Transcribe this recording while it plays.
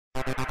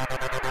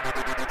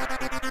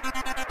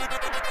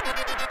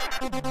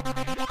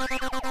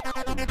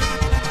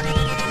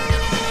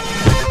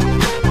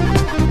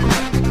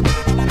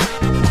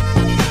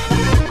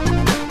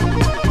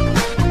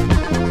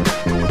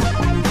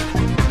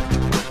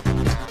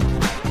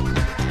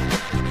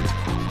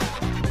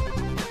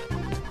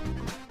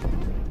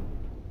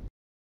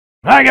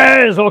Hi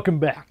guys, welcome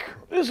back.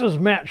 This is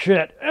Matt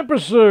Chet,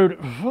 episode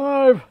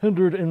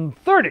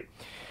 530,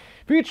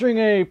 featuring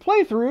a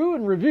playthrough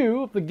and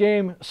review of the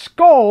game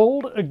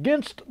Skald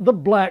against the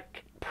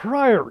Black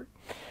Priory.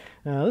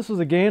 Now, this is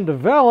a game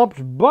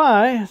developed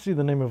by, see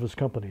the name of his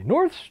company,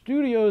 North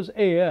Studios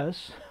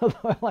AS.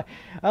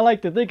 I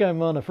like to think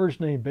I'm on a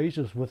first-name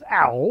basis with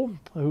Owl,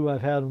 who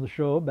I've had on the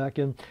show back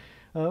in,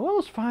 well, it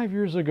was 5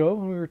 years ago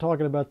when we were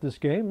talking about this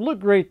game. Looked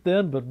great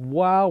then, but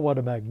wow, what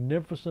a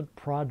magnificent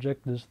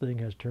project this thing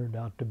has turned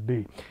out to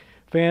be.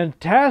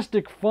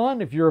 Fantastic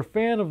fun. If you're a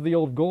fan of the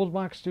old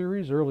Goldbox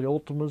series, early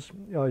Ultimas,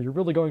 you're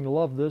really going to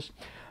love this.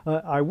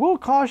 I will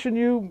caution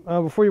you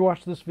before you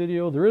watch this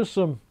video, there is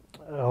some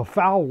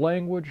foul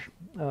language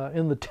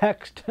in the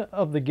text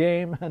of the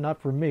game,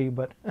 not for me,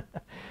 but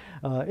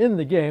in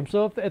the game.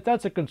 So if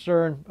that's a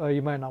concern,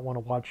 you might not want to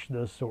watch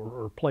this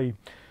or play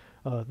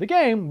the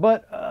game.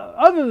 But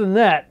other than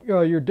that,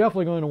 you're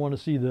definitely going to want to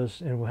see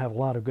this, and we'll have a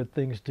lot of good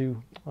things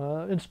to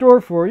in store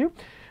for you.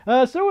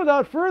 So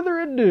without further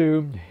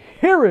ado,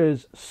 here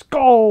is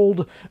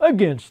Skald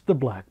against the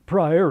Black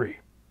Priory.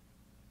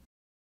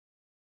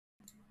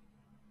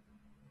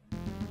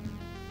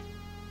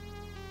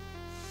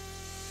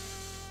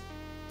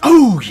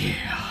 Oh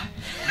yeah!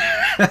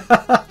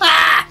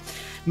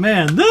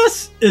 Man,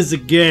 this is a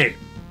game.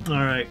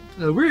 Alright,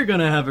 we're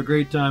gonna have a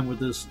great time with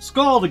this.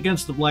 Skald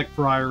against the Black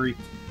Priory.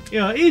 You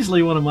know,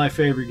 easily one of my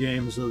favorite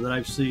games that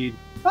I've seen,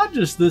 not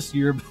just this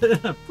year, but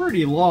in a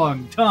pretty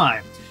long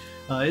time.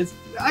 I'm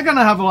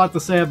gonna have a lot to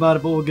say about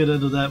it, but we'll get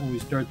into that when we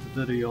start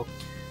the video.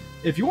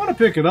 If you want to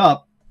pick it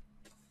up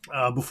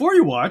before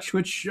you watch,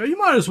 which you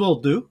might as well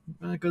do,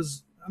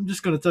 because I'm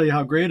just going to tell you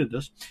how great it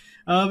is.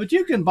 But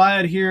you can buy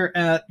it here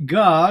at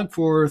GOG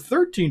for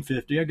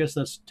 $13.50. I guess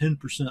that's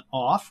 10%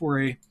 off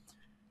for a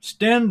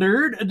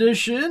standard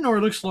edition, or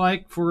it looks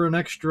like for an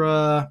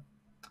extra,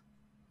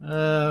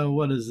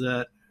 what is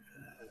that?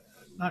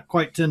 Not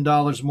quite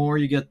 $10 more.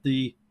 You get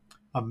a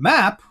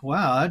map.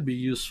 Wow, that'd be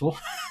useful.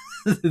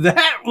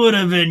 That would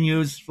have been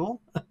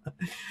useful.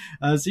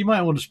 So you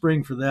might want to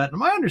spring for that. And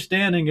my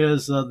understanding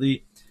is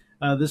the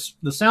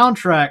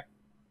soundtrack.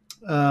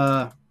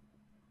 The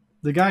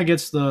guy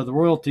gets the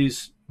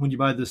royalties when you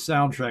buy this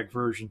soundtrack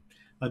version.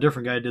 A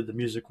different guy did the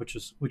music, which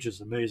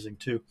is amazing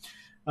too.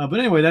 But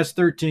anyway, that's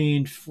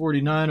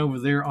 $13.49 over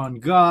there on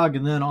GOG,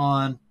 and then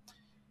on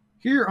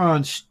here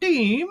on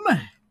Steam,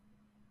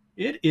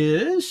 it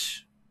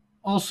is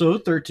also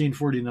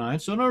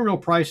 $13.49. So no real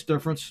price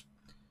difference.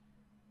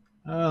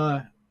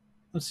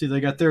 Let's see,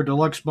 they got their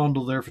deluxe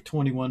bundle there for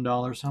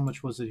 $21. How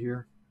much was it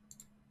here?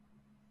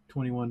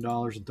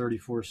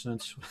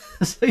 $21.34.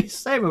 So you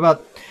save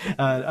about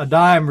a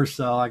dime or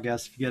so, I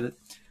guess, if you get it,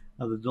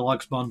 the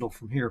deluxe bundle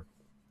from here.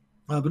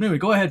 But anyway,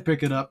 go ahead and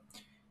pick it up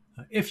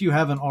if you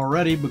haven't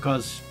already,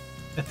 because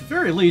at the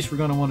very least, we're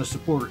going to want to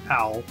support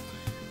Owl,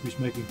 who's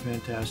making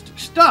fantastic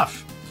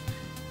stuff.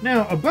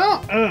 Now,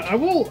 I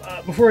will,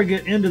 before I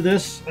get into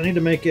this, I need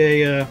to make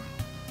a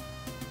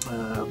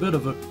bit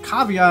of a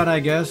caveat, I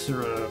guess,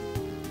 or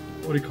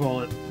what do you call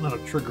it? Not a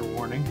trigger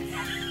warning.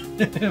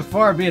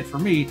 Far be it for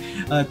me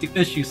to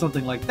issue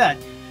something like that.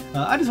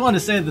 I just want to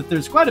say that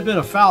there's quite a bit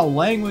of foul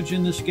language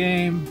in this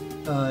game.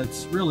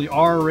 It's really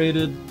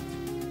R-rated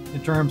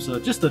in terms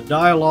of just the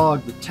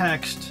dialogue, the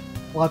text,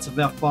 lots of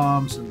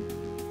F-bombs, and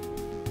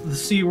the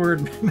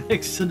C-word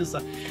makes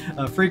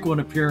a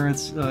frequent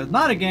appearance.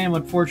 Not a game,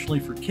 unfortunately,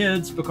 for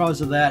kids because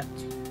of that.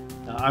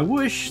 I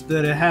wish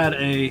that it had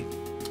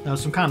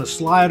some kind of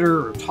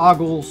slider or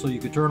toggle so you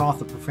could turn off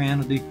the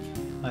profanity.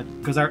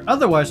 Because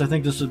otherwise, I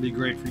think this would be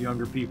great for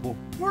younger people,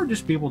 or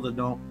just people that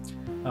don't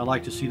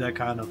like to see that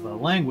kind of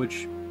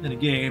language in a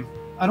game.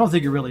 I don't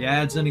think it really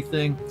adds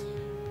anything.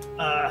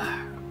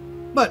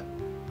 But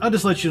I'll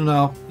just let you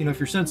know, if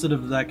you're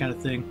sensitive to that kind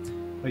of thing,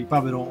 you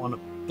probably don't want to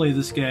play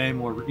this game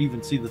or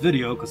even see the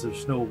video, because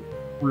there's no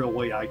real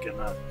way I can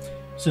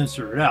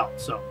censor it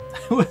out. So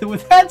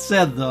with that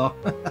said, though,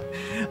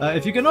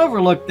 if you can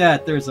overlook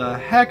that, there's a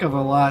heck of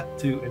a lot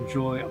to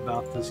enjoy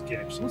about this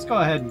game. So let's go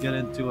ahead and get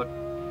into it.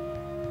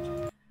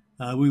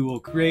 We will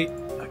create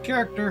a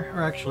character,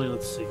 or actually,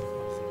 let's see,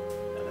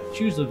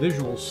 choose a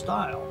visual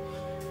style.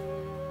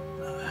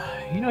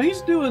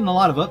 He's doing a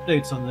lot of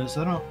updates on this.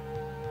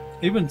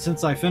 Even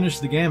since I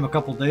finished the game a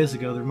couple days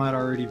ago, there might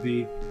already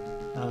be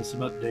some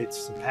updates,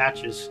 some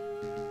patches.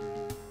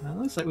 It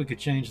looks like we could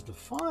change the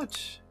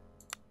font.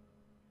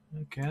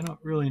 Okay, I don't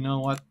really know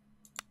what.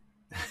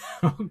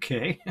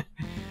 Okay.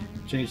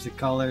 Change the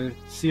color.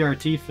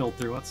 CRT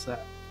filter, what's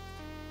that?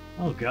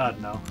 Oh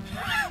god, no.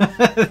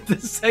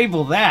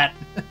 Disable that.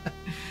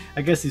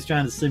 I guess he's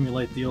trying to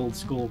simulate the old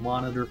school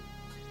monitor.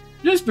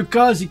 Just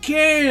because he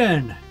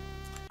can!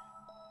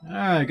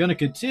 Alright, gonna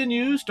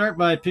continue. Start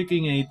by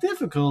picking a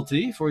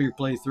difficulty for your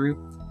playthrough.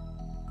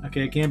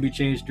 Okay, it can be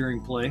changed during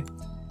play.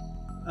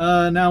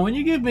 Now, when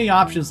you give me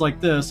options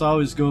like this, I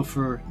always go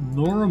for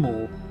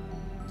normal.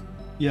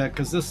 Yeah,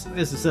 because this,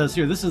 as it says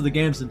here, this is the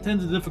game's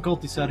intended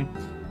difficulty setting.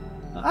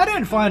 I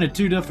didn't find it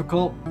too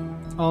difficult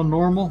on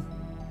normal.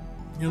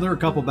 You know, there were a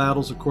couple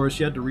battles, of course.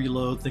 You had to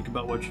reload, think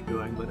about what you're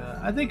doing. But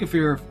I think if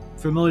you're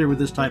familiar with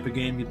this type of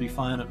game, you'd be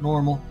fine at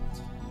normal.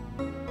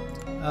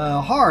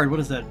 Hard, what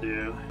does that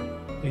do?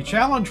 A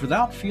challenge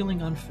without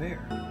feeling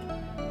unfair.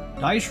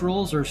 Dice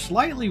rolls are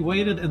slightly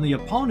weighted in the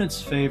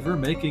opponent's favor,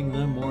 making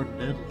them more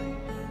deadly.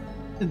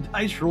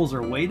 Dice rolls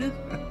are weighted?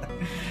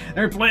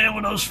 They're playing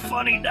with those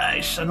funny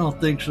dice. I don't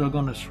think so. I'm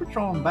going to switch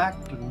on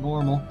back to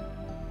normal.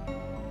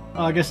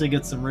 Oh, I guess they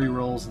get some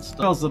re-rolls and stuff.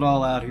 Spells it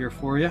all out here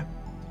for you.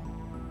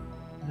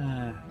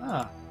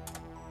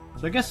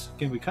 So I guess,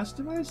 can we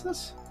customize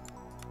this?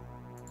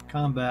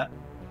 Combat.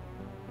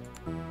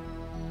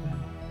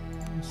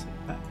 Let's see.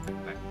 Back.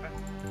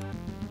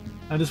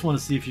 I just want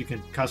to see if you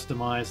can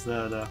customize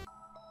that,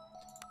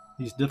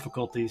 these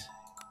difficulties.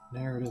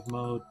 Narrative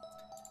mode.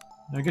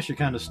 I guess you're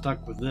kind of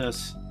stuck with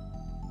this.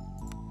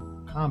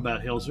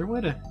 Combat hills. Is there a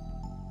way to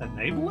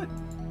enable it?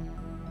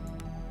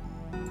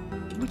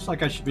 It looks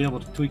like I should be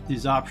able to tweak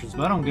these options,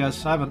 but I don't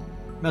guess. I haven't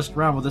messed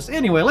around with this.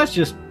 Anyway, let's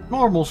just...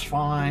 Normal's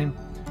fine.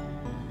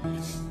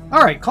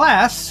 Alright,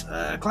 class.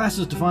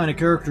 Classes define a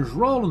character's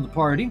role in the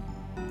party.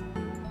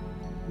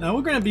 Now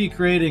we're going to be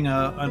creating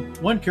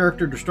one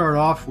character to start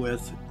off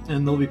with,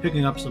 and they'll be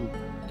picking up some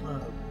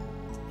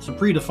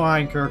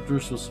predefined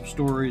characters with some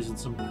stories and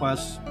some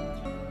quests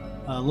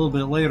a little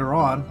bit later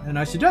on. And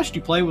I suggest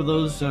you play with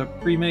those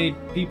pre-made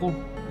people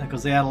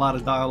because they add a lot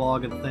of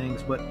dialogue and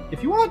things. But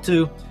if you want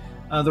to,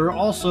 there are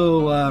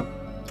also, I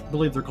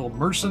believe they're called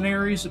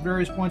mercenaries at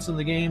various points in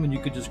the game, and you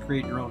could just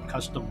create your own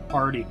custom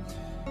party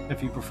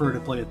if you prefer to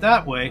play it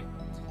that way.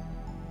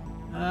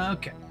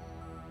 Okay,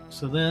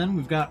 so then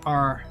we've got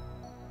our...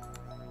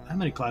 How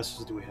many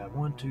classes do we have?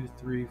 1, 2,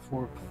 3,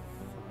 4, 5,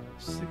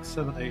 6,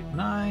 7, 8,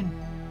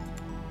 9.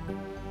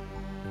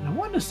 And I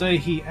wanted to say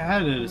he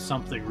added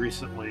something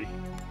recently,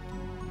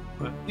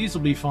 but these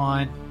will be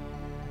fine.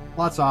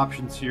 Lots of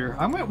options here.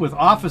 I went with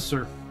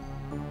Officer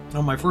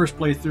on my first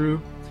playthrough.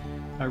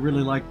 I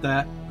really like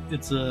that.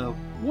 It's a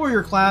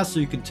warrior class, so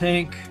you can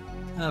tank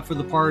for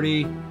the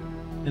party,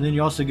 and then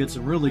you also get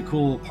some really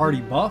cool party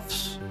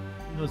buffs.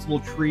 You know, it's a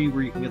little tree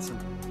where you can get some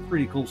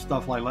pretty cool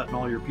stuff like letting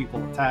all your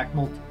people attack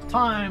multiple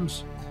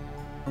times,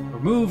 or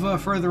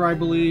move further, I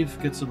believe,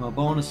 get some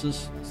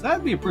bonuses. So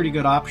that'd be a pretty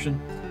good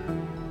option.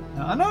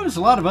 I notice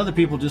a lot of other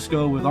people just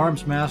go with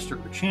Arms Master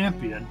or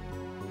Champion.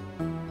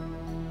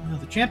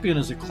 The Champion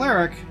is a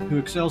cleric who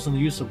excels in the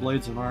use of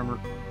blades and armor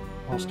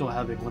while still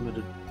having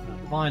limited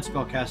divine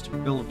spellcasting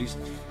abilities.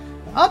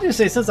 I'll just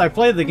say, since I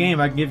played the game,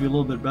 I can give you a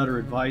little bit better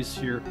advice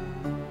here.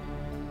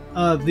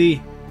 I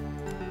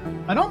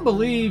don't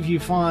believe you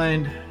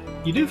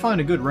do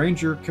find a good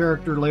ranger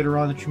character later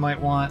on that you might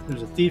want.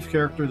 There's a thief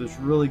character that's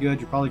really good.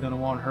 You're probably going to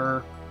want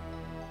her.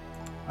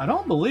 I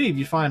don't believe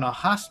you find a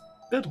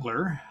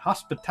hospitaler,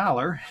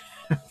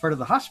 part of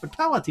the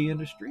hospitality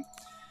industry.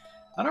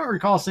 I don't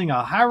recall seeing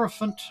a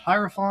hierophant.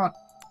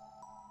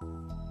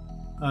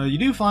 You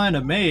do find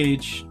a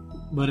mage,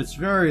 but it's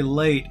very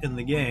late in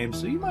the game,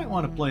 so you might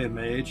want to play a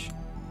mage.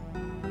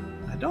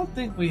 I don't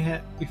think we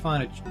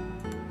find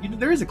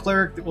there is a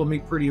cleric that we'll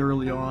meet pretty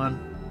early on.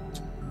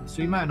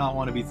 So you might not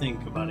want to be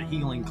thinking about a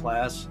healing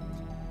class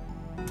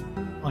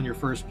on your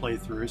first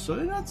playthrough.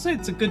 So I'd say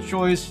it's a good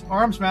choice.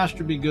 Arms Master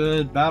would be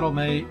good. Battle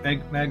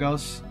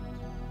Magos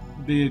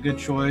would be a good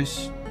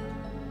choice.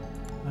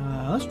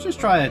 Let's just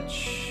try it.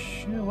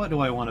 What do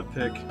I want to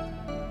pick?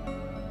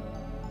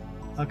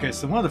 Okay,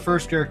 so one of the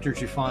first characters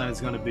you find is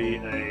going to be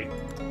I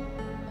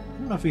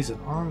don't know if he's an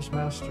Arms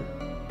Master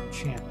or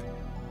Champion.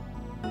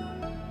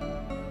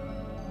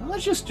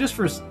 Let's just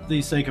for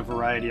the sake of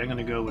variety, I'm going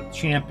to go with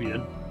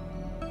Champion.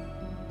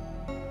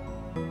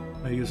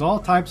 May use all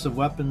types of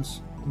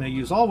weapons. May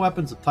use all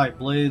weapons of type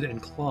blade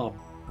and club.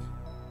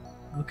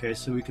 Okay,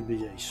 so we can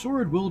be a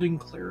sword-wielding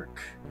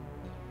cleric.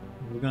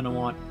 We're going to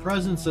want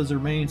presence as our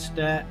main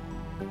stat.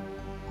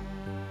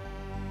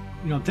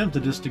 You know, I'm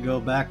tempted just to go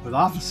back with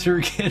Officer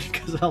again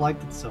because I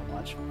liked it so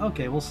much.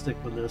 Okay, we'll stick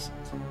with this.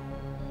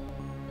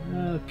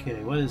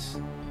 Okay, what is...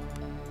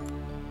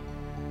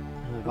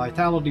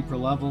 vitality per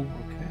level.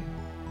 Okay.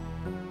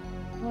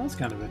 Well, that's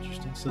kind of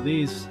interesting. So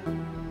these...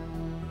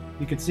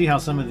 You can see how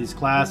some of these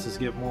classes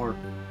get more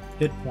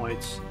hit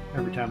points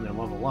every time they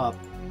level up.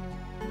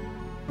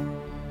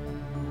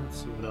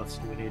 Let's see, what else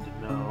do we need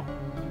to know?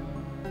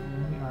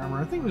 The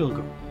armor, I think we'll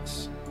go with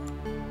this.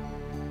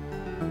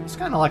 It's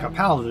kind of like a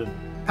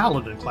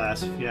paladin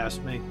class, if you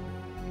ask me.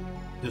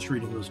 Just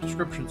reading those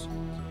descriptions.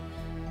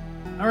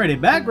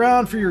 Alrighty,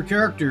 background for your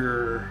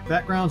character.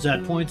 Backgrounds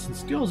add points and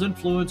skills,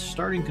 influence,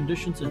 starting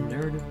conditions, and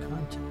narrative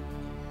content.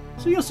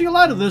 So you'll see a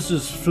lot of this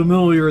is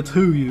familiar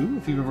to you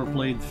if you've ever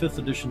played 5th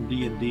edition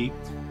D&D.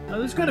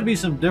 There's going to be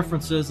some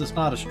differences. It's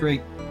not a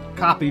straight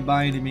copy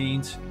by any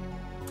means.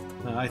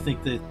 I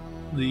think that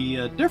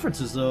the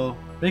differences, though,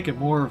 make it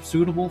more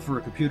suitable for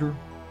a computer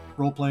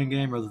role-playing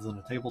game rather than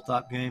a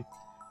tabletop game.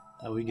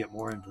 We can get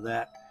more into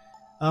that.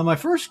 My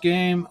first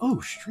game... Oh,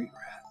 Street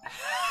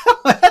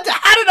Rat.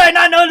 How did I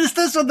not notice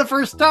this one the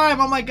first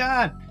time? Oh my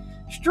god.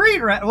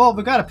 Street Rat. Well,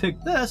 we got to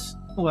pick this.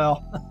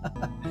 Well...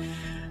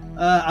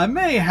 I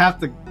may have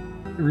to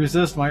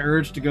resist my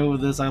urge to go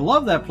with this. I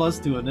love that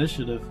 +2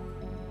 initiative.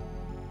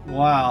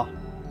 Wow.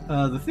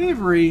 The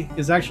thievery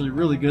is actually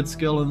really good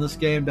skill in this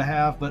game to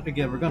have, but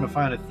again, we're going to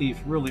find a thief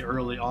really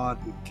early on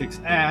who kicks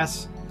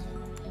ass.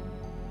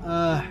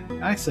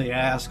 I say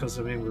ass because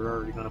I mean we're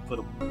already going to put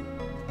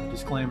a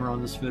disclaimer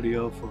on this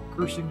video for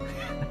cursing.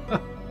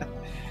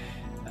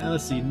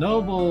 Let's see,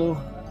 Noble.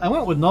 I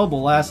went with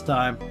Noble last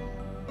time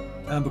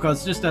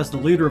because just as the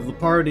leader of the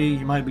party,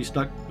 you might be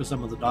stuck with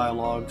some of the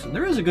dialogues, and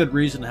there is a good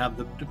reason to have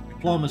the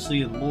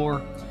diplomacy and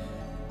lore.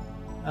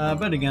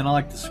 But again, I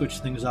like to switch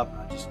things up and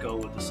not just go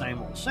with the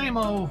same old, same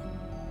old.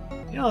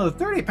 You know, the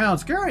 30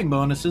 pounds carrying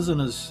bonus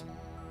isn't as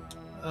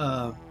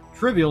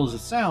trivial as it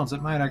sounds.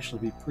 It might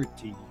actually be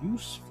pretty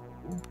useful.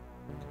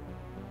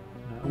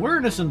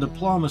 Awareness and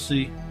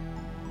diplomacy.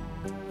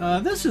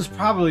 This is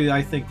probably,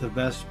 I think, the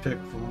best pick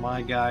for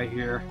my guy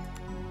here.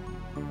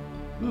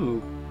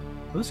 Ooh,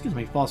 well, this gives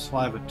me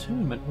 +5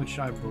 attunement, which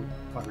if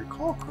I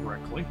recall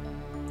correctly.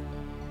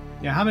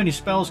 Yeah, how many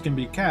spells can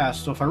be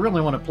cast? So if I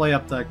really want to play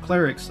up that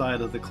cleric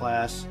side of the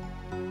class,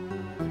 I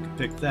can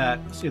pick that.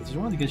 Let's see if there's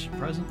one that gives you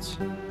presence.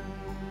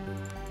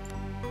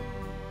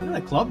 Look at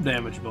that club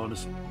damage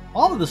bonus.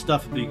 All of this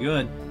stuff would be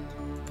good.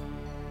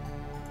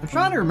 I'm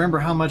trying to remember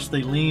how much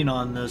they lean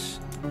on this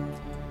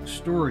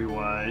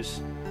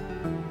story-wise.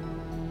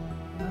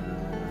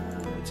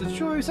 It's a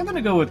choice. I'm going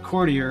to go with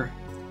Courtier,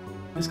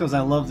 just because I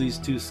love these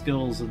two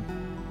skills, and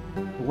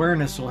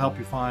awareness will help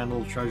you find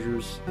little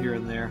treasures here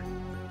and there.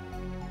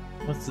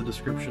 What's the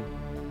description?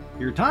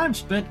 Your time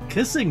spent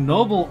kissing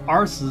noble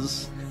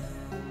arses.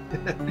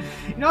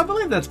 You know, I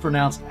believe that's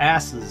pronounced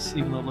asses,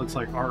 even though it looks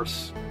like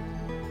arse.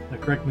 Now,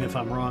 correct me if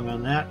I'm wrong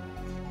on that.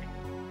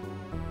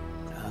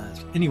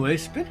 Anyway,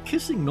 spent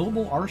kissing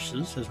noble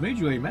arses has made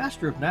you a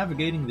master of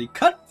navigating the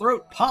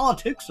cutthroat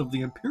politics of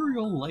the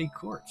imperial lay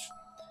courts.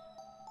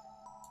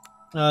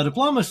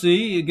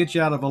 Diplomacy, it gets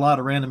you out of a lot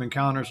of random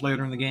encounters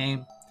later in the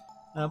game.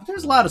 But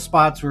there's a lot of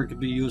spots where it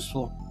could be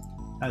useful,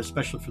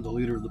 especially for the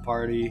leader of the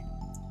party.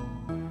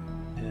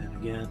 And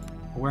again,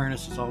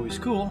 awareness is always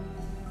cool.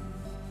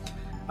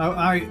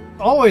 I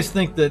always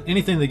think that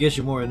anything that gets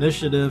you more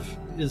initiative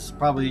is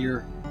probably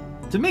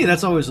to me,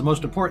 that's always the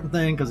most important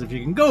thing, because if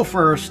you can go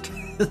first,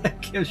 that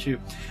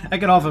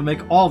can often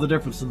make all the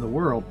difference in the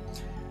world.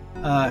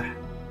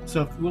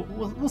 So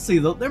we'll see.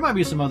 There might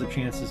be some other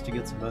chances to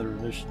get some better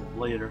initiative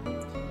later.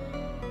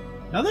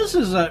 Now this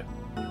is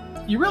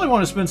you really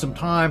want to spend some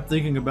time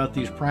thinking about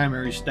these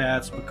primary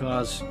stats,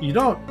 because you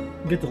don't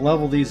get to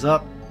level these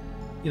up.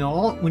 You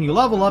know, when you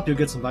level up, you'll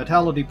get some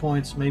vitality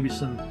points, maybe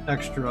some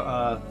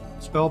extra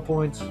spell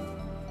points.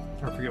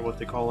 I forget what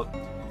they call it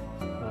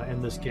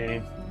in this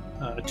game.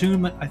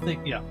 Attunement, I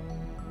think, yeah.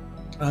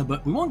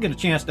 But we won't get a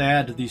chance to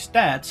add to these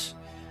stats.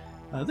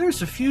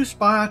 There's a few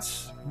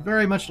spots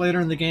very much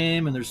later in the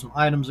game, and there's some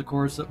items, of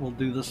course, that will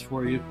do this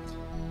for you.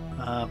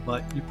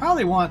 But you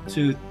probably want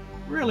to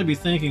really be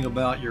thinking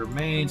about your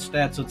main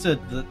stats. So it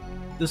said that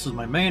this is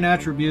my main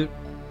attribute,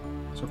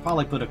 so I'll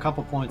probably put a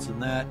couple points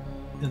in that.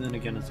 And then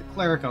again, as a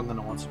cleric, I'm going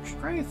to want some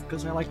strength,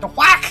 because I like to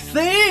whack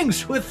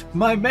things with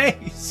my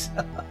mace.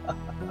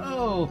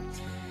 Oh.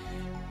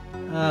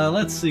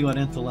 Let's see what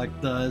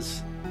intellect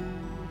does.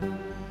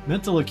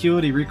 Mental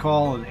acuity,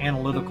 recall, and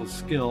analytical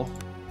skill.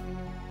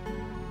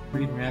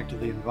 Read and react to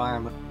the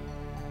environment.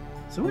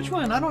 So which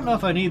one? I don't know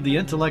if I need the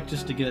intellect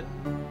just to get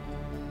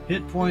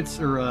hit points,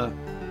 or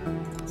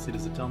let's see,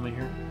 does it tell me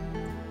here?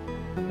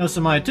 No, so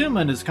my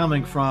attunement is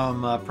coming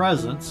from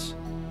presence.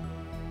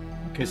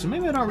 Okay, so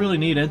maybe I don't really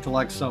need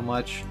intellect so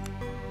much.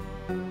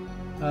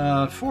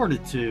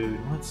 Fortitude.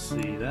 Let's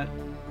see. That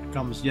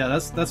comes. Yeah,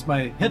 that's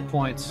my hit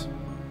points.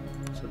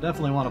 So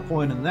definitely want a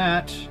point in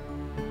that,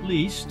 at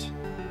least.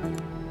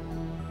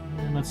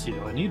 And let's see.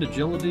 Do I need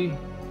agility?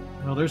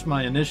 Well, there's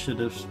my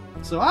initiatives.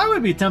 So I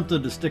would be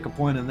tempted to stick a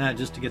point in that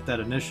just to get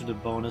that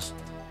initiative bonus.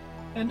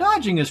 And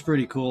dodging is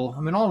pretty cool.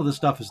 I mean, all of this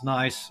stuff is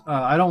nice.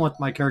 I don't want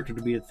my character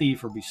to be a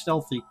thief or be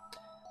stealthy.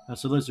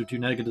 So those are two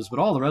negatives, but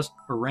all the rest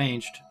are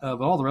ranged.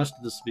 But all the rest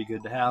of this would be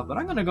good to have. But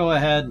I'm going to go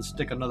ahead and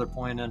stick another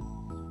point in.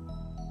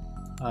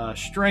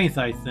 Strength,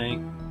 I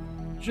think.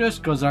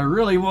 Just because I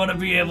really want to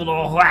be able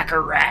to whack a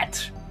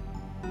rat.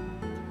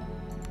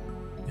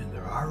 And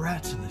there are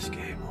rats in this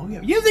game. Oh,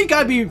 yeah. You think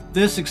I'd be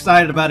this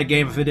excited about a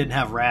game if it didn't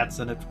have rats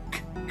in it?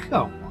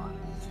 Come on.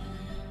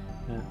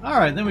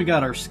 Alright, then we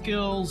got our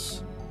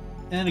skills.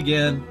 And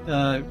again,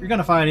 you're going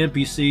to find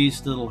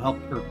NPCs that'll help.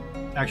 Or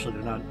actually,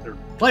 they're not. They're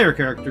player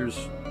characters.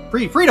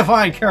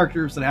 Predefined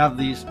characters that have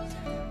these.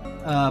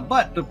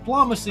 But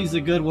diplomacy's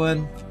a good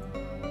one.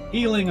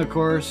 Healing, of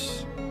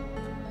course.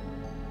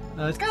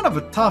 It's kind of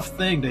a tough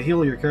thing to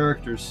heal your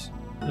characters,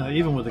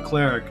 even with a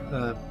cleric.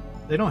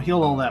 They don't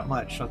heal all that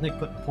much, so I think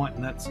putting a point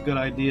in that's a good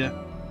idea.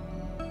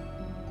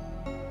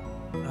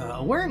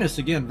 Awareness,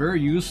 again, very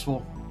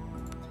useful,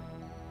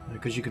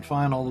 because you can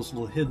find all those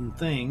little hidden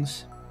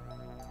things.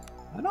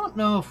 I don't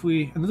know if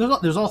we... I mean,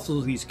 there's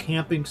also these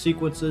camping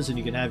sequences, and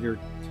you can have your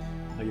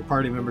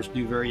party members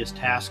do various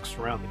tasks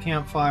around the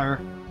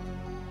campfire.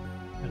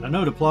 And I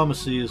know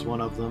diplomacy is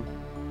one of them.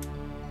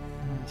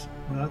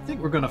 Well, I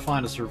think we're going to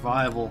find a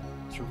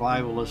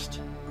survivalist.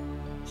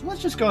 So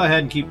let's just go ahead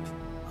and keep...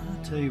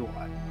 I'll tell you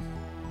what.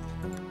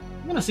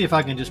 I'm going to see if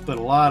I can just put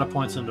a lot of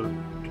points into...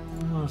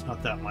 No, it's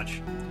not that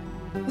much.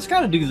 Let's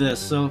kind of do this.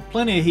 So,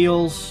 plenty of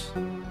heals,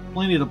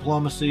 plenty of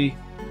diplomacy.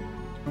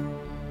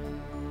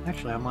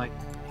 Actually, I might...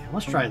 Yeah,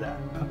 let's try that.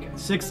 Okay,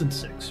 6 and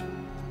 6.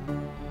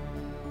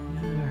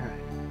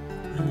 Alright.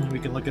 And we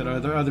can look at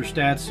other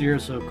stats here.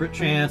 So, crit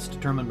chance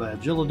determined by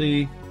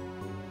agility.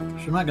 So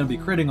I'm not going to be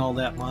critting all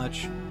that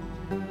much.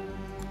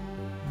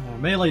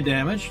 Melee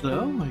damage,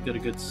 though, I got a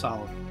good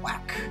solid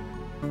whack.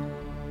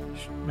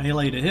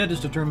 Melee to hit is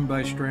determined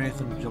by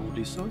strength and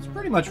agility, so it's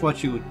pretty much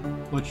what you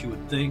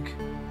would think.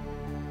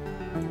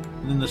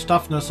 And then the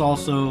stuffness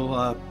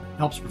also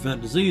helps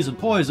prevent disease and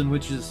poison,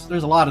 which is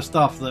there's a lot of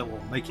stuff that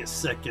will make you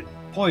sick and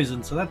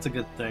poison, so that's a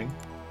good thing.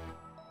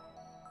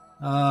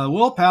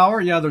 Willpower,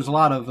 yeah, there's a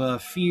lot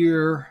of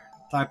fear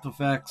type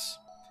effects,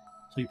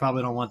 so you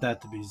probably don't want that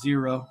to be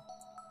 0.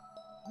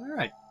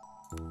 Alright,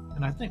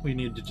 and I think we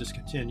need to just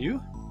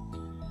continue.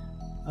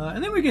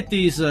 And then we get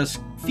these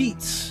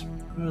feats.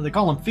 They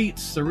call them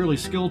feats. They're really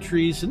skill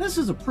trees. And this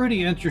is a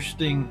pretty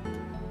interesting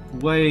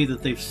way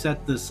that they've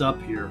set this up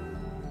here.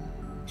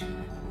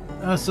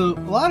 So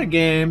a lot of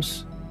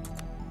games...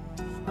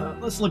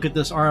 let's look at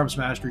this arms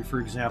mastery,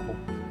 for example.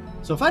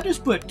 So if I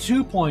just put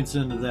 2 points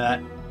into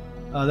that,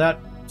 that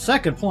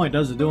second point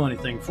doesn't do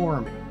anything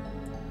for me.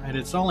 And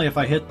it's only if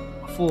I hit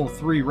a full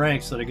 3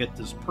 ranks that I get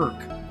this perk.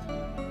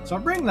 So I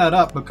bring that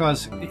up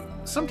because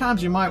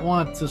sometimes you might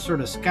want to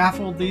sort of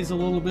scaffold these a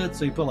little bit,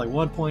 so you put like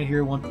 1 point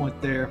here, 1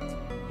 point there,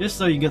 just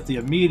so you get the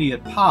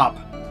immediate pop,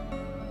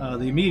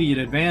 the immediate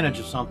advantage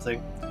of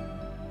something.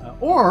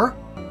 Or,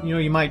 you know,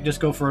 you might just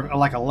go for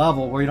like a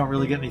level where you don't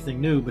really get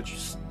anything new, but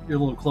you're a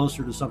little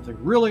closer to something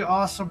really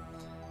awesome.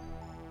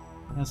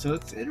 And so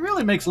it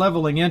really makes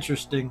leveling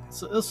interesting.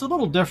 It's a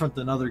little different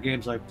than other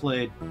games I've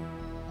played.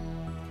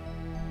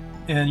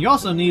 And you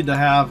also need to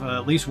have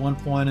at least 1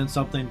 point in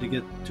something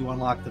to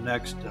unlock the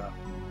next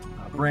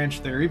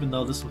branch there, even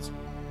though this one's...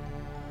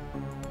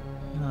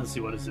 Let's see,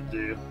 what does it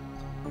do?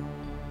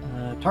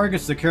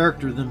 Targets the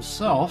character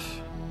themselves.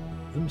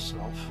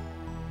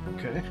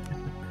 Okay.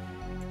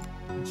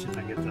 Let's see if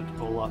I can get that to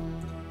pull up.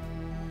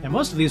 And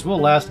most of these will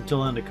last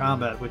until end of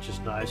combat, which is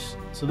nice.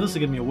 So this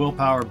will give me a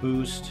willpower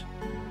boost.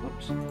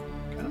 Whoops.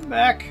 Come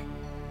back.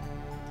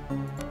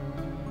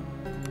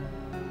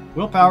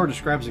 Willpower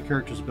describes the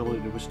character's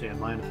ability to withstand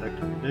mind-affecting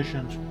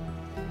conditions.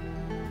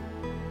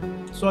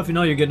 So if you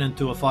know you're getting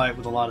into a fight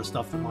with a lot of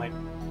stuff that might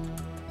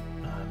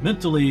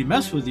mentally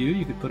mess with you,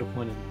 you could put a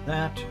point into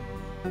that.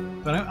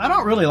 But I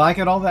don't really like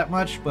it all that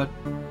much, but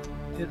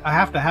I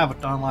have to have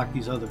it to unlock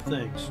these other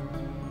things.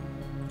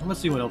 And let's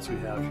see what else we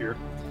have here.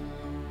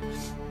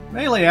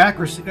 Melee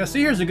accuracy.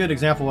 See, here's a good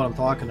example of what I'm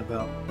talking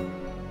about.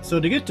 So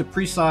to get to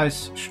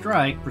precise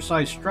strike,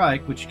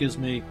 which gives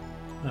me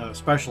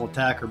special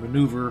attack or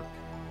maneuver,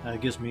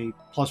 gives me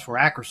 +4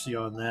 accuracy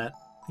on that.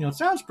 You know, it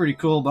sounds pretty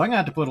cool, but I'm going to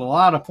have to put a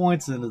lot of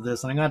points into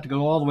this, and I'm going to have to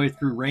go all the way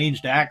through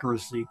ranged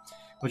accuracy,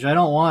 which I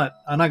don't want.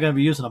 I'm not going to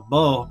be using a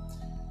bow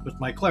with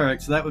my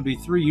cleric, so that would be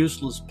 3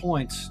 useless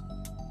points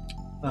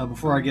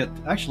before I get,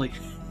 actually,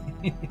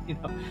 you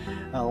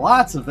know,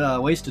 lots of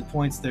wasted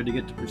points there to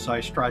get to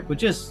precise strike,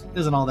 which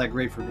isn't all that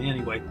great for me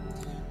anyway.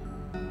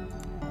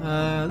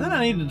 Then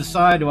I need to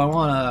decide, do I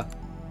want a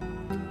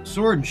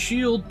sword and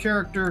shield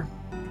character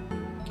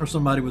or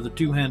somebody with a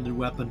two-handed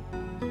weapon?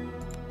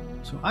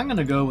 So I'm going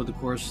to go with, of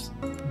course,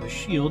 the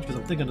shield, because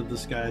I'm thinking of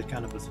this guy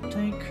kind of as a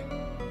tank.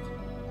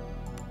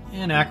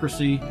 And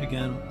accuracy,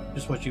 again,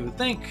 just what you would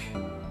think.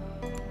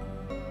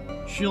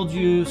 Shield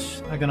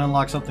use, I can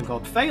unlock something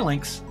called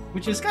phalanx,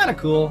 which is kind of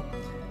cool,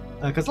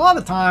 because a lot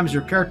of times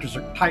your characters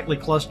are tightly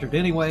clustered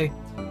anyway,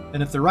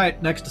 and if they're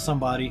right next to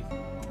somebody,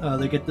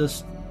 they get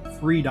this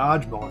free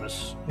dodge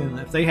bonus, and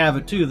if they have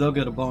it too, they'll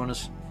get a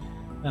bonus.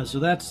 So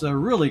that's a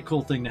really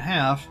cool thing to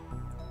have.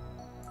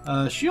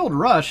 Shield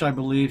Rush, I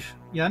believe.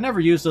 Yeah, I never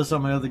used this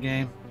on my other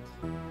game,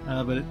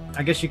 but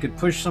I guess you could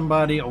push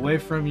somebody away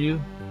from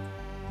you,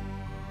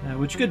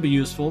 which could be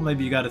useful.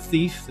 Maybe you got a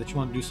thief that you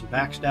want to do some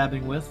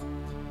backstabbing with.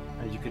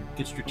 You could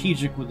get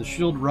strategic with the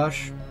Shield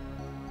Rush.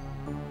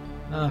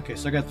 Okay,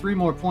 so I got 3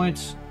 more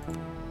points.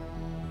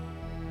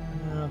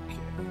 Okay.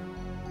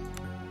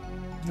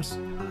 Just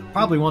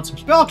probably want some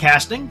spell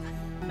casting.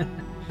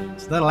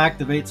 So that'll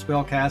activate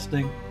spell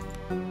casting.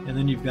 And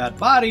then you've got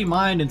body,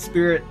 mind, and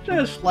spirit,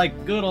 just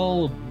like good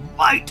old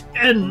might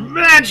and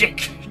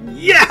magic.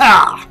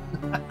 Yeah!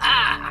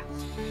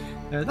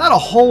 Not a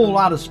whole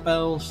lot of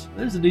spells.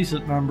 There's a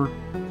decent number.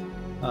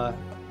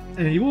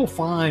 And you will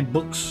find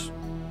books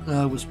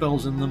with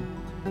spells in them.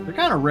 They're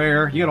kind of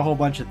rare. You get a whole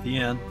bunch at the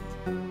end.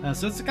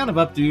 So it's kind of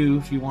up to you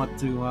if you want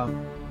to, you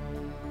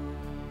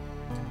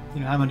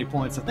know, how many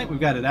points. I think we've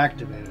got it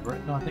activated,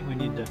 right? No, I think we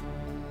need to...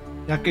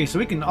 Okay, so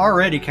we can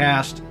already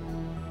cast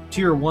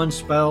Tier 1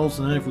 spells,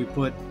 and then if we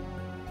put...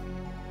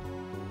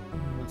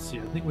 Let's see,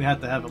 I think we have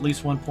to have at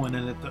least 1 point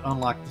in it to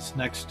unlock this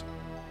next...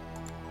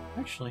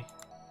 Actually...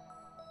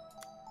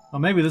 Well,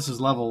 maybe this is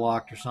level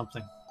locked or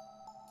something.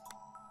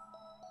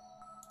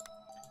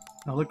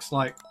 It looks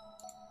like,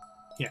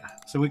 yeah,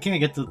 so we can't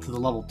get to the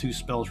level 2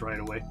 spells right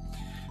away.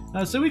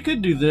 So we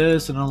could do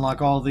this and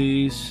unlock all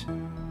these.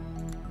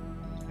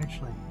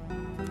 Actually,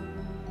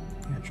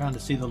 I'm trying to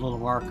see the little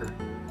marker.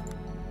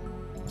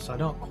 So I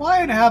don't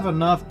quite have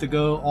enough to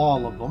go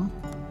all of them.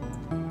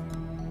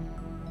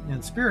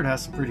 And Spirit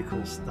has some pretty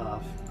cool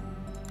stuff.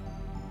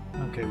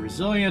 Okay,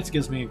 Resilience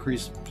gives me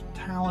increased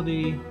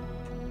vitality.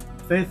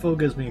 Faithful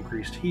gives me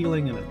increased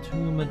healing and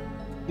attunement.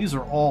 These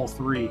are all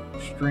three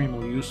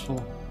extremely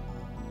useful.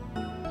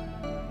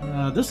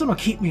 This one will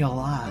keep me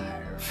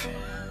alive.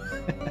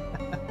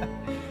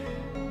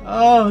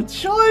 Oh,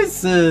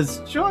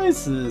 choices!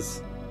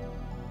 Choices!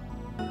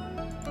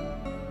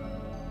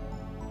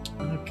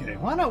 Okay,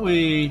 why don't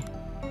we...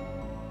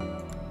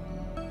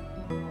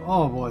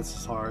 Oh boy, this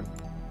is hard.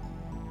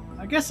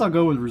 I guess I'll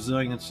go with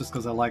Resilience just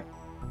because I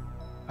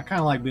kind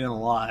of like being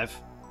alive.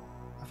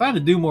 I find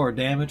to do more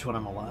damage when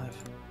I'm alive.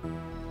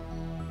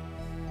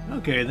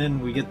 Okay,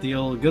 then we get the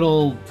good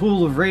old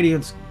Pool of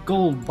Radiance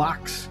gold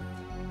box.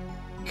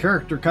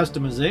 Character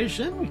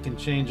customization. We can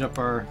change up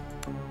our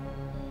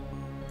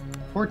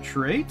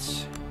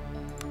portraits.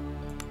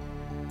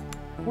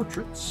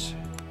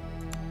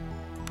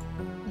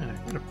 Yeah,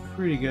 get a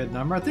pretty good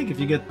number. I think if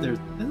you get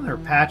isn't there a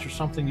patch or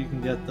something you can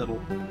get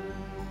that'll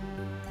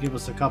give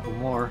us a couple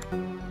more.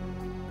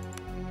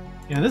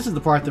 Yeah, this is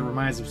the part that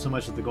reminds me so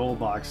much of the gold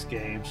box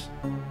games.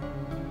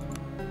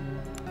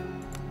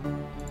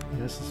 Yeah,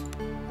 this is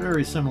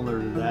very similar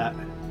to that.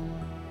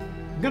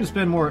 I'm going to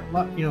spend more,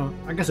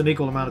 I guess an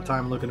equal amount of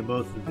time looking at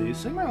both of these.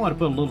 So you might want to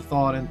put a little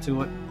thought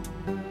into it.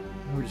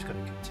 We're just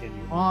going to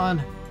continue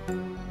on.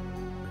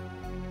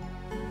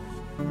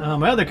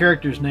 My other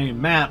character is named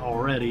Matt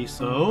already,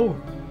 so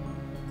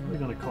what are we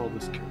going to call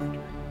this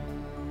character?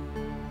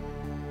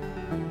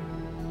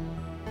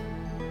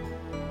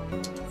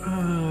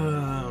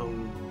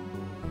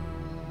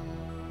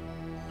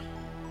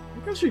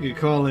 I guess you could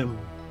call him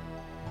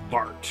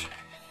Bart.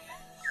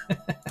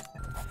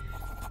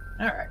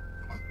 Alright.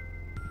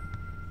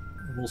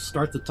 We'll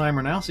start the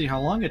timer now, see how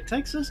long it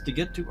takes us to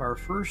get to our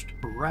first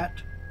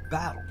rat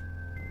battle.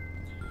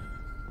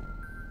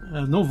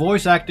 No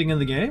voice acting in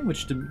the game,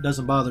 which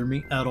doesn't bother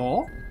me at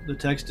all. The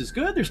text is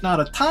good. There's not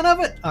a ton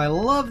of it. I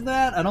love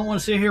that. I don't want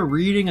to sit here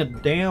reading a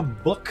damn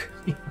book.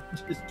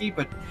 Just keep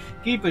it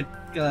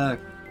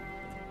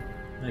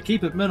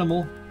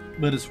minimal,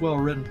 but it's well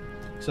written,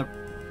 except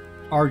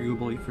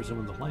arguably for some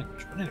of the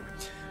language. But anyway,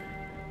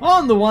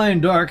 on the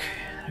wine dark,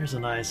 there's a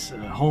nice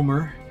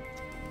Homer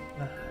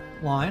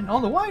line.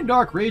 On the wine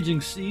dark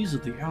raging seas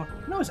of the outer...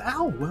 Is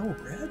Al well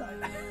read?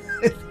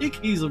 I think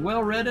he's a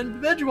well-read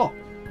individual.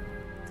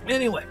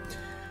 Anyway,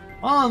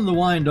 on the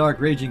wine dark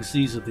raging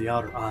seas of the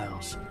outer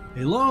isles,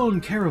 a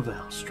lone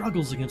caravel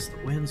struggles against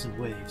the winds and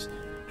waves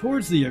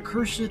towards the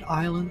accursed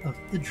island of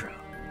Hydra.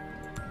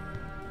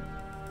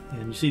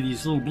 And you see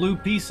these little blue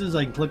pieces.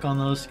 I can click on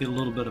those to get a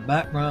little bit of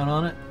background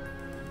on it.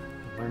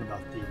 Learn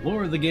about the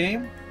lore of the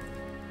game.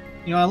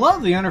 I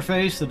love the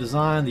interface, the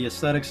design, the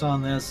aesthetics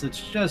on this. It's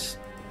just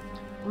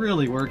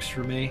really works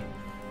for me.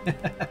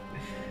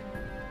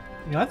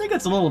 I think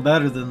it's a little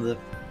better than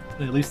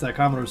at least that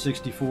Commodore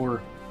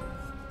 64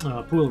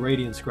 Pool of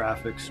Radiance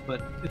graphics,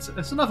 but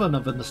it's enough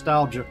of a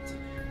nostalgia.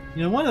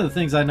 One of the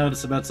things I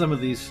notice about some of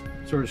these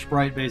sort of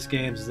sprite-based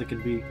games is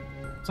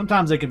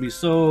sometimes they can be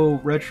so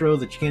retro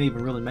that you can't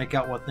even really make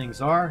out what things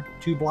are,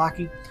 too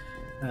blocky.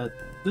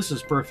 This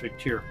is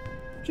perfect here.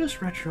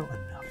 Just retro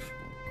enough.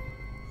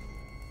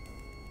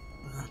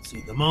 Let's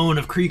see. The moan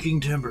of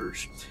creaking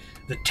timbers.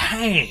 The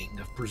tang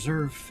of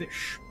preserved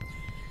fish.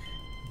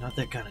 Not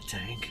that kind of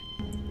tang.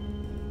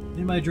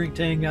 Anybody drink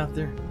tang out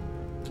there?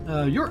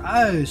 Your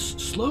eyes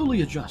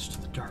slowly adjust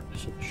to the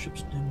darkness of the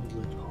ship's dimly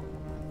lit hull.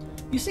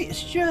 You see,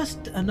 it's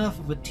just enough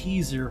of a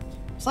teaser.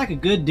 It's like a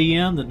good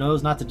DM that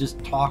knows not to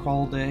just talk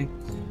all day.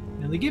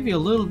 They give you a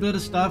little bit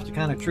of stuff to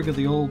kind of trigger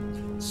the old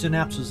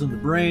synapses in the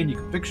brain. You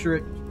can picture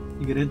it,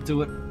 you get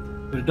into it,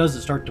 but it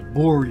doesn't start to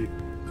bore you.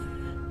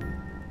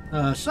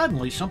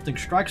 Suddenly, something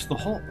strikes the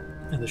hull,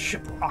 and the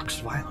ship rocks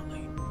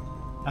violently.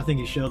 I think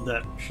he showed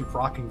that ship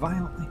rocking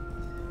violently.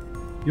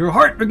 Your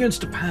heart begins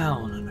to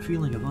pound, and a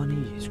feeling of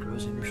unease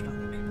grows in your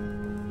stomach.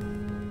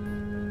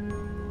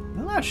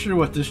 I'm not sure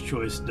what this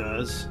choice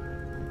does.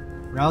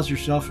 Rouse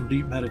yourself from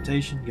deep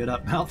meditation, get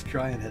up, mouth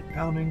dry, and head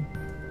pounding.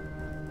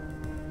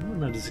 I don't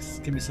know, does this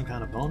give me some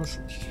kind of bonus?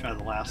 Let's just try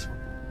the last one.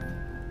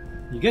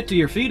 You get to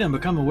your feet and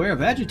become aware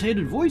of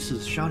agitated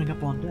voices shouting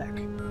up on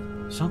deck.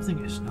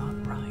 Something is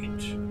not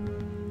right.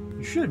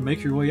 You should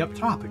make your way up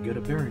top and get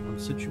a bearing on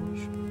the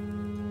situation.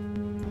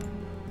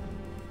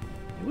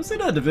 Was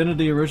it a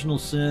Divinity Original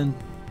Sin?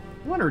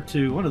 One or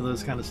two. One of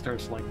those kind of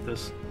starts like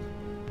this.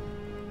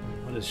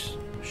 What is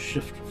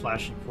shift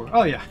flashing for?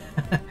 Oh, yeah.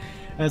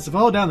 As if I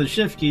hold down the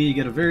shift key, you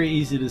get a very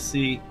easy to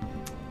see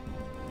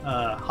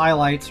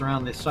highlights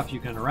around the stuff you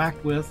can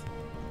interact with.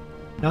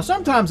 Now,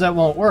 sometimes that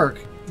won't work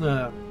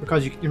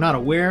because you're not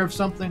aware of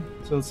something.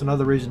 So it's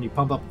another reason you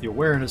pump up the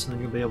awareness, and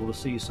then you'll be able to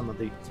see some of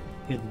the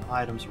hidden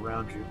items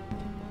around you.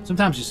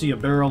 Sometimes you see a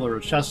barrel or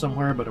a chest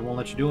somewhere, but it won't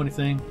let you do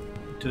anything.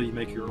 until you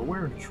make your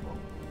awareness roll.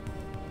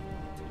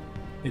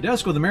 A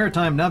desk with a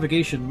maritime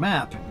navigation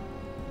map.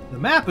 The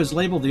map is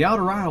labeled the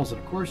Outer Isles, and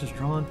of course is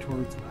drawn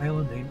towards an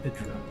island named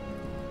Idra.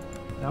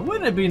 Now,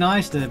 wouldn't it be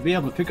nice to be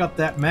able to pick up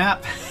that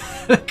map?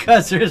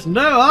 Because there's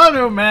no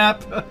auto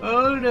map.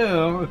 Oh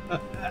no.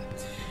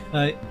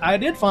 I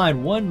did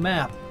find one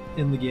map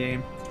in the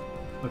game,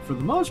 but for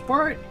the most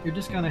part, you're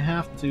just going to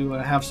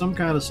have some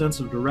kind of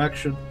sense of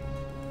direction.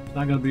 It's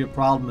not going to be a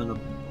problem in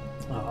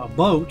a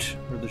boat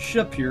or the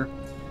ship here.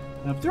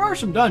 Now, if there are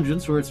some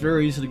dungeons where it's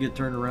very easy to get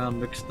turned around,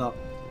 mixed up,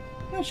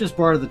 that's just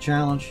part of the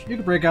challenge. You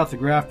can break out the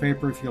graph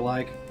paper if you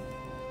like.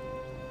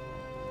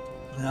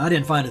 I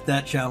didn't find it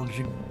that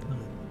challenging.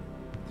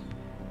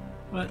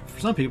 But for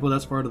some people,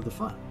 that's part of the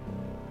fun.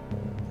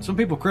 Some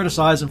people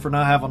criticize him for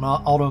not having an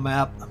auto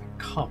map. I mean,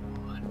 come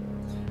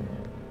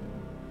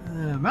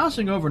on.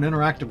 Mousing over an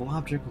interactable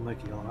object will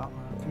make the outline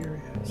appear.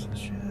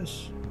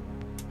 Yes.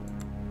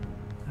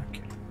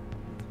 Okay.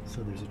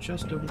 So there's a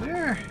chest over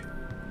there.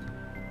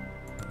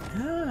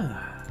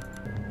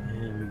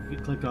 And we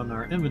can click on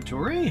our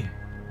inventory.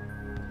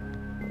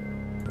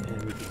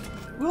 And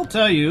we'll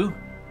tell you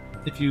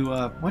if you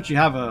once you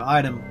have an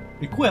item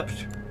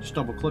equipped, just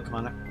double click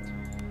on it.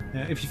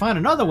 If you find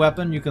another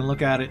weapon, you can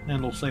look at it and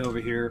it'll say over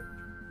here,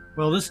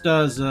 well, this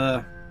does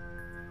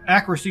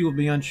accuracy will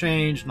be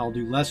unchanged and I'll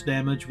do less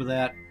damage with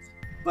that,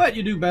 but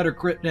you do better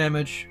crit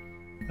damage.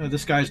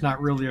 This guy's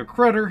not really a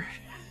critter.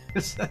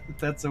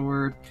 That's a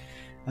word.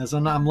 So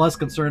I'm less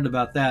concerned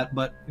about that,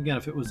 but again,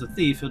 if it was a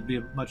thief, it'd be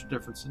a much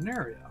different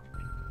scenario.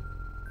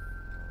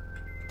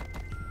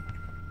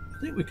 I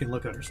think we can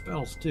look at our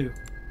spells too.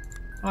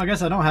 Well, I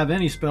guess I don't have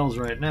any spells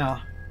right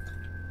now.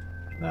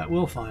 But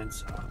we'll find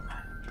some.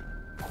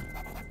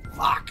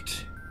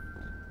 Locked.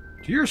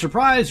 To your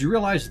surprise, you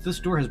realize that this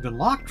door has been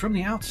locked from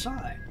the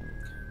outside.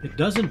 It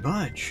doesn't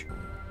budge.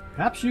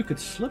 Perhaps you could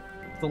slip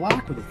the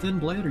lock with a thin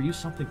blade or use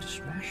something to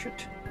smash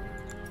it.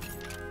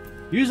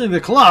 Using the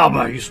club,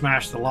 you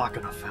smash the lock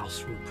in a fell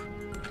swoop.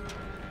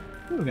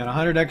 Ooh, we got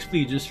 100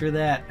 XP just for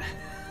that.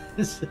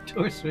 As the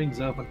door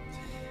swings open,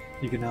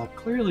 you can now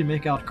clearly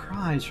make out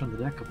cries from the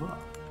deck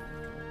above.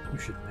 You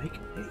should make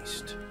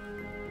haste.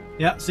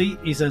 Yeah, see,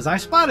 he says, I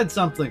spotted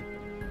something.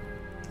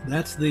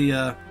 That's the,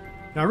 now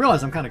I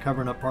realize I'm kind of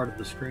covering up part of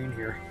the screen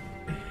here.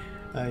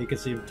 You can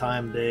see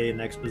time, day,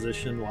 next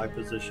position, Y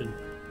position,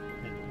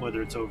 and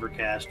whether it's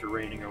overcast or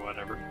raining or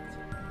whatever.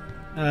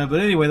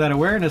 But anyway, that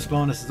awareness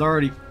bonus is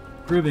already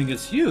proving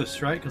its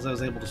use, right? Because I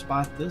was able to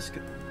spot this.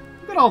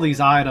 Look at all these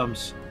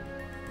items.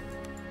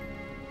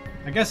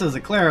 I guess as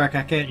a cleric,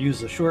 I can't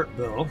use the short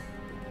bow.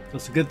 So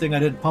it's a good thing I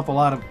didn't pump a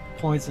lot of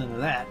points into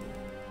that.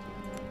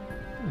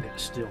 I got a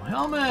steel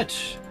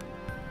helmet.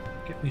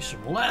 Get me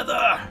some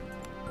leather.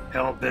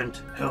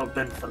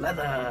 Hellbent for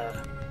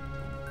leather.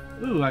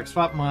 Ooh, I can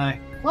swap my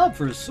club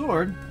for a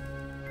sword.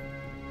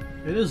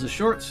 It is a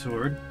short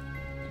sword.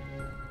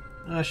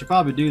 I should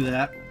probably do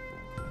that.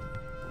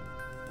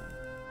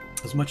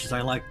 As much as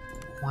I like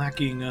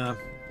whacking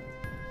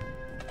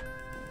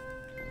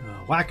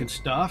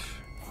stuff.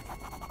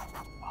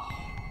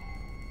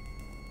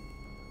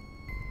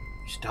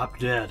 You stop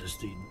dead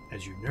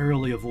as you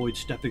narrowly avoid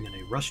stepping in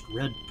a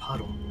rust-red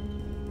puddle.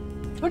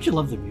 Don't you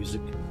love the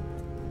music?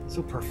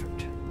 So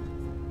perfect.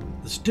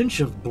 The stench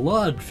of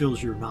blood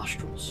fills your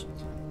nostrils,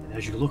 and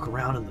as you look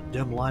around in the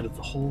dim light of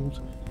the hold,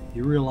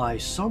 you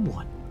realize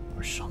someone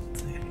or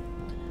something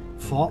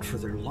fought for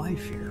their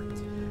life here.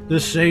 The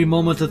same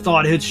moment the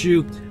thought hits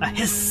you, a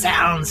hiss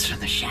sounds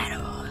from the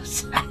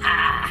shadows.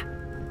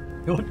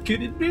 What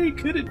could it be?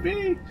 Could it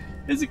be?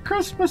 Is it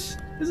Christmas?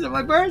 Is it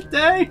my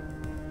birthday?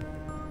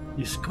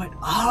 You squint.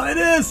 Oh, it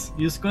is!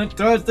 You squint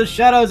towards the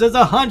shadows as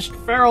a hunched,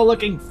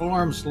 feral-looking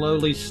form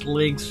slowly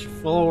slinks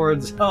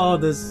forwards. Oh,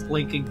 this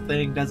slinking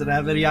thing doesn't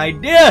have any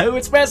idea who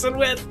it's messing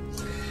with.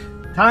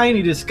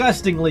 Tiny,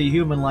 disgustingly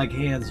human-like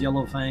hands,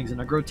 yellow fangs, and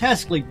a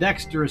grotesquely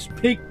dexterous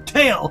peaked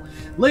tail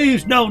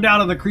leaves no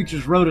doubt of the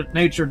creature's rodent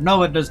nature.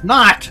 No, it does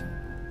not!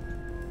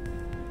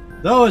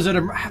 Though as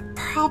it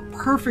how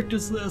perfect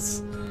is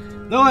this?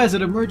 Though as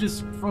it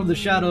emerges from the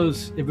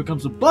shadows, it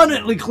becomes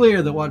abundantly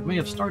clear that what may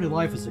have started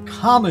life as a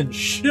common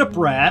ship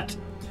rat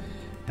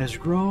has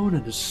grown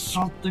into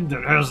something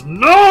that has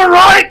no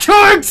right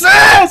to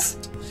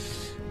exist!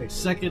 A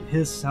second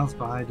hiss sounds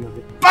behind you, and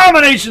the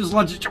abominations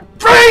lunges at you.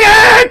 Bring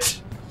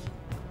it!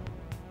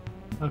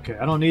 Okay,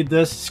 I don't need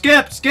this.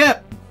 Skip!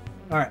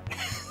 Alright.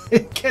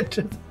 Get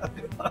to the...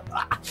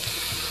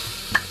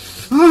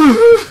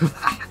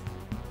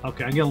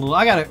 Okay, I get a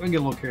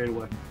little carried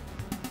away.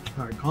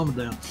 Alright, calm it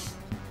down.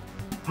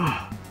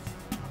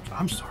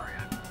 I'm sorry.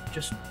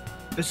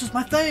 This is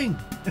my thing.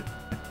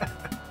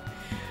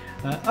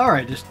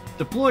 Alright, just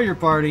deploy your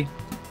party.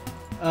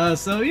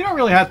 So you don't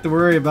really have to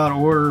worry about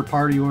order,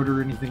 party order,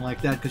 or anything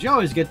like that, because you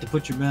always get to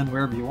put your men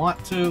wherever you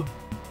want to.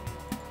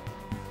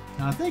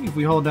 Now, I think if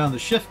we hold down the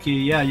shift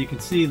key, yeah, you can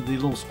see the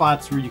little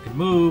spots where you can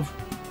move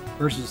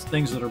versus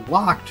things that are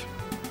blocked.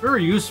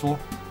 Very useful.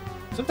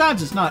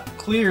 Sometimes it's not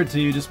clear to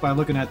you just by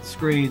looking at the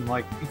screen,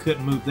 like you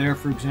couldn't move there,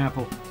 for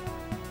example.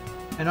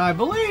 And I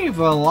believe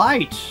a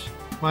light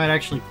might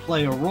actually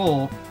play a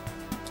role.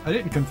 I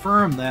didn't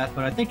confirm that,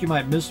 but I think you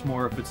might miss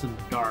more if it's in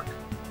the dark.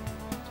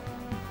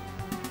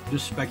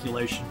 Just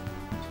speculation.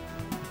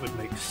 Would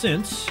make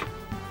sense.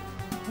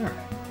 Alright.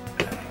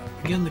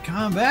 Begin the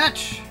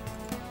combat.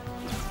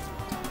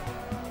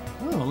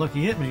 Oh, look,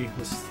 he hit me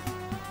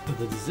with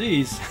the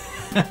disease.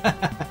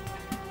 I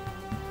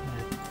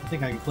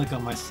think I can click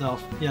on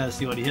myself. Yeah,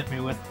 see what he hit me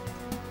with.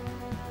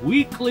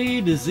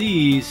 Weakly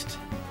diseased.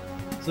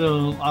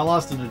 So I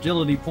lost an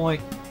agility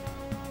point.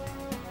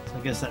 So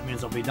I guess that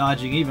means I'll be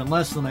dodging even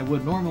less than I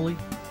would normally.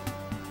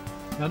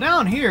 Now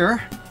down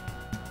here,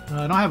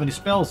 I don't have any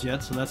spells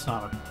yet, so that's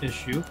not an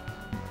issue.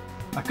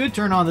 I could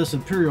turn on this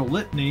Imperial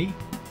Litany,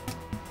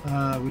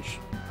 which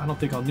I don't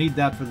think I'll need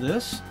that for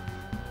this.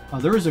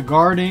 There is a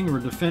guarding or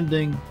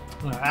defending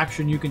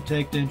action you can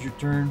take to end your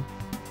turn.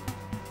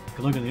 We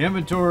can look in the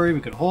inventory,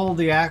 we can hold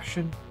the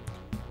action.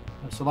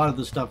 So a lot of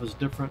this stuff is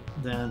different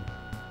than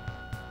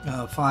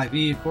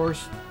 5e, of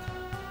course.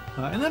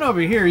 And then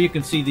over here you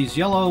can see these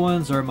yellow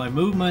ones are my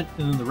movement,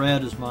 and then the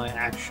red is my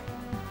action.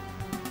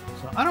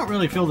 So I don't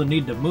really feel the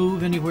need to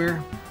move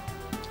anywhere.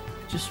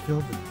 I just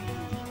feel the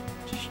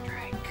need to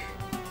strike.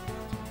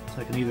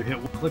 So I can either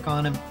click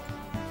on him.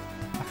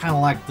 I kind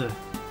of like the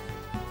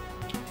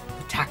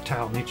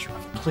tactile nature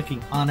of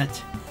clicking on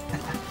it.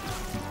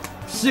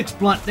 6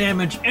 blunt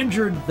damage,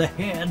 injured the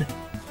head.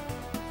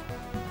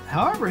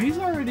 However, he's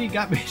already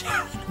got me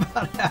down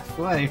about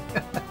halfway.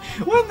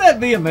 Wouldn't that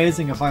be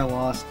amazing if I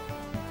lost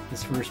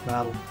this first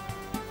battle?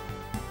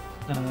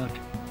 It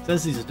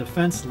says he's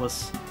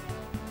defenseless.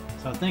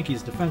 So I think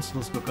he's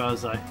defenseless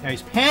because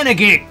he's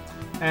panicking,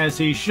 as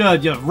he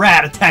should. You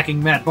rat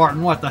attacking Matt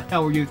Barton. What the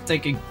hell were you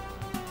thinking?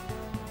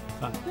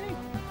 So I think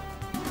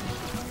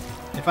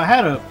if I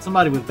had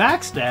somebody with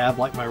backstab,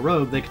 like my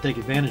rogue, they could take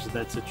advantage of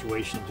that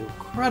situation and do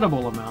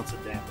incredible amounts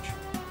of damage.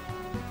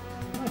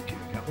 Okay,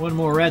 got one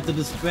more rat to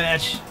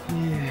dispatch.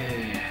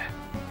 Yeah.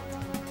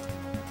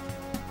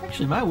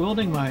 Actually, am I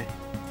wielding my...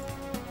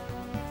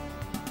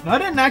 No, I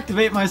didn't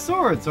activate my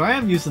sword, so I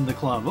am using the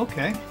club.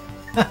 Okay.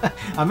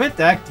 I meant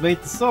to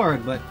activate the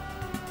sword, but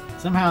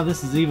somehow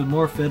this is even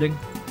more fitting.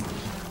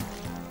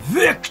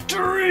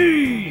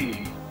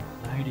 Victory!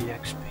 90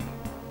 XP.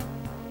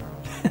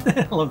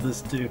 I love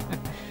this too.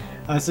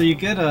 So you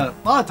get a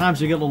lot of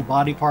times you get little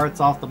body parts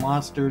off the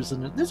monsters,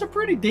 and there's a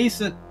pretty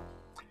decent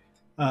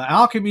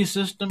alchemy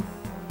system.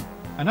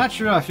 I'm not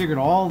sure I figured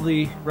all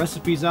the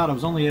recipes out. I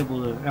was only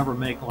able to ever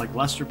make like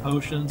lesser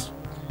potions,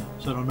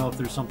 so I don't know if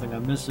there's something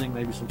I'm missing,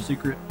 maybe some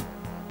secret.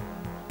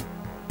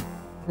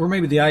 Or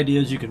maybe the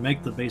idea is you can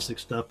make the basic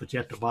stuff, but you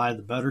have to buy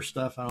the better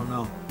stuff. I don't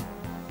know.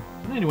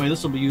 But anyway,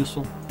 this will be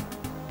useful.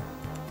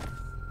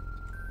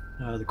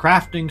 The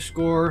crafting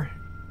score,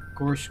 of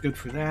course, good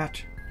for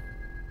that.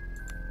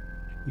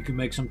 You can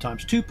make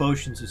sometimes 2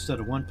 potions instead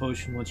of 1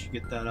 potion once you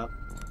get that up.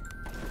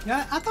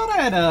 Yeah, I thought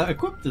I had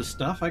equipped this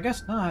stuff. I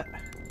guess not.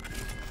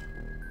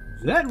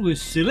 That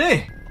was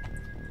silly,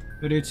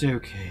 but it's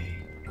okay.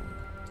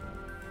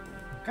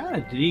 I'm kind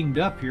of dinged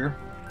up here.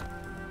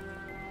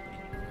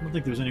 I don't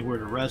think there's anywhere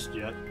to rest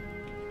yet.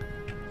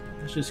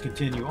 Let's just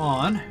continue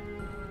on.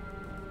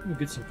 We'll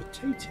get some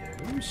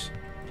potatoes.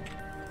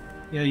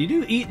 Yeah, you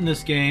do eat in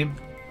this game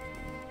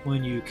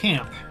when you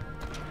camp.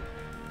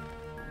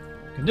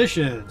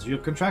 Conditions. You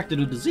have contracted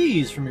a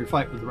disease from your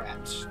fight with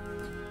rats.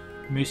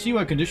 You may see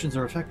what conditions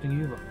are affecting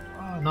you,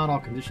 but not all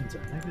conditions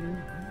are negative.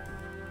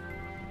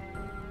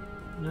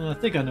 I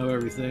think I know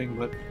everything,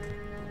 but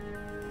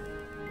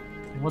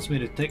it wants me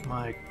to take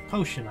my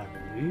potion, I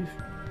believe.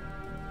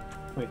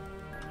 Wait.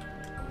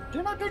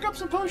 Didn't I pick up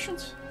some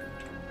potions?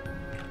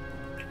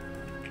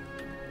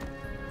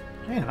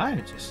 Man, I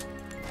am just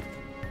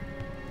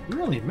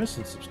really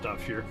missing some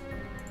stuff here.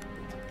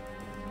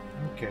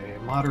 Okay,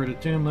 moderate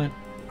attunement.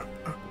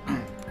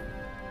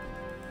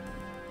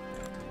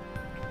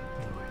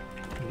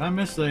 Did I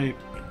miss a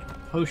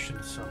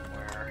potion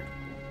somewhere?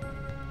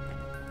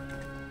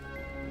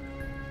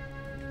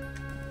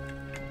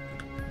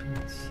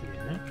 Let's see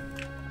it.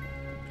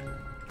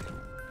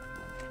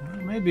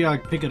 Well, maybe I'll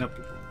pick it up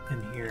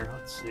in here.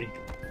 Let's see.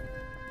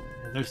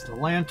 And there's the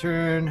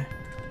lantern.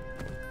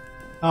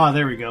 Ah,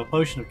 there we go.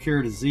 Potion of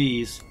Cure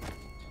Disease.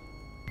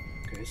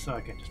 Okay, so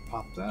I can just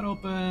pop that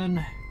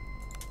open.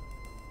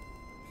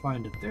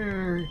 Find it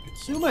there.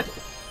 Consume it.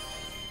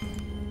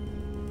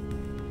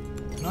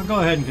 I'll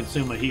go ahead and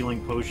consume a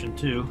healing potion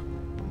too.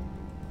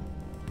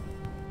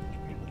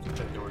 I think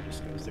that door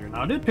just goes there.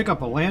 Now I did pick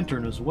up a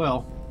lantern as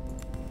well.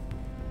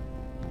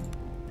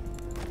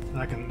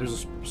 And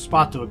there's a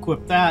spot to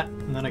equip that,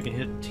 and then I can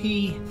hit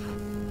T,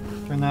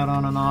 turn that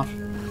on and off.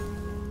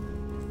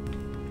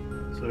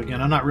 So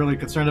again, I'm not really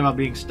concerned about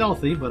being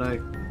stealthy, but I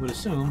would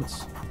assume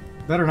it's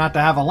better not to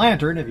have a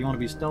lantern if you want to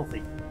be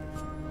stealthy.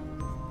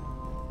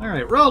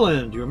 Alright,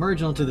 Roland, you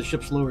emerge onto the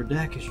ship's lower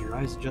deck as your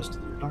eyes adjust to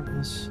the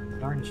darkness. In the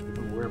darkness, you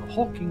become aware of a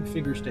hulking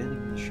figure standing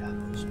in the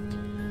shadows.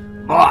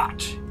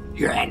 Bart,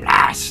 you're at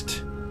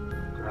last!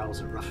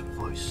 Growls a rough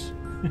voice.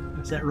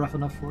 Is that rough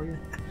enough for you?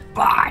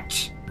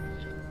 Bart!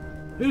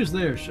 Who's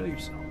there? Show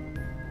yourself.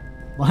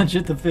 Lunge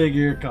at the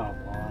figure. Come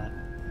on.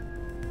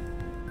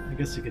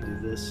 guess you could do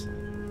this.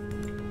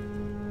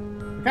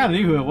 I kind of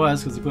knew who it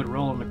was because he put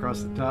Roland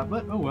across the top,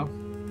 but oh well.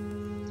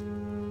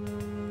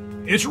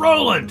 It's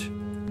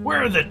Roland!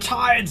 Where the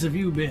tides have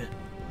you been?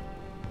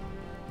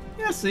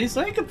 Yeah, see,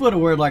 so you can put a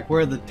word like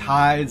where the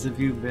tides have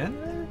you been.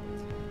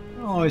 You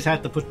don't always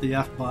have to put the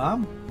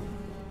F-bomb.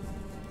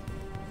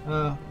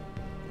 Why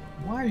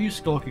are you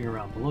skulking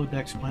around below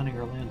decks planning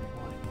our landing?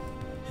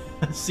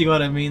 See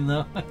what I mean,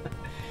 though?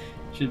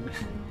 Should be.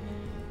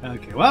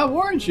 Okay, well, I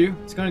warned you.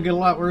 It's going to get a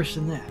lot worse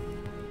than that.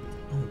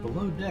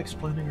 Below decks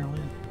planning our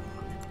landing.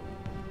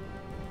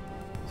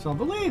 So I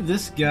believe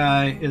this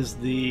guy is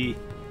the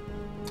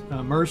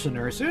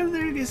mercenary. So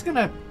he's going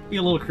to be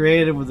a little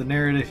creative with the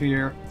narrative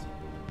here.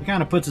 He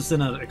kind of puts us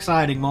in an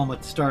exciting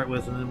moment to start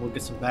with, and then we'll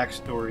get some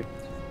backstory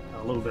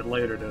a little bit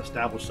later to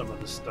establish some of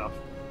this stuff.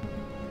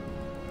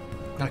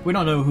 Like, we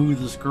don't know who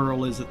this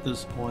girl is at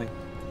this point.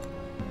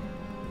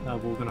 We're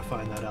going to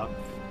find that out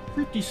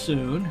pretty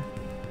soon.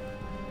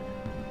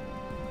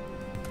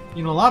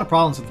 You know, a lot of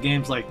problems with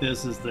games like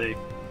this is they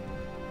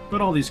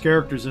put all these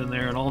characters in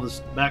there and all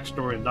this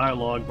backstory and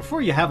dialogue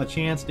before you have a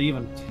chance to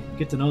even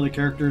get to know the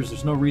characters.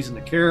 There's no reason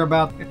to care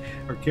about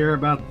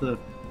the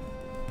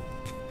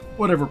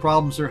whatever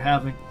problems they're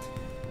having.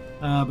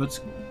 But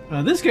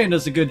this game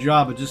does a good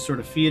job of just sort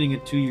of feeding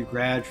it to you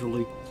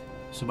gradually.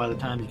 So by the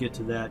time you get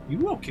to that, you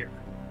will care.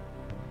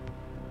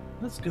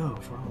 Let's go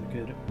for all the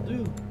good it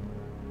will do.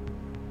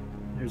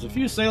 There's a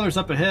few sailors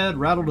up ahead,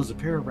 rattled as a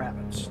pair of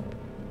rabbits.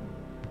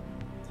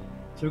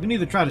 So we can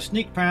either try to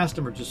sneak past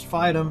them or just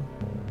fight them.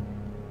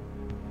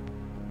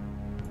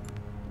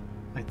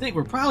 I think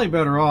we're probably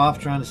better off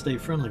trying to stay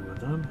friendly with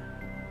them.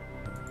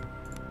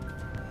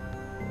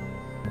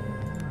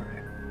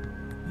 Alright.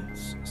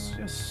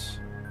 Yes.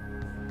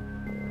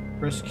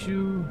 Press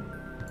Q.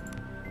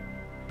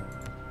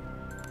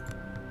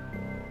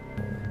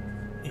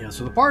 Yeah,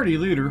 so the party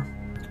leader,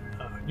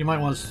 you might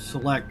want to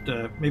select,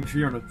 maybe if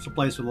you're in a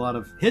place with a lot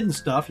of hidden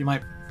stuff, you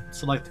might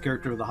select the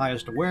character with the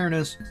highest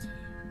awareness.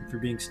 If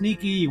you're being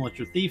sneaky, you want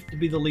your thief to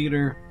be the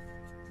leader.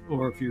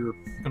 Or if you're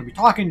going to be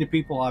talking to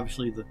people,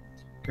 obviously the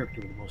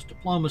character with the most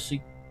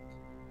diplomacy.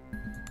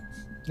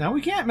 Now,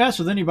 we can't mess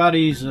with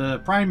anybody's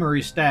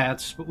primary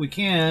stats, but we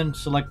can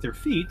select their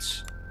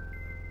feats.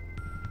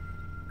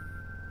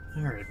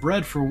 Alright,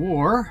 bred for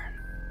war.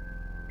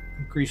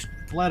 Increased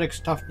athletics,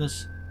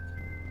 toughness.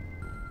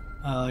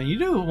 You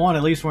do want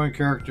at least one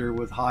character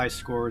with high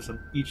scores on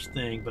each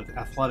thing, but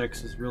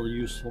athletics is really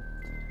useful.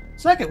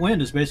 Second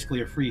Wind is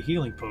basically a free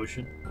healing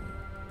potion.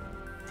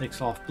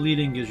 Takes off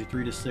bleeding, gives you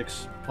 3 to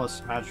 6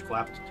 plus magical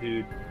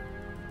aptitude.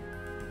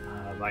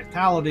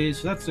 Vitality,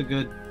 so that's a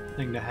good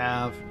thing to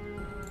have.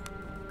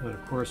 But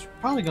of course,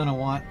 we're probably going to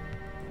want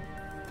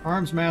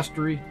Arms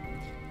Mastery.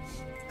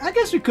 I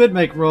guess we could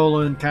make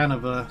Roland kind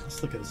of a...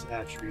 Let's look at his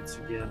attributes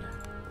again.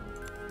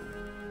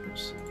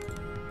 Oops.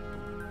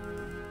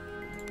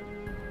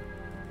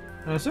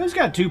 So he's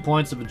got 2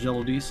 points of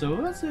agility,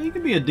 so he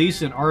could be a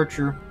decent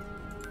archer.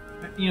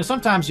 You know,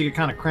 sometimes you get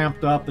kind of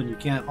cramped up and you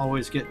can't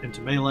always get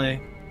into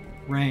melee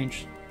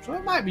range, so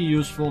it might be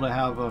useful to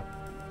have a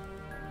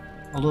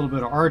little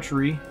bit of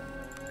archery.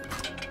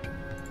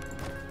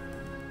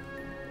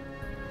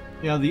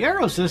 Yeah, the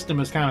arrow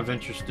system is kind of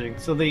interesting.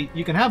 So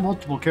you can have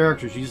multiple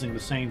characters using the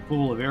same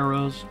pool of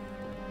arrows,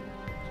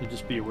 so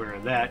just be aware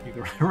of that. You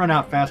can run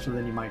out faster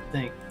than you might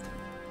think.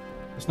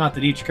 It's not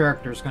that each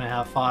character is going to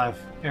have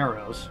 5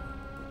 arrows.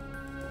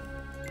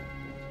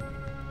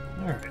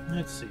 Alright,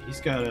 let's see. He's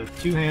got a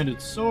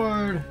 2-handed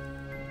sword.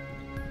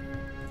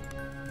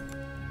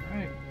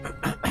 Alright.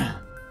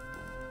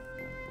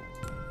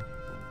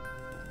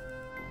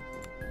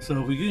 So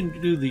if we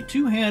can do the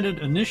 2-handed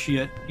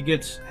initiate, he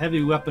gets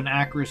heavy weapon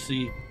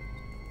accuracy.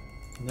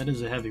 And that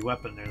is a heavy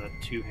weapon there, that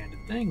 2-handed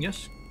thing,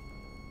 yes.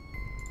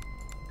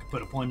 Could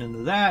put a point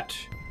into that.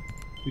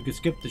 We could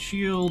skip the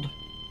shield.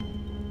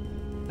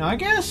 Now I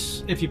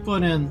guess if you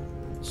put in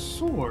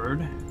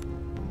sword...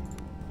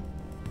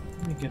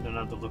 Let me get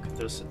another look at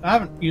this. I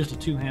haven't used a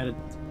 2-handed...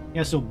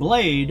 Yeah, so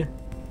blade.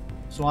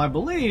 So I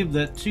believe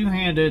that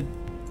 2-handed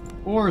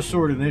or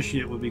sword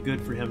initiate would be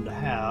good for him to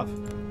have.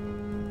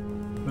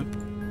 But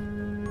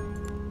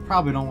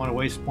probably don't want to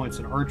waste points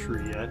in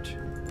archery yet.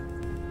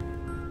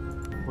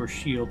 Or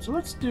shield. So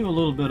let's do a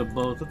little bit of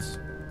both. Let's,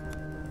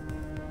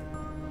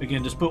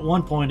 again, just put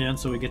 1 point in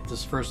so we get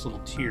this first little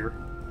tier.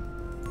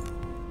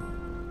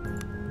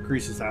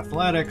 Increases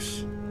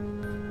athletics.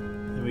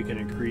 Then we can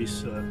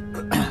increase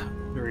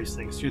various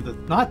things here. The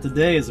Not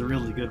Today is a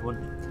really good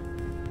one.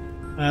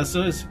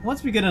 So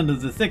once we get into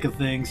the thick of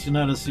things, you'll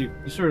notice you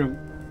sort of...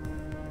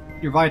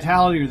 Your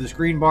vitality or this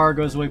green bar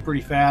goes away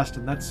pretty fast,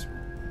 and that's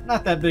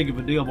not that big of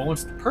a deal. But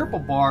once the purple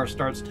bar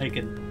starts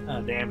taking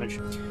damage,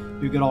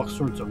 you get all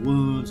sorts of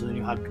wounds, and then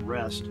you have to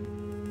rest.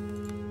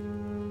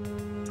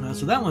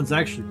 So that one's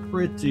actually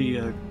pretty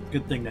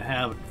good thing to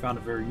have. I found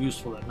it very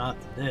useful at Not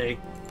Today.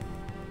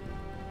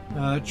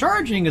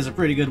 Charging is a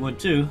pretty good one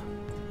too.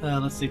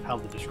 Let's see how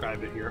to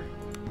describe it here.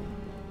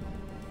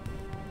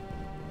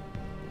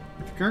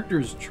 If your character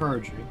is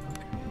charging,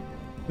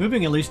 okay.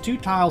 moving at least 2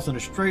 tiles in a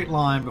straight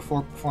line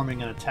before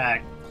performing an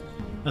attack.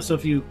 So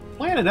if you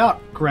plan it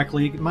out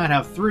correctly, you might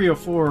have 3 or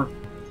 4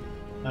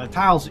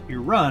 tiles that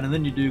you run, and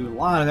then you do a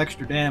lot of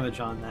extra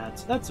damage on that.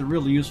 So that's a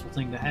really useful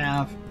thing to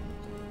have.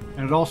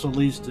 And it also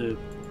leads to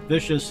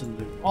vicious and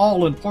the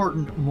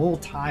all-important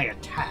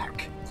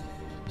multi-attack.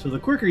 So the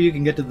quicker you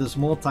can get to this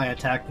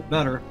multi-attack, the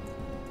better,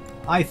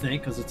 I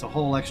think, because it's a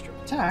whole extra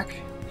attack.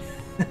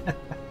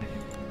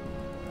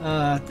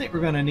 I think we're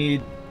going to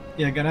need...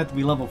 Yeah, going to have to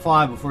be level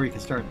 5 before you can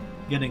start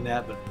getting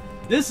that, but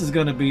this is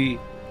going to be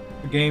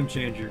a game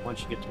changer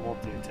once you get to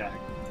multi-attack.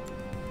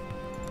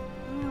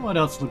 What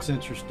else looks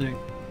interesting?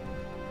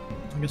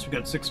 I guess we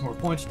got 6 more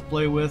points to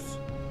play with.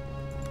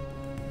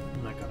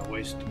 I'm not going to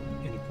waste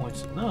any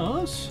points in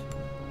those.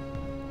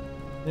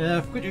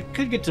 Yeah, you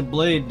could get to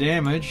blade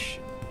damage.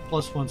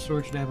 +1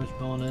 sword damage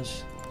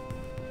bonus.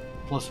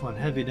 +1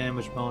 heavy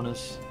damage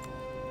bonus.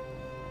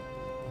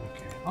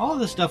 Okay, all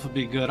this stuff would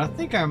be good. I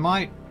think I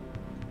might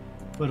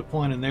put a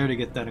point in there to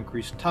get that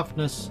increased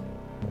toughness.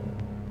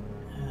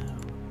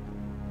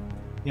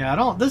 Yeah, I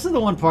don't... This is the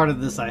one part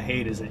of this I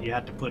hate, is that you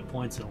have to put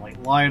points in,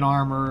 like, light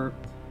armor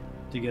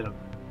to get a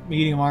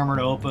medium armor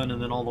to open,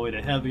 and then all the way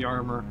to heavy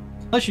armor.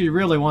 Unless you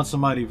really want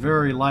somebody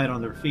very light on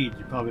their feet,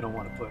 you probably don't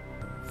want to put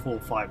full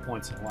 5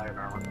 points in light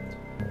armor.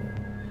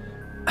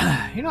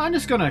 You know, I'm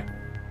just gonna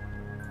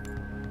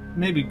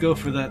maybe go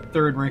for that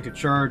 3rd rank of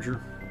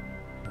charger.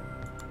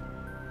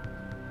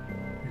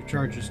 Your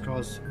charges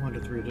cause 1 to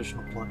 3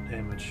 additional blunt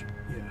damage.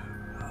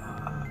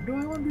 Yeah. Do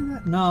I want to do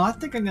that? No, I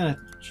think I'm gonna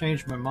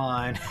change my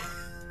mind.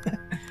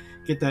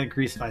 Get that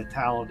increased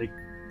vitality.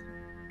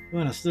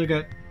 Well, I still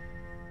got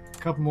a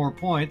couple more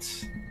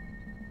points.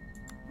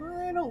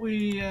 Why don't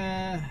we,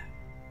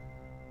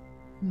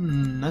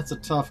 that's a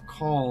tough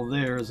call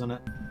there, isn't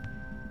it?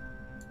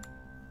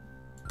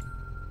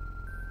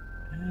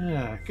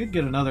 Yeah, I could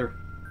get another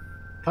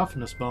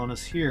toughness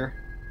bonus here.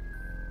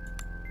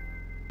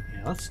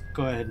 Yeah, let's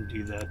go ahead and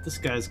do that. This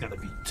guy's gonna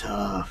be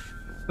tough.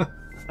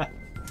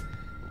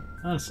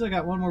 I still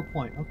got 1 more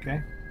point.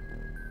 Okay.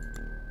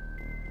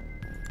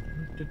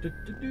 I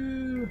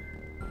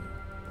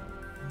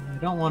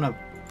don't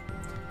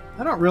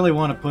really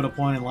want to put a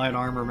point in light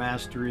armor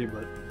mastery,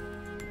 but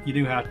you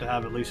do have to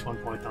have at least 1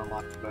 point to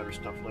unlock the better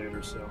stuff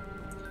later, so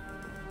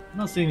I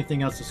don't see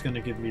anything else that's going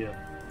to give me a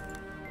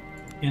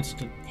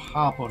instant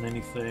pop on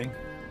anything.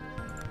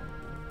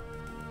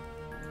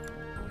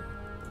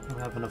 I don't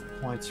have enough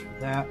points for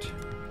that.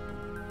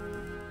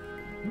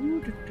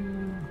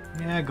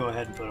 Yeah, go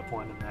ahead and put a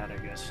point in that, I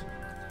guess.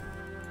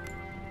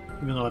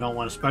 Even though I don't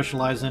want to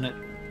specialize in it,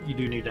 you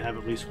do need to have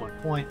at least 1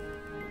 point.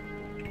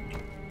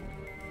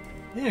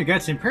 Yeah, you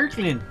got some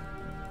Perklin.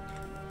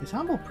 This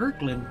humble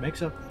Perklin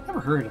makes up... I've never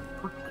heard of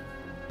Perklin.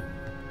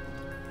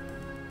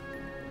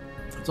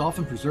 It's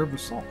often preserved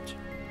with salt.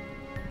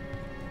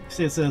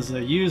 See, it says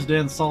used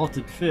and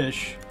salted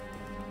fish.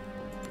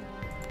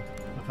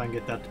 If I can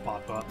get that to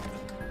pop up.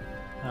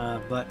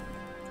 But,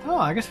 oh,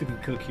 I guess we can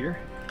cook here.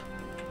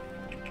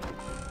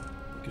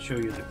 I can show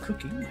you the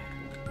cooking.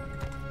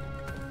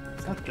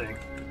 What's that thing?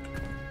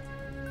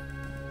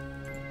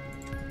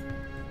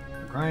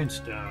 A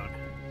grindstone.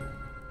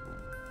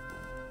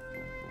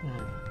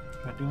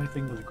 Can I do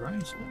anything with a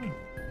grindstone?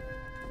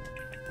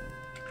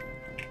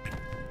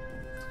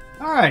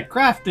 Alright,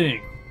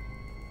 crafting.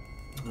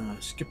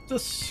 Skip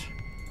this.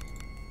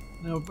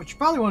 Now, what you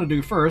probably want to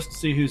do first,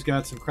 see who's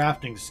got some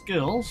crafting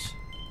skills.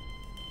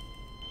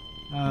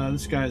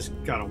 This guy's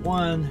got a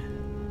 1.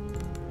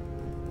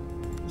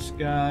 This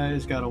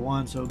guy's got a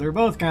 1, so they're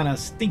both kind of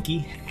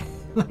stinky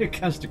when it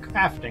comes to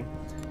crafting.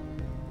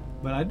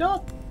 But I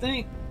don't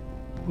think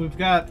we've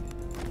got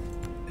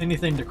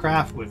anything to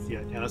craft with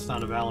yet. Yeah, that's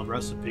not a valid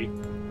recipe.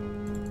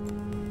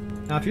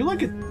 Now, if you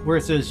look at where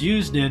it says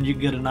used in, you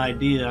can get an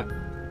idea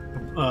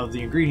of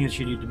the ingredients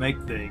you need to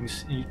make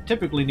things. And you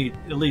typically need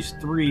at least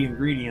 3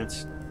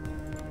 ingredients.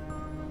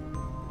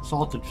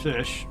 Salted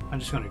fish. I'm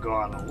just going to go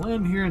out on a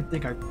limb here and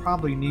think I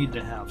probably need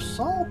to have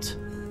salt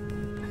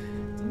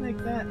to make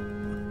that.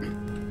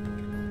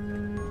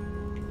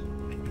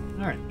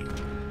 Alright.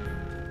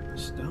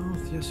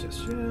 Stealth, yes,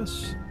 yes,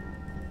 yes.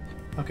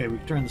 Okay, we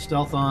can turn the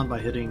stealth on by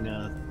hitting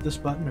this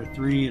button, or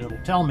 3, and it'll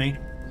tell me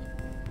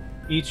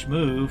each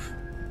move.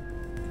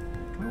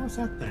 What was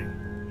that thing?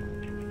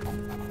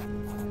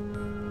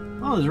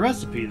 Oh, there's a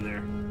recipe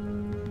there.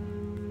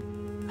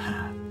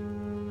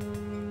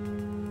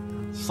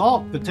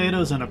 Salt,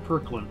 potatoes, and a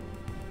Perklin.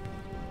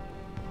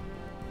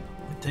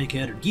 Take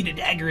it or get a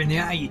dagger in the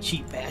eye, you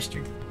cheap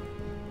bastard.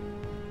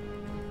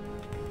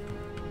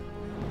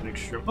 Make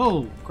sure.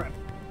 Oh, crap.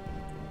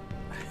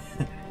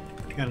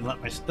 Gotta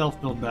let my stealth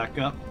build back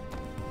up.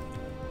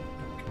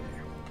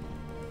 Okay.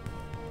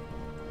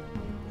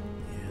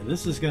 Yeah,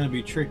 this is gonna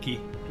be tricky.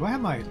 Do I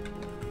have my...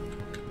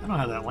 I don't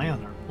have that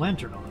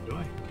lantern on, do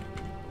I?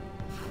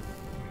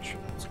 Make sure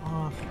that's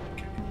off.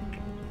 Okay.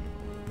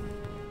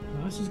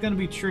 Well, this is gonna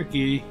be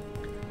tricky.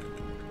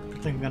 I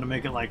think I'm gonna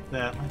make it like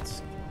that.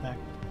 Let's get back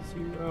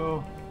to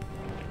 0.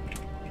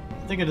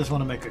 I think I just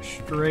want to make a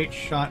straight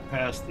shot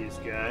past these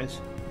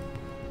guys.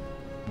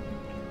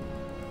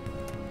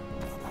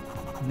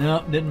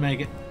 Nope, didn't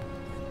make it.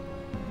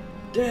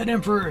 Dead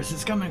emperors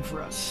is coming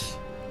for us.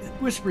 It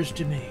whispers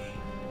to me.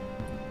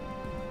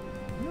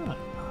 Yeah.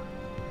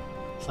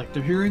 It's like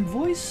they're hearing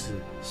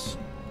voices.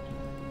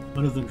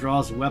 One of them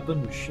draws a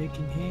weapon with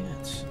shaking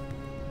hands.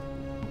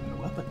 Got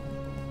a weapon.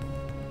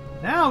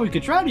 Now we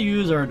could try to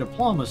use our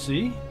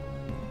diplomacy,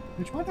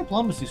 which my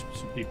diplomacy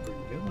should be pretty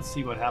good. Let's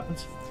see what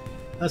happens.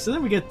 So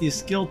then we get these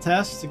skill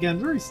tests. Again,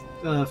 very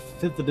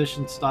 5th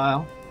edition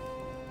style.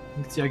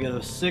 You can see I get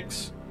a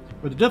 6.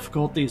 But the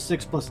difficulty is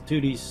 6 plus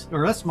 2d,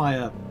 or that's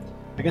my,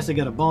 I guess I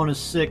get a bonus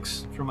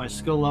 6 for my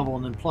skill level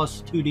and then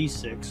plus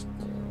 2d6.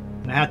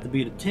 And I have to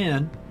beat a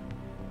 10.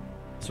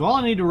 So all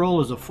I need to roll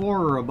is a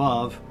 4 or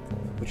above,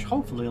 which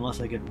hopefully, unless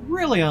I get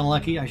really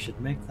unlucky, I should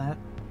make that.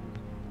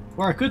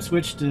 Or I could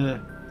switch to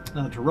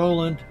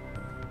Roland.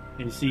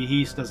 And you see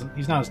he's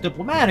not as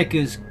diplomatic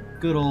as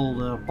good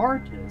old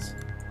Barton is.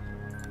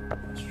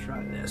 Let's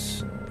try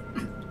this.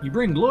 You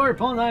bring glory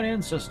upon thine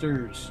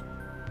ancestors.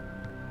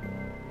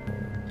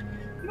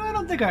 I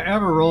don't think I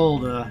ever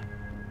rolled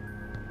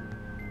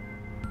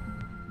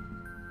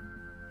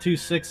 2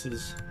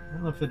 6s. I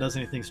don't know if it does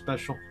anything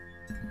special.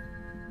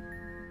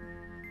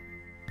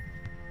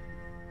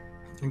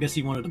 I guess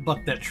he wanted to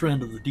buck that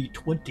trend of the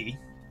D20.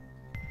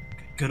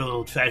 Good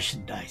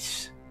old-fashioned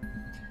dice.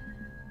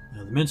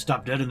 The men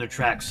stopped dead in their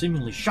tracks,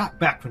 seemingly shot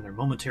back from their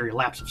momentary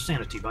lapse of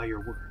sanity by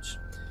your words.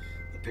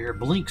 The pair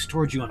blinks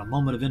towards you on a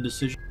moment of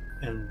indecision,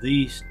 and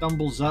the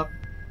stumbles up,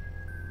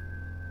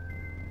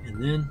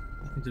 and then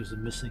I think there's a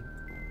missing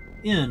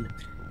in,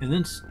 and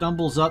then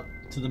stumbles up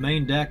to the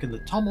main deck, and the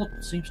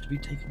tumult seems to be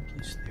taking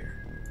place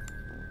there.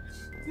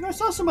 You know, I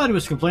saw somebody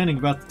was complaining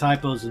about the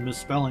typos and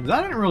misspellings.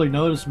 I didn't really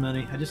notice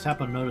many. I just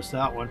happened to notice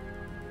that one.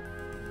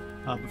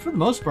 But for the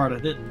most part, I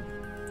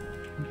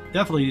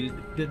definitely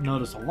didn't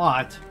notice a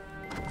lot.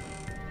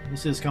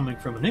 This is coming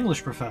from an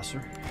English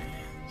professor.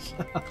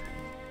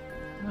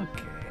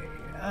 Okay.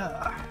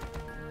 Now,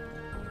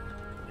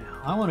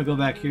 I want to go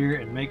back here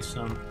and make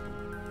some.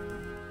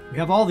 We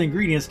have all the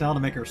ingredients now to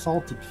make our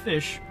salted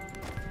fish.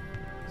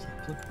 So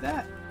click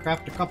that,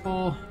 craft a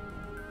couple,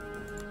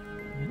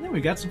 and then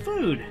we got some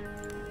food.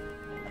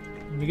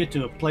 When we get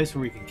to a place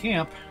where we can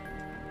camp,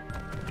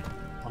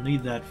 I'll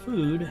need that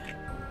food.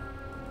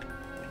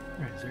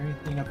 Alright, is there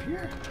anything up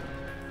here?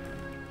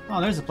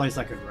 Oh, there's a place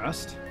I could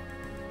rest.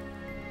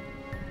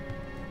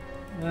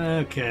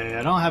 Okay,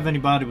 I don't have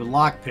anybody with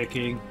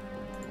lockpicking,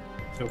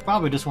 so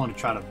probably just want to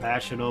try to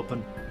bash it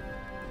open.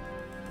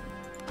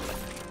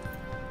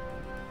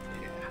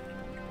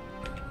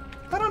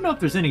 I don't know if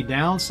there's any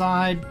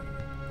downside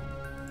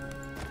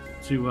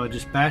to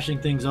just bashing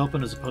things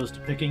open as opposed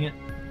to picking it.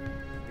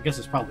 I guess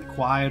it's probably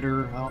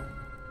quieter. Well,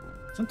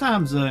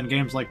 sometimes in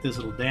games like this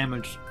it'll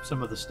damage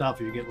some of the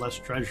stuff or you get less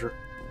treasure.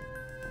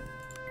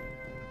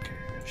 Okay,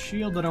 got a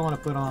shield that I want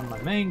to put on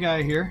my main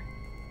guy here.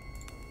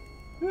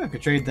 Ooh, I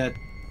could trade that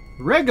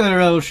regular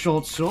old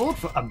short sword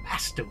for a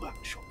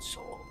masterwork short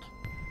sword.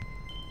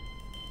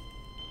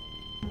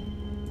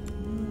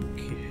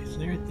 Okay, is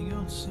there anything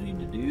else I need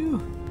to do?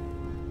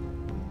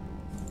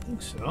 I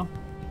think so.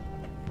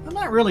 I'm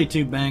not really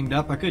too banged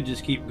up. I could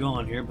just keep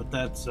going here, but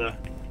that's I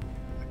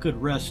could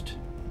rest.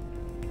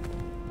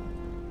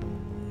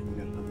 We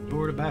got another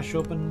door to bash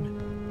open.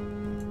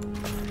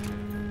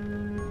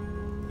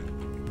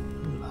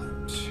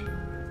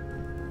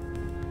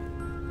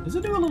 Does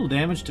it do a little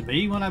damage to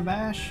me when I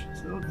bash?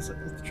 Is that what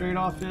the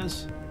trade-off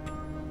is?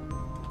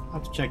 I'll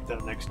have to check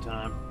that next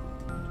time.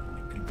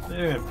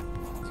 There.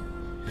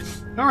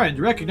 Alright,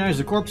 you recognize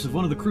the corpse of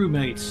one of the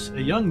crewmates,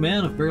 a young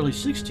man of barely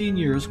 16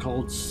 years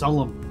called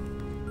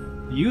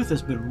Sullum. The youth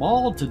has been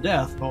mauled to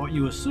death by what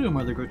you assume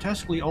are the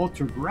grotesquely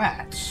altered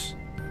rats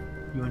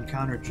you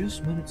encountered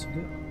just minutes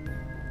ago.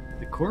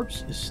 The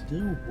corpse is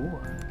still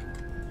warm.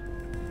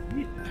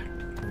 Yeah.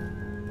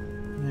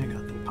 I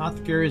got the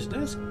apothecary's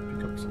desk.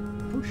 Pick up some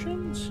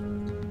potions.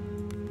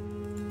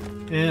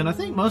 And I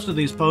think most of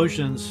these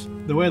potions,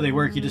 the way they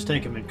work, you just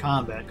take them in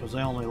combat because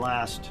they only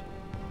last.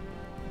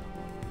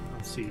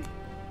 Let's see.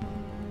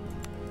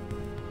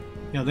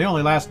 Yeah, they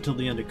only last until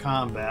the end of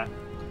combat.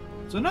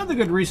 So another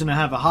good reason to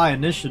have a high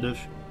initiative,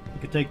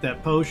 you could take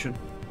that potion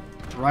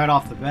right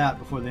off the bat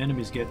before the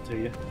enemies get to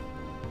you.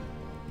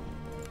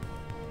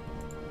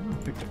 Oh, I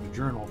picked up a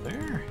journal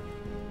there.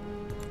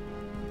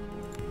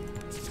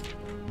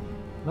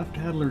 Left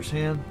Adler's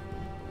hand.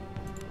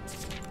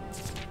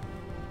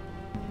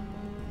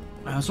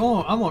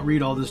 So I won't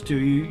read all this to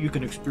you. You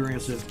can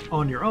experience it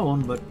on your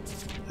own, but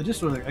I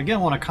just again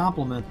want to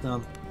compliment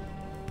them.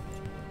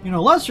 You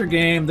know, lesser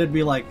game, there'd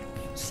be like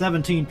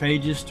 17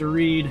 pages to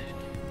read.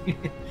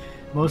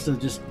 Most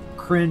of just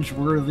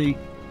cringe-worthy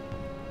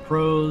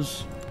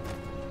prose.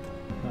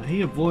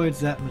 He avoids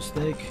that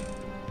mistake.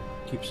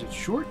 Keeps it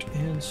short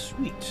and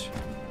sweet.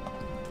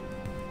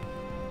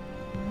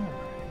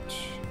 Alright.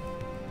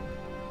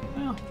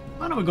 Well,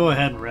 why don't we go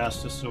ahead and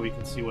rest just so we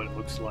can see what it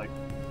looks like.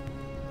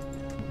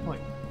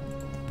 Like,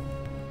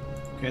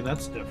 okay,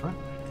 that's different.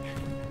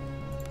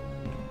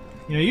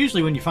 You know,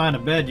 usually when you find a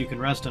bed, you can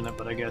rest in it,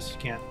 but I guess you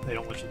can't. They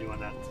don't want you doing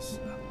that.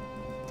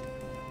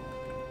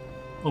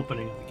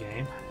 opening of the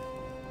game.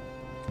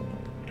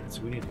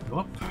 So we need to go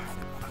up.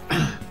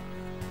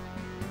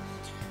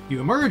 You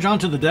emerge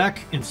onto the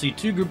deck and see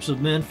two groups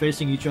of men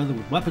facing each other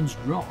with weapons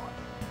drawn.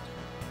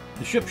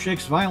 The ship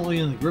shakes violently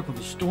in the grip of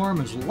a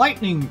storm as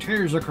lightning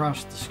tears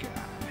across the sky.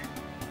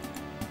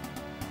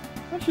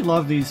 Don't you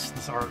love this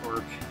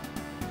artwork?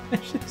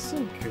 It's just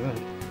so good.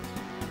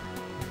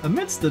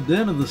 Amidst the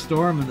din of the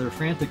storm and their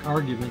frantic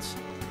arguments,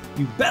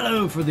 you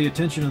bellow for the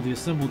attention of the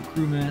assembled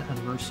crewmen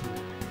and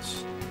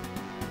mercenaries.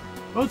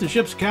 Both the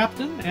ship's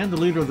captain and the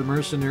leader of the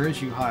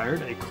mercenaries you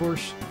hired, a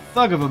coarse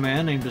thug of a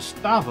man named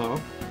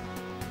Gustavo,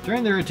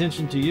 turn their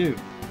attention to you.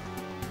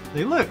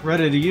 They look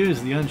ready to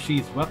use the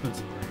unsheathed weapons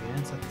in their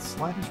hands at the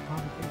slightest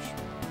provocation.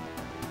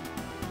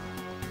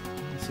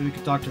 So you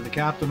can talk to the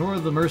captain or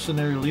the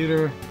mercenary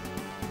leader.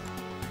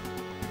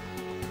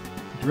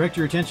 Direct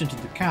your attention to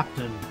the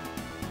captain.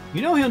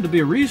 You know him to be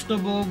a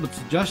reasonable but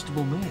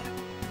suggestible man.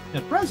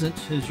 At present,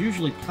 his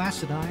usually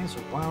placid eyes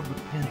are wild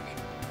with panic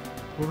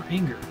or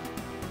anger.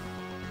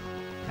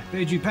 I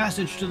paid you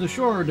passage to the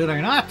shore, did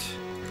I not?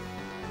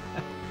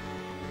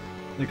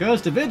 The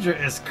ghost of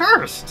Idra is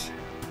cursed!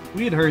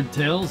 We had heard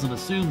tales and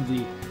assumed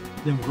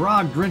them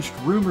grog-drenched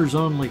rumors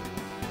only.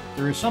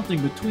 There is something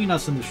between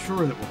us and the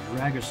shore that will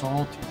drag us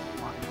all to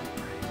the water.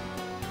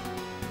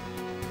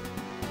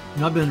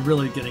 And I've been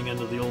really getting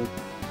into the old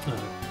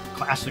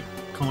classic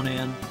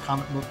Conan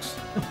comic books.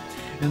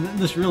 And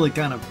this really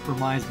kind of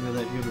reminds me of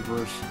that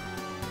universe.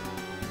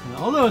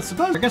 Although it's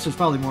supposed, I guess it's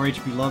probably more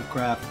H.P.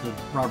 Lovecraft than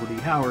Robert E.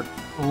 Howard.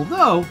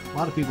 Although, a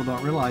lot of people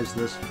don't realize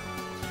this.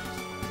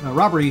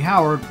 Robert E.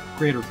 Howard,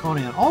 creator of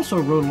Conan, also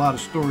wrote a lot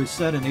of stories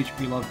set in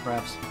H.P.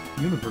 Lovecraft's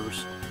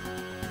universe.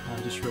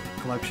 I just wrote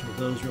a collection of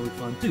those, really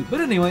fun too.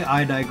 But anyway,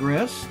 I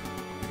digress.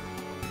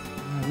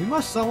 We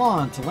must sail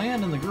on to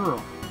land and the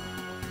girl.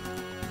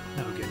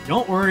 Okay,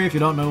 don't worry if you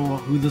don't know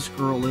who this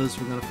girl is.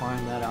 We're going to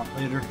find that out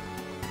later.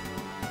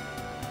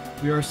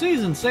 We are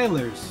seasoned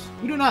sailors.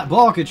 We do not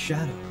balk at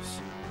shadows.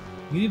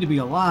 You need to be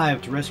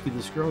alive to rescue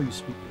this girl you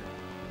speak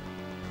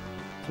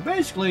of. So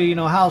basically, you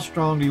know, how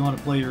strong do you want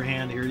to play your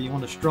hand here? Do you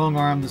want to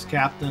strong-arm this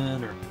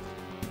captain or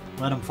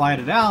let him fight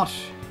it out?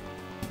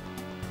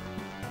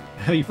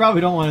 You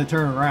probably don't want to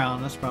turn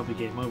around. That's probably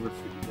game over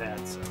for you,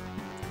 that. So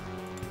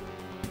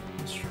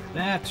let's try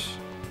that.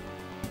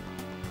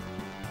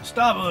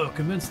 Gustavo,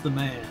 convince the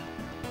man.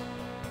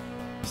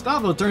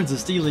 Gustavo turns a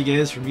steely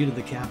gaze from you to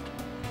the captain.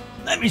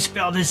 Let me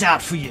spell this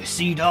out for you,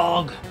 sea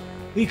dog.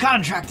 We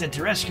contracted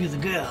to rescue the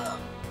girl.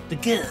 The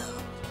girl.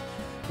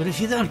 But if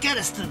you don't get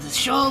us to the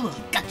shore, we'll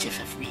gut you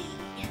for free.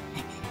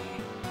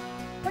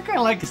 I kind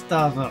of like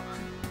Gustavo.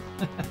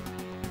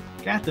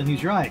 Captain,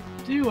 he's right.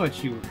 Do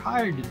what you were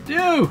hired to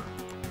do.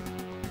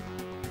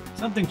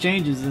 Something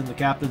changes in the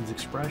captain's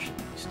expression.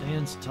 He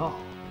stands tall.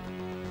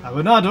 I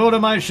would not order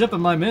my ship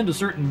and my men to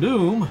certain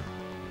doom.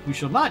 We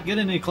shall not get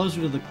any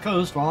closer to the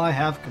coast while I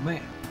have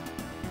command.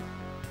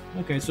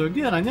 Okay, so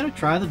again, I'm going to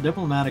try the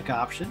diplomatic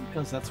option,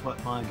 because that's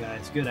what my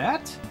guy's good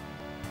at.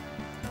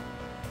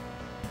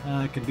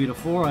 It can beat a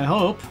 4, I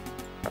hope.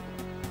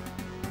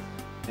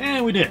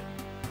 And we did.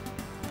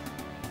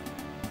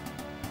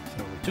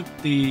 So we took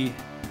the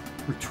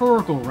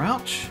rhetorical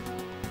route.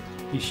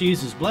 He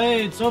sheathes his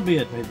blade, so be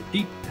it. May the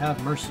deep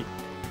have mercy.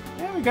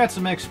 And we got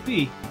some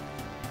XP.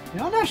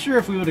 Now, I'm not sure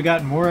if we would have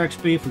gotten more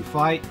XP if we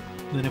fight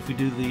than if we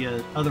do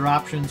the other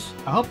options.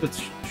 I hope it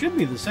should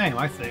be the same,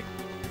 I think.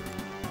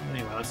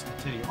 Anyway, let's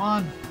continue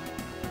on.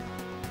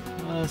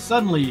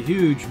 Suddenly,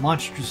 huge,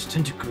 monstrous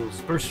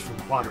tentacles burst from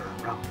the water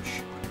around the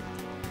ship.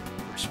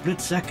 For a split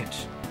second,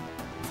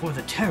 before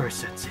the terror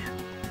sets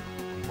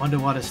in, you wonder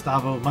what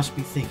Gustavo must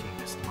be thinking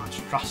as the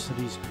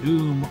monstrosities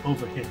loom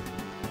over him.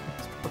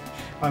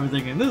 I'm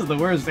thinking, this is the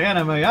worst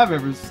anime I've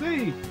ever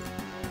seen.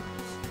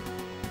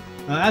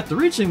 After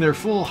reaching their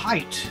full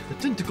height, the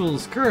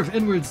tentacles curve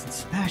inwards and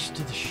smash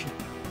into the ship.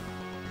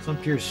 Some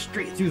pierce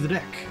straight through the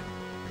deck.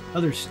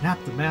 Others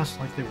snap the mast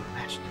like they were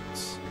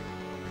matchsticks.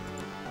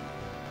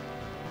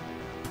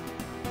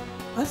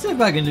 Let's see if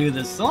I can do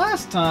this. The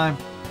last time,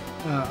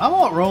 I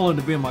want Roland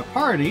to be in my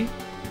party,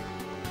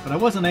 but I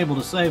wasn't able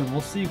to save him.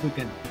 We'll see if we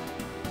can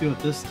do it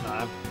this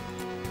time.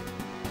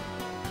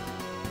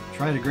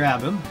 Try to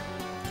grab him.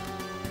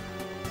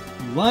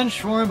 You lunge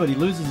for him, but he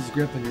loses his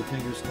grip and your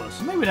fingers close.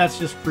 So maybe that's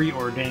just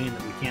preordained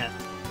that we can't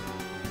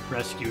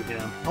rescue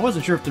him. I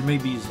wasn't sure if there may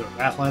be an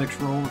athletics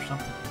roll or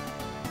something.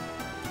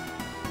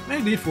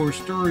 Maybe for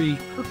story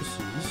purposes,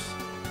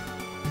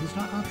 it is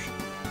not optional.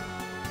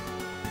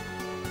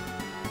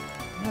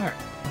 Alright,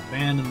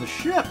 abandon the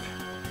ship.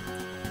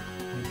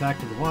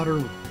 Impact of the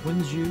water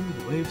winds you,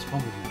 the waves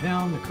pummel you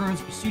down, the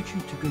currents beseech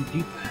you to go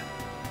deeper,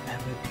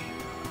 ever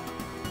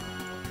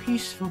deeper.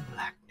 Peaceful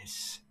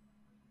blackness.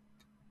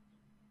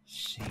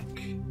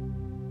 Sink.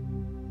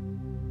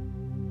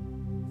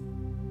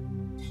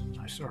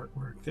 Nice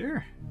artwork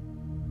there.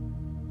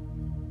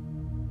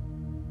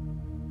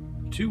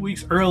 2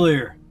 weeks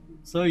earlier.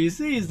 So you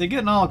see, they're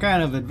getting all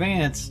kind of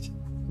advanced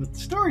with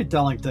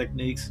storytelling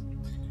techniques.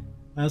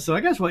 So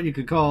I guess what you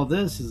could call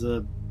this is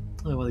a,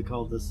 what do they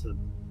call this?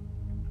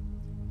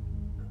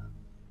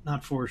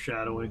 not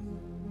foreshadowing.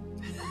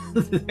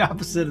 The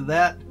opposite of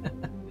that.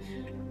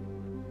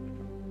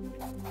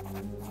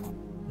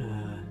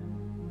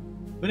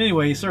 But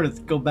anyway, you sort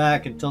of go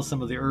back and tell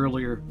some of the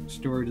earlier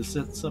story to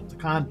set up the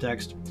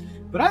context.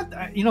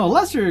 But you know, a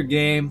lesser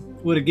game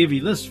would have given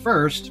you this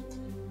first,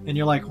 and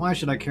you're like, why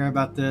should I care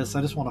about this?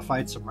 I just want to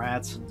fight some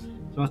rats.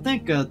 So I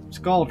think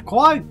Skald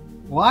quite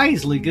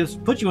wisely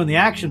puts you in the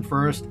action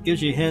first,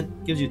 gives you a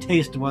hint, gives you a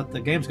taste of what the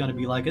game's going to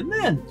be like, and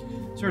then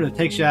sort of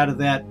takes you out of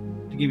that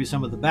to give you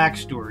some of the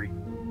backstory.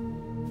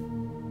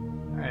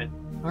 All right,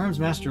 Arms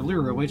Master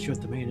Lyra awaits you at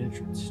the main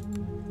entrance.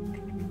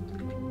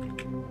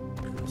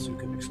 So you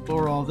can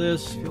explore all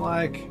this if you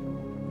like. I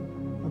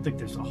don't think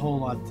there's a whole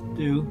lot to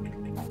do.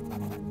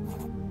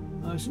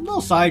 Some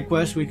little side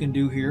quests we can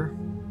do here.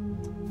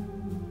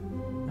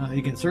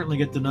 You can certainly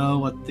get to know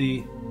what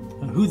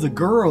who the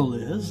girl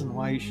is and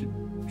why you should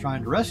try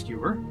and rescue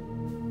her.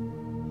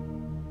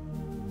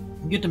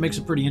 You get to make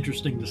some pretty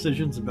interesting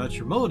decisions about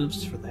your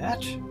motives for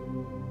that.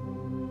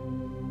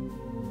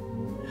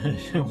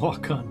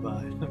 Walk on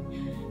by.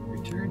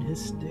 Return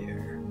his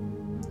stare.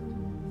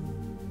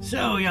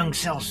 So, young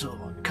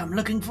sellsword, come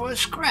looking for a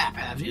scrap,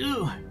 have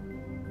you?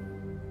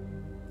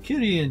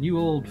 Gideon, you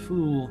old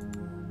fool.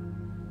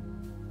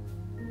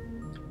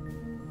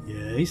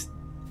 Yeah,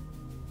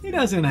 he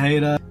doesn't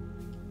hate us.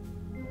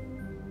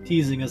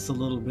 Teasing us a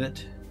little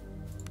bit.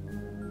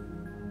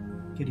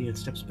 Gideon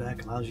steps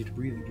back, allows you to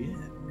breathe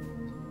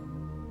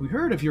again. We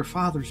heard of your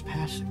father's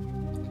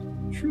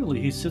passing.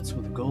 Truly, he sits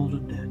with the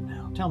golden dead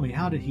now. Tell me,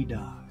 how did he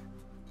die?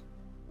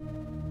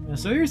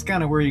 So here's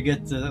kind of where you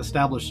get to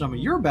establish some of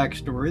your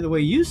backstory, the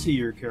way you see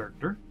your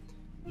character.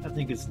 I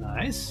think it's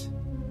nice.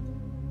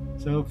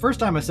 So first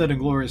time I said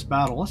Inglorious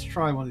Battle, let's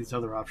try one of these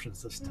other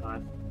options this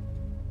time.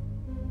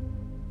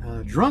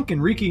 Drunk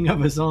and reeking of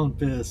his own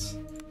piss.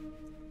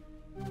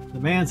 The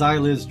man's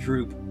eyelids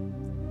droop.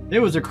 It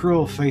was a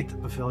cruel fate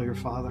that befell your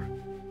father.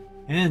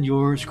 And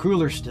yours,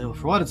 crueler still.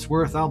 For what it's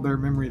worth, I'll bear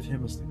memory of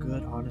him as the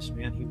good, honest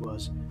man he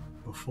was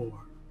before.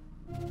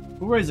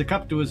 We'll raise a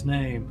cup to his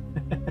name.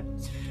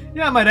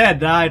 Yeah, my dad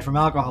died from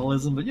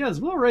alcoholism, but yes,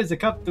 we'll raise a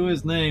cup to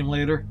his name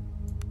later.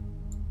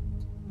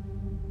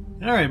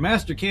 Alright,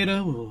 Master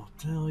Cato will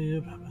tell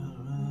you.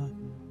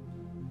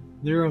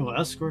 Lyra will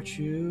escort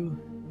you.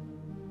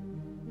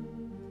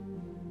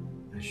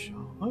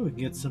 Oh, we can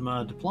get some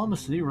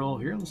diplomacy roll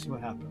here. Let's see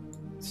what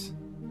happens.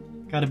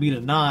 Gotta beat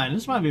a 9.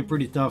 This might be a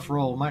pretty tough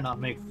roll. Might not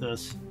make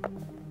this.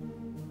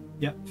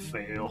 Yep,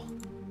 fail.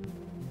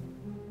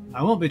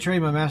 I won't betray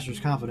my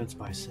master's confidence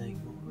by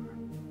saying more.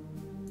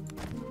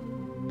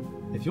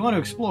 If you want to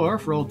explore,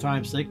 for old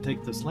time's sake,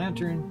 take this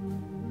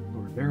lantern.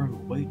 Lord Baron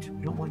will wait.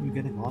 We don't want you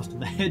getting lost in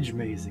the hedge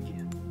maze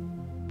again.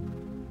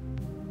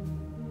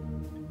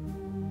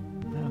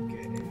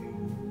 Okay.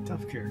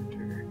 Tough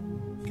character.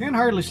 Can't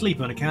hardly sleep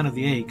on account of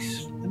the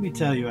aches. Let me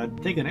tell you,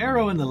 I'd take an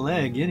arrow in the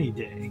leg any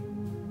day.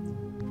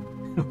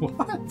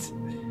 What?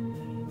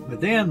 My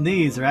damn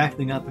knees are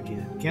acting up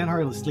again. Can't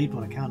hardly sleep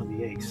on account of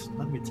the aches.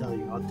 Let me tell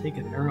you, I'll take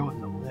an arrow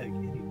in the leg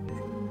any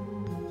day.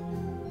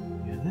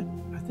 Yeah,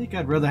 I think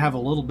I'd rather have a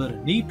little bit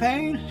of knee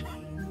pain.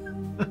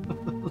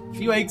 A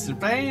few aches and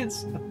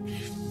pains.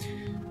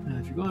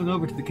 If you're going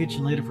over to the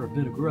kitchen later for a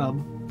bit of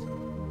grub,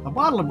 a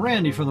bottle of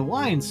brandy from the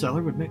wine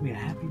cellar would make me a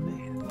happy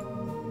man.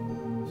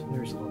 So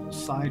there's a little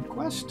side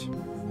quest.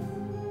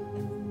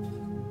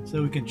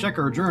 So we can check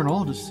our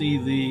journal to see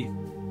the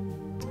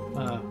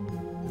a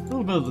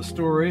little bit of the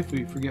story if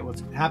we forget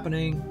what's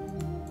happening.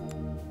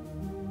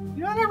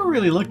 You know, I never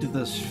really looked at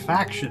this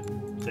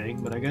faction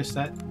thing, but I guess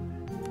that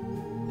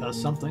does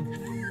something.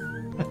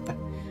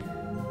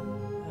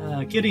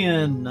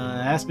 Gideon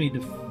asked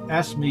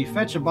me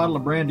fetch a bottle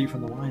of brandy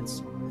from the wine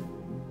cellar.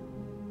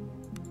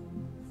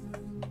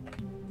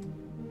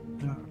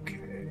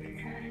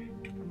 Okay.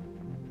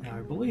 Now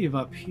I believe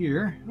up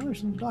here. Oh, there's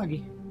some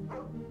doggy.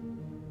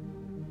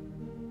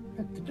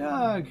 Pet the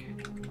dog.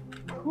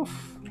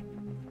 Woof.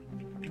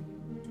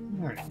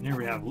 Alright, here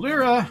we have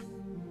Lyra.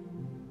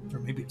 Or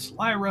maybe it's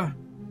Lyra.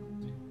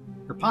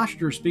 Her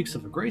posture speaks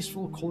of a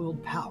graceful,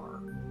 coiled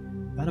power,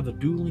 that of a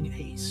dueling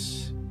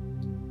ace.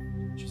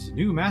 She's the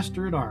new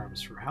master at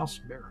arms for House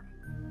Barton.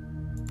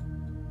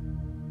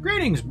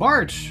 Greetings,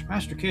 Bart!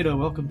 Master Cato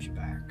welcomes you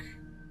back.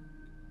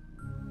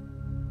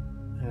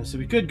 So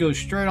we could go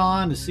straight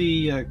on to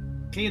see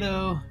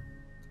Cato.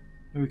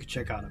 Or we could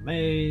check out a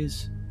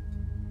maze.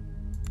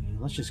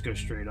 Let's just go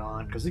straight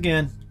on, because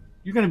again,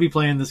 you're going to be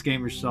playing this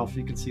game yourself.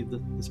 You can see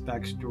this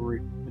backstory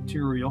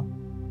material.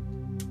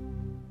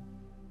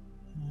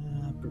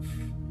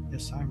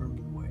 Yes, I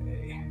remember the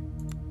way.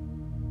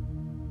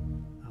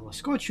 I'll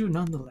escort you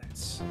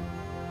nonetheless.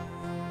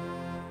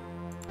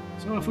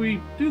 So if we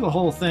do the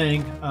whole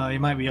thing, you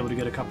might be able to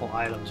get a couple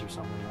items or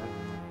something.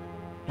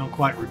 I don't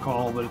quite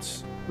recall, but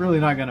it's really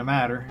not going to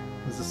matter,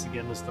 because this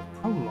again is the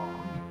prologue.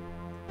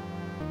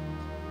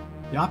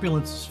 The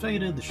opulence is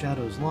faded, the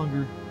shadow is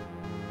longer.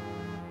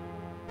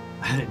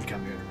 I didn't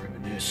come here to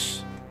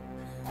reminisce.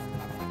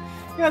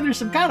 Yeah, there's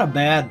some kind of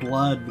bad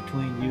blood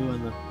between you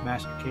and the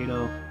Master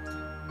Cato.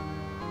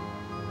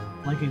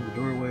 flanking the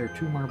doorway are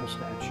 2 marble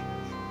statues.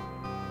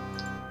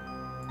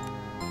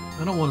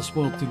 I don't want to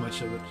spoil too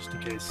much of it, just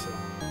in case.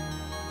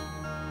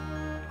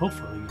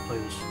 Hopefully you play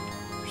this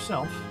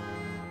yourself.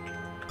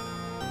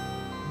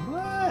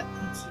 What?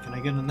 Let's see, can I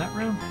get in that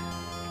room?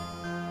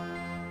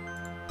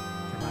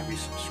 There might be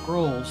some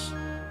scrolls. I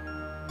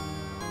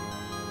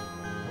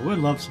would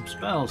love some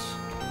spells.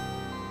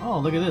 Oh,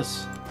 look at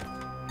this.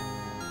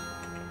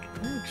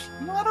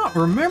 No, I don't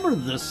remember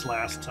this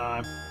last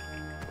time.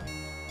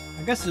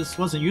 I guess this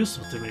wasn't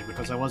useful to me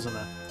because I wasn't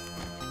a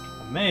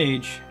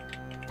mage.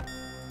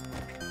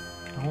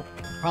 I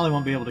probably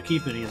won't be able to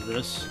keep any of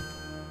this.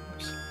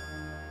 Oops.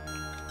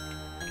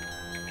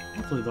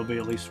 Hopefully there'll be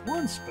at least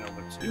one spell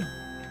or 2.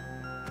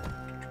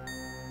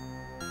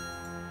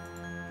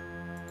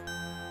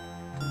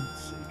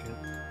 Let's see. Okay.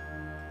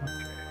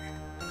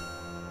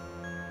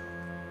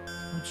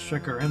 Let's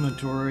check our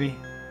inventory.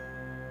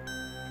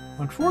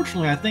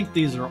 Unfortunately, I think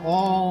these are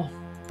all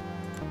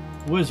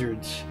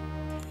wizards.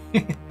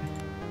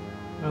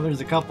 Oh,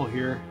 there's a couple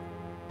here.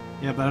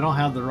 Yeah, but I don't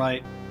have the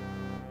right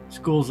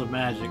schools of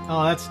magic.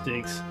 Oh, that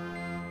stinks.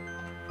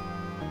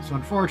 So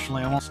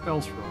unfortunately, I won't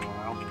spells for a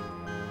while.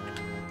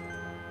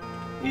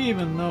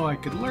 Even though I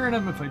could learn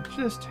them if I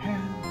just had...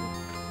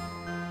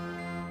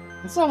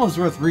 It's almost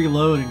worth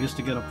reloading just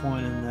to get a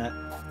point in that.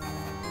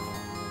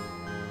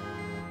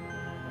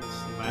 Let's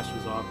see,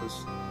 Master's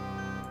office.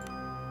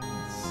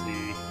 Let's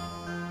see.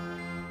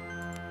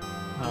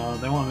 Oh,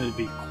 they want me to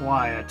be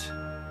quiet.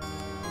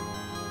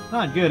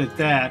 Not good at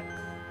that.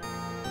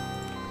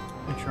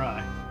 I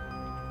try.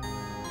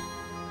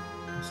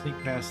 I'll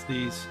sneak past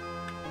these.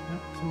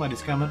 Oh,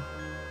 somebody's coming.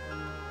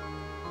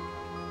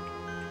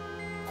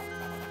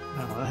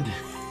 Oh,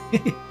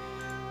 that...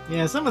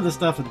 Yeah, some of the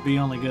stuff would be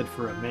only good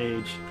for a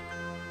mage.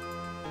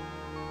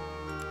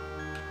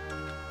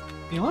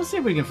 Yeah, let's see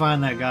if we can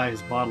find that guy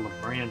his bottle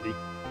of brandy.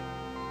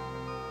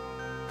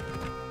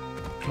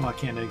 Oh, I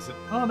can't exit.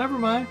 Oh, never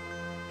mind.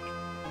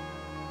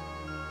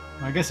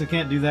 I guess I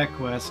can't do that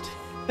quest.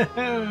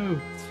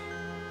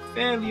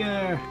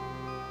 Failure!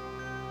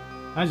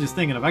 I was just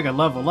thinking if I could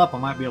level up, I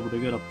might be able to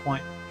get a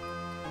point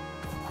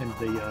in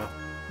the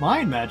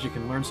mind magic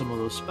and learn some of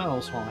those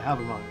spells while I have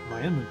them on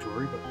my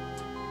inventory, but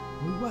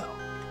oh well.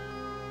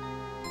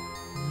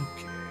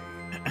 Okay.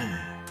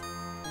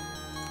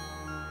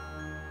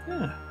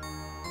 Yeah.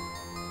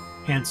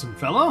 Handsome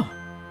fellow.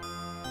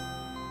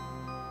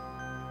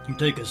 You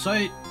take a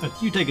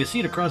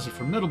seat across a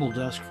formidable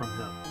desk from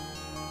him.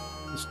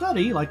 The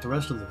study, like the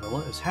rest of the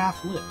villa, is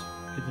half lit,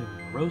 giving a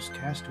morose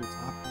cast to its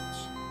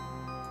occupants.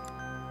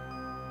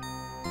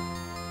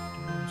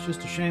 It's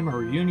just a shame our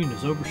reunion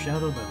is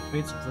overshadowed by the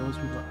fates of those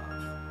we love.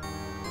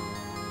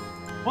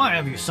 Why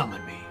have you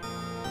summoned me?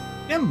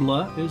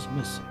 Embla is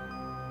missing.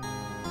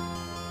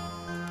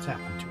 What's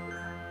happened to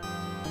her?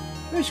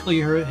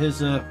 Basically,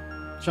 his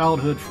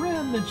childhood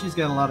friend, and she's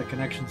got a lot of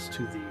connections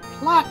to the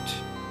plot.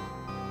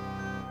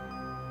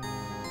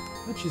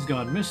 But she's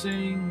gone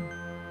missing.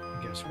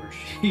 Guess where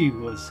she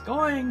was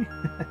going?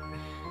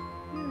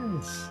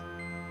 Yes.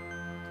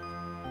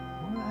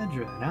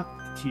 Quadrant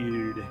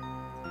aptitude.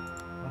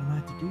 What am I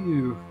to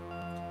do?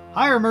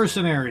 Hire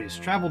mercenaries.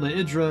 Travel to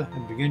Idra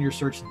and begin your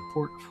search in the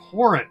port of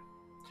Horn.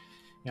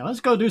 Now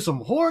let's go do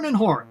some Horn and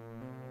Horn.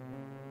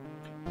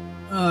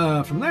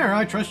 From there,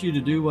 I trust you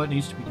to do what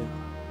needs to be done.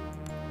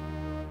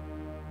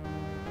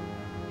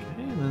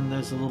 Okay, and then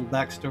there's a little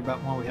backstory about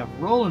why we have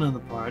Roland in the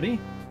party.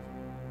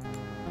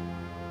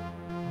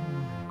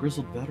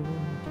 Grizzled veteran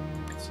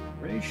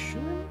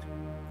consideration.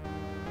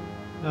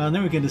 And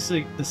then we can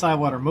decide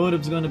what our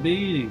motive's going to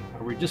be.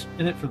 Are we just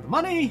in it for the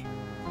money?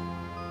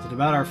 Is it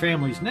about our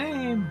family's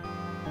name?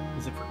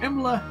 Is it for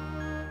Embla?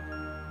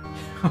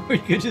 Or we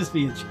could just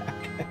be a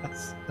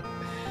jackass.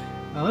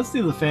 Now let's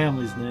do the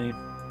family's name.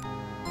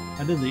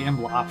 I did the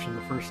Embla option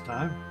the first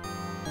time.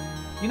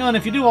 You know, and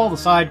if you do all the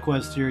side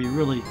quests here, you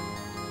really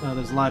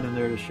there's a lot in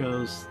there that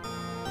shows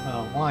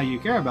why you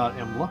care about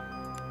Embla.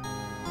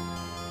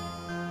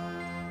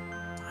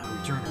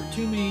 Return her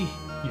to me.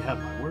 You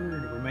have my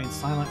word. Remain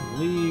silent and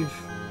leave.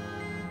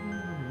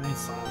 Remain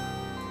silent.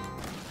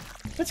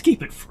 Let's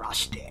keep it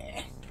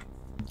frosty.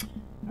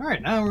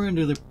 Alright, now we're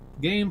into the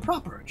game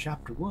proper,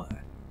 Chapter 1.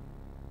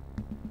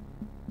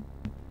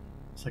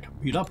 So I can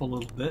beat up a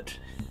little bit.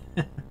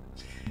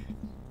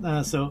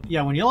 So,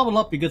 yeah, when you level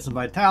up, you get some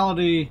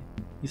vitality.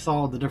 You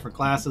saw the different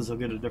classes, you'll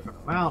get a different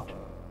amount.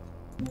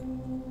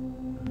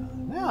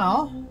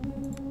 Now...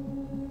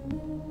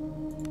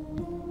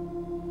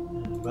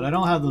 But I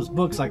don't have those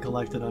books I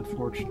collected,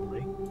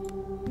 unfortunately.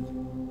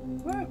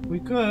 But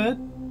we could.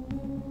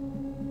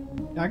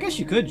 I guess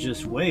you could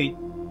just wait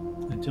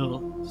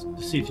to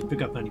see if you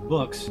pick up any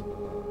books.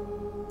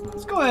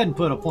 Let's go ahead and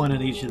put a point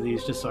in each of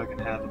these just so I can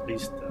have at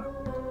least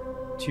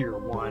tier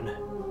 1.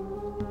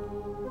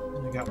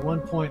 And I got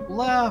 1 point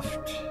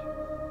left.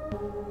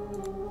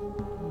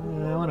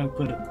 I want to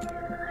put it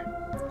there.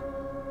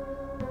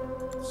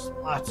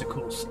 Lots of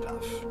cool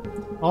stuff.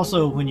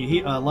 Also, when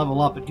you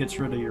level up, it gets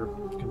rid of your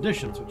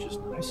conditions, which is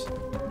nice.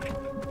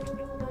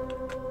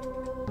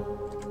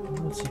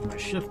 Let's see, my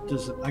shift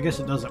doesn't, I guess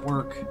it doesn't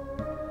work.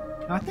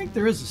 I think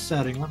there is a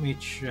setting, let me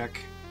check.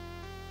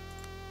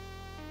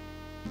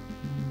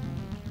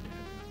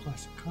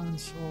 Classic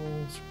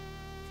consoles,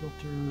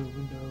 filter,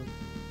 window.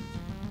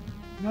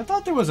 And I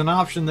thought there was an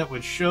option that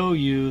would show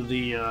you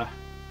the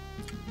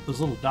those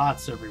little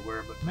dots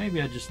everywhere, but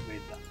maybe I just made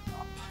that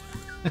up.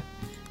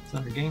 It's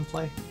under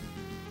gameplay.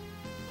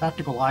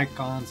 Tactical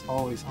icons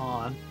always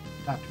on.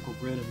 Tactical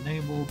grid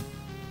enabled.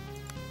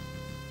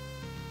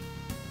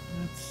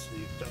 Let's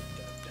see what that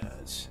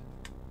does.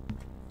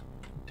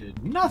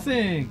 Did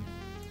nothing! Can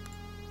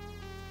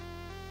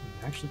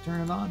you actually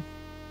turn it on?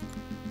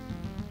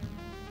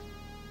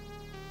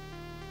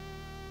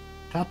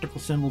 Tactical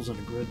symbols in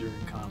a grid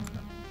during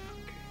combat.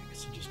 Okay, I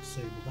guess I just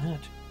disable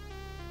that.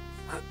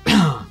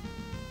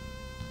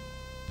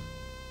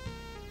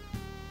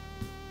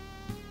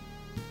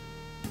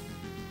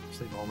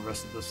 Let's leave all the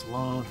rest of this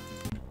alone.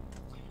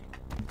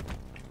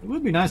 It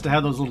would be nice to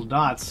have those little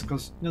dots,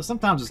 because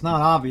sometimes it's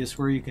not obvious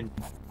where you can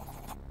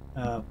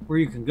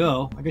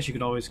go. I guess you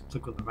could always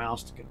click with the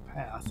mouse to get a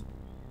path.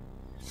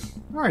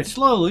 Alright,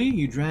 slowly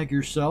you drag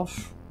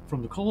yourself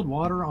from the cold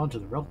water onto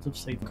the relative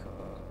safe current.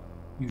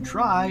 You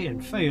try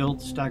and fail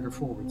to stagger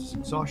forwards as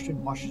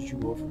exhaustion washes you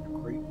over in a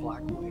great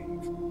black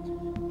wave.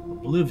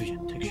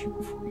 Oblivion takes you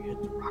before you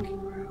hit the rocky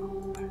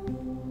ground.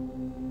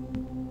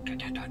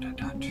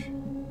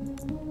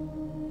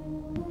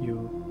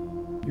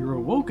 You're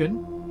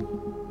awoken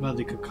by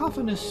the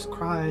cacophonous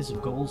cries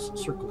of gulls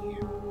circling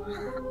you.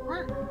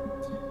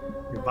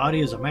 Your body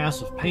is a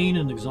mass of pain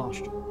and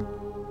exhaustion,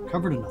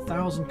 covered in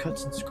 1,000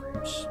 cuts and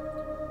scrapes.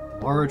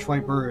 Large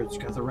white birds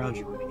gather around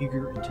you in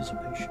eager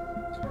anticipation.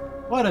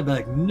 What a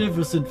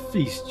magnificent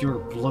feast your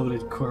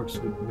bloated corpse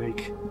would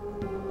make.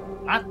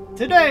 Not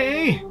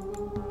today!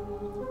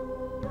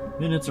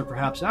 Minutes or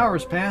perhaps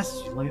hours pass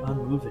as you lay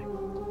unmoving,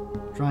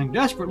 trying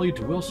desperately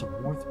to will some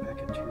warmth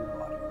back into your body.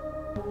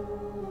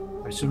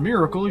 By some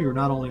miracle, you're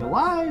not only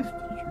alive,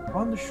 but you're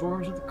on the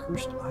shores of the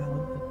cursed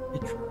island of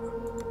Itra.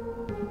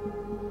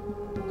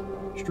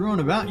 Strewn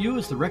about you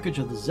is the wreckage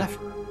of the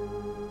Zephyr.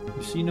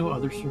 You see no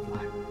other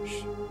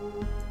survivors.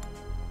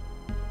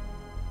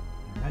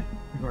 Alright,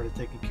 we've already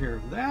taken care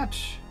of that.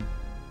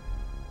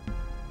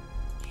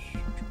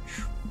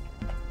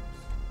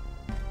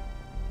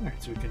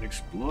 Alright, so we can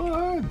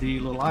explore the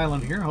little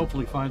island here,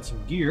 hopefully find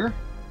some gear.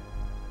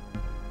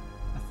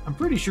 I'm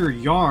pretty sure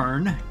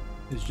yarn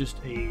is just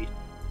a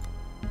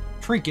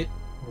trinket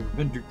or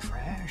vendor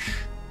trash.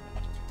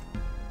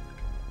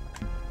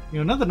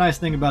 Another nice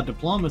thing about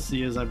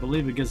diplomacy is I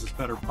believe it gives us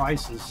better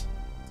prices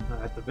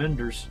at the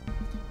vendors.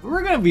 But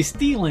we're going to be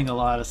stealing a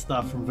lot of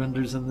stuff from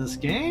vendors in this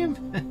game.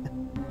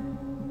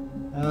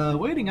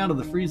 Wading out of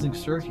the freezing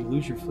surf, you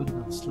lose your footing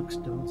on the slick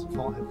stones and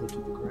fall heavily to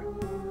the ground.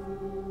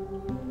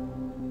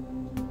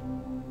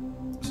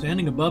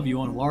 Standing above you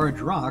on a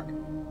large rock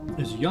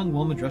is a young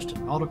woman dressed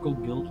in nautical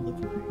gilt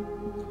livery.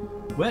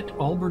 Wet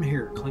auburn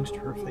hair clings to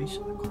her face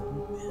in the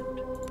cold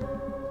wind.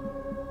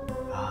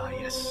 Ah,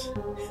 yes.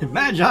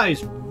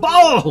 Magi's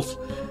balls!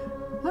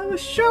 I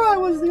was sure I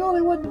was the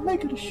only one to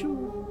make it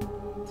ashore.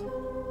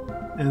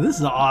 And this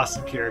is an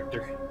awesome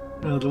character.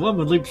 The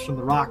woman leaps from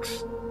the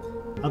rocks,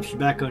 helps you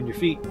back on your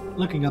feet.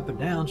 Looking up and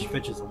down, she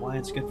fetches a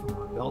wineskin from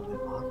her belt and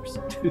offers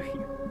it to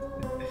you.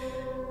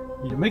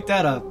 You make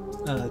that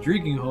a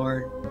drinking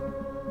horn.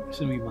 This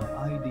would be my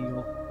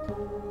ideal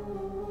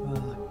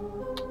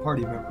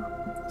party member.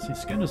 See,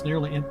 skin is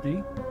nearly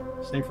empty,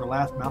 save for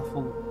last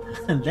mouthful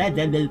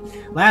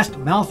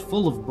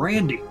of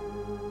brandy.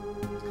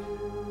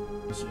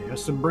 Say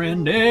us some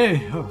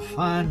brandy, oh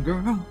fine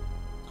girl.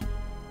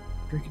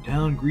 Drink it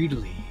down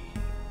greedily.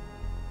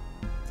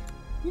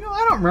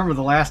 I don't remember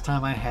the last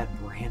time I had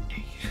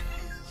brandy.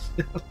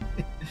 I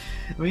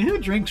mean, who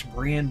drinks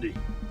brandy?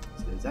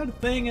 Is that a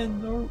thing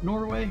in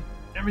Norway?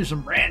 Give me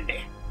some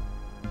brandy.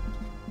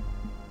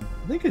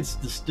 I think it's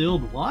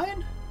distilled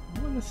wine, I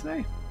want to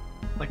say.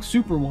 Like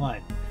super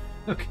wine.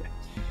 Okay.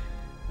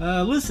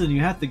 Listen, you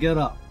have to get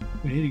up.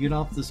 We need to get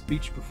off this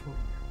beach before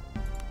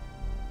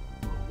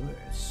you. Or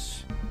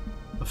worse.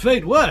 A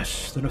fate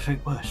worse than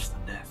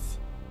death.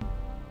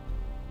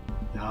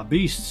 Now,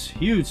 beasts,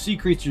 huge sea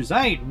creatures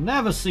I ain't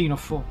never seen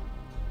afore.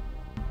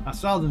 I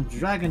saw them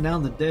dragging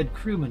down the dead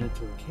crewman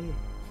into a cave.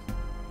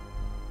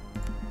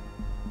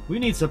 We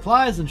need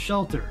supplies and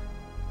shelter.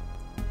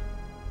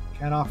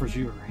 Cat offers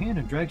you her hand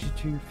and drags you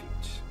to your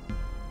feet.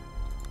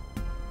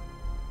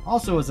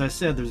 Also, as I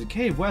said, there's a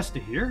cave west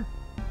of here.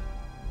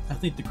 I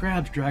think the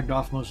crabs dragged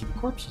off most of the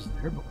corpses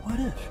there, but what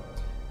if?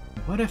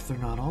 What if they're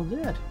not all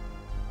dead?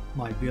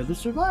 Might be other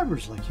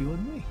survivors like you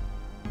and me.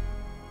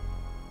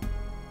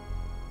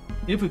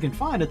 If we can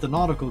find it, the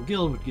Nautical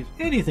Guild would give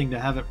anything to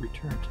have it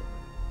returned to them.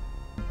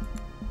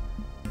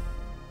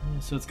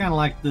 So it's kind of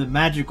like the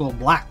magical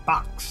black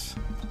box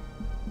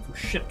for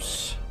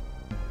ships.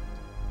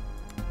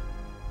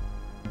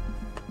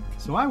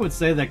 So I would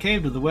say that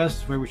cave to the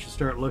west is where we should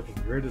start looking.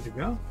 You ready to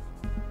go?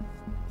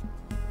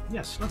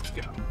 Yes, let's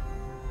go.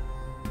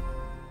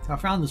 I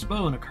found this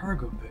bow in a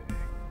cargo bag.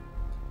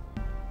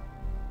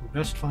 We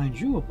best find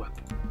you a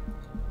weapon.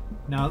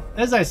 Now,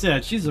 as I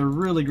said, she's a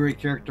really great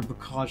character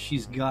because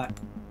she's got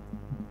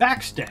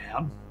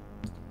backstab.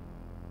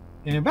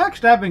 And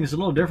backstabbing is a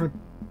little different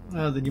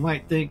than you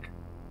might think.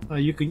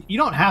 You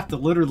don't have to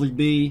literally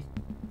be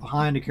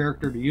behind a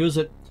character to use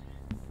it.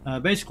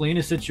 Basically, in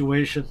a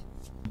situation,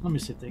 let me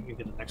see if they can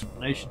get an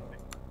explanation.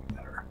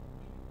 Better.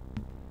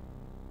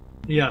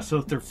 Yeah, so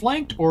if they're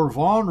flanked or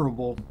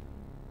vulnerable,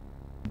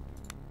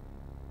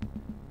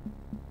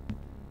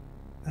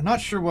 I'm not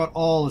sure what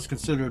all is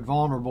considered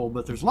vulnerable,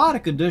 but there's a lot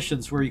of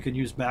conditions where you can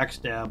use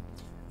backstab,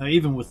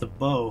 even with the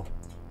bow.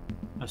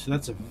 So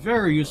that's a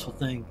very useful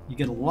thing. You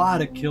get a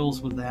lot of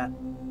kills with that.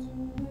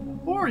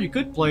 Or you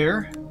could play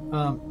her,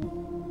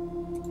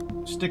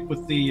 stick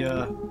with the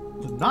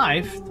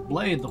knife, the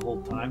blade the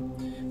whole time.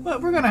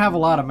 But we're going to have a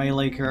lot of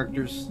melee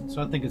characters,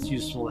 so I think it's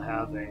useful to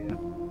have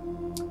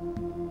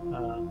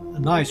a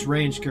nice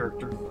range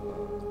character.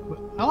 But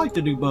I like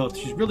to do both.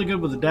 She's really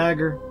good with the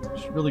dagger.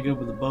 She's really good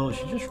with the bow.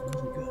 She's just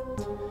really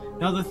good.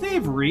 Now the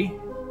thievery,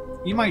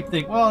 you might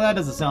think, well, that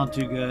doesn't sound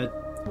too good.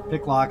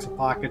 Pick locks and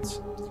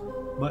pockets.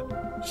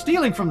 But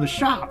stealing from the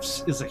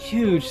shops is a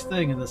huge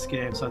thing in this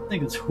game, so I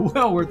think it's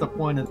well worth the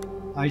point. And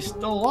I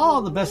stole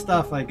all the best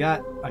stuff I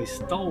got. I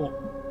stole.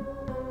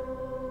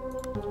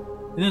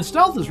 And then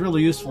stealth is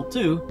really useful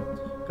too,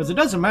 because it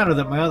doesn't matter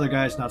that my other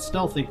guy's not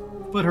stealthy.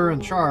 Put her in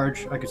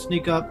charge, I could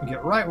sneak up and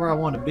get right where I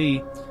want to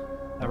be,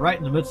 right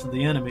in the midst of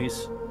the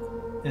enemies,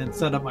 and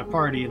set up my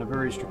party in a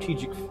very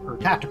strategic or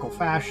tactical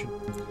fashion.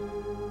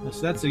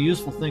 So that's a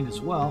useful thing as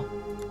well.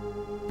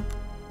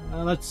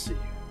 Let's see.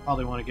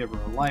 Probably want to give her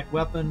a light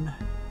weapon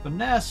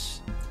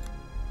finesse.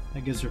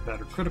 That gives her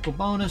better critical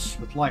bonus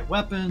with light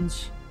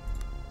weapons.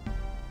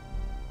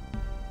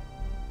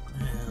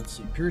 And let's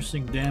see,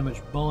 piercing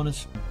damage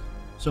bonus.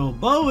 So a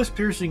bow is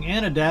piercing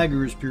and a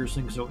dagger is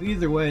piercing, so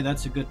either way,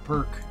 that's a good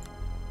perk.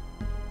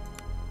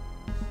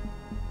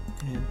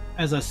 And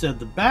as I said,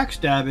 the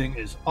backstabbing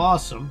is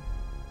awesome.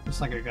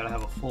 Looks like I gotta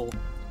have a full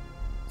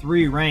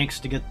 3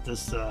 ranks to get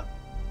this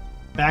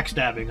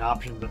backstabbing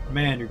option, but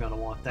man, you're gonna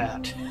want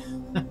that.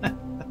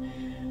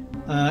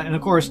 And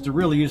of course, to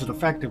really use it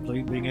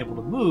effectively, being able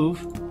to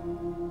move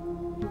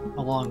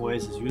a long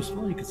ways is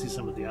useful. You can see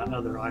some of the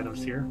other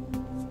items here.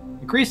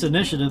 Increased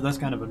initiative, that's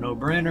kind of a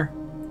no-brainer.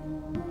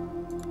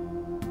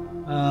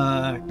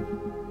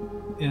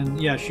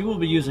 And yeah, she will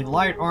be using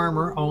light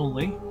armor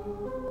only.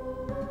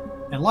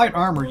 And light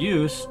armor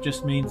use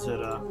just means that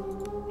a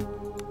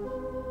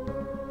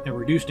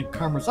reduced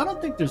encumbrance. I don't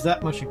think there's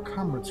that much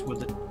encumbrance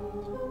with it.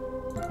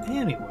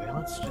 Anyway,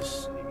 let's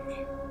just see.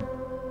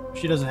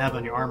 She doesn't have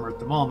any armor at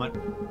the moment.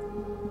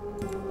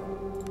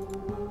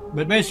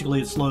 But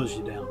basically it slows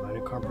you down, right?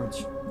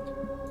 Encumbrance.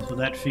 So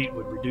that feat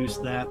would reduce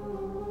that.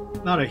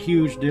 Not a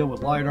huge deal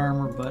with light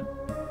armor, but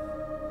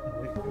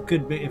it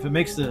could be, if it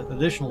makes the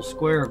additional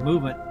square of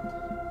movement,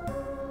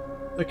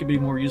 that could be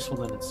more useful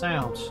than it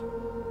sounds.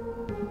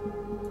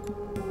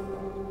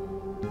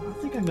 I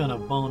think I'm gonna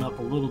bone up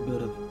a little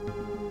bit of.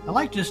 I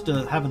like just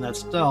having that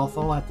stealth.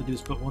 All I have to do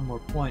is put one more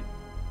point.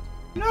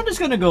 You know, I'm just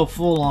gonna go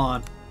full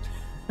on,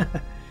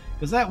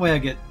 because that way I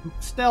get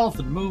stealth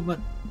and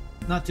movement.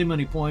 Not too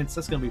many points.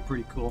 That's gonna be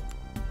pretty cool.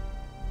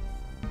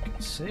 Okay,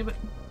 save it.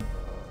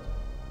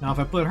 Now, if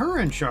I put her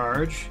in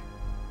charge,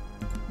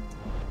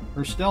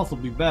 her stealth will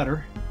be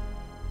better.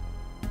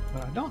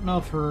 But I don't know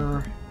if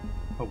her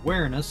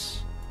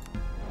awareness.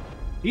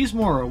 He's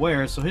more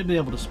aware, so he'll be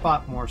able to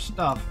spot more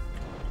stuff.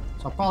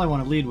 So I'll probably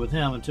want to lead with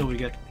him until we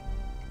get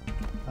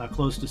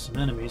close to some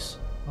enemies.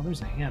 Oh,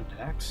 there's a hand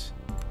axe.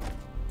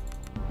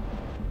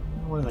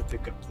 What did I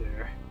pick up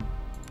there?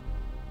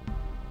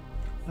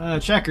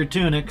 Checkered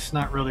tunic's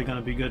not really going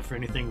to be good for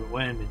anything but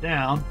weighing me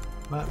down,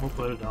 but we'll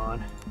put it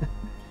on.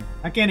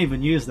 I can't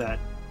even use that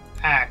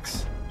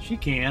axe. She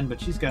can,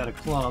 but she's got a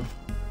club.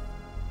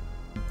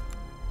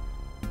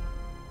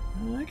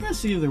 I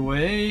guess either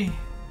way,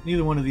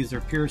 neither one of these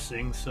are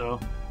piercing, so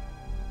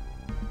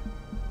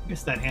I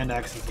guess that hand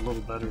axe is a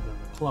little better than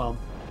the club.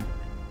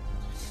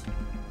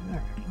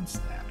 Alright, what's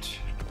that?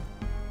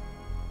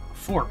 A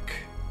fork.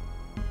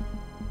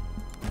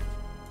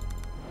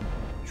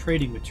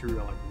 Trading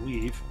material, I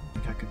believe. I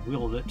think I can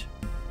wield it.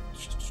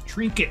 It's just a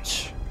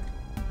trinket.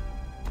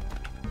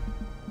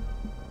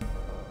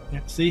 Yeah,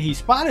 see, he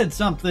spotted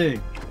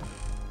something.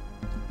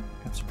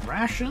 Got some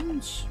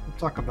rations. We'll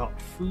talk about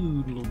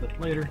food a little bit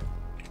later.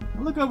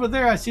 Look over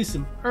there, I see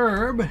some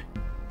herb.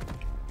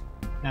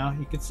 Now,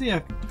 you can see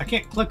I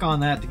can't click on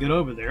that to get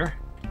over there.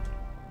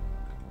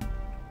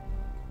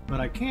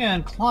 But I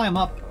can climb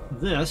up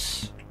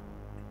this.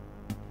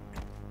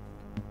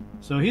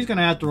 So he's going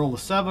to have to roll a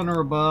 7 or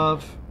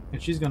above,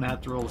 and she's going to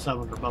have to roll a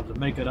 7 or above to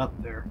make it up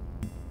there.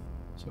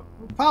 So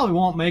we probably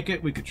won't make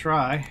it. We could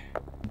try.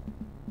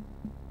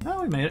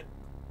 Oh, we made it.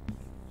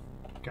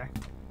 Okay.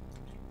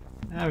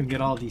 Now we can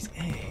get all these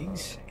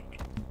eggs.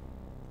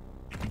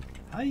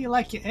 How do you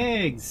like your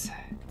eggs?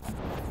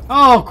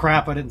 Oh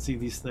crap, I didn't see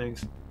these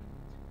things.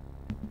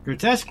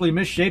 Grotesquely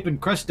misshapen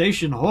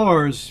crustacean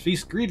horrors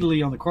feast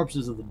greedily on the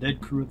corpses of the dead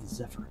crew of the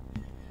Zephyr.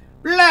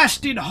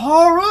 Blasted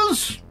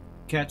horrors!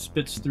 cat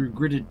spits through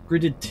gritted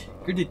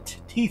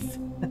teeth.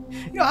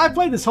 You know, I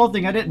played this whole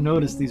thing. I didn't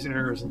notice these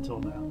errors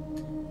until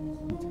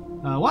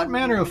now. What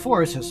manner of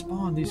force has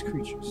spawned these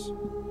creatures?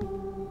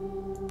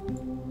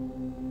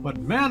 What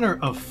manner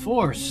of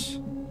force?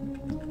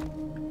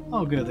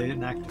 Oh, good. They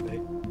didn't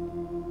activate.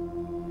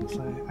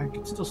 So I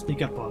can still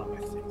sneak up on them,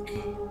 I think.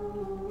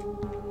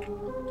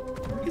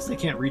 I guess they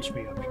can't reach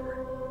me up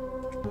here.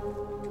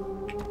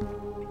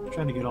 I'm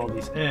trying to get all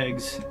these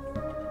eggs.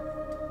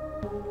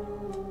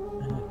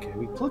 Okay,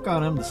 we click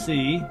on them to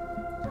see.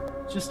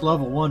 It's just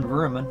level 1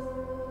 vermin.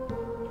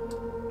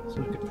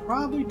 So we could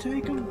probably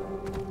take them.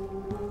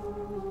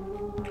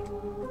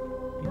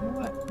 You know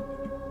what?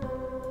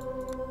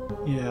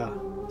 Yeah.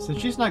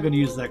 Since she's not going to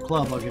use that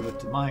club, I'll give it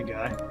to my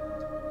guy.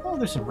 Oh,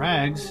 there's some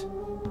rags.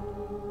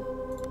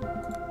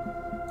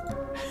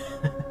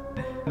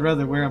 I'd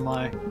rather wear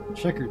my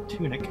checkered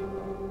tunic.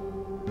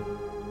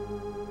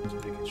 Just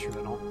making sure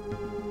I don't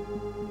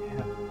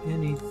have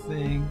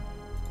anything.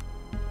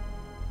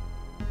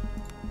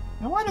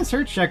 Now, why does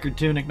her checkered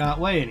tunic not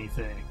weigh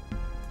anything?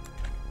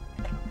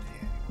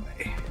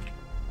 Anyway.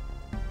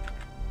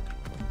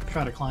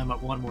 Try to climb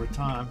up one more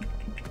time.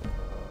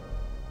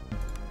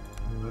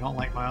 Ooh, I don't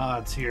like my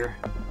odds here.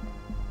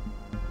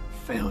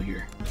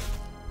 Failure.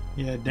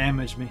 Yeah, it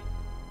damaged me.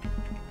 I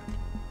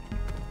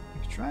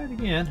can try it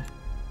again.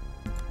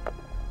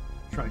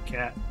 Try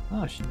cat.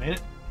 Oh, she made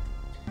it.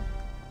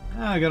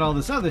 Now I got all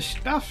this other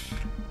stuff.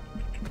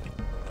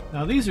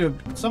 Now these are,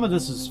 some of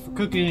this is for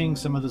cooking,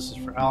 some of this is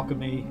for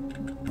alchemy.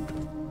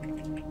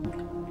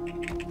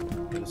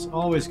 But it's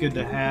always good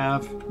to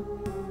have.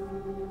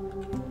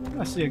 Oh,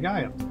 I see a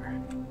guy up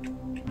there.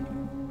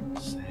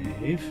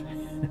 Save.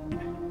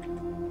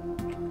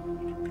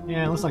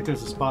 Yeah, it looks like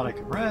there's a spot I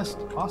can rest.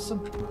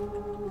 Awesome.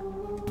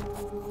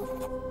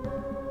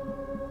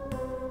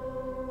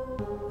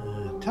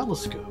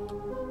 Telescope.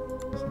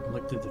 So I can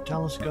look through the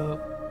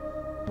telescope.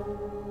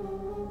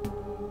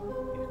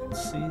 You can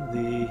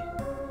see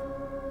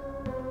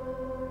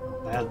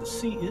how bad the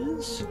sea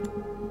is.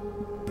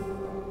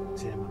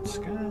 Examine the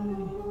sky.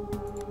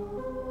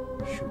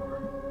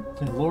 Sure.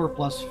 And lore +5.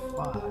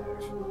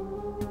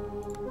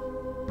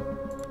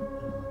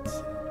 Let's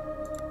see.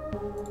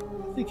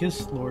 I think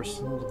his lore's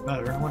a little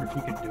better. I wonder if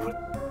he could do it.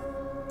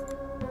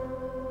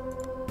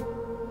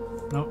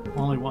 Nope,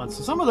 only once.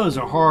 So some of those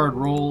are hard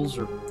rolls,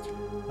 or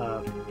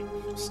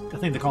I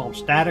think they call them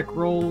static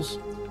rolls.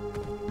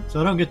 So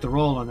I don't get the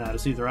roll on that.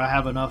 It's either I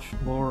have enough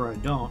lore or I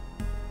don't.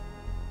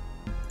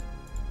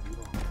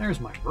 There's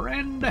my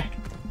friend.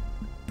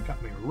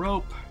 Got me a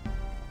rope.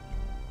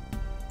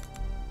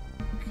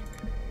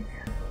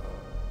 Okay.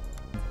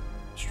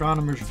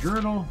 Astronomer's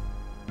journal.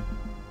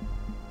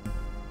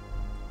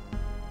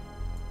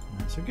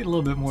 So get a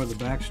little bit more of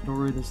the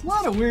backstory. There's a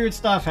lot of weird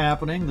stuff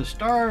happening. The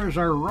stars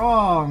are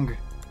wrong.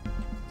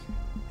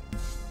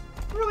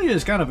 It really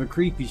is kind of a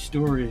creepy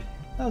story.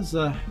 That's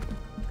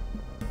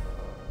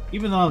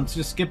even though I'm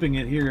just skipping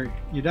it here,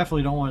 you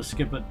definitely don't want to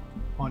skip it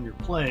on your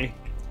play.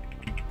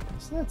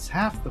 So that's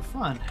half the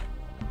fun.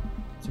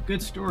 It's a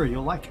good story.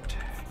 You'll like it.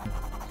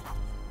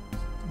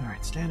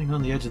 Alright, standing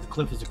on the edge of the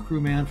cliff is a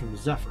crewman from the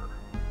Zephyr.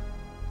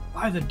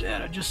 By the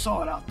dead, I just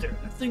saw it out there.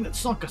 That thing that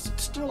sunk us,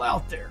 it's still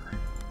out there.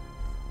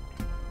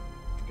 I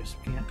guess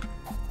we can't.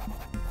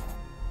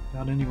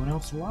 Got anyone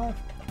else alive?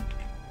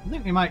 I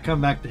think we might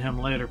come back to him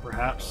later,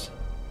 perhaps.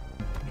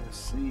 Let's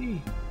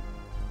see.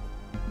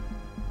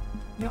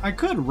 You know, I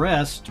could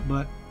rest,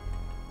 but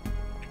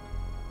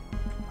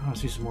I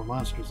see some more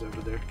monsters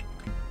over there.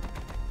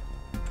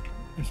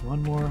 There's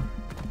one more.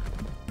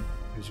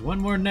 There's one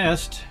more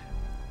nest.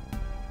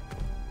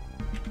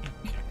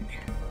 Okay.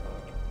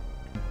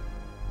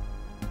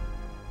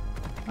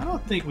 I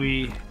don't think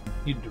we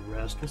need to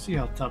rest. We'll see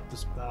how tough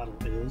this battle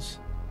is.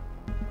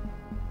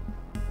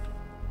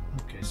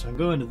 Okay, so I can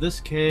go into this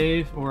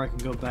cave, or I can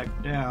go back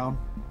down.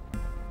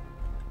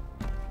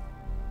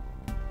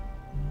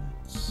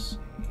 Let's see.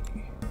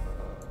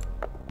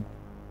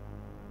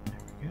 There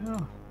we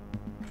go.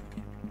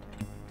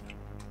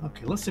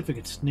 Okay, let's see if we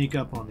can sneak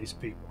up on these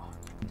people.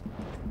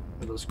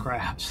 Or those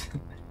crabs.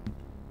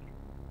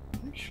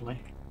 Actually,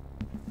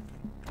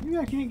 maybe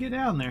I can't get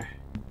down there.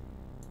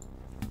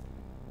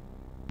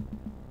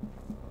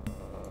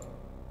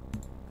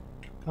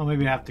 Oh,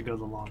 maybe I have to go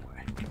the long way.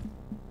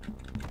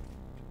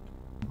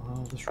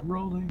 Oh, this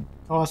rolling.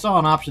 Oh, I saw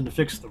an option to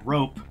fix the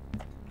rope.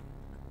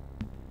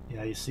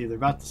 Yeah, you see, they're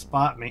about to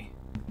spot me.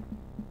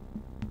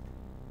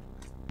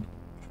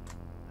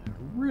 I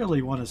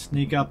really want to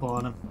sneak up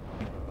on them.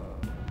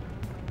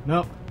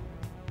 Nope.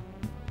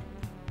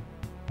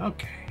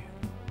 Okay.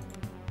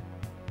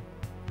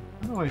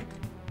 How do I...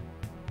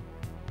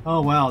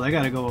 Oh, wow, they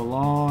gotta go a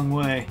long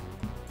way.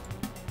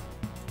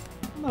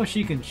 I don't know if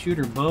she can shoot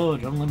her bow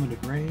at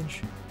unlimited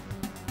range.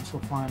 Guess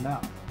we'll find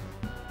out.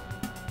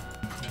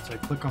 Once I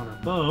click on her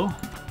bow.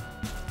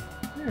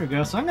 There we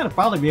go. So I'm gonna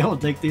probably be able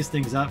to take these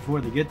things out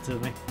before they get to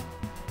me.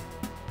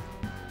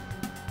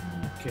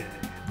 Okay.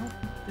 I don't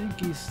think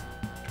he's...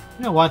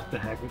 You know what the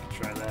heck? We can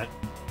try that.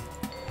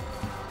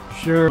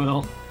 Sure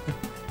will.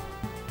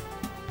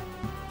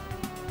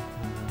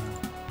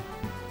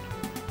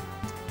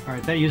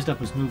 Alright, that used up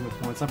his movement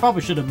points. I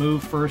probably should have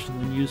moved first and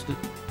then used it.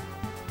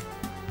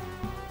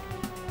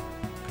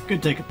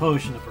 Could take a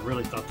potion if I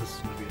really thought this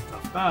was going to be a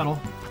tough battle.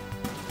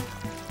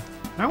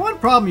 Now, one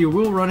problem you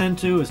will run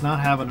into is not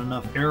having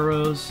enough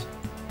arrows.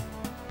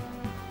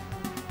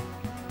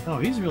 Oh,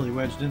 he's really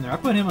wedged in there. I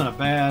put him in a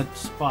bad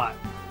spot.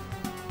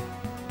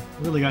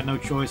 I really got no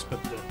choice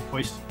but to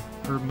waste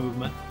her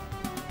movement.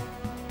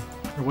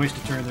 Or waste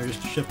a turn there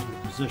just to shift into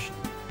position.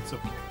 It's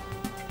okay.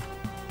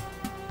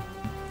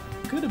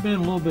 Could have been a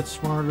little bit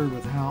smarter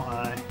with how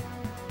I...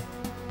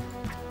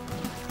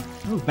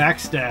 Oh,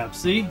 backstab,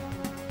 see?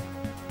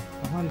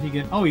 Why did he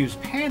get... Oh, he was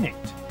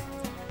panicked.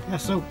 Yeah,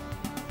 so...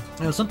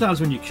 You know, sometimes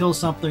when you kill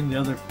something, the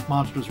other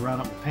monsters around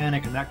up will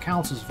panic, and that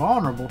counts as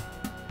vulnerable.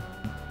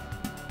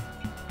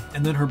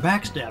 And then her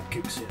backstab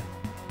kicks in.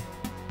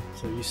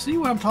 So you see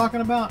what I'm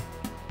talking about?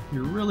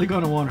 You're really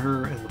going to want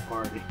her in the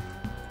party.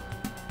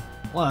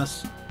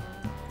 Plus,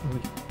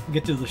 when we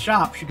get to the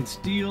shop, she can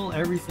steal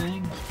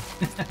everything.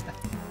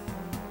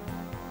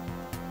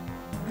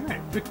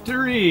 Alright,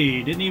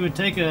 victory! Didn't even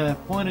take a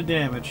point of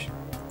damage.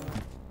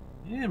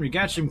 And we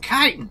got some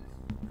chitin!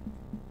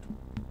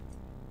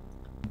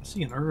 I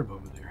see an herb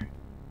over there.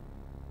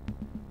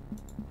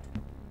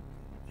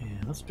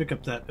 And let's pick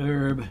up that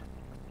herb.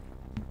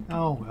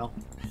 Oh, well.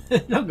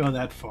 Don't go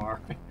that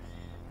far.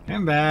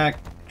 Come back.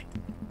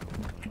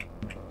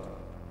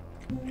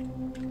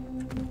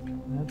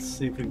 Let's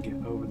see if we can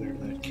get over there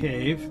to that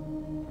cave.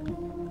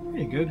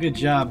 There you go. Good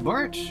job,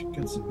 Bart.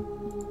 Got some...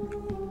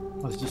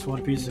 Oh, it's just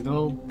one piece of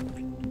gold.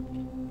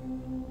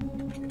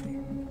 Okay.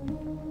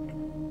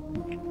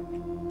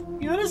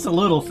 You know, it is a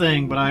little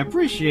thing, but I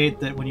appreciate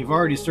that when you've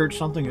already searched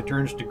something, it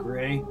turns to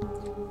gray.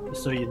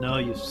 Just so you know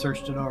you've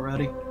searched it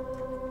already.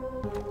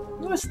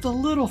 What's the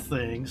little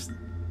things that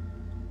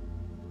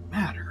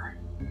matter?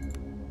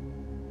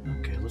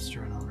 Okay, let's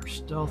turn on our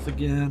stealth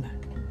again.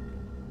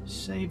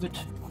 Save it.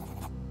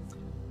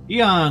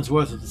 Eons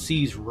worth of the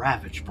sea's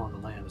ravage upon the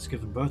land has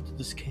given birth to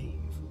this cave.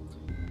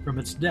 From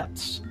its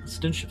depths, a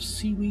stench of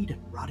seaweed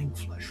and rotting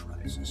flesh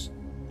rises.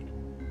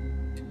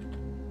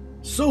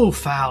 So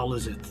foul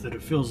is it that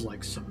it feels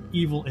like some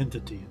evil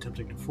entity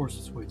attempting to force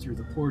its way through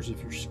the pores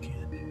of your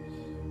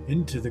skin,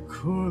 into the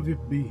core of your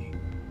being.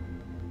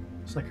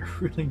 It's like a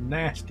really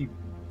nasty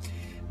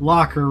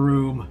locker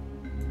room.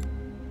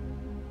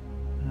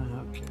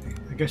 Okay,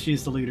 I guess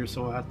she's the leader,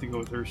 so I'll have to go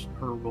with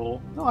her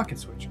role. No, I can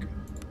switch. Good.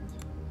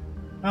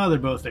 Oh, they're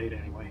both 8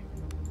 anyway.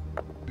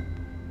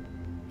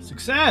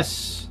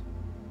 Success!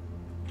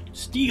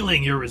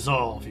 Stealing your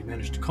resolve, you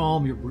managed to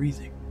calm your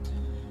breathing.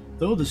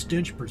 Though the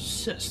stench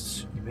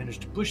persists, you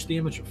managed to push the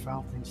image of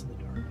foul things in the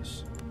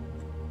darkness.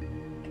 Okay,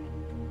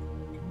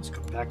 let's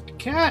go back to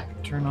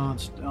Cat. Turn on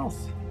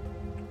stealth.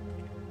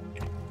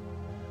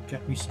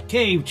 Got me some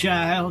cave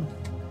child.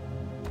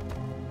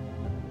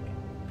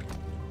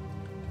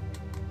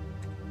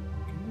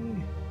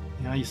 Okay.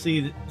 Now you see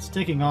that it's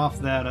ticking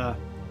off that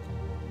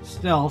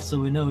stealth, so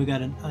we know we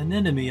got an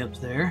enemy up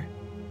there.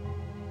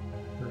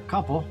 Or a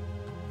couple.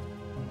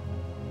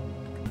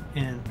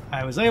 And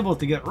I was able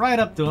to get right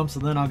up to them, so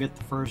then I'll get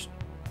the first.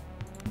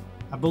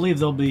 I believe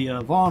they'll be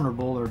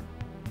vulnerable, or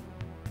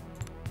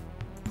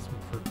let's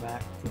move her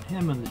back. Put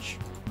him in the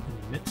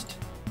midst.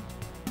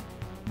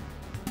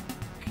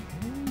 Okay.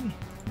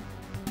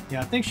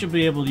 Yeah, I think she'll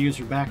be able to use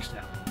her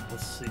backstab.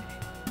 Let's see.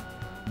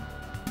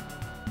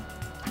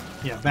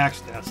 Yeah,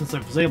 backstab. Since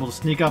I was able to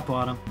sneak up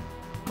on him,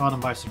 caught him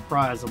by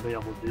surprise, I'll be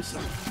able to do so.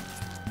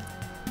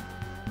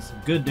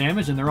 Good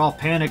damage, and they're all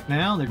panicked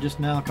now. They're just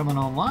now coming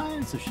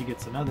online, so she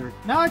gets another.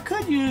 Now I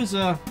could use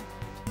a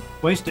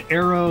waste an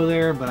arrow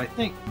there, but I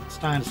think it's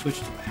time to switch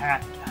to the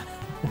hat.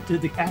 To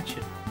the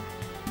hatchet.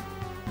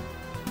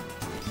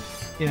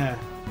 Yeah,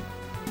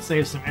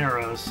 save some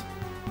arrows.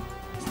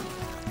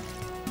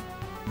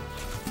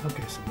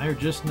 Okay, so they're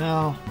just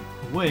now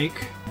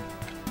awake.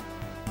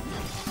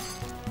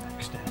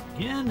 Backstab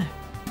again.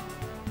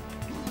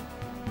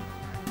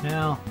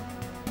 Now,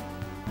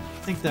 I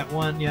think that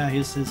one, yeah,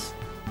 his.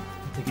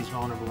 I don't think he's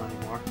vulnerable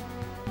anymore.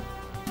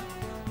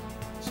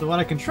 So what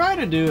I can try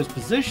to do is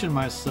position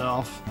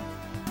myself,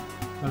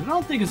 but I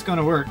don't think it's going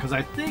to work, because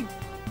I think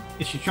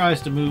if she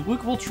tries to move,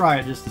 we'll try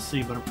it just to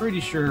see, but I'm pretty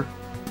sure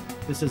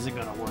this isn't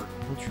going to work.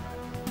 We'll try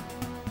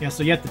it. Yeah,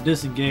 so you have to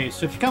disengage.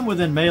 So if you come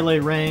within melee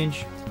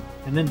range,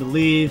 and then to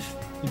leave,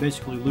 you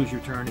basically lose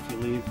your turn if you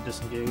leave,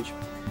 disengage.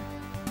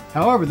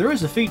 However, there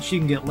is a feat she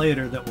can get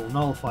later that will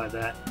nullify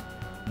that,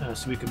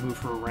 so we can move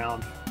her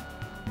around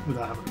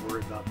without having to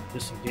worry about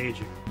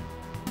disengaging.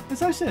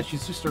 As I said,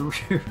 she's just a...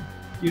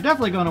 You're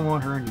definitely going to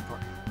want her in your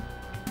party.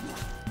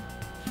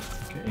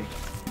 Okay.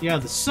 Yeah,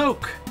 the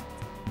soak.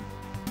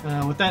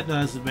 What that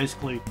does is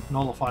basically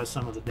nullifies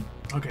some of the...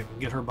 Okay, we can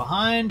get her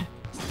behind.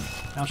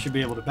 Now she'll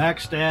be able to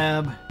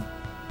backstab.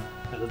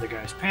 That other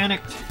guy's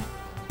panicked.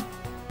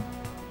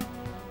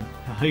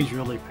 He's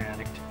really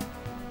panicked.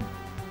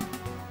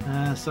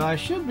 So I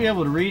should be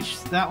able to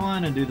reach that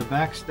one and do the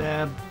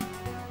backstab.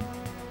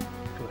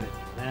 Go ahead and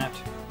do that.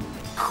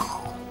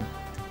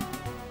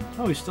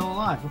 Oh, he's still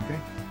alive. Okay.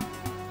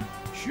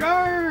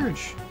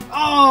 Charge!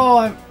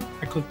 Oh,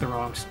 I clicked the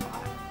wrong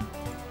spot.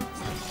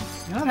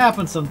 You know, that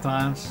happens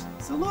sometimes.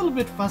 It's a little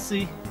bit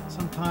fussy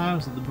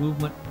sometimes with the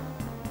movement.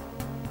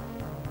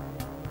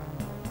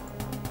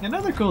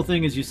 Another cool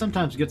thing is you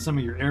sometimes get some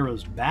of your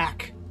arrows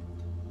back.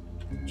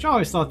 Which I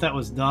always thought that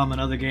was dumb in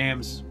other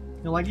games.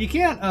 You know, like, you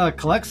can't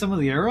collect some of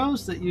the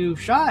arrows that you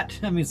shot.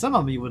 I mean, some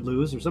of them you would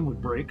lose or some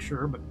would break,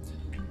 sure, but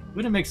it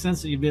wouldn't make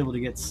sense that you'd be able to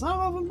get some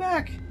of them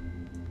back.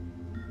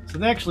 So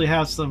they actually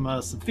have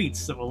some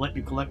feats that will let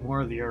you collect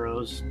more of the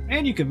arrows.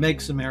 And you can make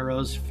some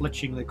arrows,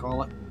 fletching they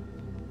call it.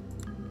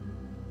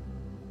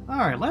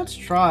 Alright, let's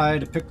try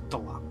to pick the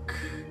lock.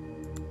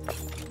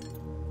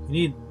 You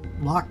need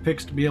lock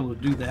picks to be able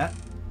to do that.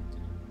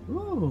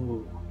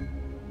 Ooh.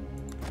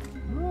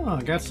 Oh,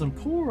 I got some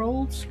poor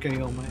old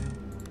scale, man.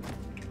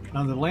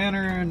 Another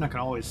lantern, I can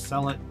always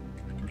sell it.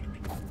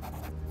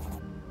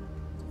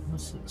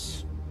 What's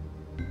this?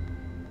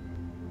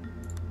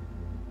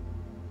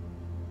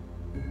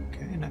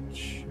 Okay, not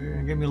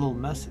sure. Give me a little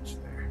message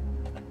there.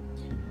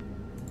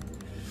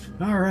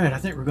 Alright, I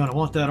think we're going to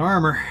want that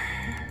armor.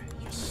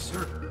 Yes,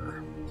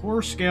 sir.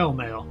 Poor scale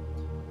mail.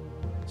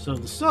 So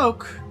the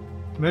soak,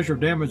 measure of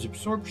damage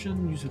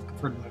absorption, use it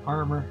converted by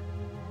armor.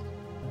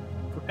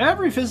 For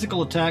every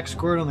physical attack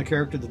scored on the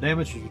character, the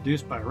damage is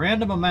reduced by a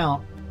random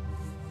amount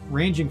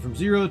ranging from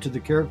 0 to the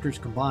character's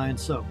combined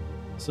soak.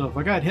 So if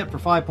I got hit for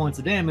 5 points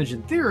of damage,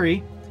 in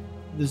theory,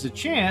 there's a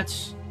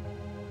chance.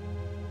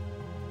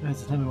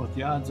 That's tell me what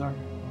the odds are.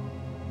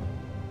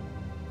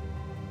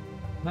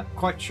 Not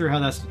quite sure how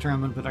that's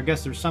determined, but I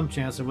guess there's some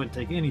chance I wouldn't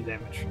take any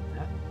damage from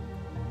that.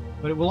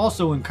 But it will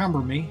also encumber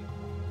me.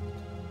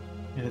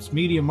 And it's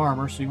medium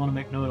armor, so you want to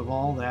make note of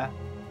all that.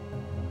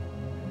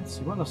 Let's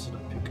see, what else did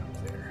I pick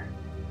up there?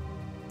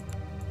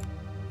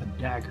 A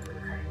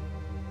dagger.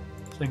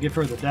 So I give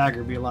her the dagger,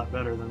 it'd be a lot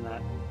better than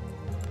that.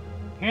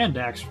 Hand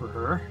axe for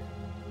her.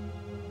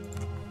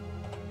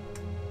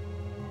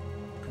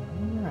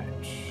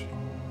 Alright.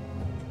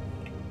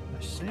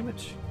 I save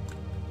it.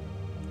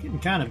 Getting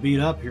kind of beat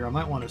up here. I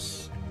might want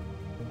to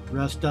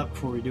rest up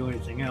before we do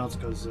anything else,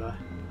 because I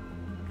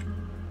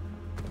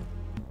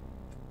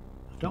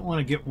don't want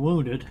to get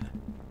wounded.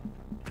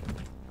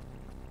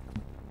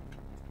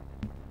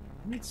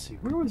 Let's see,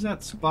 where was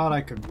that spot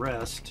I could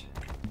rest?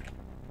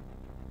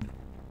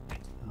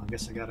 Oh, I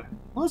guess I gotta...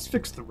 Well, let's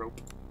fix the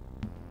rope.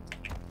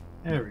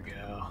 There we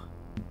go.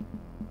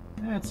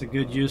 That's a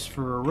good use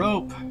for a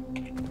rope.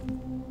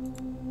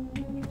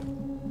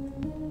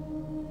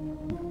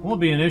 Won't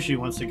be an issue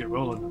once they get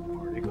rolling in the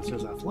party, because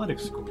his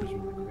athletics score is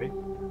really great.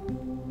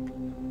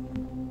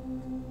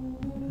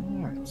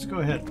 Alright, let's go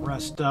ahead and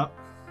rest up.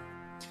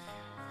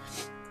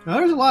 Now,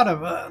 there's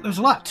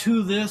a lot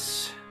to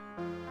this.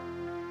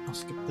 I'll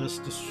skip this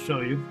just to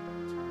show you.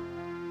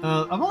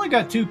 I've only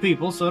got 2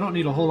 people, so I don't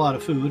need a whole lot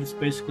of food. It's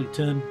basically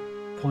 10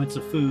 points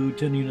of food,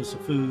 10 units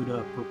of food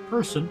per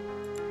person.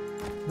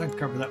 I can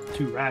cover that with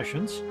 2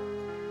 rations.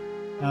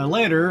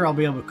 Later, I'll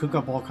be able to cook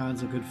up all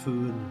kinds of good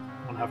food and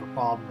won't have a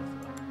problem with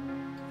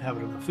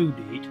having enough food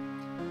to eat.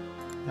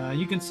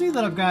 You can see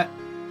that I've got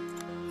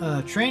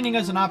training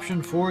as an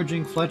option,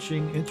 foraging,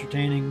 fletching,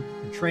 entertaining,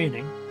 and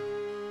training.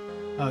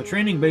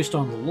 Training based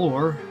on the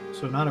lore,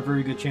 so not a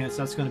very good chance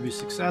that's going to be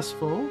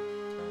successful.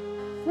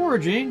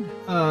 Foraging,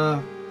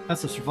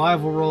 that's a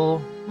survival roll,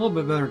 a little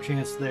bit better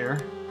chance there.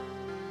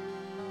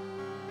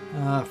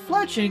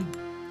 Fletching,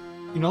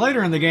 you know,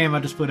 later in the game I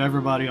just put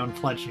everybody on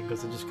fletching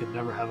because I just could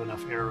never have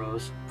enough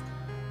arrows.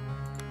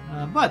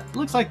 But it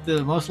looks like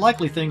the most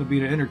likely thing would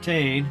be to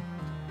entertain,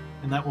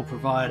 and that will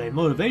provide a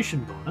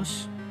motivation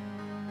bonus.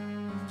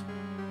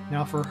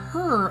 Now for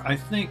her, I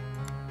think,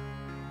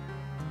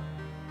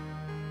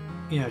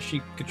 yeah,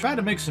 she could try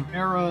to make some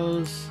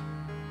arrows.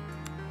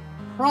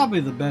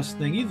 Probably the best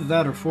thing, either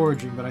that or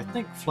foraging, but I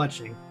think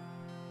fletching.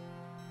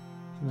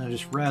 And then I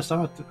just rest.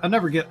 I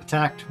never get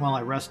attacked while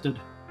I rested.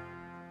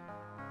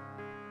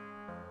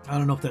 I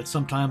don't know if that's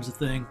sometimes a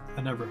thing.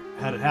 I never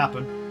had it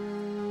happen.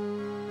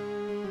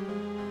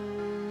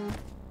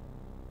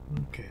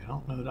 Okay, I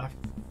don't know that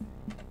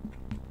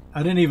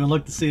I didn't even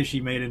look to see if she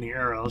made any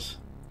arrows.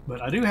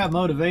 But I do have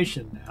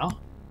motivation now.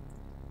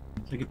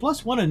 So I get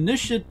 +1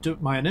 initiative to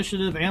my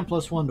initiative and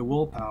 +1 to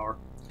willpower.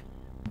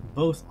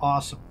 Both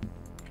awesome.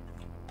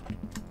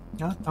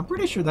 I'm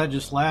pretty sure that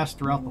just lasts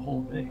throughout the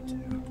whole day,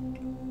 too.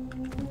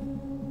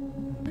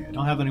 Okay, I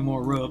don't have any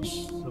more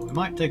ropes, so we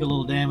might take a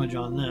little damage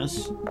on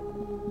this.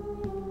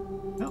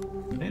 Nope,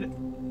 made it.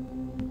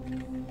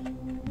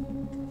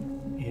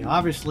 Yeah,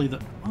 obviously the...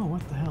 Oh,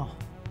 what the hell?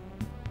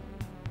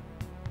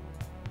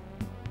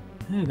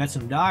 Ooh, got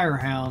some dire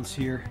hounds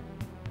here.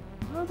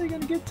 How are they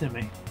going to get to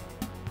me?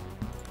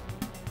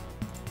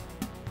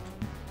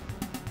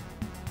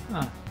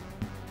 Huh.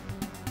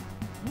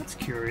 That's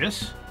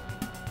curious.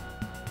 I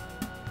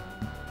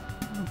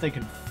don't know if they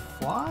can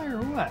fly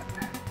or what.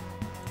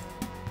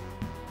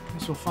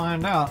 Guess we'll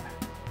find out.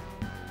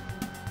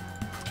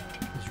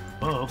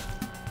 Both.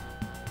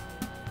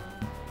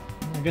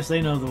 I guess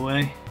they know the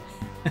way.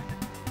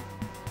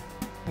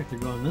 Like they're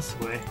going this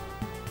way.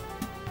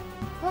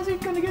 How's he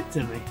gonna get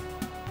to me?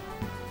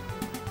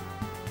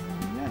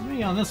 He got me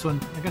See, on this one,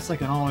 I guess I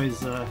can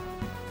always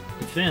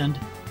defend.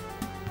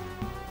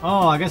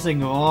 Oh, I guess I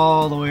can go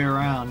all the way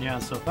around. Yeah,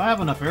 so if I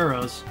have enough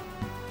arrows...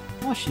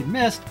 Oh, she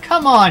missed.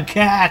 Come on,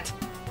 cat!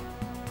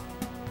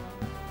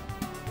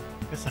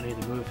 Guess I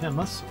need to move him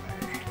this way.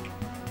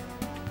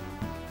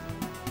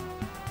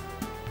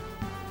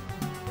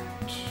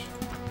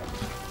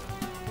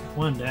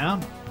 One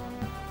down.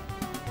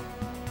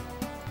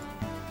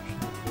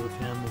 Move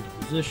him into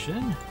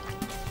position.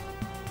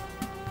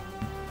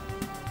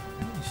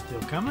 He's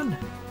still coming.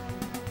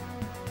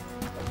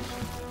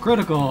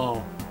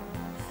 Critical!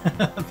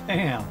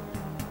 Bam!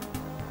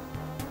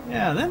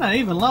 Yeah, then I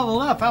even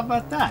leveled up. How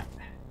about that?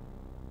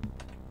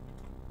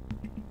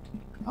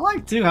 I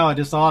like, too, how it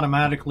just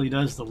automatically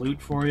does the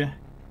loot for you.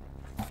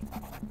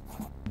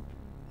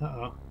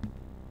 Uh-oh.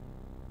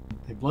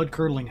 A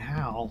blood-curdling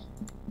howl.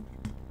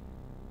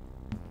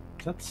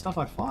 Is that the stuff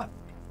I fought?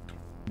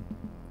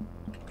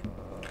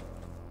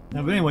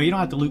 No, but anyway, you don't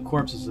have to loot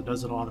corpses. It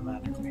does it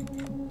automatically.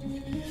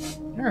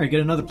 Alright,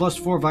 get another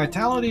 +4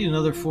 vitality,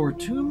 another 4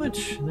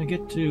 attunement, and then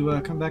get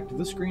to come back to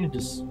this screen and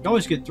just... You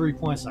always get 3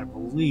 points, I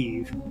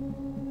believe. I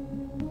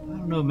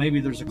don't know, maybe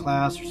there's a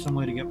class or some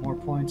way to get more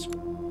points.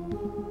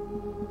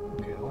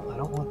 Okay, well, I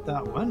don't want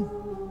that one.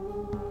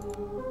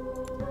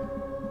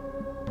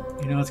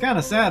 You know, it's kind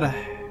of sad.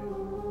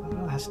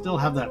 I still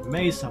have that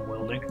mace I'm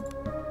wielding.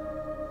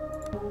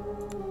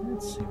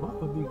 Let's see,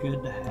 what would be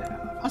good to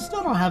have? I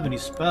still don't have any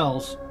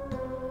spells.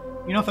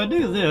 You know, if I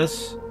do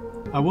this,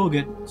 I will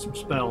get some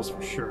spells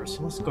for sure.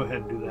 So let's go ahead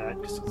and do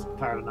that, because I'm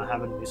tired of not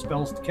having any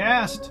spells to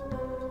cast.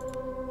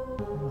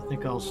 I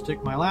think I'll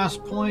stick my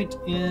last point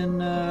in...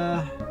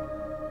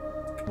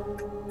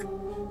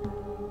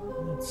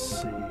 Let's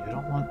see, I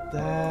don't want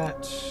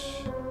that.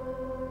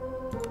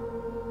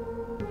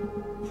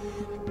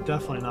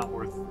 Definitely not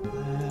worth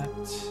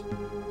that.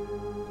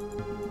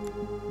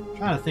 I'm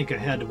trying to think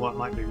ahead to what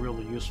might be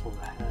really useful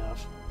to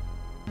have.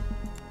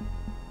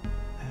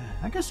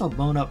 I guess I'll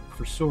bone up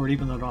for sword,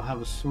 even though I don't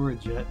have a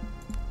sword yet.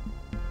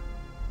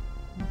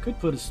 I could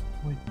put a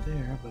point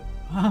there, but...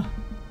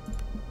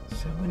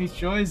 so many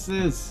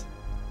choices!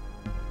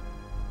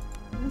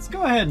 Let's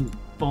go ahead and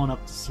bone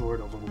up the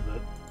sword a little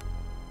bit.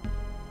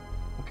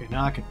 Okay,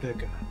 now I can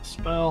pick a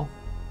spell.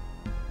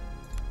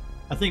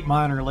 I think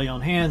minor lay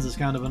on hands is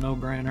kind of a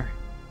no-brainer.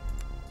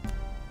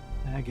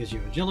 That gives you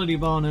agility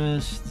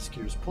bonus. This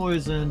cures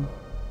poison.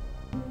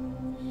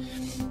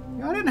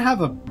 I didn't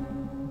have a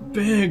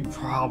big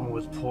problem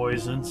with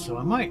poison, so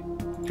I might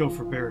go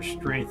for bear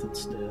strength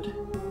instead.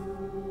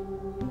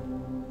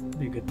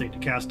 Be a good thing to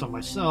cast on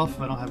myself if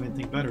I don't have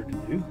anything better to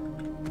do.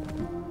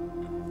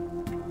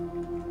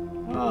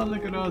 Oh,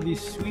 look at all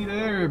these sweet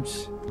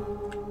herbs.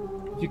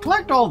 If you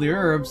collect all the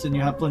herbs and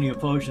you have plenty of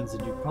potions,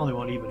 then you probably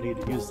won't even need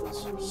to use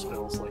those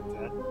spells like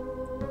that.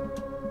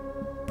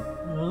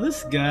 Well,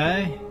 this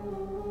guy...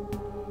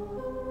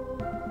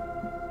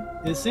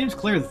 It seems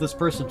clear that this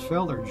person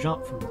fell or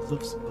jumped from the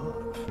cliffs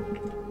above.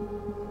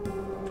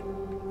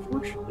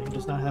 Fortunately, he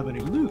does not have any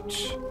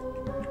loot.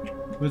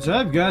 But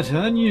I've got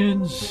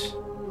onions.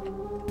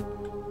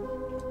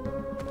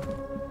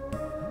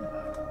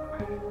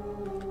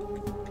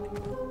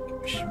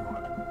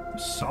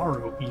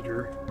 Sorrow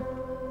Eater.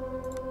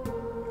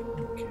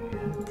 Okay,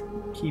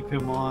 keep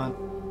him on.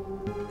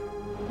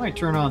 Might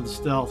turn on the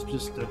stealth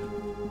just to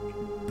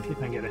see if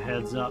I can get a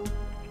heads up.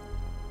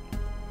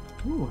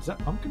 Ooh, is that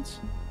pumpkins?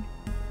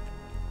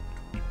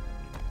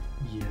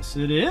 Yes,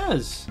 it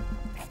is.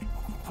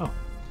 Oh.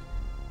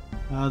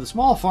 The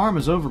small farm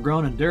is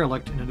overgrown and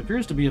derelict, and it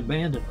appears to be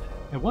abandoned.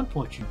 At one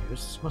point you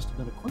used, this must have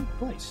been a quaint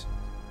place.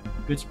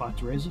 A good spot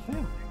to raise a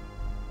family.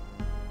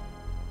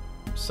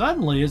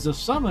 Suddenly, as if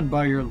summoned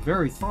by your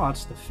very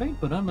thoughts, the faint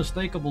but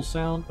unmistakable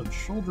sound of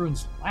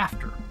children's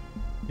laughter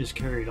is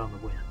carried on the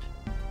wind,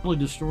 really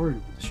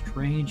distorted with a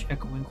strange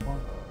echoing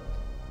quality.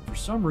 For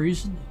some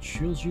reason, it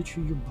chills you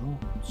to your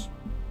bones.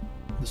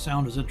 The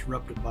sound is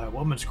interrupted by a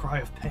woman's cry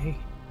of pain,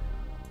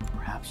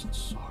 perhaps in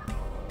sorrow.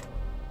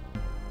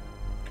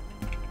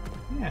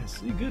 Yeah,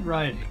 see, good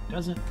writing.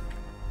 Doesn't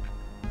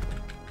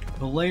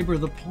belabor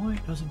the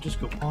point, doesn't just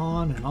go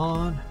on and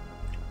on.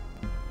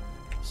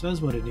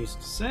 Says what it needs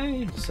to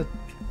say to set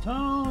the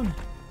tone,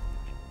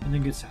 and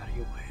then gets out of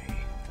your way.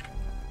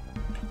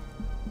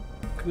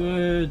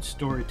 Good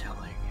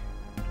storytelling.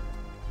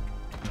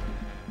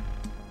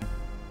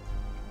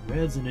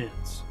 Reds and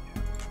ends.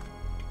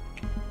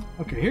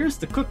 Okay, here's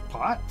the cook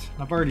pot.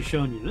 I've already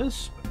shown you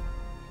this, but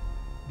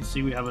you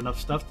see we have enough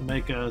stuff to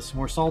make some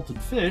more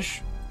salted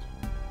fish.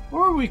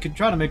 Or we could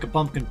try to make a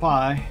pumpkin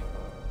pie.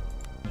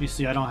 You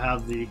see I don't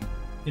have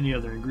any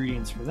other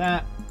ingredients for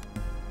that.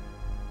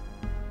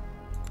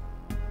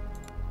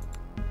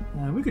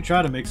 We could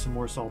try to make some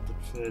more salted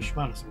fish.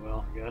 Might as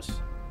well, I guess.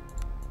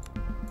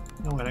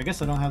 No, wait, I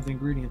guess I don't have the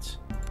ingredients.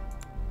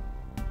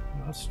 Oh,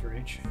 that's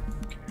strange.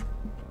 Okay.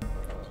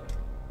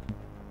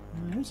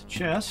 There's a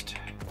chest.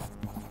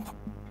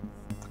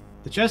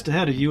 The chest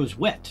ahead of you is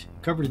wet,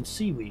 covered in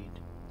seaweed.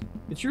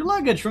 It's your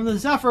luggage from the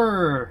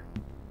Zephyr!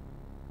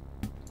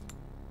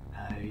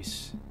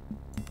 Nice.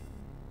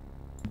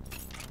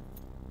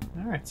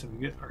 Alright, so we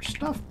get our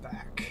stuff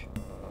back.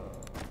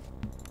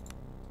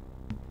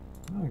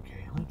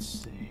 Okay, let's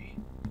see.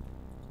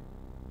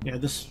 Yeah,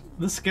 this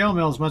scale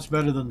mail is much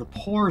better than the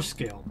poor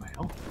scale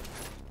mail.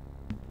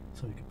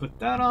 So we can put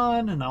that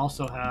on, and I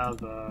also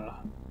have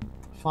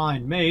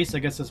fine mace. I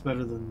guess that's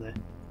better than the...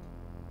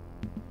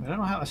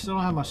 I still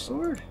don't have my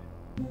sword?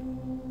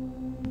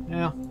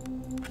 Yeah.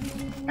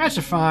 That's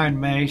a fine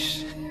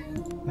mace.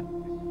 I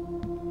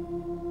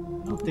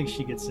don't think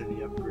she gets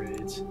any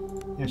upgrades.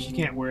 Yeah, she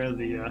can't wear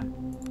the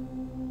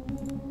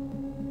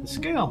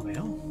scale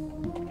mail.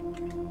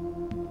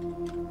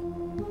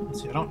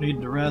 Let's see, I don't need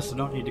to rest, I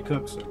don't need to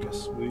cook, so I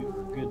guess we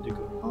are good to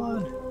go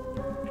on.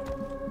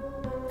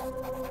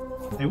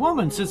 A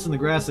woman sits in the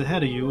grass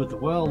ahead of you with the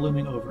well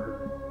looming over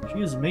her. She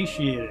is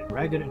emaciated,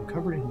 ragged, and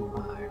covered in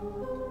grime.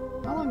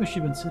 How long has she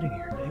been sitting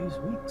here? Days,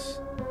 weeks?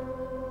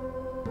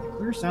 The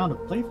clear sound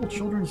of playful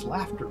children's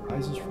laughter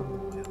rises from the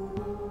well.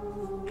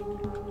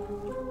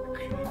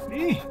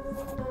 Creepy.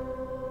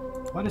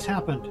 What has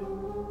happened?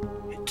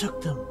 It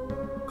took them.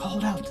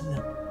 Called out to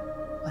them.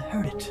 I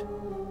heard it.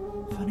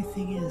 Funny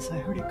thing is, I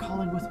heard it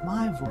calling with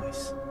my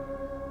voice.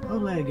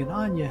 Oleg and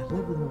Anya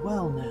live in the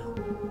well now.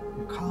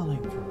 They're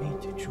calling for me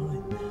to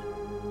join them.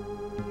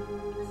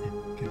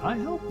 Can I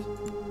help?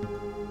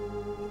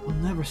 It will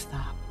never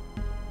stop.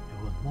 It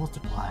will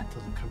multiply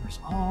until it covers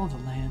all the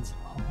lands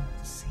and all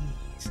the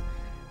seas.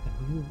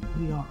 And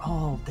we are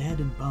all dead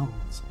and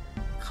bones.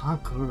 The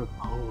conqueror of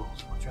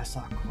mold will dress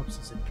our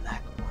corpses in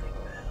black mourning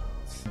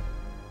bells.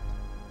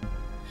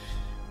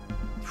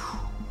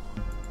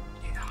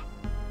 Yeah.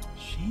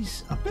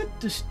 She's a bit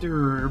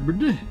disturbed,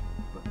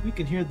 but we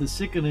can hear the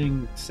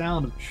sickening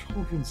sound of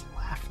children's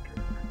laughter.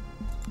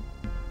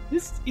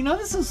 This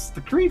is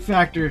the creep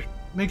factor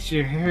makes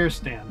your hair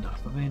stand up.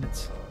 I mean,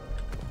 it's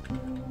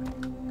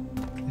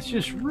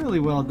just really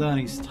well done.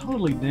 He's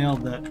totally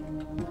nailed that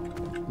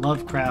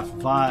Lovecraft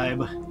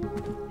vibe.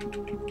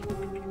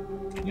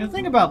 The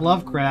thing about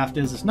Lovecraft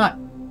is it's not,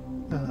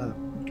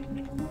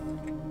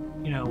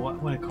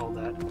 what do I call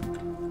that?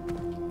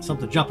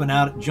 Something jumping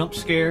out at jump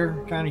scare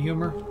kind of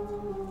humor.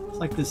 It's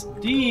like this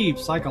deep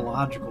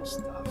psychological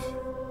stuff.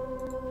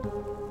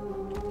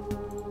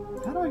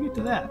 How do I get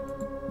to that?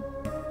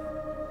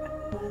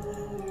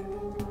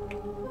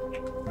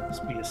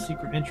 Must be a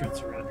secret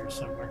entrance around here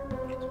somewhere.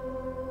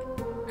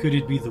 Could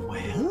it be the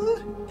well?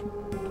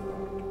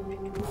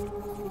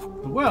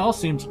 The well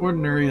seems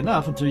ordinary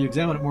enough until you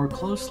examine it more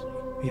closely.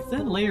 A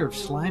thin layer of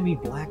slimy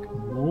black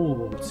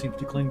mold seems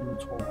to cling to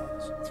its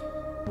walls,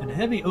 and a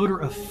heavy odor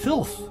of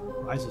filth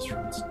rises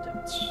from its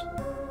depths.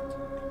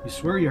 You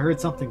swear you heard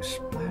something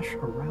splash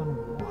around in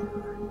the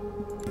water.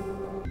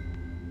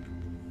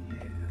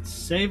 Yeah,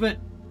 save it,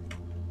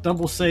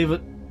 double save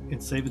it,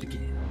 and save it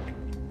again.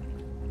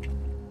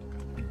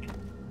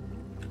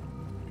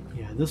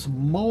 Yeah, this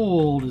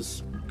mold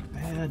is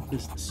bad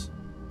business.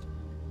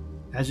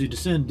 As you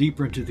descend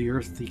deeper into the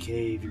earthy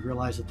cave, you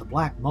realize that the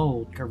black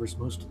mold covers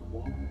most of the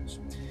walls.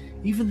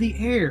 Even the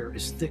air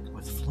is thick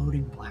with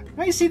floating black.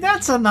 Now you see,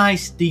 that's a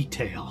nice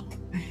detail.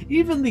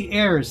 Even the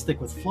air is thick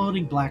with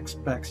floating black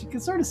specks. You can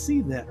sort of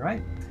see that,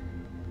 right?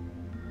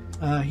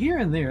 Here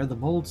and there, the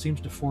mold seems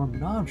to form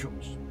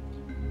nodules.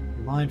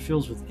 Your mind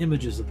fills with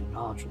images of the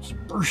nodules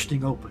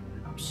bursting open,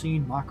 an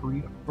obscene mockery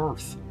of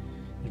birth,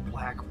 and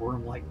black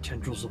worm-like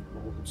tendrils of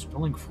mold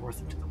spilling forth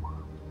into the world.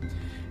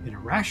 An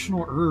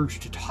irrational urge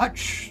to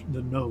touch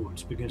the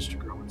nodes begins to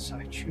grow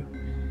inside you.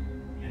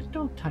 Yeah,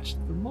 don't touch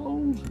the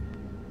mold.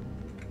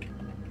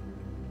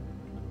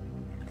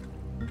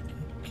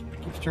 Okay, I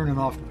keep turning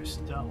off my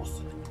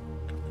stealth.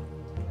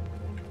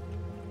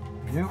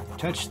 Nope,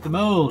 touch the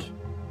mold.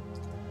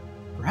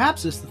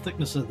 Perhaps it's the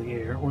thickness of the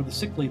air or the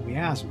sickly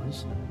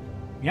miasmas.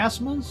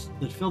 Miasmas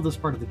that fill this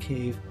part of the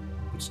cave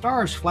when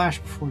stars flash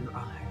before your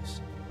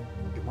eyes.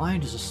 Your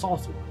mind is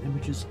assaulted with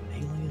images of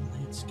alien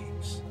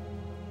landscapes.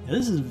 Now,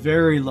 this is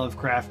very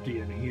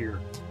Lovecraftian here.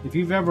 If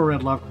you've ever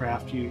read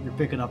Lovecraft, you're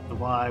picking up the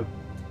vibe.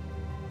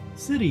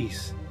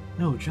 Cities.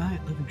 No,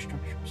 giant living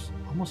structures.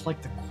 Almost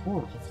like the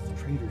coral that the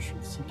traders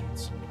from the sea can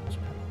sometimes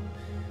peddle.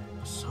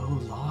 But so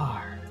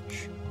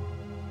large.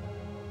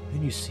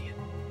 Then you see it.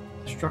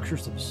 The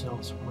structures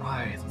themselves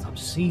writhe with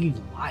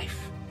obscene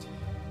life.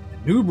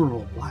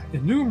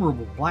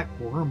 Innumerable black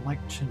worm-like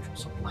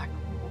tendrils of black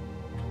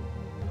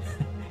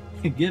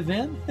mold. Give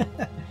in?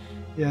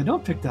 Yeah,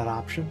 don't pick that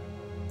option.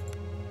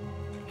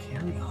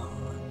 Carry on.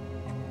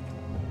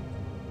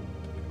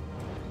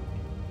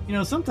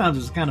 Sometimes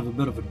it's kind of a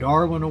bit of a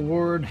Darwin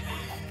Award.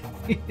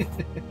 You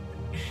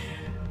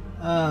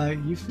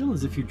feel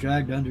as if you're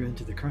dragged under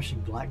into the crushing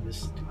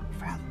blackness to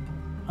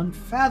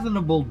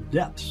unfathomable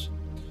depths.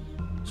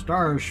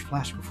 Stars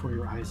flash before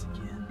your eyes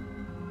again.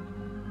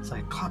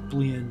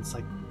 Cyclopean.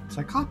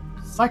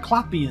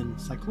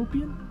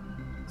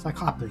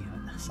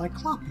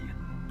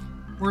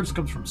 Words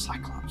comes from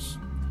Cyclops.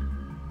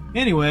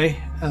 Anyway,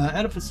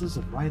 edifices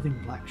of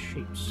writhing black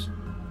shapes.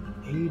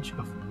 Age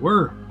of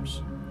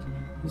worms.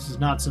 This is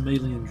not some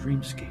alien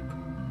dreamscape.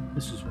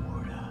 This is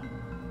Warda.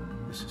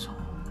 This is home.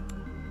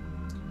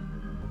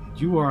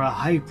 And you are a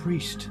high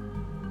priest,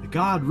 the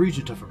god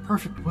regent of a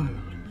perfect world.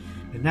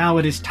 And now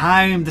it is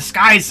time. The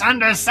sky's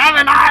under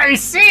 7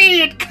 eyes.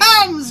 See, it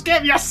comes.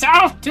 Give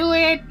yourself to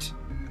it.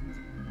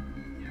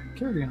 Yeah,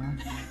 carry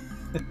on.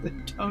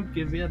 Don't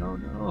give in. Oh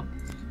no.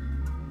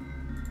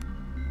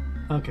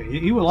 Okay,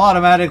 he will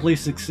automatically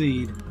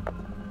succeed.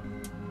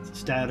 It's a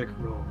static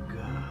roll.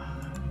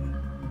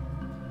 God.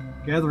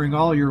 Gathering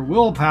all your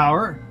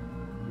willpower,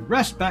 you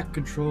wrest back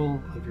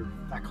control of your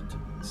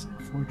faculties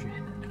and forge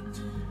ahead.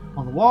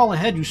 On the wall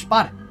ahead, you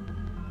spot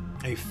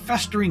it. A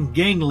festering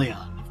ganglion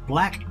of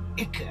black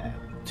ichor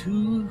with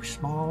 2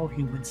 small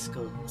human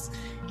skulls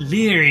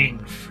leering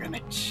from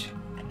it.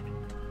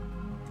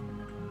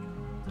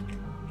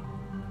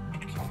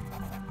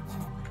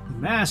 The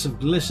mass of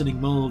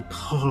glistening mold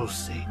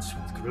pulsates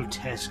with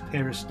grotesque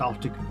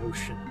peristaltic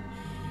motion.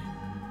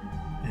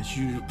 As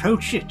you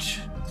approach it,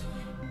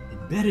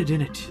 embedded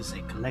in it is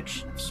a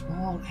collection of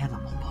small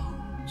animal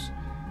bones.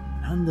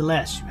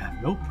 Nonetheless, you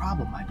have no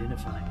problem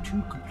identifying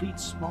 2 complete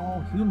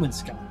small human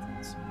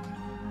skeletons.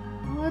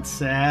 Well, that's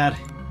sad.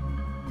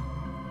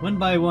 One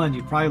by one,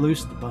 you pry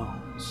loose the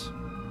bones.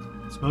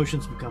 Its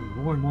motions become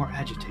more and more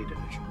agitated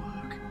as you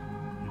work,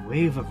 and a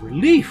wave of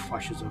relief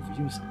washes over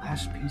you as the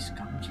last piece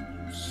comes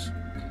loose.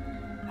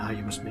 Now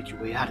you must make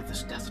your way out of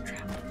this death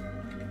trap.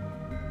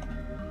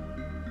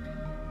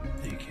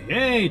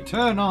 AKA,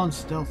 turn on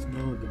stealth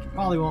mode, but it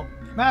probably won't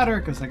matter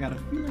because I got a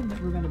feeling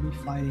that we're going to be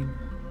fighting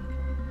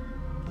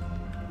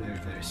very,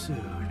 very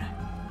soon.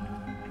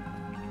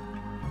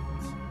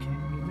 Can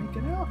we make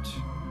it out?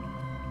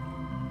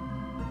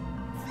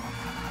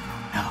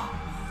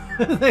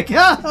 No. They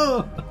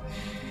go!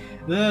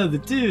 The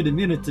 2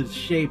 diminutive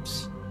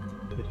shapes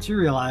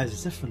materialize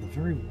as if from the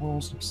very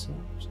walls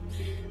themselves.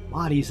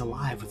 Bodies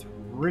alive with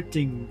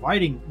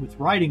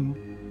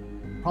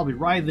probably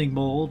writhing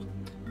mold.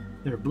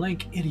 Their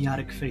blank,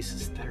 idiotic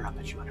faces stare up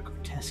at you in a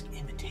grotesque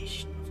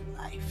imitation of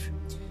life.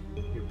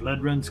 Your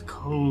blood runs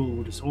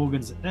cold as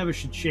organs that never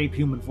should shape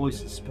human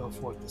voices spell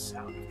forth the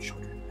sound of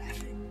children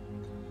laughing.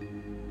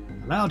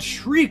 A loud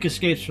shriek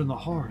escapes from the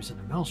horrors in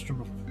a maelstrom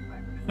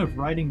of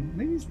writing,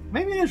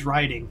 maybe it is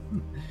writing,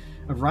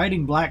 of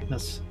writing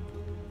blackness.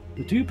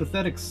 The 2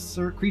 pathetic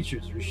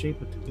creatures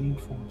reshape into lean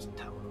forms and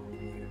tower over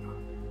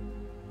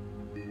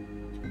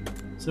you.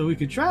 So we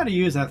could try to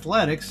use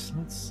athletics.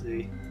 Let's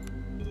see.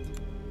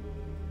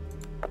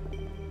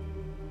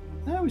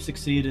 We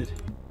succeeded.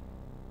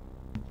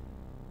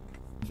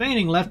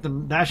 Feigning left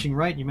and dashing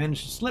right, you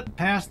managed to slip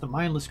past the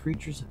mindless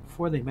creatures, and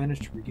before they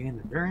managed to regain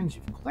their bearings,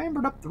 you've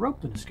clambered up the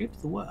rope and escaped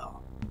the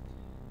well.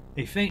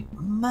 A faint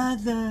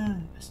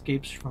mother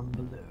escapes from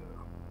below.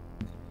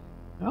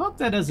 I hope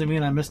that doesn't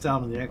mean I missed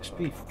out on the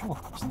XP for all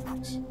of those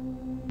things.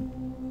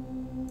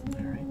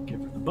 Alright, give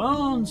her the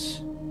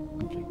bones.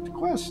 Complete the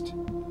quest.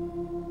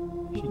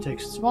 She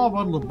takes a small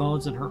bundle of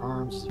bones in her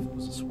arms as if it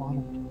was a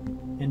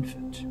swaddled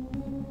infant.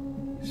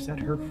 Set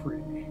her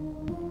free.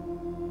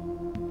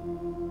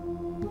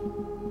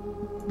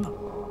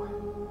 Oh.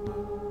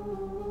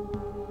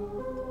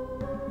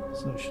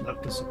 So she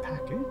left us a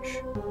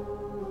package.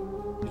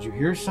 Did you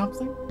hear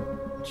something?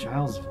 A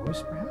child's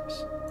voice,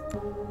 perhaps?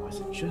 Or was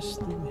it just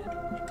the wind?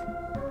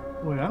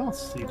 Wait, I don't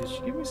see. Did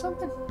she give me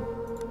something?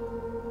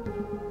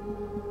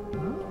 I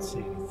don't see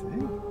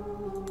anything.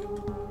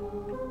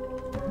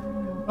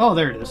 Oh,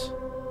 there it is.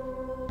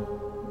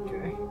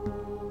 Okay.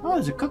 Oh,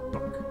 there's a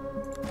cookbook.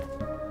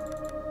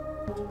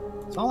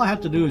 So all I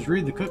have to do is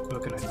read the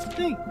cookbook, and I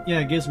think, yeah,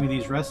 it gives me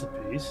these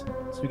recipes.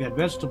 So we got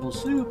vegetable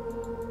soup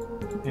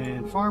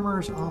and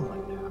farmer's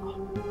omelet now.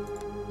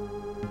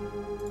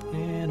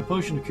 And a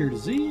potion to cure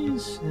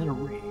disease and a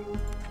ring.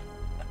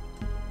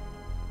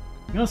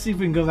 You want to see if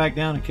we can go back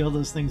down and kill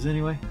those things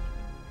anyway?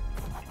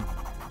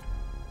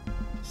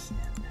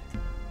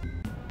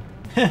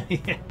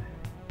 Yeah.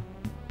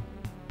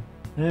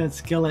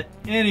 Let's kill it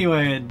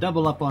anyway and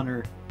double up on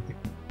her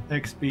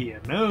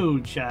XP. No,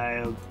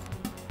 child.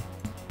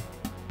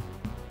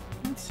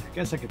 I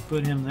guess I could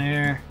put him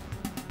there.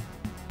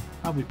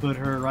 Probably put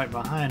her right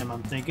behind him,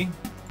 I'm thinking.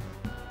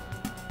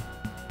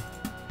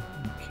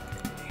 Okay.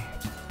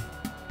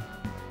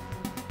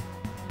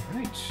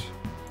 Right.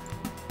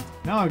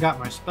 Now I've got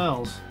my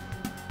spells.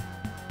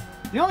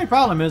 The only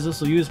problem is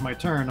this will use my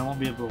turn. I won't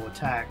be able to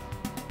attack.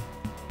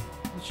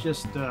 Let's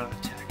just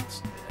attack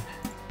instead.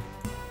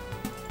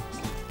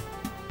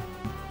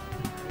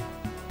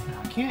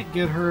 Now I can't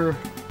get her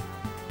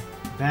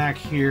back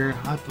here.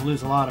 I have to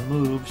lose a lot of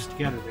moves to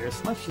get her there,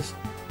 so let's just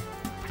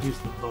use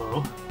the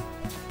bow.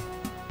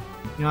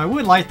 You know, I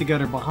would like to get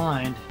her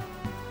behind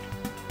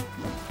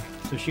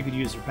so she could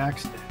use her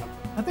backstab.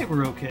 I think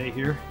we're okay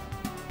here.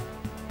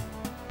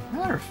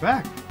 Matter of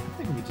fact, I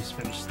think we can just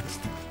finish this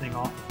thing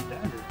off with the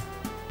dagger.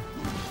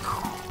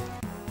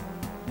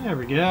 There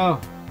we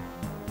go.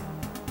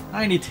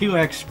 92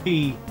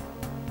 XP.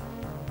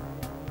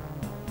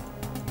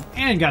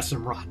 And got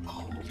some rot mold.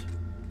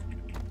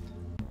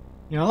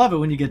 You know, I love it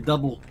when you get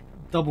double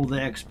the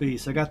XP.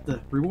 So I got the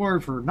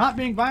reward for not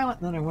being violent,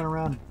 and then I went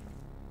around.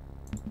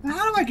 Now,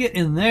 how do I get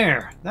in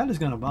there? That is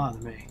going to bother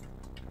me.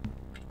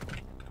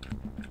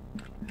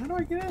 How do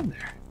I get in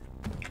there?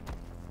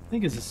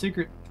 think it's a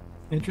secret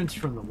entrance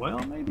from the well,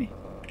 maybe?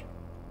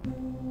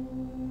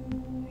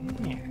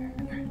 Yeah.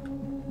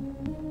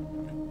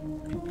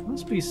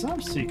 Must be some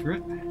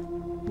secret.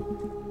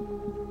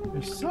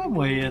 There's some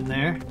way in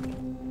there.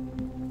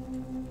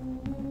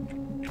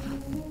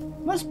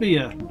 Must be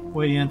a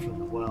way in from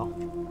the well.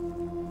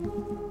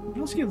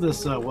 Let's give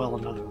this well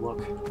another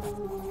look.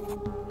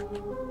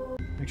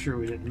 Make sure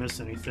we didn't miss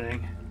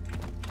anything.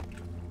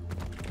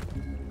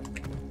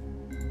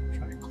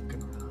 Try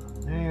clicking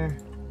around there.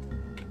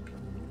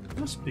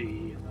 Must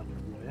be another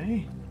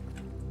way.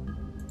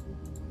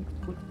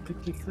 Click,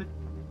 click, click, click.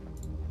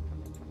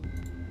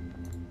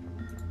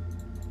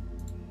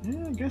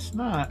 Yeah, I guess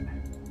not.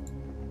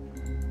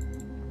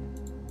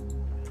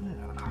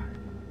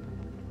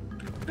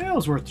 That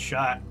was worth a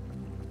shot.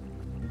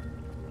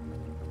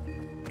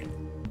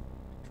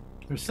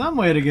 There's some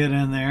way to get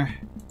in there.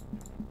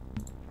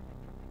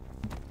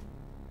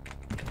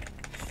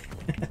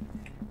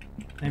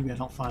 Maybe I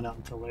don't find out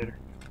until later.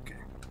 Okay.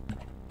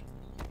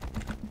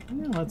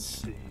 Yeah, let's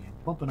see.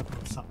 Bumping up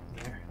on something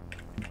there.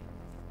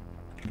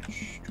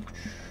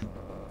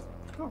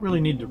 Don't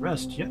really need to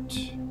rest yet.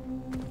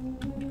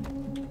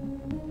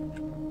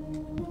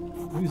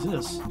 Who's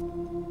this?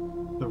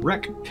 The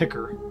Wreck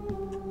Picker.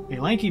 A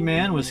lanky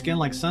man with skin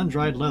like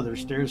sun-dried leather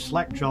stares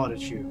slack-jawed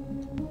at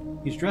you.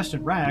 He's dressed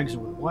in rags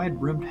and with a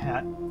wide-brimmed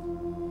hat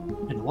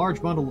and a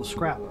large bundle of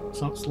scrap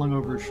slung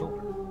over his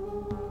shoulder.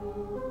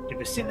 Did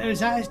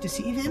Basilo's eyes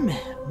deceive him?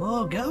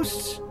 More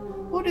ghosts?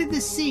 Or did the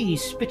sea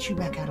spit you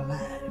back out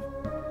alive?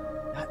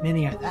 Not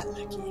many are that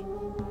lucky.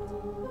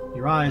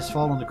 Your eyes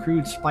fall on the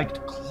crude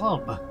spiked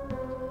club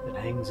that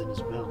hangs in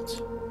his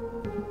belt.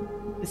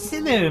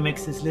 Basilo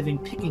makes his living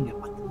picking at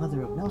what the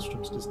mother of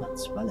maelstroms does not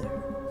swallow.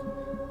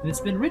 And it's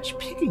been rich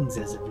pickings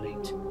as of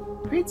late.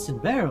 Crates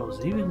and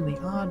barrels, even the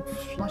odd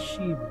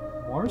fleshy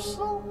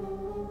morsel?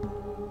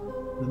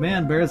 The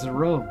man bears a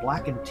row of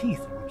blackened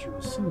teeth in which you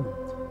assume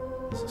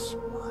is a smile.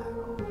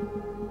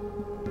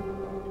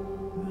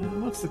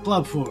 What's the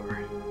club for?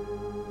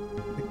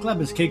 The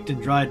club is caked in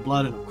dried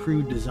blood and a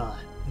crude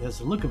design. It has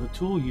the look of a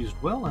tool used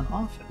well and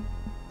often.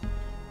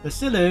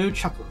 Basilo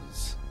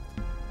chuckles.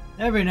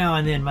 Every now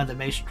and then Mother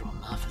Maelstrom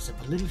offers up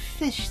a little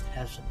fish that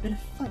has a bit of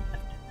fight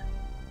left in them.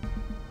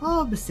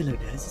 All Basilo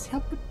does is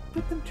help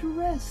put them to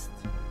rest.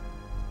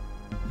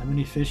 How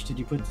many fish did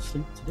you put to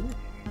sleep today?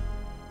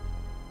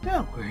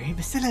 Don't worry,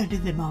 Basilo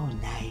did them all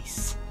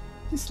nice.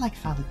 Just like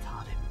Father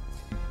taught him.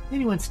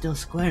 Anyone still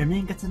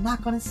squirming gets a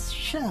knock on his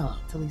shell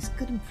till he's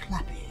good and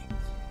flappy.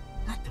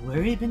 Not to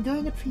worry, been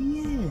doing it for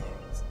years.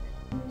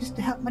 Just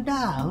to help my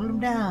da hold him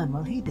down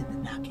while he did the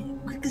knocking,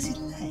 quick as he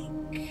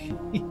like.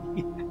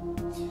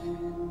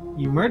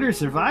 You murder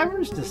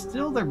survivors to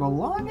steal their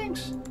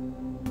belongings?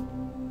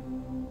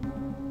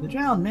 The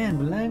drowned man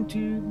belonged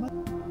to...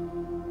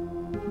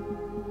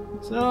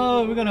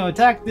 So, we're going to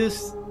attack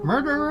this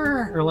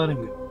murderer or let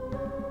him go?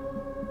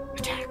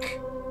 Attack.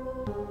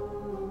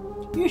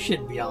 You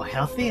shouldn't be all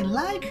healthy and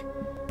like.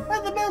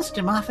 Mother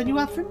Maelstrom offered you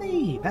up for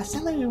me.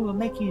 Basilo will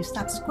make you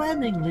stop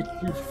squirming,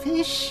 little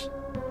fish.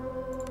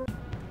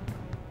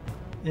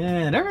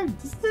 And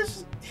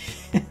this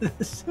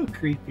is so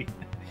creepy.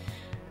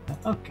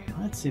 Okay,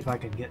 let's see if I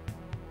can get...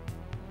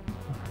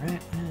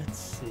 Alright, let's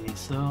see.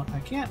 So, I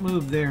can't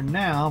move there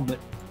now, but...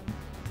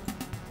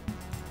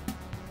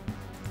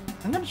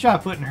 I'm going to try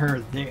putting her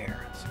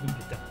there, so we can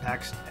get that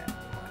backstab.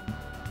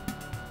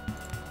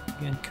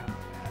 Again, combat.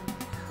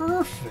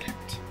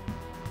 Perfect!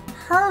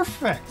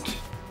 Perfect!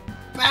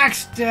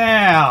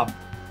 Backstab!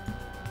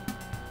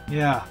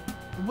 Yeah.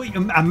 Wait,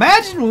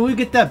 imagine when we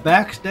get that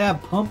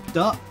backstab pumped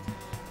up.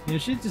 You know,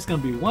 she's just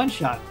going to be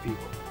one-shotting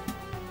people.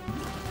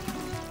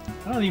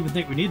 I don't even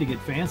think we need to get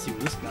fancy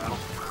with this battle.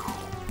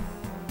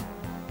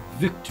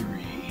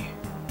 Victory.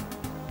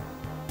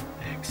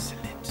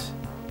 Excellent.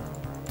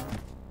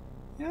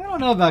 Yeah, I don't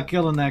know about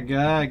killing that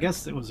guy. I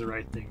guess it was the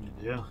right thing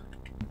to do.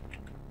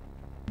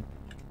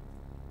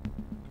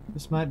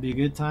 This might be a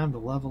good time to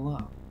level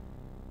up.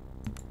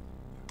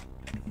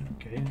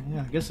 Okay,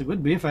 yeah, I guess it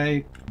would be if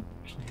I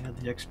actually had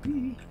the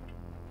XP.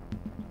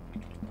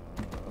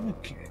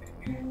 Okay.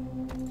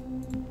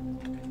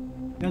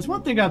 There's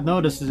one thing I've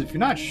noticed is if you're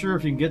not sure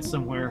if you can get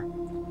somewhere,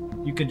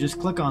 you can just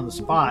click on the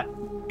spot.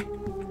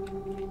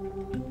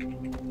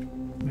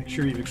 Make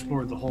sure you've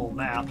explored the whole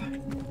map.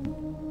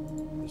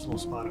 There's a little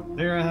spot over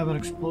there I haven't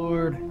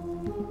explored.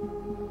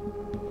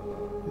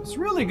 It's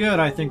really good,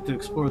 I think, to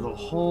explore the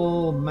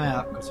whole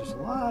map because there's a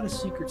lot of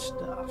secret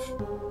stuff.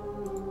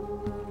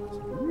 So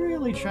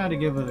really try to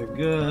give it a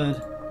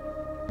good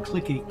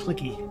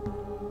clicky.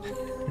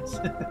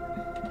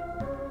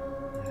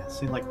 Yeah,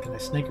 see, like, can I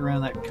snake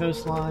around that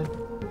coastline?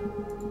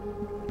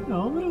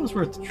 No, but it was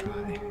worth a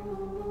try.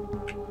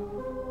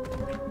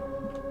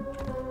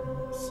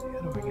 Let's see, how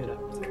do we get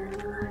up there?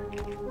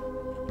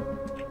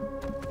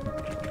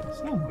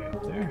 Some way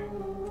up there.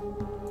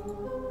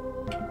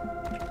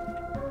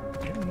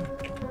 Okay.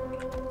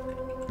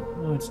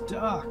 Oh, it's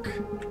dark.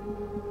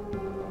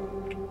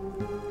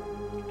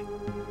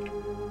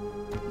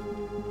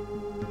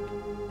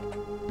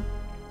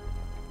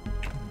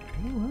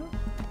 Okay, well.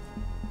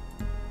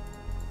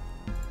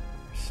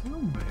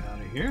 some way out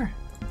of here.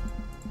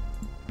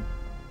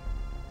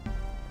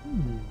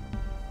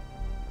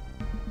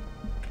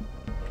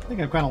 I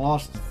think I've kind of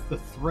lost the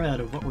thread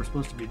of what we're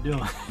supposed to be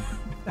doing.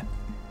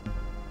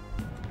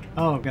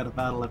 Oh, I've got a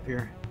battle up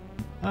here.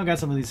 Oh, I've got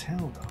some of these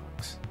hell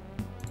dogs.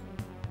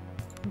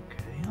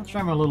 Okay, I'll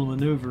try my little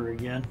maneuver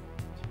again.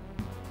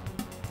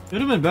 It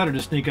would have been better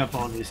to sneak up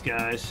on these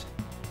guys.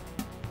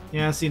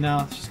 Yeah, see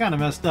now, she's kind of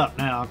messed up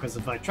now, because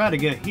if I try to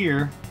get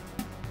here,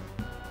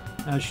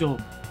 she's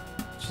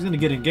going to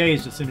get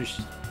engaged as soon as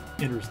she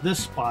enters this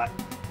spot.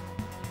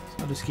 So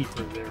I'll just keep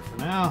her there for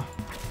now.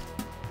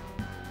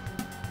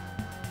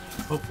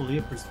 Hopefully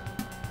it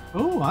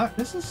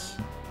this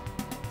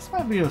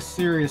might be a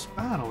serious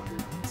battle here.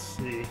 Let's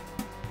see. I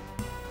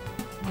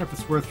wonder if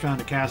it's worth trying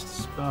to cast a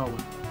spell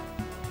and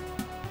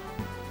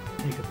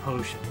make a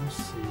potion. Let's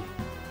see.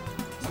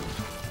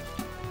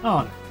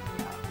 Oh, no.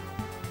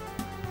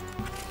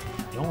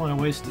 Don't want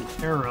to waste an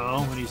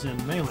arrow when he's in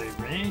melee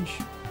range.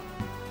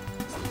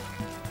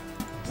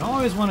 You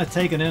always want to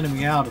take an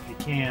enemy out if you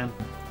can,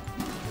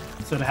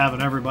 instead of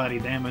having everybody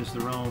damage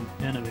their own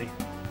enemy.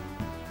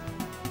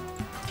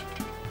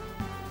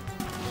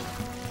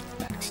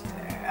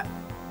 Backstab.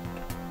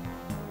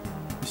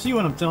 You see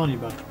what I'm telling you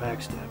about the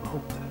backstab? I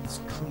hope that's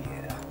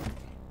clear.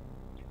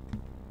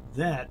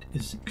 That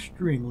is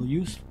extremely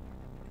useful.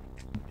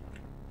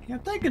 Yeah,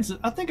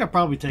 I think I've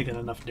probably taken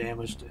enough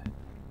damage to...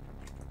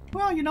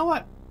 Well, you know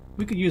what?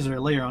 We could use our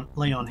lay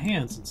on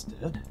hands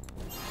instead.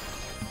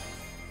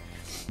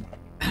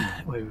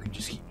 That way we can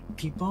just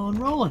keep on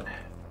rolling.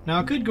 Now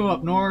I could go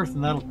up north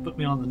and that'll put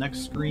me on the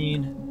next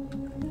screen.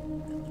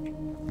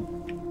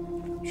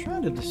 I'm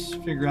trying to just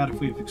figure out if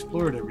we've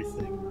explored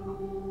everything.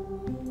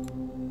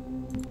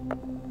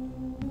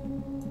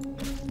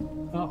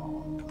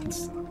 Oh, that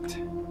sucked.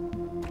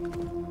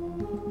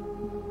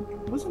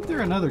 Wasn't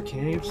there another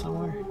cave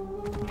somewhere?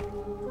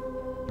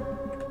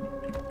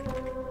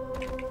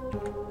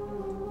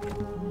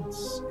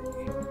 Let's see.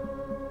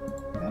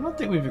 I don't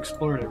think we've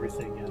explored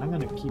everything yet. I'm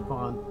going to keep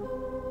on.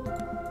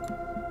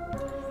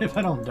 If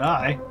I don't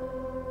die.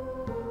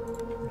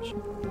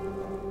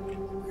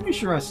 Pretty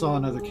sure I saw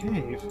another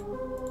cave.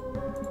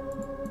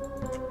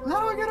 How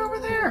do I get over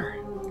there?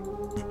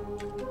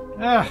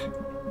 Ah.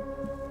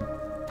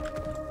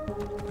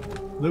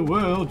 The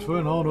world for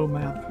an auto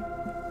map.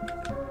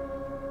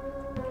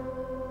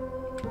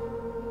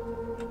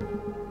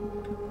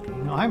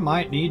 You know, I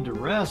might need to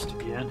rest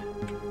again.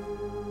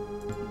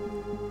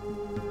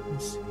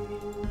 Let's see.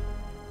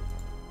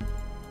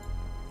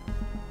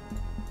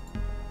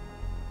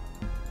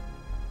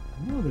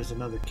 I know there's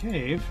another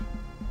cave.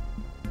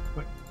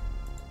 But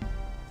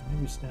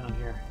maybe it's down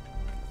here.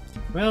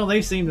 Well,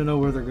 they seem to know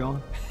where they're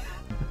going.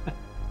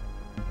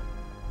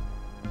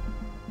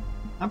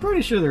 I'm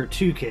pretty sure there are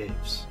two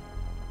caves.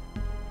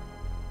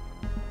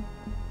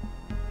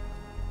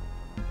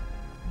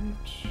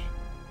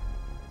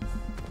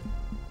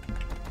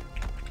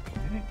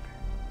 Okay.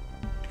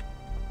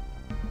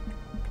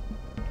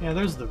 Yeah,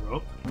 there's the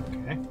rope.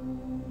 Okay.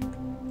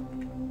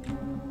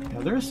 Yeah,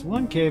 there's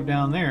one cave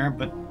down there,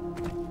 but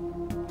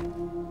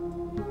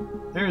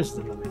there's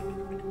the other.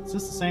 Is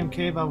this the same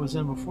cave I was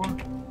in before?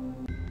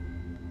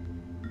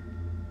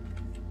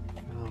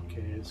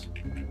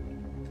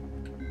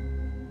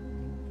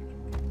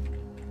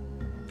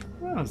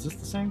 Oh, is this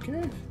the same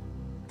cave?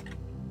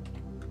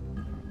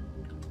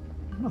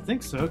 I don't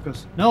think so,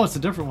 because... No, it's a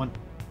different one.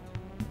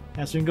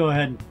 Yeah, so we can go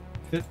ahead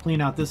and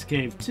clean out this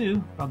cave,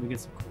 too. Probably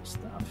get some cool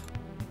stuff.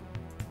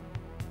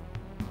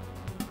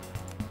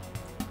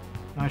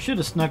 Now, I should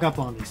have snuck up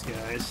on these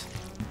guys.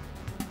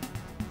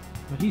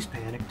 But he's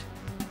panicked.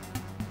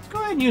 Let's go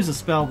ahead and use a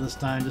spell this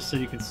time, just so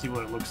you can see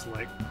what it looks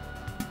like.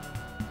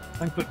 I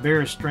can put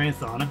Bear's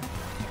Strength on him.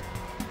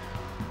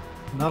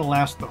 And that'll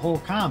last the whole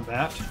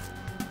combat.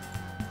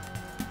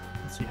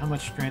 Let's see, how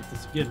much strength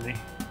does it give me?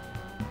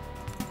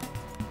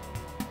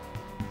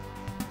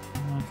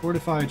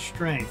 Fortified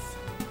Strength.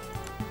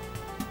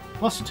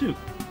 +2. So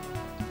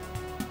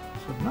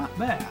not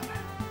bad.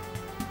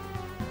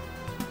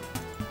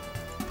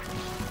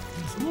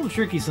 It's a little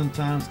tricky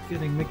sometimes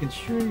making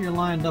sure you're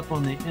lined up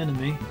on the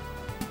enemy.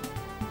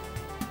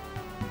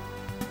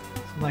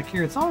 So like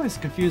here, it's always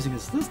confusing.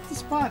 Is this the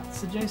spot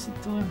that's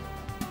adjacent to him?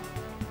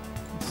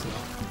 So,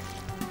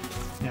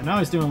 yeah, now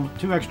he's doing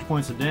 2 extra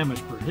points of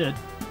damage per hit.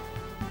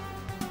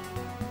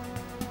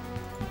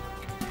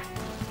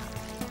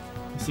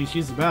 See,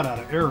 she's about out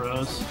of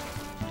arrows.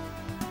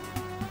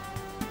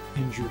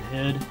 Injured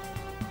head.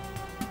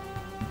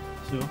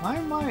 So I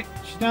might...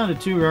 She's down to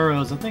 2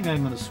 arrows. I think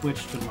I'm going to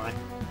switch to my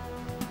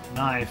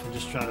knife and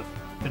just try to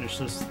finish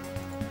this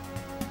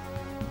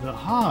the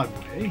hard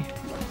way.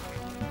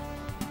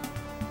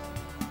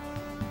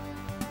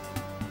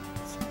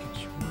 Let's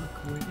get your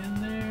work way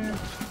in there.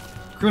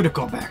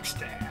 Critical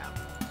backstab.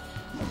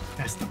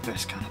 That's the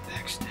best kind of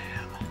backstab.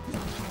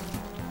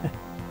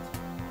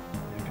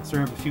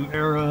 Conserve a few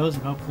arrows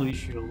and hopefully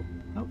she'll...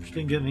 Nope, she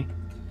didn't get me.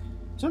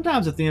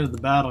 Sometimes at the end of the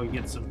battle you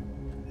get some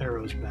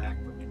arrows back,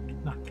 but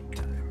not that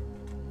time.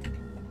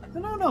 I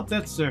don't know if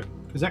that's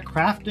Is that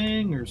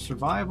crafting or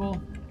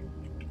survival?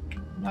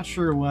 I'm not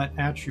sure what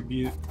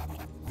attribute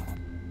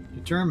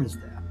determines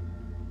that.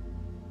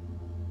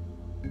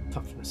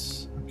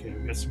 Toughness. Okay,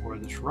 we got some more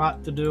of this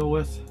rot to deal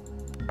with.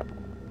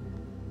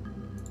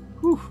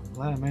 Whew,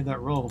 glad I made that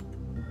roll.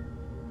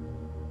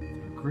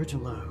 Grit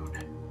alone.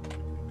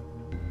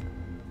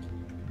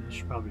 I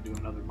should probably do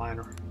another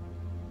miner.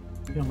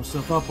 Heal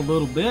myself up a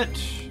little bit.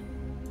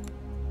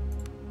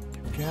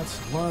 Give cats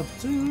some love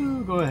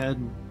too. Go ahead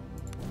and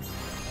I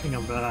think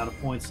I'm about out of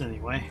points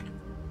anyway.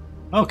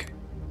 Okay.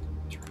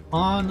 Turn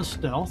on the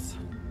stealth.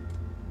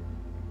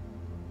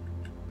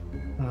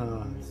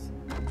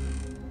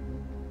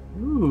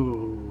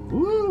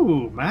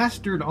 Ooh,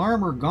 mastered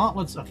armor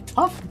gauntlets of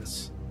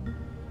toughness.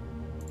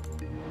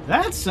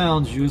 That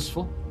sounds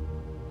useful.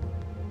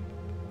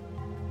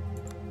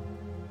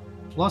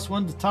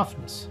 +1 to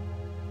toughness.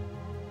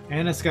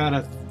 And it's got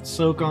a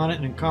soak on it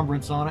and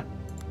encumbrance on it.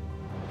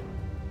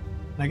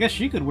 I guess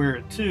she could wear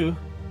it too.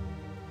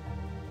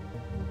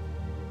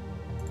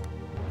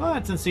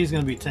 But since he's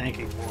going to be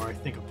tanking more, I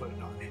think I'll put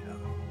it on him.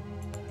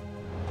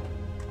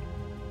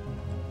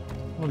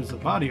 Oh, there's a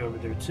body over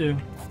there too.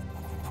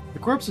 The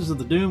corpses of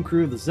the doomed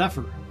crew of the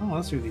Zephyr. Oh,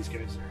 that's who these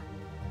guys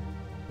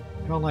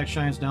are. Pale light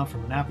shines down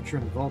from an aperture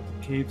in the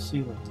vaulted cave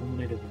ceiling,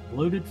 illuminated the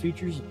bloated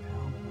features of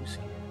pale blue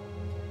skin.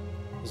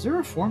 Is there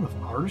a form of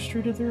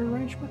artistry to their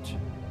arrangement?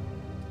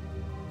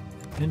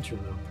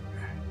 Interloper.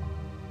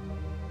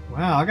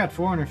 Wow, I got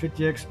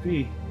 450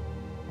 XP.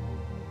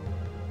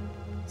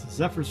 It's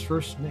Zephyr's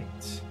first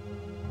mates.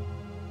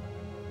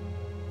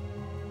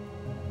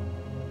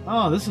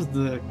 Oh, this is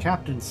the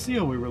Captain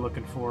Seal we were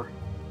looking for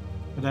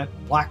that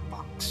black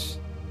box.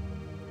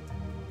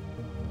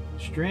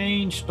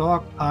 Strange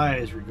stalked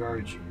eyes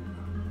regard you.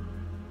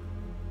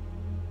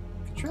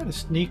 I can try to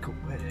sneak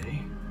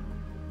away.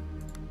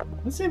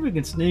 Let's see if we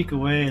can sneak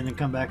away and then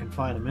come back and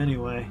fight him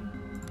anyway.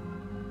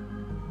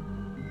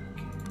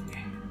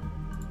 Okay.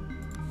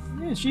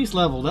 Yeah, she's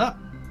leveled up.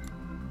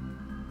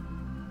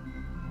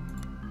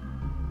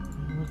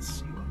 Let's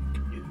see what we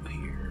can do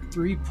here.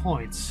 3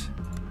 points.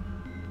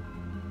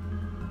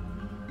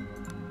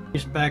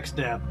 This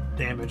backstab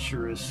damage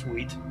sure is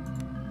sweet.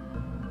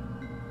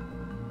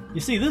 You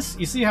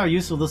see how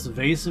useful this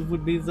evasive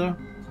would be though?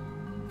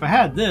 If I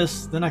had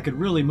this, then I could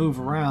really move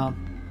around.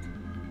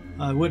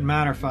 It wouldn't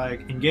matter if I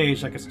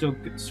engaged, I could still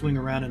swing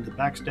around into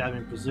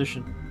backstabbing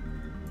position.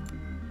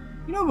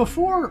 You know,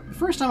 before, the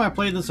first time I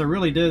played this, I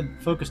really did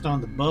focused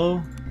on the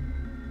bow.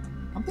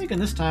 I'm thinking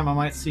this time I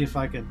might see if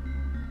I can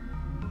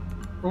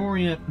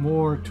orient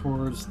more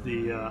towards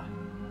the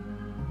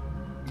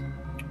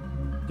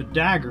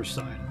dagger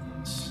side of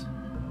this.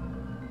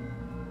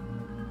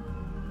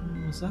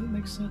 Does that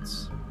make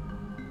sense?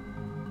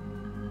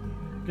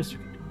 I guess we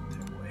can do it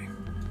that way.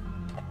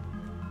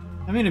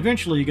 I mean,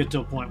 eventually you get to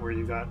a point where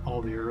you got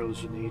all the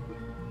arrows you need, but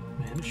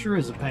man, it sure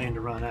is a pain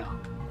to run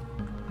out.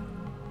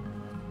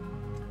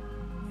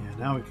 Yeah,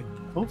 now we can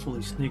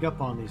hopefully sneak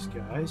up on these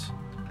guys.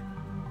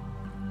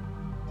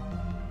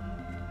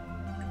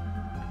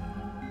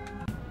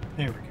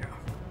 There we go.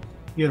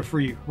 You get a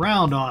free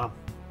round on them.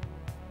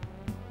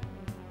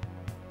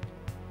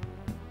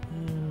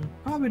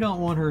 Probably don't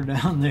want her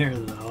down there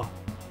though.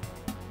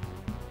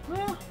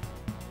 Well,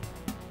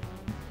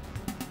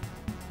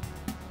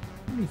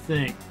 what do you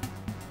think?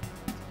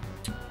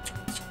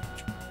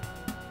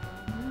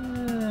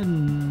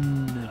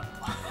 No.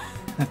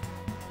 I'll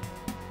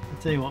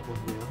tell you what we'll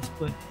do. Let's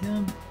put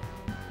him.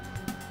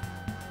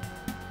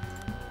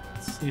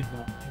 Let's see if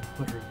I can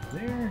put her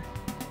there.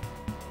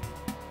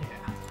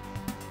 Yeah.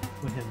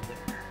 Put him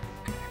there.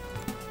 Okay.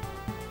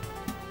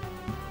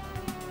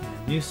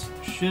 And you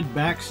should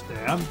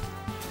backstab.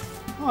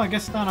 Oh, I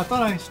guess not. I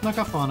thought I snuck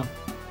up on him.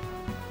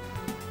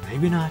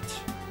 Maybe not.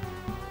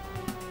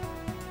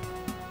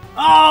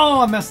 Oh,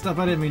 I messed up.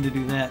 I didn't mean to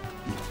do that.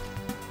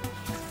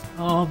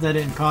 Oh, that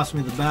didn't cost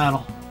me the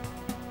battle.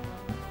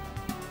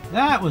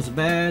 That was a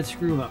bad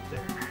screw up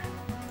there.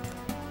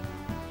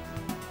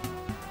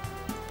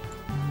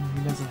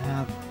 He doesn't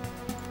have...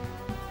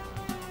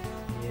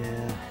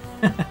 Yeah.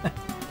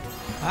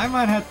 I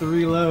might have to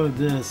reload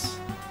this.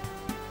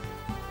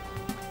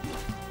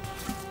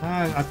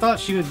 I thought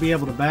she would be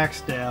able to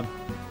backstab.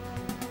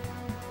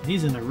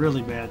 He's in a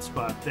really bad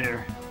spot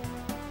there.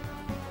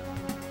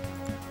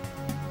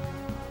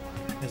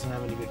 Doesn't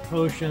have any good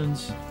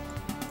potions.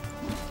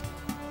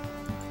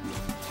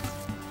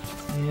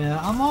 Yeah,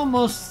 I'm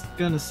almost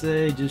gonna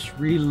say just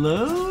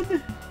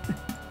reload.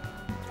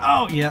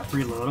 Oh, yeah,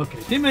 reload. Okay,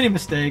 too many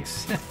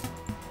mistakes.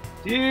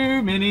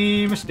 Too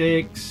many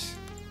mistakes.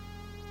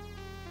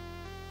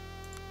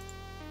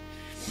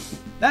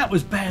 That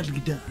was badly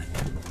done.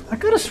 I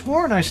could have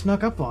sworn I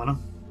snuck up on him.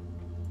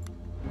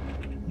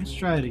 Let's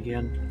try it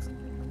again.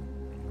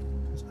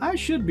 I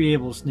should be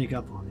able to sneak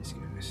up on these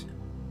guys.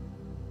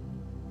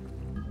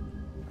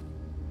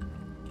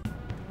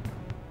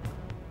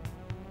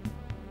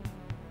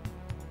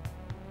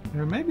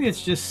 Or maybe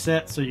it's just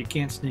set so you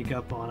can't sneak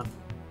up on them.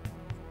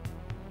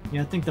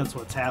 Yeah, I think that's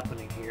what's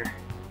happening here.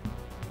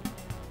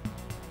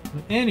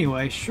 But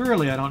anyway,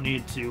 surely I don't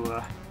need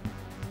to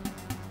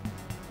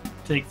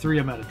take 3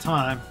 of them at a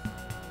time.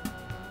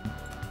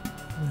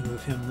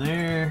 Move him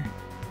there,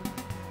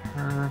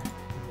 her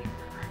there.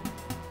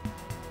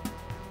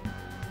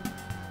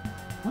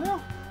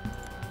 Well,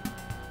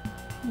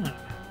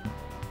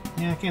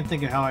 yeah, I can't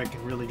think of how I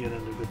can really get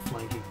into a good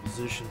flanking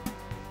position.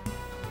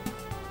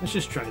 Let's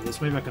just try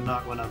this. Maybe I can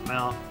knock one of them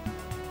out.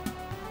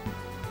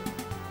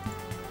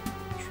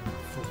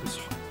 Focus.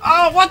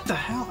 Oh, what the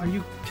hell are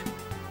you?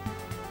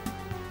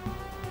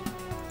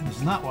 That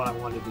is not what I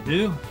wanted to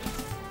do.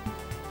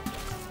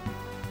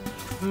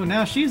 Ooh,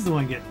 now she's the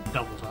one getting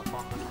doubles up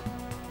on me.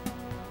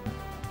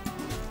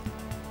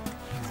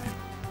 Alright.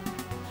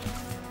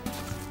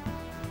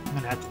 I'm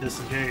gonna have to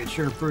disengage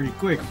her pretty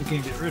quick if we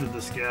can't get rid of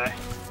this guy.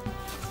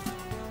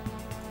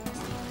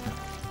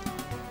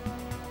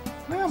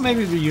 Well,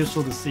 maybe it'd be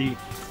useful to see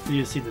for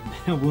you to see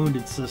the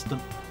wounded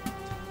system.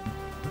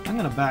 But I'm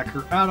gonna back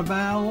her out of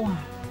battle.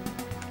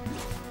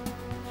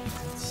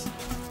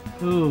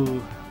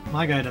 Ooh,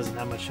 my guy doesn't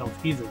have much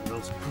health either, though.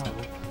 That's a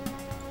problem.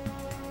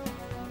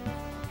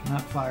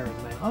 Not fire in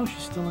melee. Oh,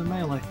 she's still in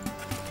melee.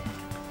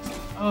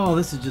 Oh,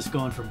 this is just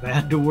going from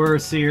bad to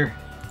worse here.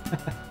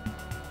 At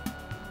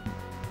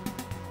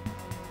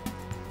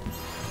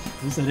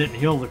least I didn't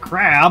heal the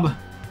crab.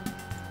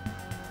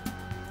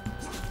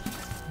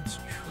 Let's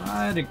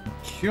try to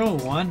kill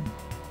one.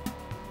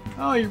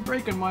 Oh, you're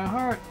breaking my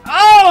heart.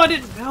 Oh, I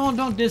didn't. Oh,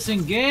 don't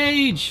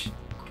disengage.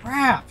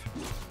 Crap.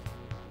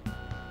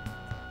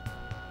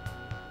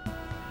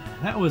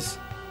 That was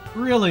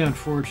really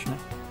unfortunate.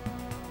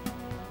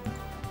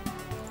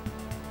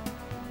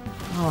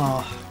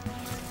 Oh,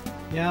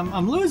 yeah,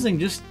 I'm losing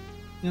just,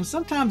 you know,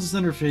 sometimes this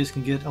interface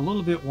can get a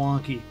little bit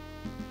wonky.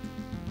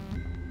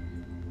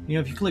 You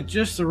know, if you click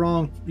just the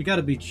wrong, you got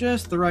to be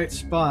just the right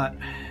spot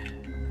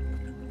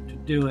to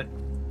do it.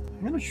 I'm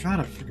going to try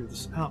to figure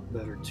this out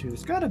better, too.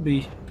 It's got to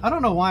be, I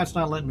don't know why it's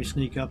not letting me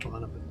sneak up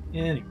on it, but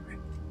anyway.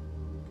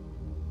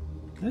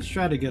 Let's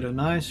try to get a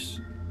nice,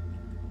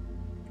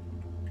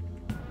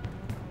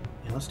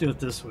 yeah, let's do it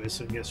this way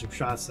so we can get some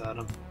shots at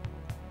them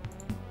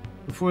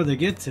before they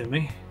get to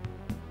me.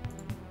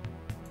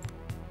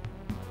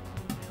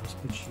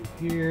 Put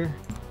you here.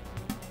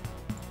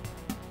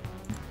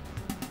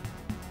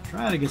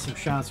 Try to get some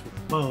shots with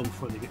the bow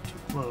before they get too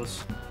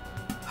close.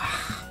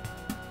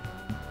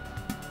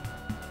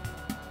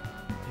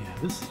 Yeah,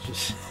 this is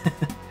just...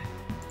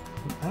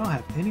 I don't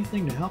have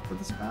anything to help with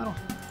this battle.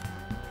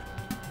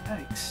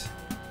 Yikes.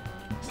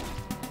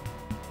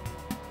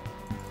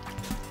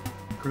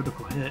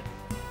 Critical hit.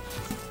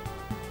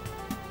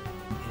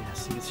 Yeah,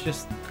 see, it's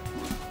just...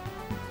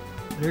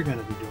 They're going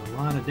to be doing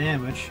a lot of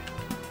damage.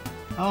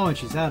 Oh, and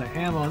she's out of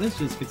ammo. This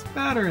just gets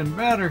better and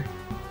better.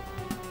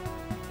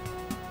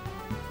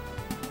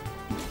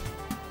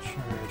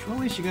 Charge. Well, at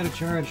least you got a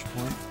charge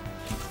point.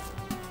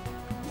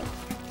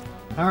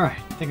 Alright,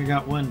 I think I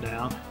got one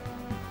down.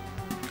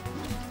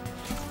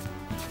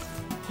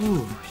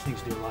 Ooh, these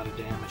things do a lot of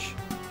damage.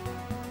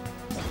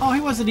 Oh, he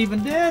wasn't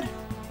even dead?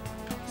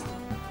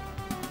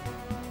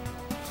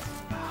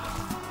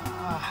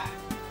 I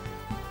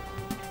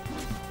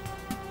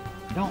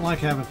don't like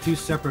having 2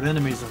 separate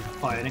enemies I'm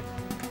fighting.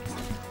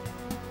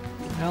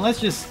 Now let's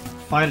just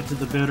fight it to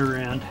the bitter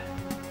end.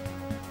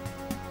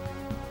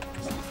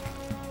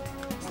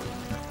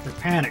 They're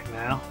panicked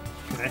now.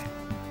 Okay.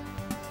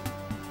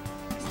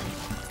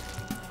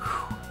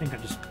 Whew, I think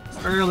I'm just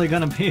barely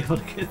gonna be able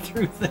to get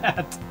through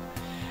that.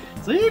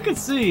 So you can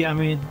see, I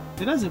mean,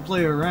 it doesn't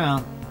play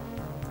around.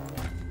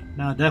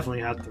 Now I definitely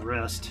have to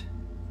rest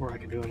before I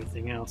can do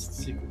anything else.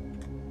 Let's see.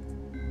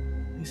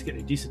 At least get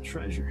a decent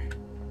treasure.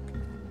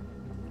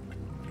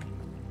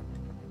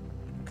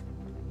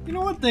 You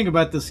know, one thing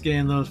about this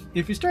game, though,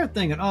 if you start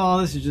thinking,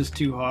 oh, this is just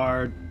too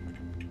hard,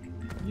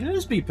 you know,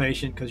 just be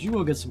patient, because you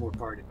will get some more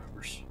party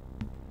members.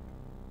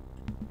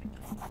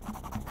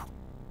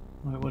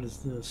 Alright, what is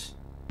this?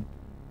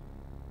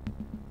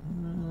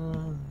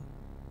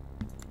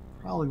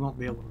 Probably won't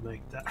be able to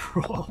make that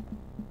roll.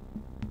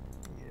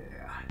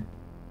 Yeah.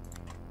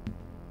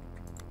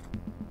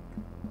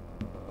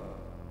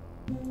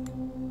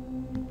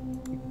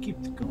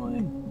 Keep it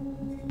going.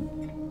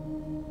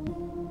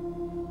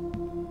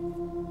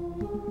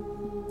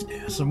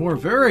 Some more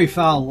very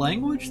foul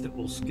language that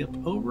we'll skip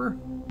over.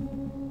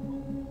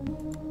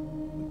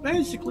 But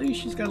basically,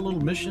 she's got a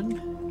little mission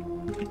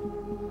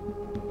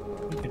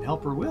we can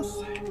help her with.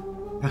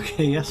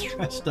 Okay, yes,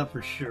 dressed up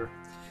for sure.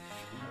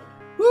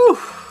 Whew,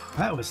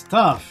 that was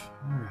tough.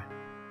 Alright.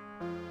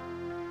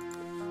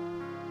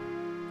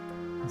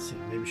 Let's see,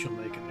 maybe she'll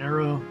make an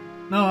arrow.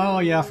 No, oh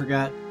yeah, I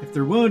forgot. If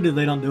they're wounded,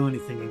 they don't do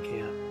anything in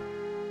camp.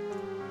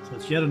 So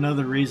it's yet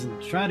another reason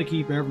to try to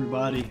keep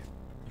everybody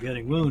from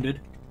getting wounded.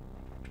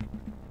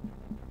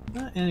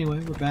 Anyway,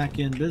 we're back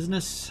in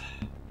business.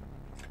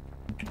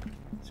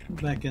 Let's go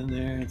back in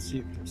there and see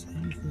if there's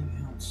anything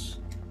else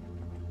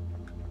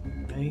we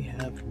may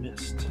have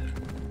missed.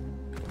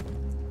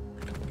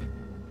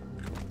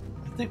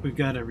 I think we've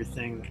got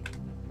everything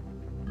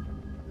that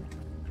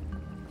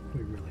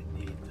we really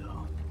need,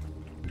 though.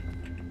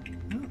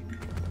 Oh,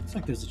 Looks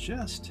like there's a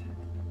chest.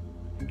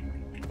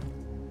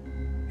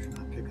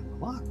 Not picking the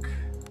lock.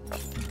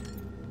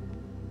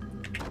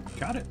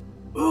 Got it.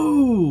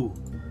 Ooh!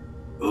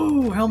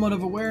 Ooh, helmet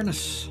of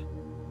awareness.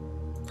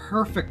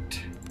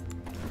 Perfect.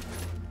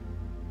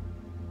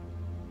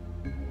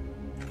 Yeah,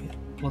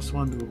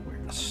 +1 to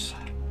awareness.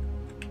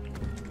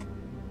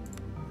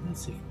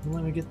 Let's see.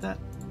 Let me get that.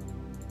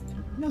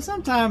 You know,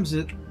 sometimes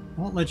it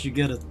won't let you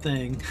get a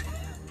thing.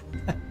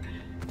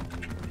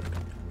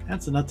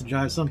 That's enough to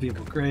drive some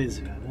people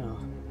crazy, I know.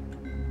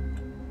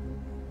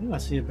 Ooh, I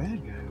see a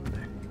bad guy over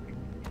there.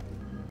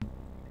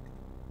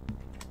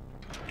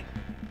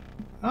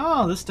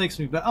 Oh, this takes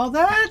me back. Oh,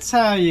 that's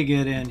how you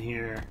get in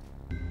here.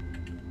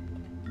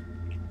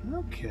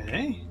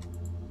 Okay.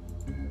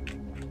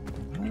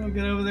 I'll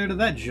get over there to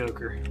that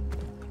joker.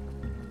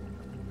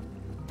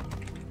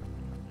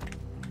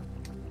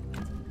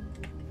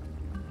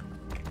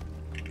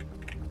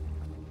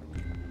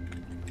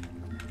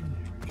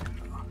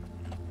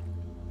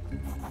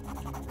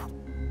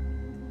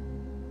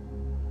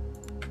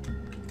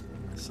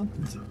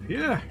 Something's up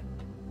here.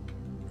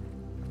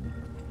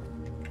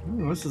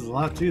 Ooh, this is a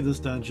lot to this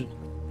dungeon.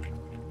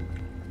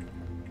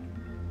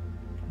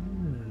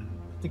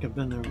 I think I've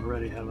been there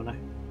already, haven't I?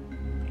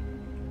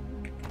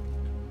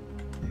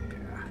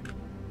 Yeah.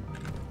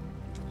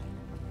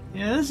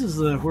 Yeah, this is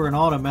where an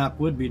auto map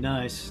would be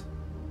nice.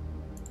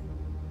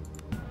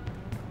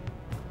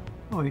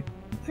 Oh, wait.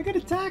 I get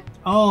attacked?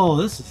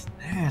 Oh, this is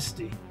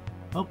nasty.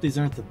 Hope these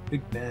aren't the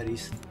big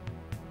baddies.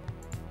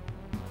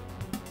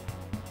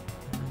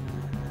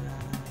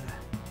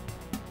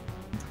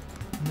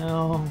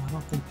 No, I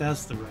don't think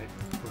that's the right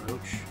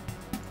approach.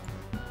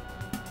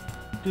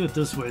 Do it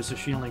this way so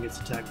she only gets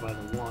attacked by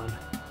the one.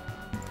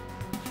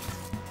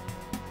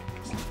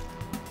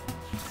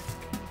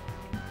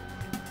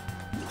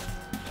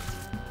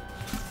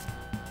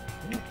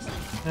 Okay.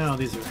 Now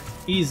these are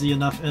easy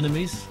enough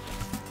enemies.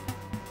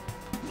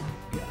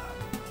 God.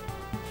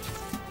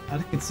 I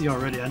can see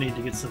already I need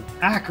to get some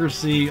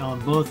accuracy on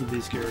both of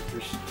these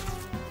characters.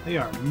 They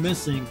are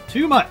missing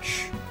too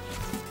much.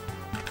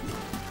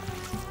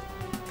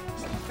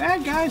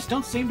 Bad guys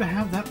don't seem to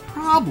have that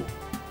problem.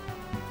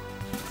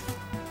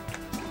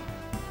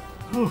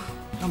 Oof,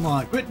 come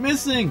on, quit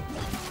missing!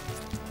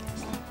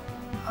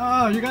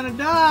 Oh, you're gonna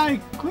die!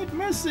 Quit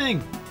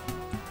missing!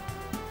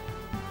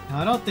 Now,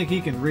 I don't think he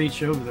can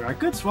reach over there. I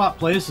could swap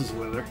places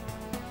with her.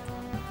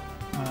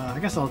 I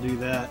guess I'll do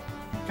that.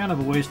 Kind of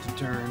a wasted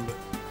turn, but...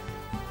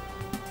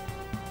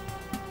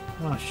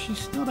 Oh, she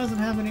still doesn't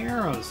have any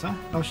arrows, huh?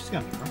 Oh, she's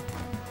got an arrow.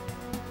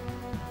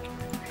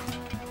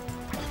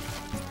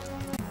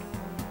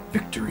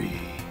 Victory!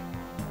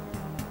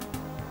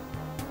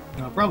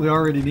 I'll probably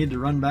already need to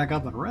run back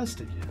up and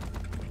rest again.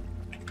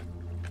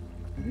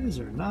 These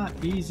are not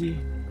easy.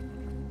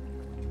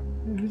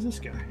 Who's this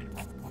guy?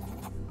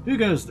 Who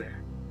goes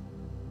there?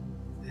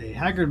 A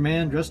haggard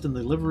man dressed in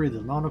the livery of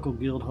the Nautical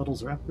Guild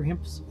huddles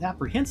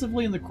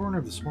apprehensively in the corner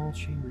of the small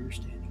chamber you're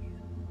standing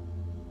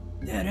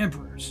in. Dead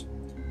emperors!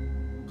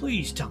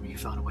 Please tell me you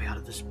found a way out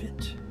of this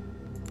pit.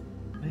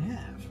 I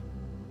have.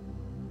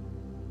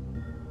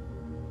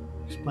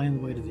 Explain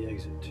the way to the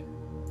exit.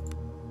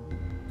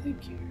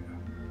 Thank you.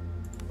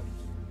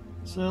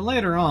 So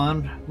later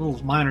on, a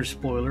little minor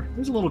spoiler,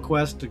 there's a little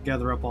quest to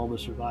gather up all the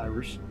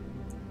survivors.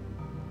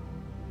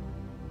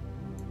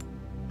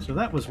 So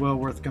that was well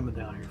worth coming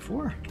down here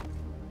for.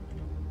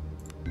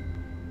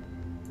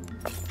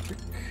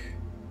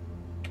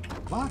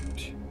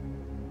 Locked.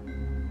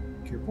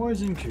 Cure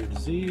poison, cure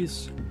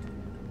disease.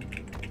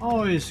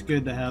 Always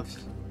good to have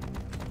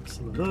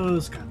some of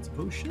those kinds of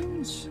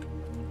potions.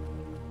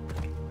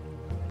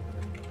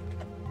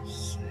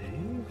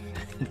 Save.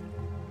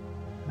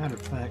 Matter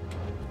of fact.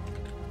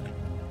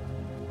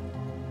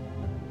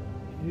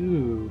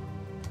 Ooh.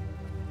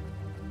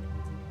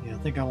 Yeah, I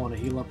think I want to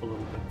heal up a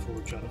little bit before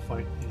we try to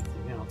fight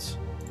anything else.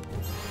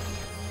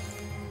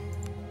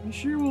 I'm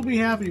sure we'll be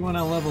happy when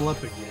I level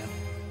up again.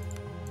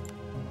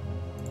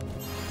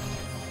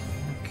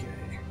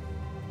 Okay.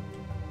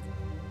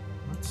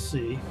 Let's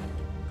see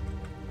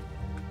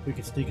if we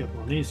can sneak up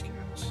on these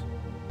guys.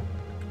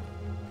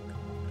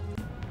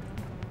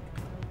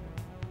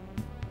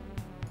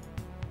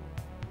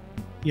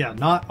 Yeah,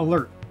 not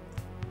alert.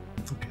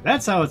 Okay,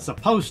 that's how it's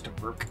supposed to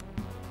work.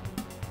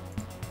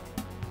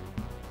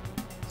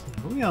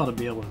 So we ought to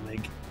be able to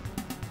make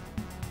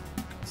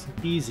some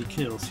easy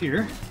kills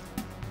here.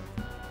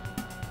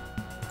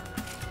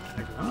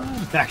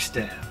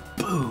 Backstab.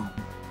 Boom.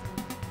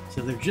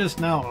 So they're just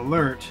now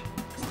alert.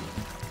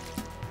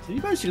 So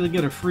you basically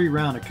get a free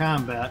round of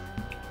combat.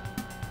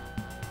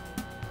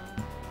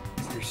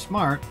 If you're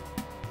smart.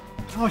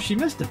 Oh, she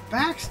missed a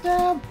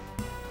backstab?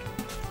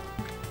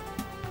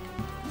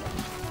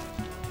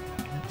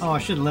 Oh, I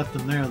should have left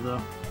them there,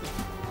 though.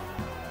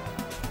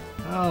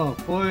 Oh,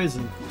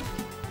 poison.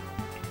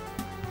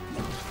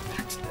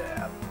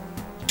 Backstab.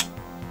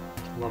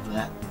 Love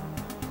that.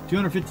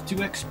 252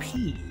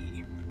 XP.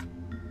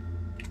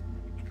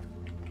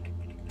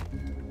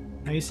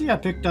 Now, you see I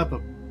picked up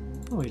a...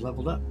 Oh, he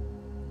leveled up.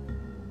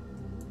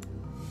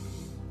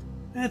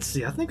 Let's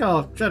see. I think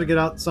I'll try to get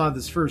outside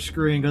this first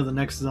screen, go to the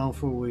next zone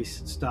before we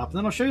stop. And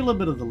then I'll show you a little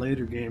bit of the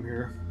later game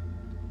here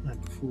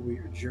before we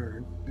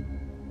adjourn.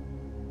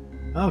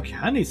 Okay,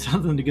 I need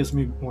something that gives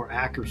me more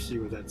accuracy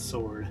with that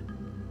sword.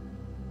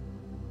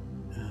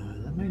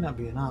 That may not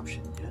be an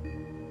option yet.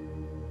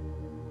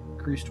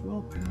 Increased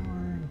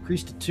willpower,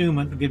 increased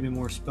attunement will give me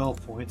more spell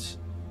points.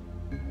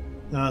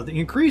 The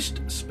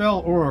increased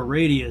spell aura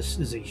radius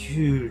is a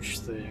huge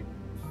thing.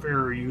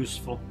 Very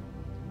useful.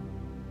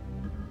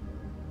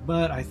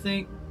 But I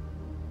think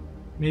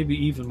maybe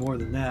even more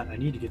than that, I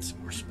need to get some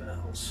more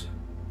spells.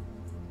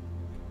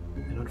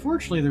 And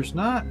unfortunately, there's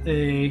not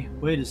a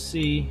way to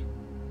see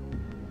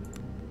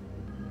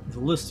the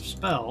list of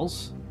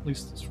spells, at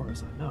least as far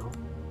as I know.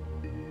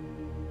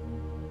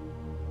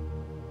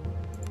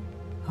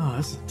 Oh,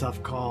 this is a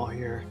tough call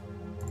here.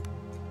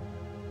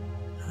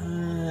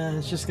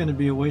 It's just going to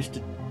be a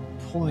wasted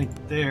point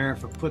there.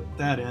 If I put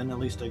that in, at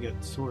least I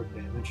get sword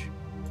damage.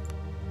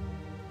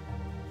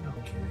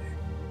 Okay.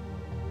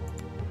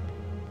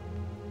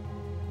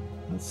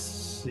 Let's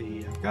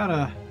see. I've got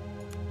to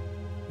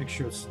make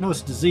sure it's... No,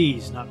 it's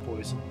disease, not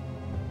poison.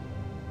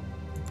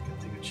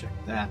 Good thing I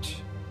checked that.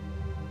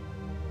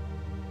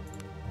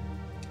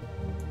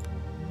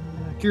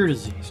 Cure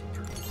disease.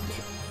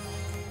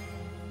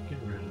 Get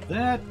rid of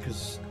that,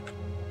 because...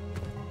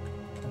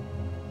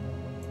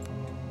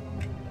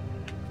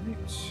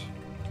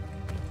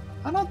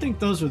 I don't think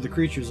those are the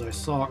creatures I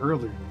saw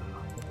earlier, though.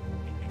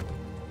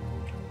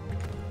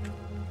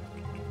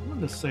 I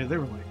wanted to say they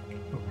were, like,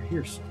 over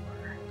here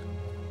somewhere.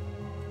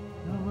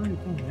 No, I've already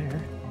been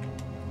there.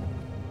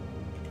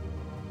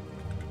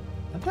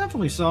 I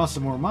definitely saw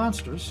some more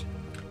monsters.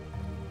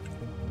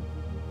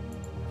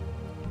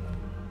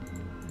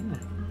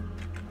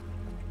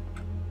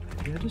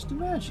 Maybe I just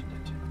imagined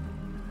it.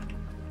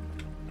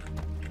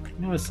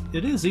 You know,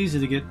 it is easy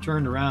to get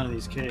turned around in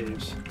these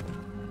caves.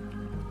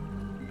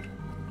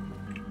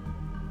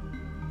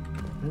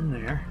 In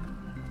there.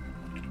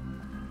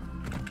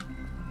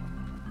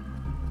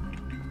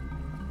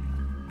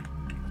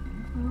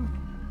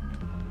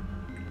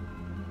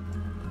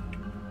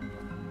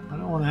 I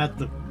don't want to have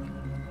to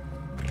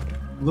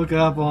look it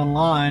up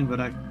online, but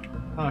I...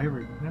 Oh, here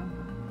we go.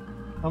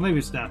 Oh, maybe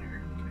it's down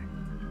here.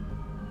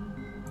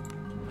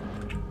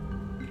 Okay.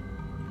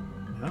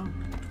 No.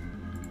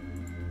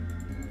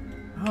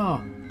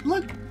 Oh,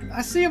 look!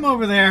 I see him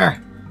over there!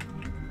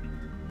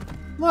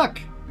 Look!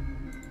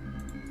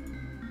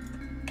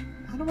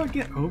 How do I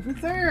get over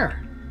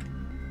there?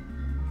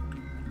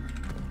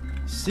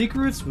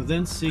 Secrets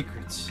within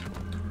secrets.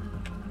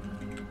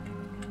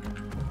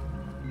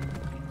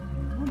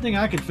 One thing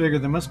I could figure,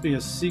 there must be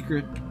a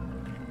secret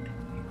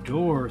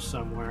door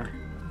somewhere.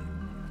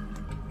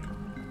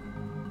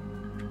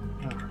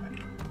 Alright,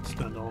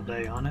 spend all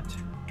day on it.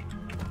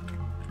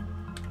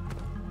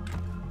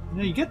 You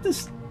know, you get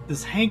this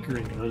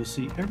hankering, though, to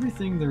see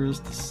everything there is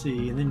to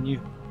see, and then you...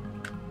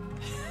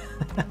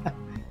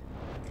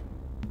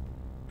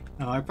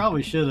 Oh, I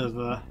probably should have,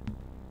 let's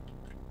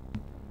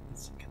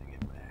see, can I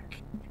get back?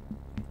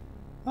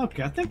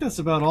 Okay, I think that's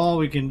about all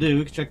we can do.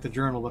 We can check the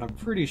journal, but I'm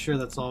pretty sure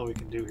that's all we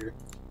can do here.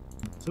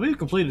 So we've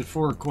completed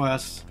 4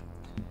 quests.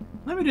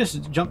 Let me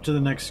just jump to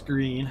the next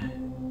screen.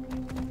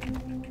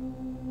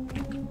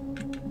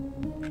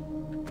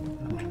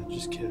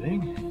 Just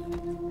kidding.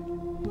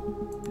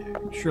 Yeah,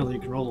 surely you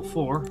can roll a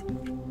 4.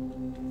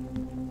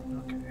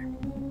 Okay.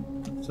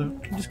 So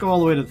just go all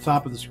the way to the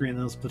top of the screen,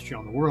 and this puts you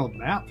on the world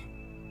map.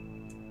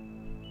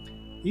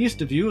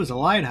 East of you is a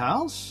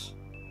lighthouse.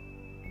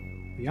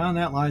 Beyond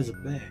that lies a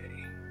bay.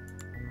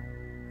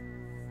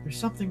 There's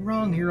something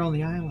wrong here on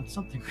the island.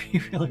 Something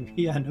really,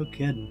 yeah, no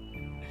kidding.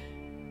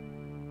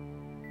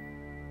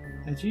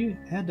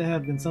 Had to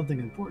have been something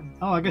important.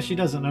 Oh, I guess she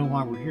doesn't know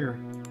why we're here.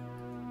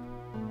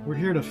 We're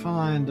here to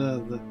find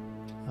the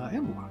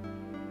Embark.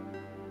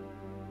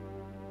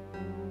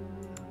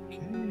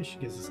 Okay, she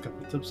gives us a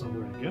couple tips on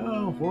where to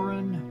go.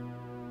 Warren.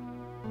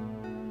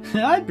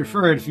 I'd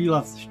prefer it if you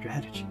left the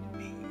strategy to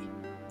me.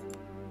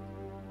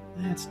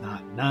 That's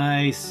not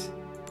nice.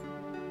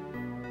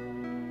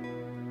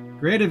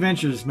 Great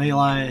adventures may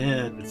lie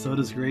ahead, but so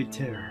does great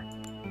terror.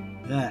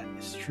 That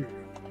is true.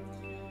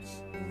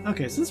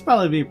 Okay, so this will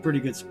probably be a pretty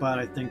good spot,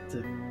 I think,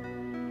 to...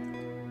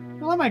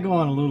 Well, I might go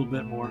on a little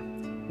bit more.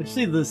 But you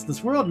see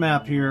this world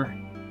map here.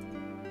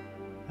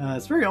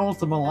 It's very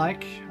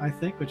Ultima-like, I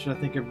think, which I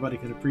think everybody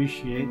could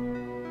appreciate.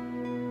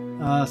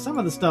 Some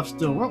of the stuff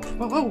still... Whoa,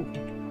 whoa, whoa!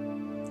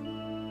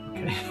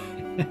 Okay.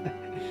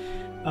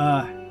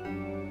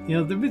 You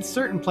know, there have been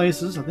certain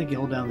places, I think you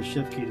hold down the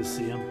shift key to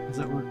see them. Does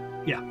that work?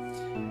 Yeah.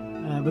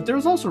 But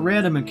there's also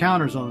random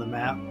encounters on the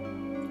map.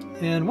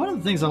 And one of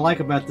the things I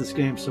like about this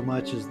game so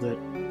much is that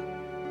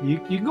you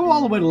can go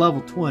all the way to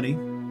level 20.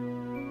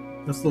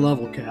 That's the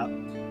level cap.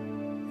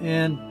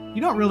 And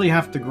you don't really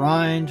have to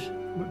grind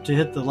to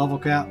hit the level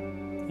cap.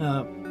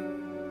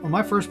 On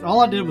my first,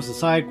 all I did was a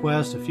side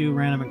quest, a few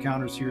random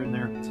encounters here and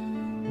there.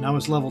 And I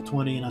was level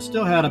 20, and I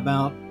still had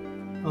about,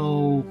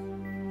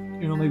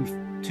 maybe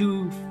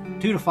 2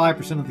 to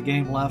 5% of the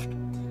game left.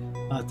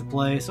 to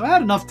play. So I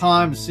had enough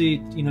time to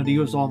see, you know, to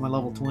use all my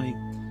level 20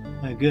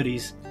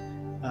 goodies.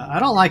 I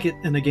don't like it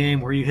in the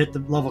game where you hit the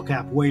level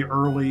cap way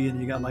early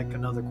and you got like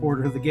another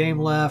quarter of the game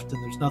left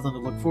and there's nothing to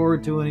look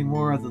forward to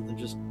anymore other than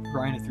just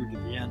grinding through to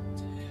the end.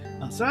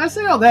 So I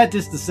say all that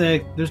just to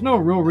say there's no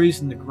real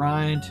reason to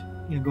grind,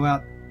 you know, go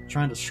out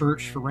trying to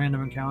search for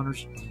random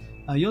encounters.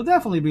 You'll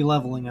definitely be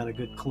leveling at a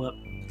good clip.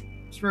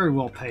 It's very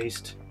well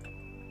paced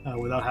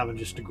without having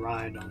just to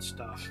grind on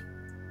stuff.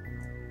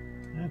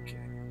 Okay.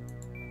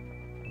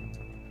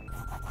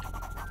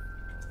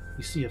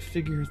 You see a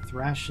figure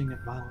thrashing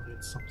at violently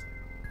at something.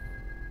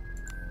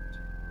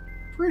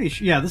 Pretty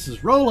sure, yeah, this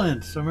is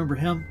Roland, so remember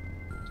him.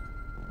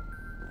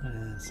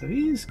 So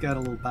he's got a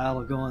little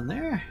battle going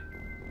there.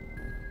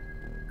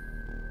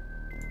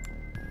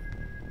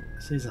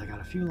 Says I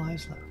got a few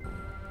lives left.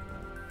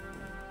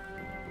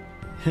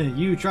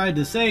 You tried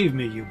to save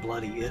me, you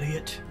bloody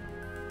idiot.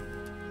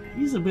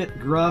 He's a bit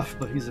gruff,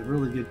 but he's a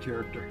really good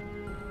character.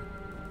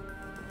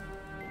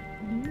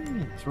 Yeah,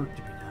 there's work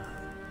to be done.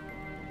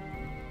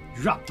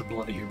 Drop the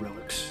bloody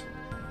heroics.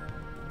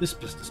 This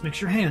business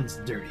makes your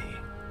hands dirty.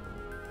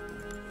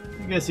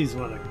 I guess he's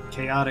what, a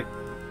chaotic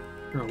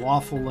or a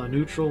lawful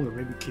neutral, or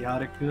maybe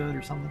chaotic good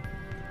or something.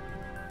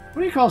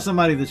 What do you call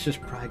somebody that's just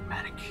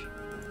pragmatic?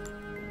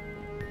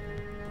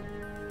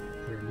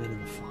 They're men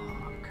in the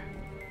fog.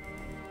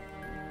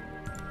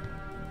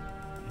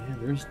 And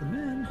there's the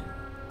men.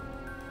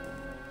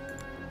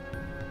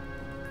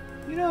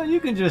 You know, you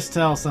can just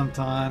tell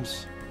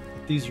sometimes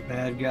that these are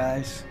bad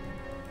guys.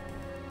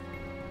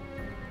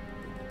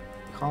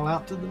 Call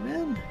out to the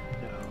men?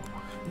 No.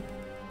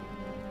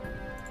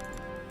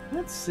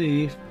 Let's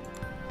see.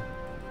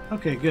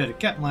 Okay, good. It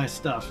kept my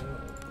stuff.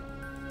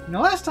 You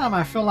know, last time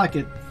I felt like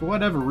it, for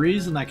whatever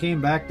reason, I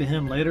came back to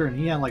him later and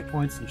he had like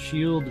points in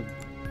shield and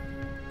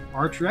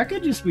archery. I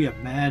could just be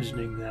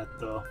imagining that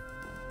though.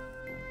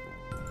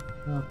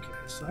 Okay,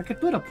 so I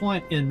could put a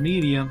point in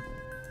medium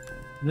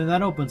and then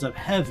that opens up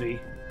heavy.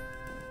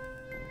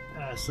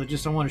 So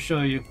just I want to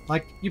show you,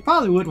 like, you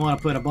probably wouldn't want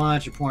to put a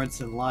bunch of points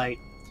in light.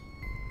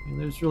 I mean,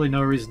 there's really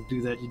no reason to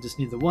do that. You just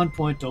need the 1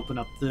 point to open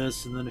up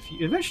this, and then if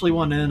you eventually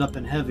want to end up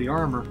in heavy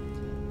armor,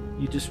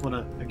 you just want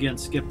to, again,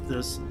 skip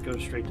this and go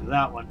straight to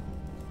that one.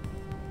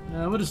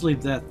 We'll just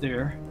leave that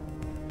there.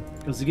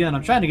 Because, again,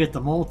 I'm trying to get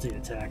the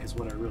multi-attack is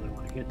what I really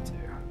want to get to.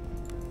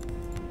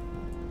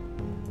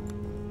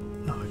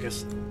 Oh, I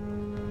guess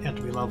I have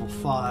to be level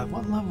 5.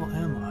 What level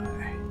am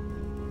I?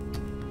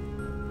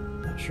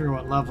 Not sure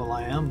what level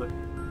I am, but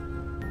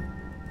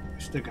I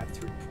still got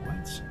 3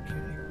 points. Okay.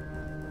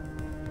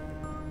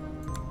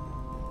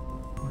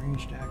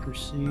 Ranged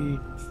accuracy,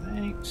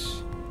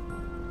 thanks.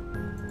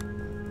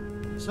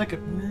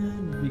 Second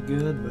wind would be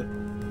good, but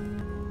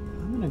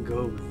I'm gonna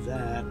go with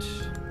that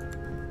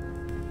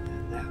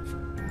and that for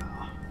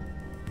now.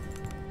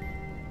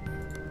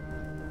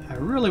 I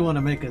really want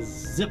to make a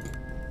zip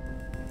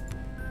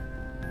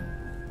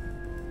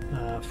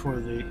for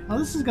the. Oh,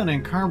 this is going to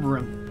encumber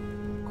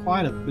him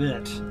quite a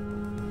bit.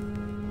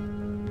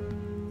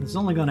 It's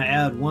only going to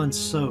add 1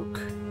 soak.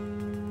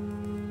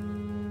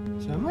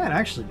 So I might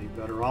actually be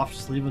better off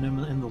just leaving him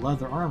in the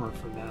leather armor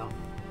for now.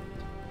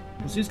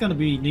 Because he's going to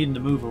be needing to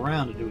move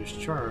around to do his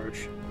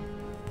charge.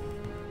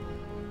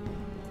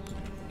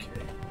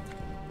 Okay.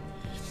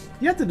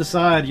 You have to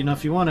decide, you know,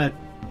 if you want to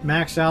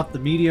max out the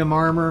medium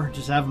armor,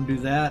 just have him do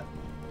that.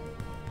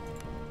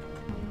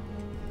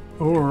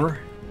 Or,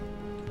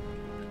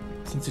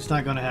 since he's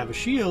not going to have a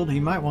shield, he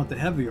might want the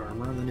heavy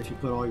armor. And then if you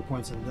put all your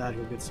points into that,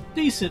 he'll get some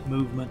decent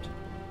movement.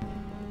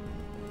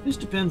 This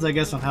depends, I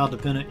guess, on how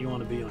dependent you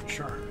want to be on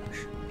charge.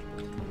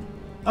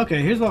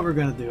 Okay, here's what we're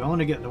going to do. I want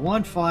to get into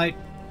one fight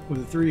with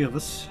the 3 of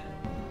us.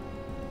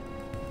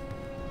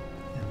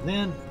 And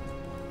then...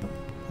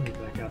 let me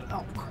back out.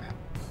 Oh, crap.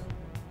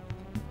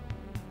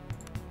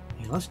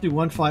 Yeah, let's do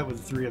one fight with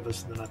the 3 of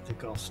us, and then I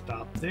think I'll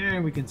stop there,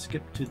 and we can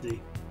skip to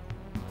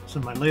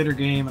some of my later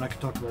game, and I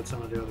can talk about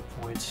some of the other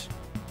points.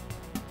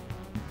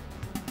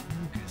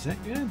 Okay, is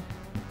that good?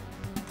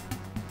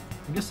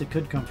 I guess it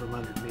could come from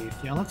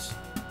underneath. Yeah, let's do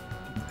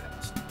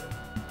that.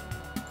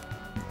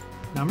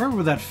 Now remember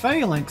with that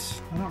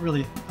phalanx, I'm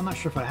not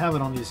sure if I have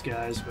it on these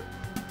guys, but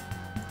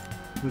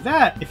with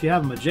that, if you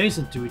have them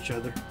adjacent to each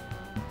other,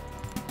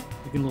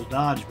 you get a little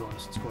dodge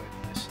bonus. It's quite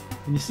nice.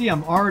 And you see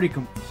I'm already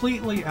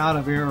completely out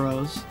of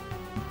arrows, so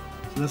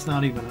that's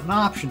not even an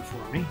option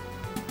for me.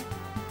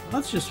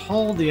 Let's just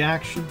hold the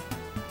action.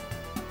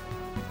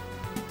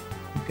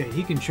 Okay,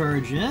 he can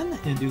charge in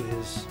and do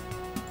his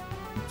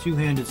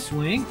two-handed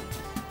swing.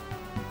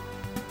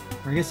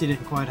 Or I guess he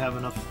didn't quite have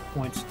enough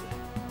points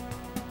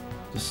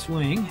to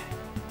swing.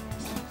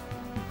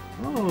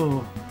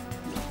 Oh,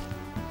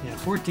 yeah,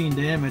 14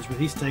 damage, but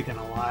he's taking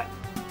a lot.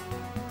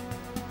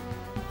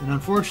 And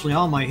unfortunately,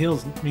 all my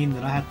heals mean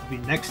that I have to be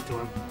next to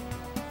him.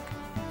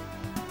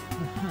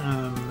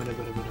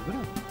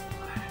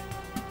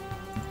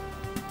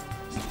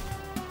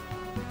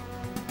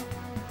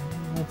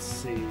 Let's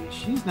see.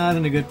 She's not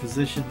in a good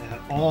position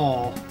at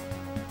all.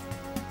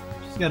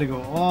 She's got to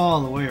go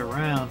all the way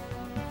around.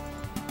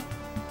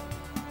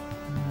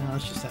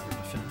 Let's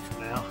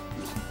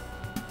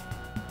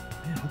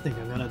think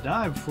I'm gonna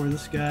die before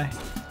this guy.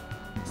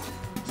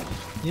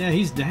 Yeah,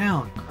 he's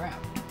down.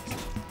 Crap.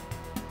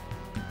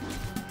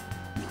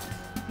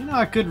 You know,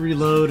 I could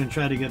reload and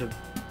try to get a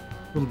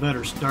little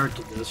better start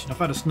to this. You know,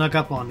 if I'd have snuck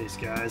up on these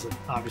guys, I'd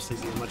obviously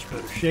be in much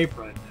better shape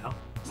right now.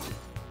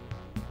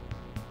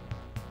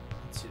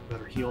 Let's see,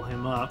 better heal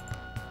him up.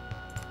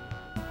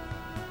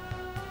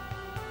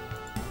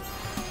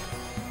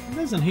 It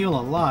doesn't heal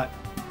a lot.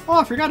 Oh,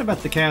 I forgot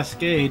about the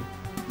cascade.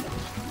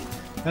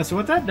 So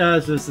what that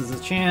does is there's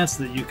a chance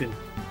that you can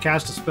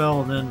cast a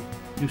spell and then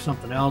do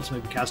something else,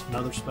 maybe cast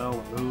another spell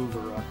or move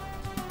or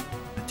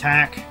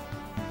attack.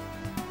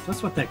 So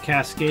that's what that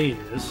cascade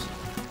is.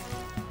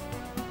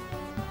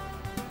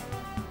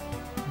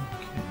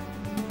 Okay.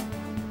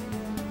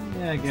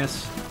 Yeah, I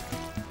guess.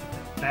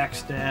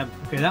 Backstab.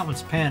 Okay, that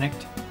one's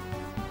panicked.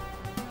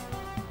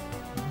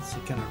 Let's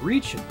see, can I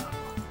reach it?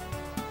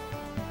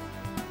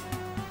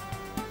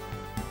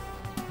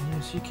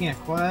 Yes, you can't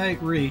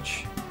quite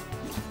reach.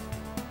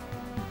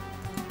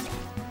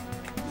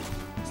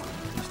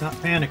 Not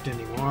panicked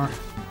anymore.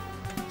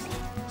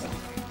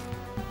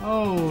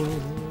 Oh,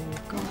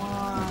 come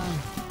on.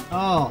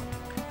 Oh,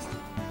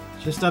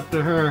 just up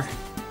to her.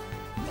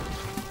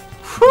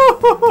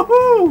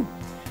 Woo-hoo-hoo-hoo!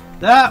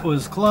 That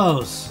was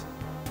close.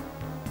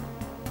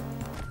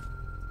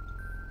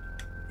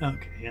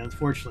 Okay, yeah,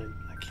 unfortunately,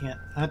 I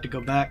can't. I have to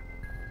go back.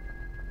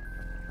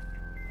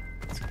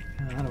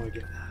 How do I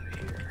get out of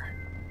here?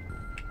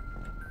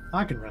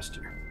 I can rest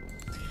here.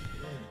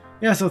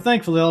 Yeah, so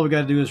thankfully all we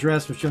got to do is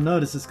rest, which you'll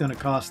notice it's going to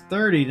cost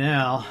 30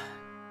 now.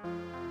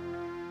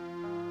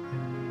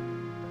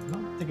 And I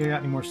don't think I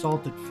got any more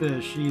salted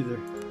fish either.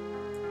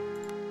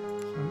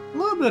 So a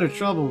little bit of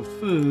trouble with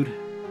food.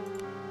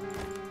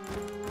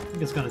 I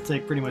think it's going to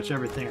take pretty much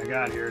everything I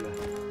got here to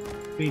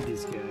feed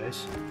these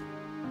guys.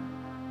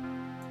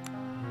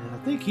 And I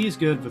think he's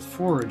good with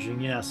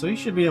foraging, yeah, so he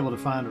should be able to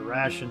find a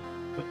ration.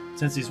 But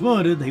since he's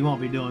wounded, he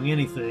won't be doing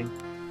anything.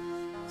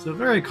 So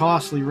very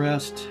costly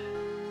rest.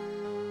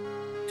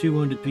 2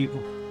 wounded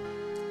people.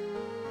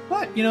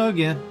 But, you know,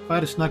 again, if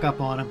I'd have snuck up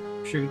on him,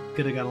 I'm sure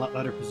could have got a lot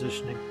better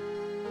positioning.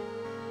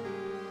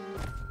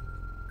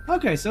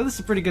 Okay, so this is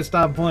a pretty good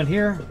stopping point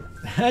here.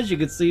 As you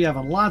can see,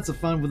 having lots of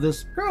fun with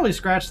this. Barely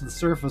scratched the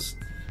surface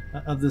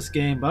of this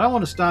game, but I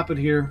want to stop it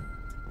here.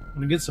 I'm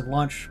going to get some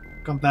lunch,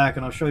 come back,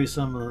 and I'll show you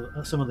some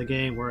of the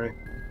game where I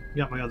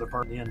got my other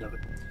part at the end of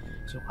it.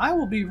 So I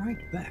will be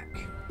right back.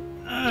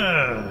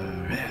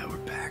 Yeah, we're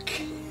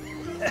back.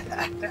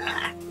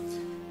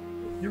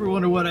 You ever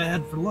wonder what I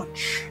had for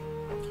lunch?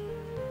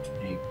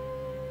 A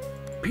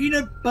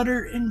peanut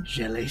butter and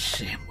jelly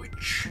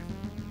sandwich.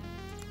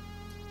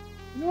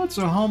 You know, it's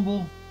a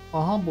humble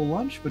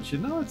lunch, but you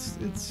know,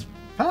 it's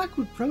packed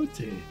with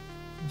protein,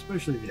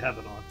 especially if you have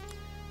it on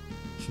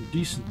some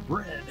decent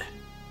bread.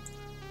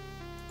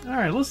 All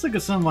right, let's look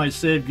at some of my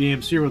save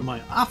games here with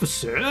my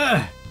officer.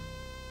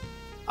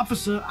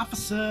 Officer.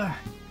 I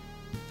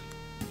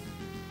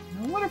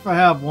wonder if I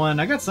have one.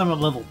 I got some at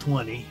level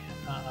 20.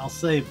 I'll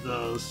save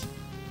those.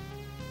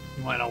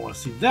 You might not want to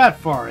see that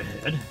far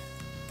ahead.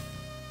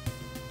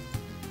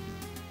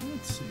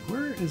 Let's see,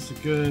 where is the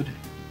good...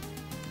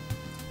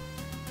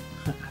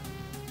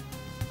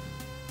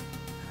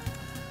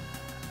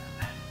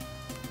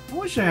 I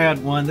wish I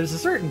had one. There's a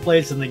certain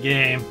place in the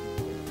game.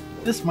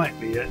 This might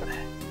be it.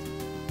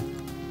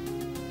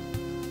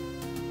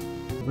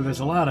 Where there's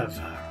a lot of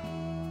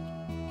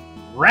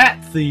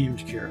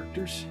rat-themed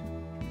characters.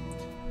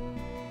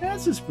 Yeah,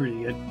 this is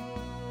pretty good.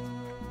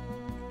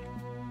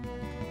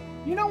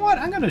 You know what?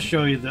 I'm going to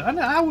show you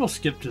I will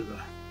skip to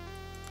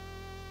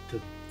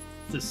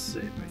this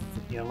save. I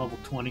think. Yeah, level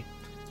 20.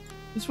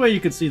 This way you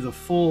can see the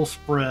full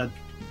spread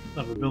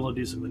of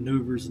abilities and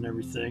maneuvers and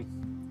everything.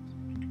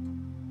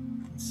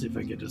 Let's see if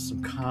I get to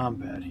some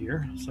combat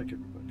here. Looks like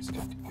everybody's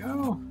good to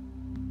go.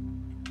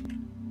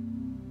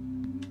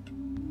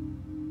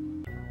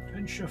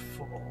 Adventure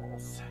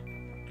Falls.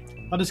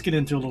 I'll just get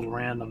into a little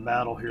random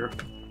battle here.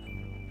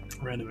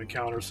 Random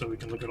encounter so we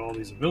can look at all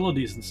these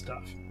abilities and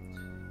stuff.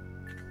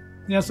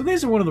 Yeah, so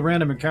these are one of the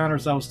random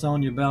encounters I was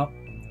telling you about.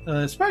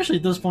 Especially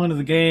at this point of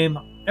the game,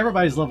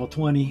 everybody's level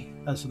 20,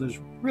 so there's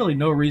really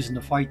no reason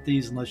to fight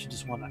these unless you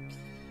just want to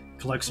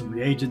collect some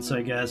reagents,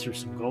 I guess, or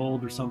some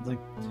gold or something.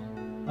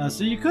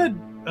 So you could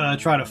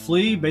try to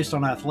flee based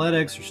on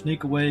athletics, or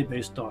sneak away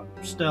based on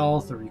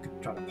stealth, or you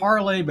could try to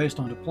parlay based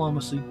on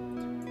diplomacy.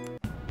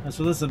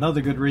 So this is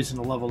another good reason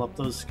to level up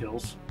those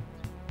skills.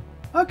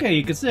 Okay,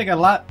 you can see I got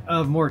a lot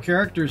of more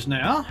characters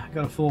now. I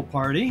got a full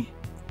party.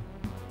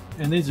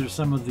 And these are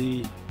some of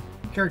the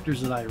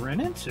characters that I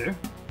ran into.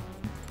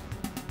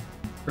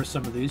 For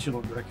some of these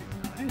you'll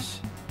recognize.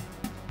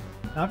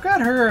 Now I've got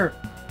her...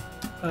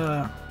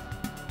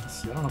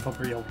 let's see, I don't know if I'll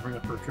be able to bring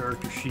up her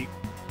character sheet.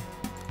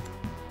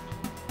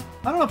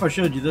 I don't know if I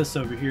showed you this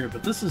over here,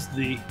 but this is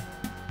the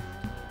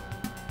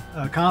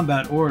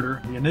combat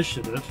order, the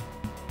initiative.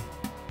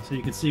 So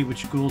you can see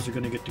which ghouls are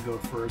going to get to go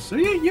first. So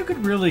you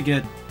could really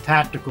get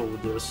tactical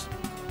with this.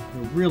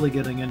 You're really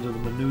getting into the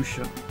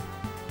minutia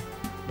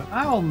But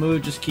I'll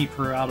move, just keep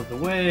her out of the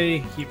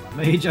way, keep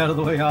my mage out of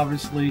the way,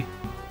 obviously.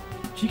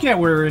 She can't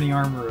wear any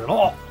armor at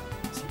all,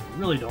 so you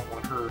really don't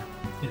want her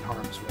in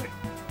harm's way.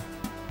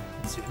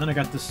 Let's see, and then I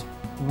got this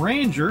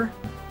ranger.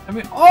 I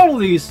mean, all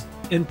of these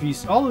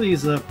NPCs, all of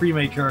these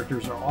pre-made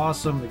characters are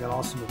awesome. They got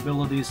awesome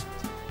abilities.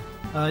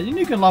 And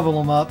you can level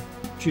them up,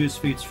 choose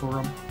feats for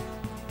them.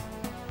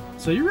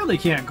 So you really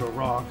can't go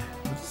wrong.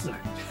 This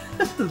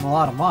is a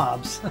lot of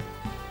mobs.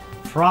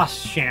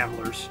 Frost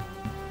Shamblers.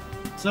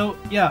 So,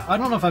 yeah, I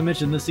don't know if I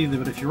mentioned this either,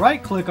 but if you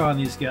right-click on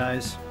these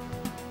guys,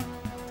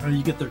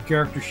 you get their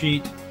character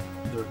sheet,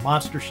 their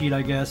monster sheet,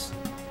 I guess,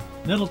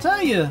 and it'll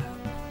tell you,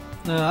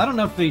 I don't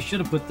know if they should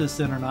have put this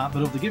in or not,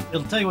 but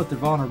it'll tell you what their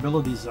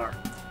vulnerabilities are.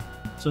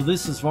 So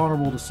this is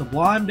vulnerable to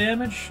sublime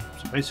damage,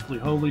 so basically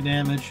holy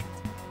damage.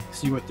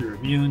 See what they're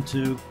immune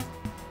to.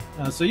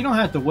 So you don't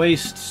have to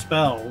waste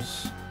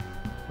spells,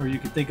 or you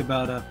can think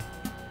about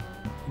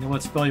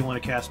what spell you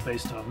want to cast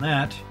based on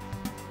that.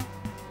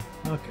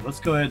 Okay, let's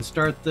go ahead and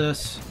start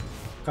this.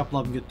 A couple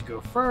of them get to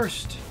go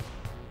first.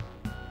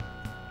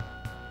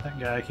 That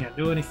guy can't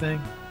do anything.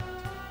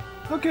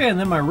 Okay, and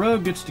then my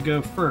rogue gets to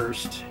go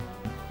first.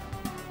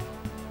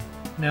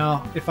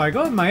 Now, if I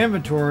go in my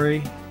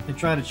inventory and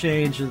try to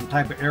change the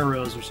type of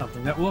arrows or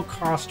something, that will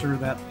cost her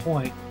that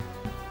point.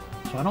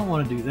 So I don't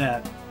want to do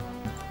that.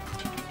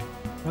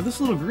 Now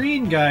this little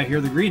green guy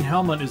here, the green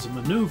helmet, is a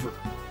maneuver.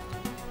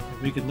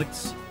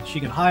 She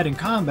can hide in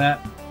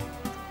combat.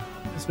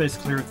 That's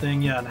basically her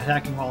thing, yeah, and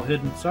attacking while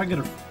hidden. So I get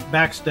a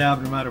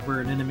backstab no matter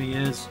where an enemy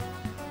is.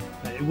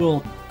 It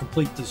will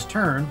complete this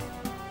turn.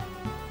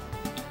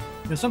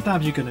 And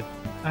sometimes you can,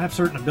 I have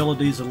certain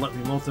abilities that let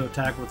me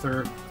multi-attack with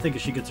her. I think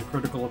if she gets a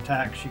critical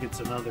attack, she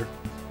gets another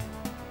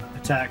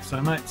attack. So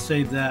I might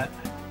save that.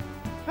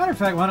 Matter of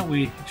fact, why don't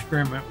we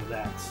experiment with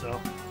that?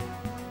 So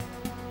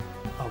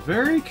I'll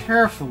very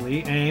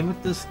carefully aim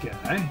at this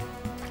guy.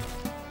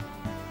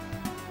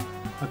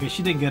 Okay,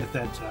 she didn't get it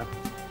that time.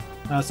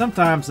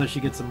 Sometimes she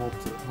gets a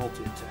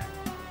multi-attack.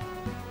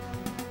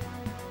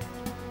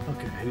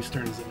 Okay, whose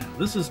turn is it now?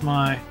 This is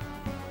my...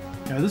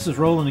 this is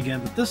Roland again,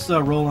 but this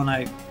Roland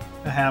I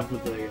have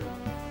with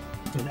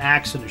an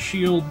axe and a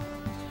shield.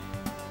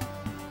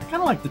 I kind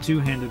of like the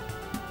two-handed.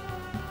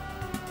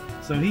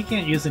 So he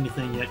can't use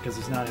anything yet because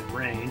he's not in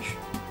range.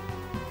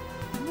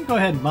 Let me go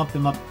ahead and bump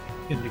him up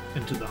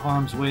into the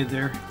harm's way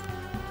there.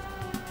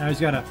 Now he's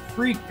got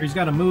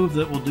a move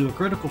that will do a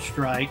critical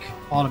strike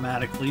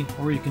automatically,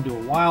 or you can do a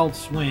wild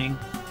swing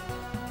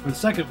for the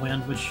second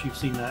wind, which you've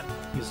seen that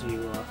gives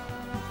you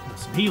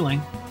some healing.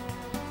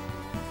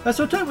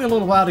 So it took me a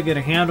little while to get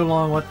a handle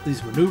on what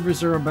these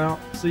maneuvers are about.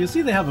 So you'll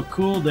see they have a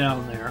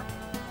cooldown there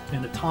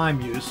and a time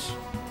use.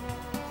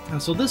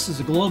 And so this is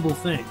a global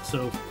thing.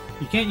 So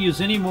you can't use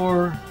any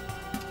more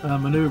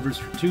maneuvers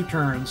for 2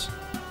 turns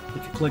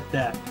if you click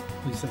that.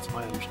 At least that's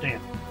my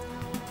understanding.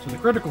 So the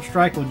critical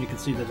strike one, you can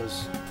see that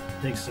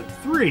takes it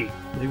 3.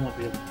 They won't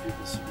be able to do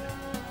this again.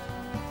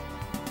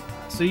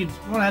 So you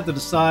want to have to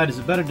decide, is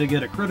it better to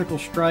get a critical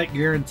strike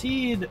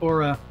guaranteed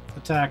or a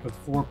attack with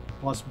 4+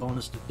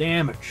 bonus to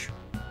damage?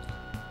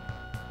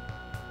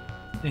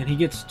 And he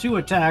gets 2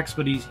 attacks,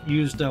 but he's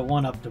used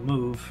 1 up to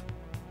move.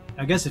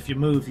 I guess if you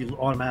move, you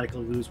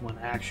automatically lose 1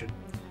 action.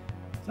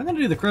 So I'm going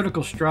to do the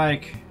critical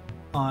strike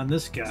on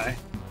this guy.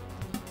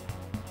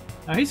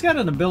 Now he's got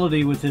an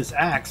ability with his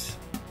axe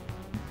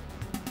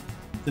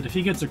that if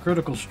he gets a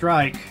critical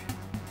strike...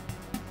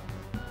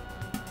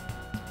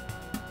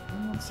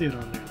 Let's see it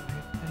on there.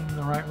 Aim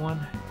the right one.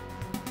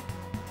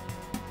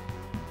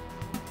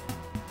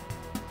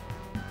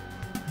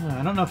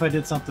 I don't know if I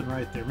did something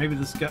right there. Maybe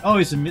this guy... Oh,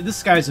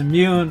 this guy's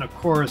immune, of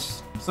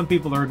course. Some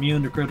people are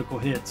immune to critical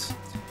hits.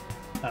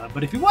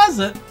 But if he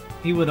wasn't,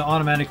 he would have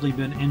automatically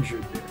been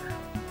injured there.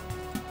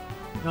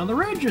 Now the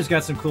Ranger's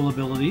got some cool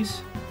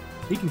abilities.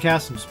 He can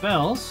cast some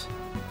spells.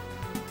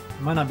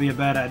 It might not be a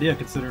bad idea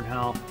considering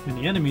how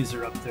many enemies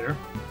are up there.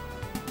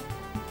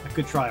 I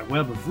could try a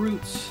Web of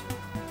Roots.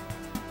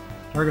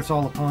 Targets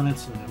all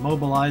opponents and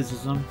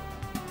immobilizes them.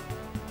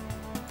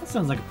 That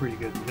sounds like a pretty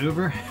good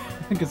maneuver,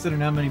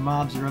 considering how many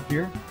mobs are up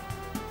here.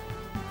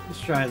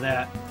 Let's try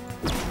that.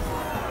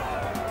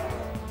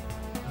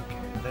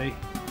 Okay,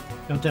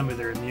 don't tell me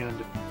they're immune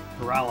to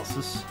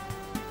paralysis.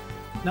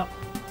 Nope.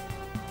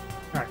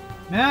 Alright,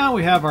 now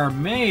we have our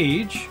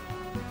mage.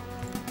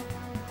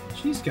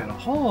 She's got a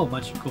whole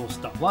bunch of cool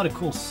stuff. A lot of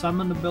cool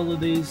summon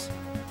abilities.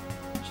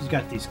 She's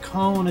got these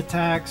cone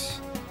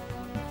attacks.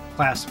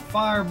 Classic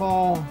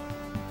fireball.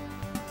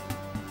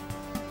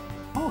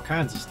 All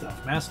kinds of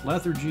stuff. Mass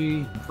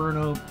lethargy,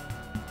 inferno.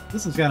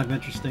 This is kind of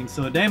interesting.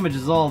 So it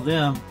damages all of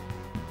them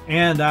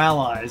and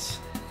allies.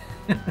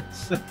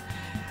 So,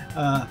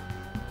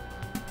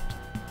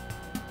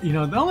 you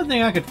know, the only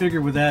thing I could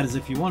figure with that is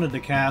if you wanted to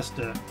cast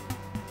an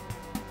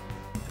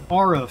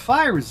aura of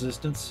fire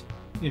resistance,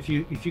 if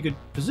you could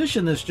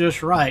position this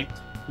just right,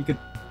 you could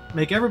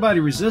make everybody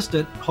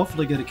resistant,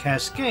 hopefully get a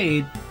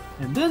cascade,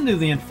 and then do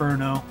the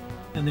inferno,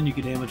 and then you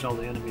could damage all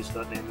the enemies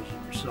without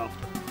damaging yourself.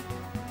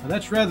 Now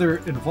that's rather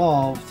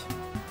involved.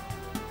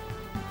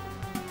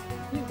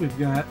 I think we've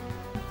got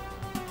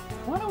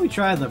Why don't we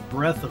try the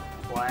Breath of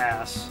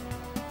Glass?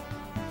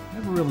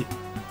 Never really...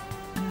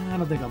 I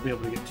don't think I'll be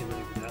able to get too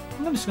many with that.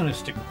 I'm just going to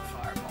stick with the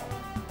Fireball.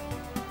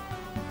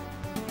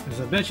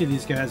 Because I bet you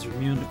these guys are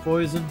immune to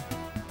poison.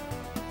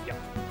 Yep.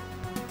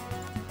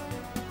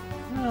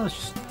 Well, let's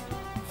just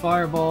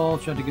Fireball,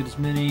 try to get as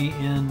many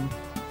in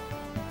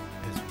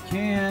as we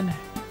can.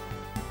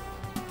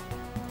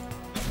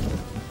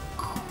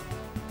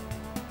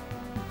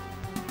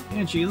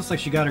 And she looks like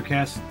she got her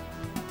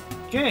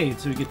Cascade,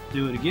 so we get to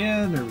do it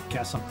again, or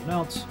cast something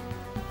else.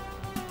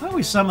 Why don't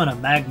we summon a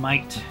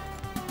Magmite?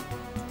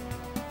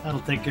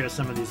 That'll take care of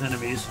some of these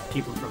enemies,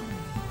 keep them from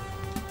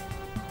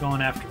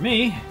going after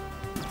me.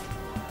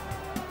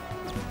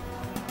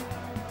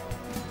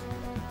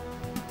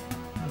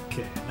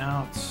 Okay,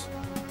 now it's...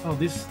 Oh,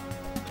 these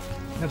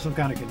have some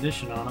kind of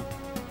condition on them.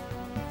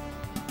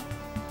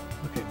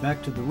 Okay,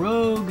 back to the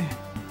Rogue.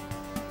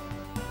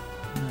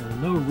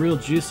 No real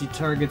juicy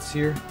targets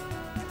here.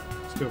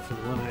 Let's go for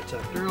the one I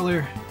attacked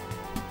earlier.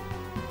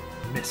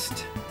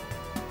 Missed.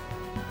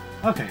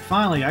 Okay,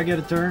 finally I get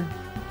a turn.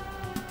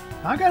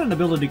 I got an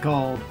ability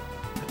called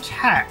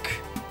Attack.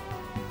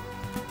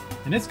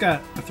 And it's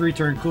got a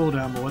 3-turn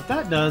cooldown, but what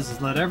that does is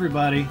let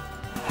everybody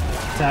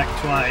attack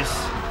twice,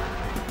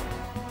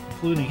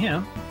 including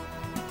him.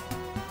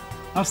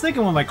 I was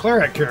thinking with my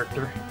Cleric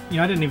character, you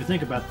know, I didn't even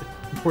think about the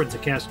importance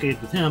of Cascade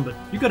with him, but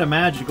you could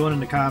imagine going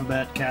into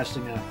combat,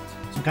 casting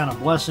some kind of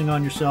blessing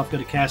on yourself, get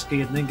a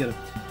Cascade, and then get an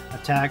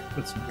attack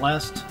that's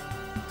blessed.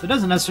 So it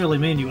doesn't necessarily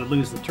mean you would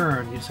lose the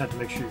turn, you just have to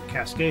make sure your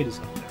Cascade is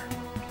up there.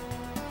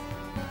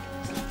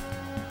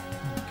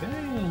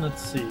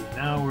 Let's see,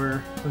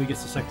 now he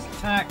gets the second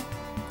attack.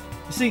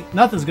 You see,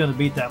 nothing's going to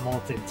beat that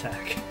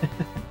multi-attack.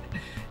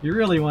 You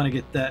really want to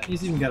get that.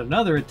 He's even got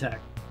another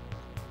attack.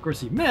 Of course,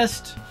 he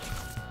missed.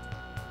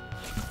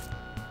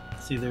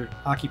 See, they're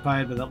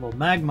occupied by that little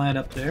Magmite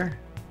up there.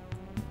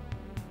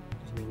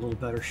 Gives me a little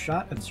better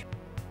shot. That's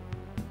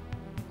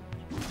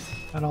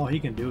not all he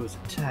can do is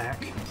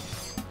attack.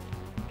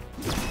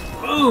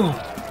 Boom!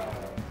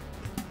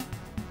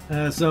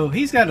 So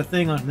he's got a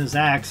thing on his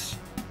axe.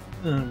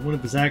 One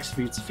of his axe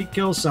feats. If he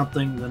kills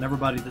something, then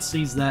everybody that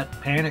sees that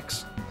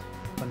panics.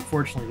 But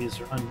unfortunately, these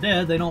are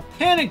undead. They don't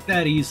panic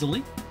that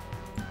easily.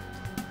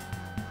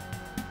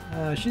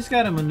 She's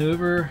got a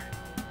maneuver.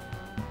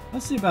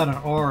 Let's see about an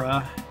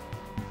aura.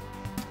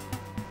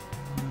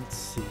 Let's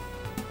see.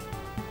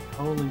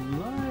 Holy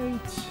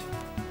light.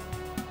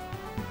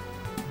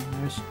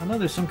 I know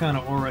there's some kind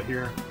of aura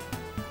here.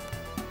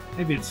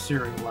 Maybe it's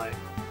searing light.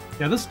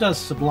 Yeah, this does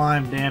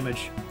sublime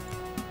damage.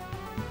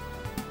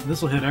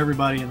 This will hit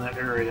everybody in that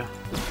area.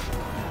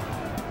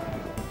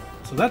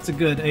 So that's a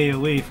good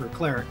AoE for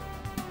Cleric.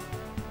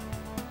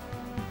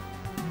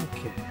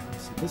 Okay,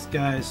 let's see. This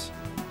guy's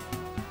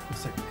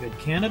looks like a good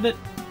candidate.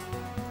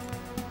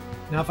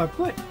 Now if I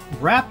put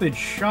Rapid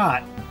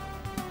Shot,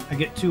 I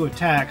get 2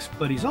 attacks,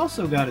 but he's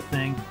also got a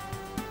thing.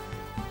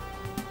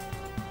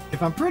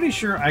 If I'm pretty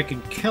sure I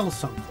can kill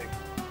something,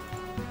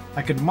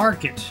 I could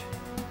mark it,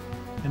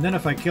 and then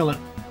if I kill it,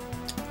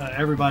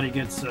 everybody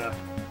gets some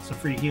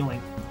free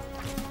healing.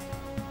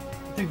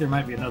 I think there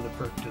might be another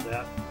perk to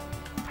that.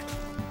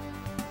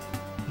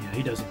 Yeah,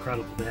 he does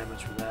incredible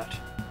damage for that.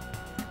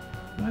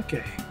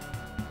 Okay.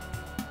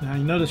 Now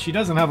you notice she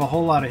doesn't have a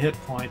whole lot of hit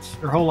points,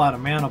 or a whole lot of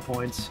mana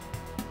points.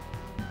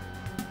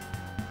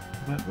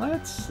 But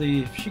let's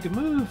see, if she could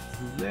move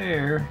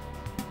there,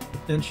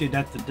 but then she'd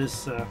have to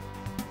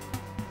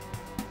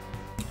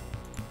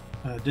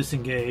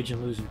disengage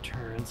and lose her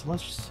turn. So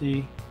let's just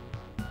see.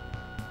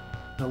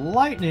 The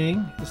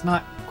lightning is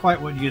not quite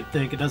what you'd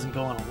think. It doesn't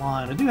go in a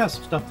line. I do have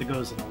some stuff that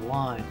goes in a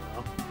line,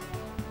 though.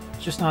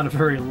 It's just not a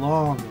very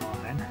long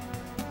line.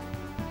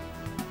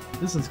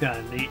 This one's kind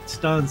of neat.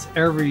 Stuns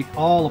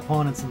all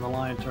opponents in the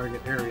line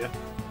target area.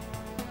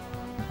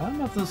 I don't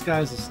know if those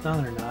guys are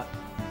stunned or not.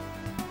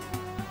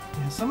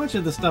 Yeah, so much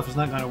of this stuff is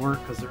not going to work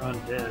because they're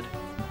undead.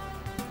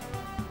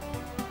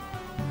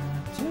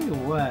 I'll tell you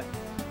what.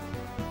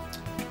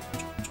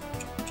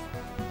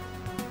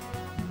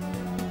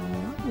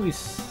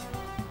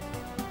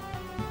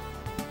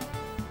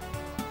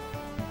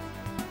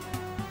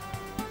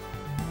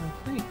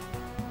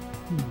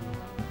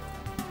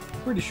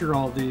 Pretty sure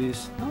all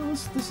these... Oh,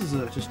 this is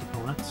just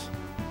opponents.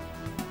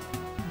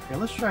 Okay,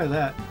 let's try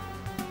that.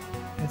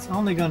 It's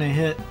only going to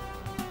hit...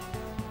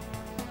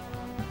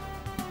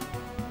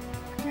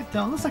 I can't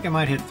tell. It looks like I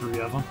might hit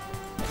 3 of them.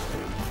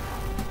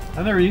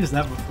 I've never used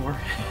that before.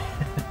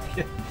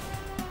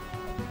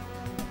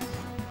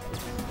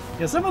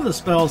 Yeah, some of the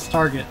spells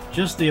target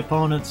just the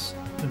opponents,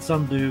 and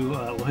some do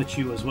will hit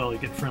you as well. You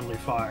get friendly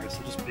fire,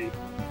 so just be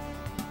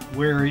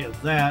wary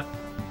of that.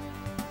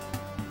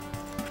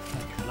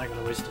 I'm not going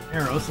to waste an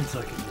arrow since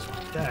I can use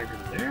my dagger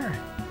there.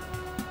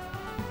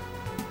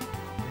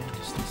 And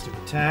just needs to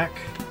attack.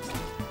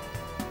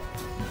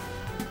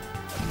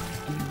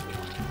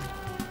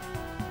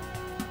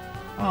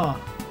 Oh,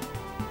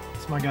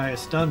 this my guy is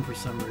stunned for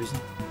some reason.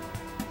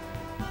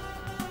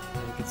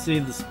 And you can see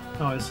this.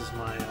 Oh, this is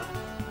my.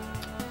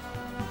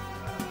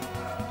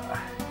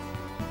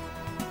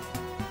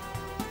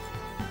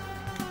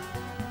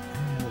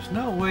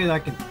 there's no way that I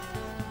can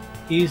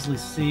easily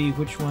see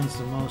which one's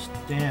the most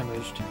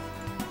damaged.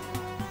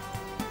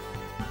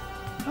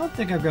 I don't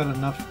think I've got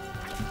enough.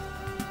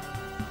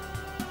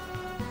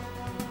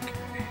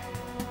 Okay.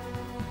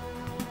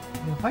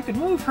 You know, if I could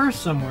move her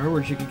somewhere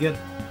where she could get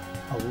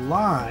a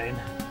line,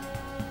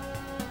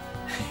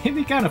 it'd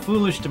be kind of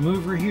foolish to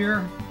move her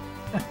here.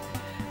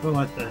 But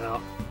what the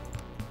hell?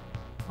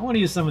 I want to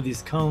use some of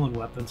these cone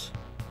weapons.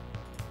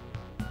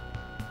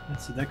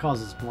 Let's see, that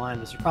causes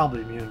blindness. You're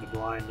probably immune to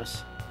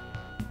blindness.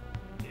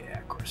 Yeah,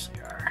 of course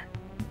they are.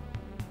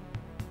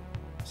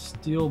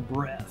 Steel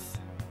breath.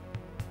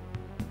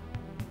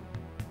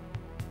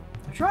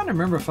 I'm trying to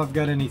remember if I've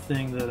got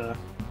anything that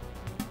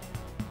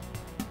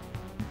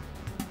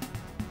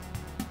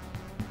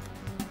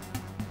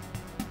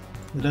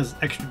that does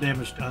extra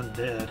damage to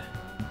undead.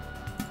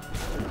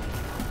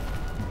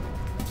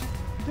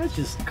 That's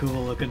just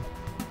cool looking.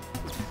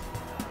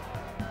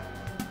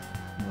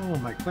 Oh,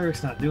 my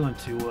cleric's not doing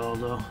too well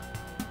though.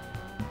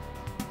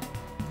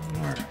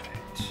 Alright.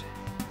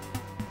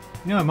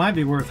 You know, it might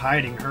be worth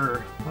hiding her.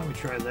 Why don't we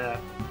try that?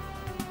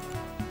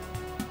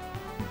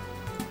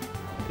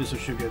 This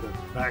should get a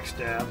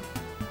backstab.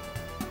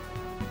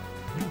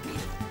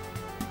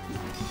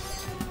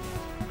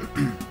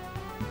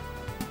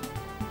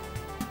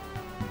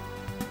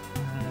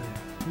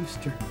 Whose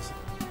turn is it?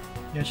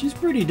 Yeah, she's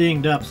pretty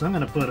dinged up, so I'm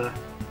going to put a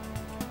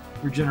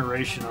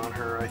regeneration on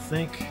her, I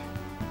think.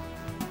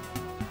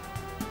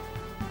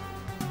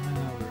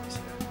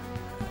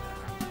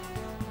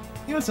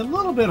 You know, it's a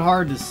little bit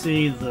hard to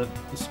see the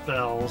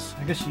spells.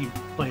 I guess you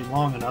played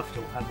long enough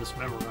to have this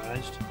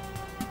memorized.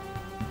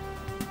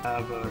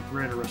 Have a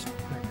greater rest.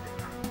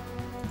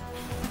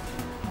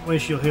 That way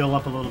she'll heal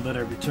up a little bit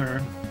every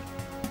turn.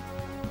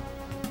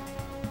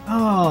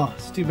 Oh,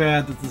 it's too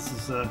bad that this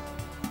is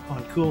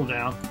on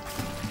cooldown.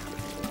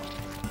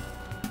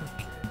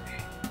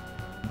 Okay.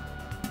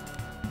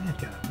 Man,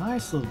 got a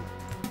nice little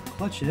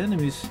clutch of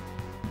enemies.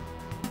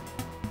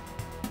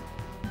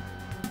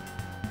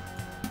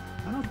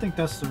 I don't think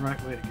that's the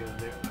right way to go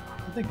there, though.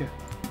 I think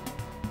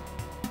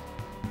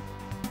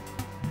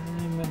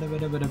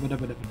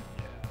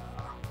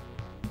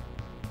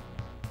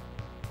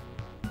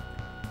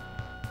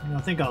I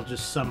think I'll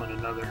just summon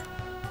another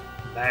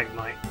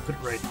Magmite and put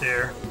it right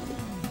there.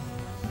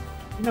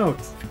 You know,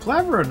 it's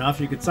clever enough,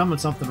 you could summon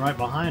something right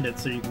behind it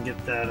so you can get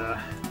that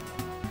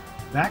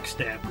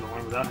backstab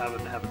going without having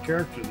to have a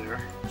character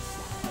there.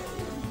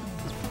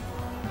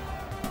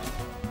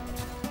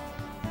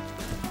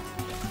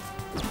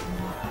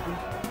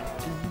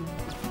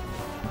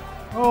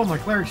 Oh, my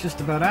cleric's just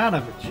about out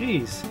of it.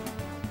 Jeez.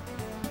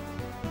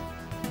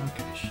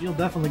 Okay, she'll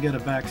definitely get a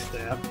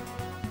backstab.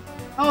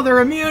 Oh, they're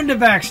immune to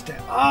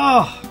backstab.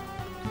 Oh,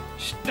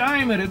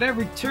 stymied at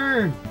every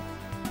turn.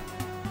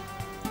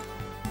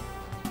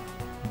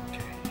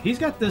 Okay, he's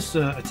got this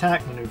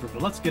attack maneuver,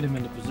 but let's get him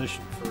into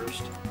position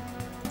first.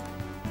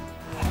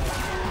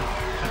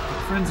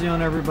 Put frenzy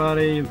on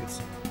everybody. We get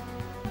some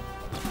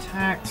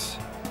attacks.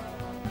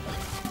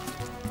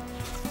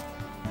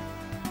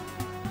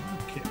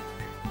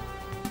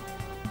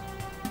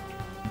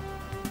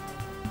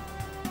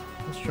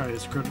 Try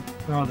this critical.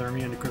 Oh, they're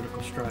immune to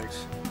critical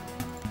strikes.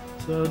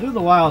 So do the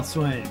wild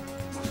swing.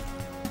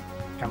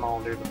 Come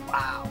on, do the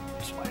wild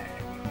swing.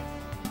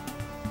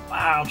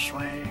 Wild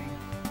swing.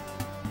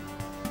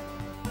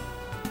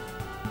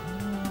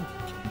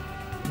 Okay.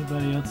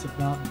 Anybody else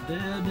about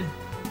dead?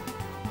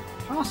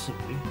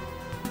 Possibly.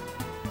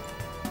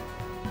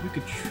 We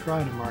could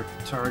try to mark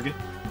the target.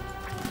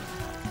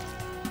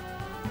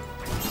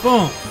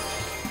 Boom!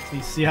 So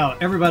you see how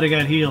everybody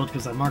got healed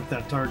because I marked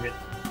that target.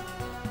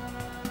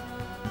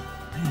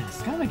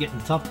 It's kind of getting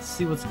tough to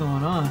see what's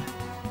going on.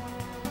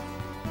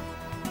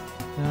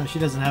 No, she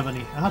doesn't have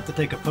any. I'll have to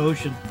take a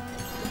potion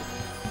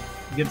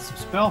to get some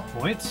spell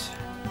points.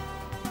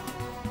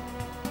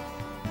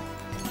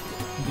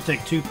 You can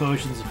take 2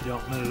 potions if you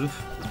don't move.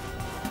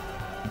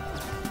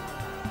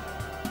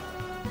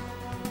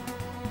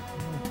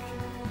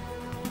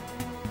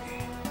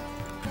 Okay.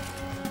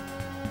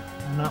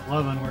 I'm not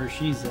loving where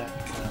she's at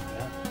in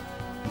combat.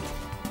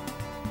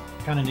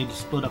 Kind of need to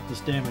split up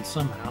this damage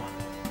somehow.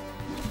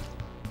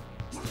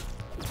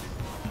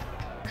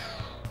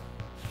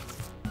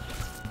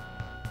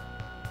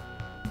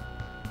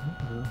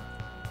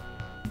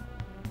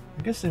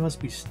 I guess they must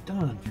be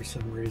stunned for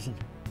some reason.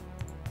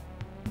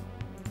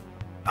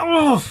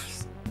 Oh!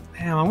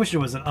 Damn, I wish it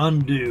was an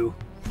undo.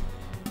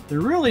 There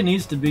really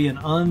needs to be an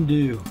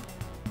undo.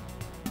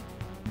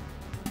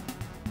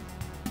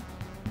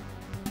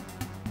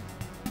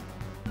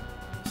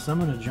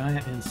 Summon a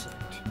giant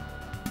insect.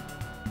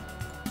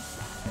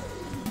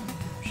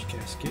 There's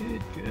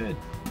Cascade, good.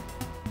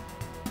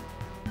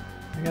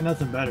 I got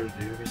nothing better to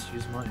do, I guess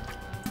use mine.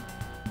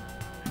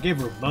 I gave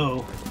her a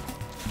bow.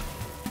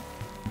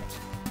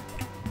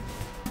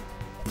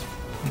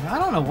 I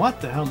don't know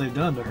what the hell they've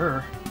done to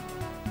her.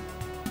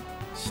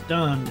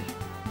 Stunned.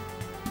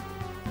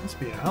 Must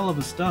be a hell of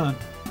a stun.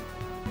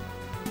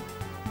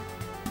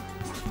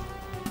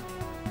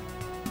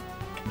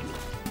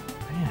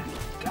 Man,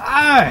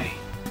 die!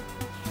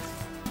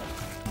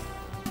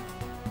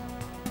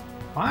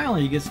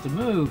 Finally, he gets to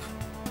move.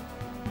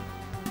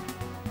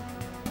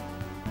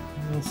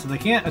 So they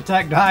can't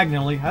attack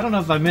diagonally. I don't know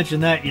if I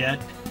mentioned that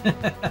yet.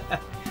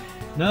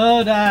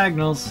 No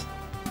diagonals.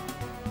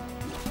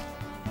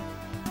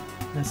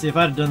 Let's see, if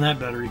I'd have done that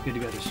better, he could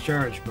have got his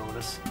charge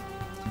bonus.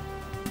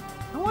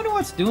 I wonder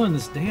what's doing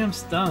this damn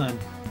stun.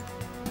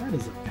 That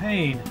is a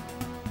pain.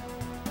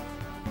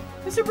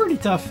 It's a pretty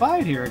tough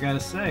fight here, I gotta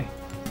say.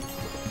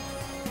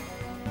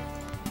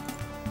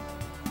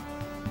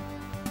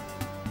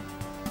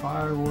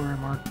 Fire Warrior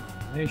Mark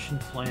Nation,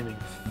 Flaming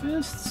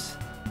Fists.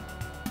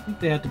 I think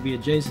they have to be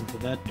adjacent to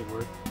that to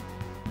work.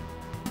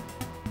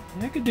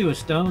 I could do a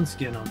stone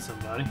skin on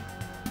somebody.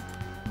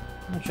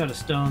 I'm gonna try to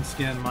stone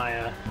skin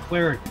my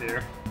cleric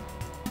there.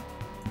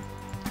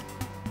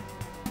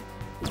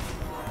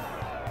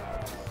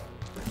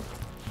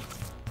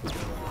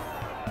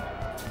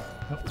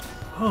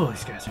 Oh,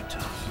 these guys are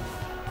tough.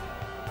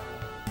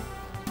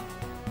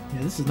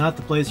 Yeah, this is not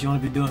the place you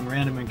want to be doing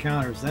random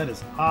encounters. That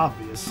is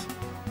obvious.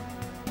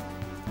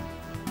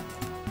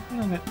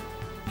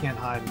 Can't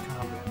hide in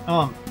combat.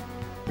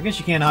 I guess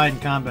you can't hide in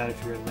combat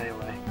if you're in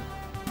melee.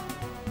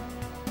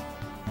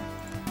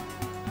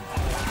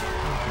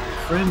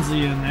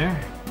 Frenzy in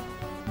there.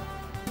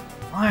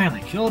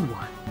 Finally killed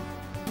one.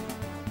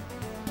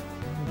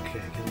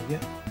 Okay, can we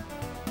get...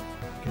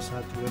 I guess I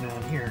have to go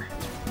down here.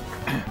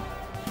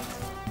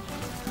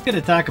 Get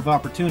attack of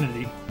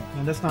opportunity.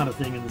 And that's not a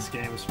thing in this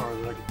game as far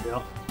as I can tell.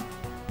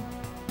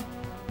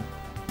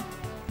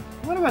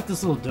 What about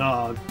this little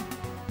dog?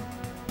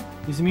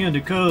 He's immune to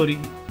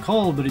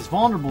cold, but he's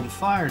vulnerable to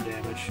fire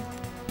damage.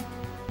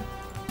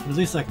 At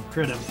least I can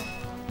crit him.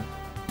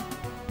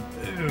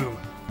 Boom.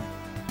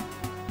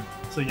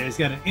 So yeah, he's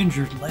got an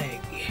injured leg.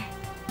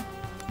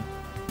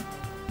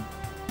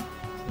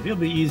 So he'll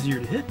be easier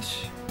to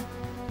hit.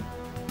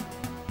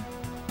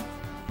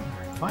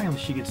 Alright, finally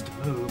she gets to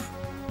move.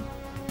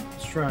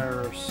 Let's try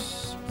her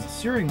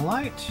Searing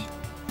Light.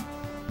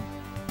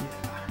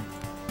 Yeah.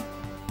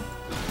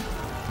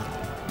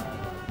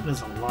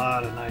 There's a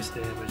lot of nice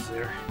damage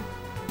there.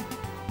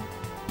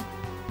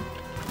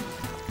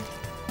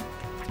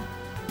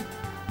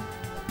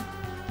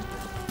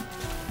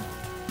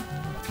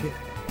 Okay.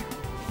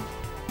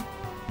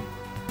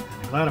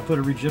 I'm glad I put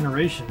a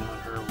regeneration on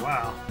her.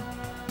 Wow.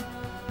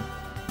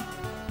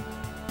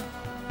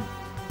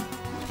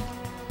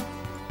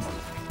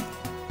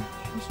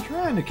 She's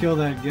trying to kill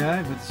that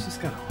guy, but it's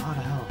just got a lot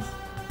of health.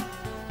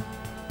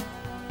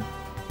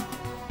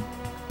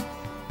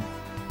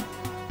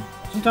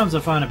 Sometimes I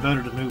find it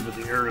better to move with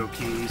the arrow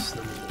keys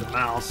than the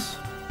mouse.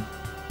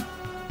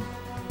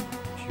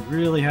 You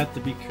really have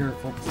to be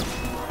careful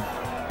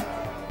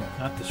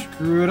not to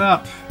screw it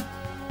up.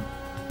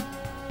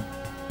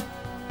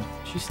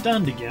 She's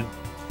stunned again.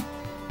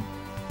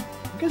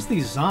 I guess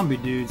these zombie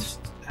dudes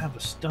have a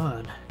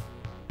stun.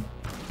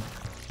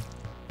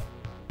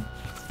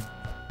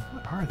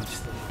 What are these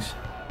things?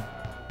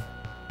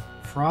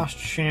 Frost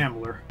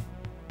Shambler.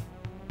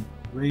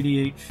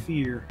 Radiate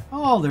Fear.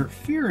 Oh, they're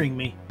fearing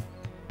me.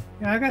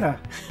 Yeah, I got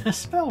a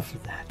spell for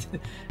that.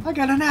 I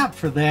got an app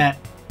for that.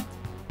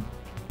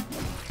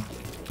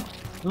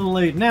 A little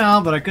late now,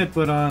 but I could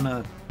put on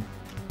a...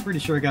 Pretty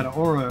sure I got an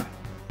aura,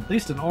 at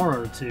least an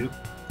aura or two.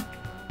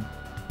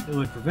 It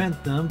would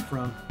prevent them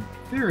from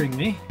fearing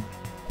me.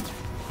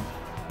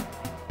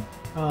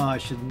 Oh, I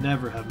should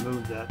never have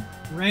moved that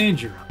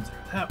ranger up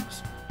there. That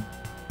was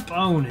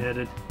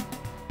boneheaded.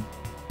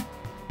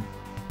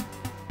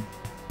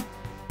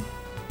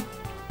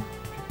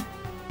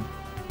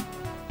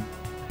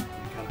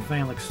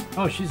 Phalanx.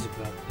 Oh, she's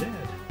about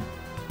dead.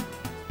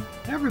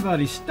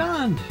 Everybody's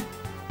stunned.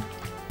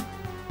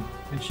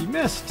 And she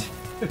missed.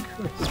 Of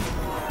course.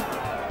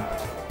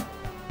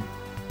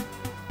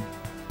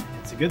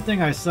 It's a good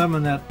thing I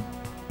summoned that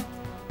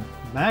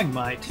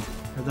Magmite.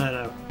 Or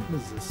that, what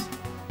is this?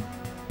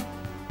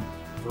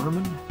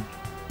 Vermin?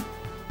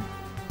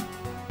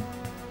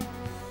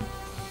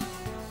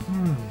 I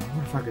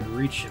wonder if I could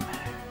reach him.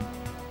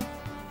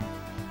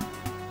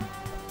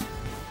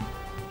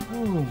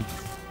 Boom.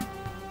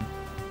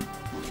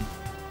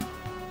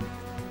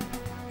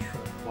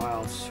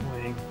 Wild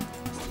swing.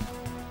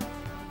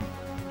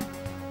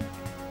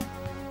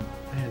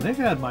 Man, they've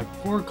had my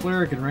poor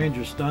cleric and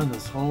ranger stunned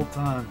this whole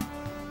time.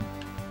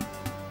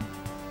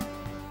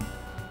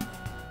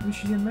 Who's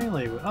she in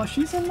melee with? Oh,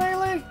 she's in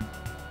melee?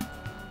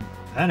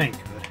 That ain't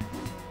good.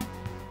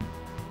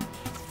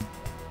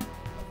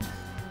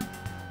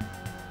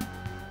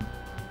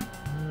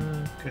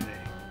 Okay.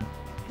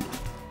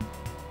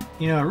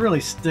 You know, it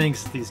really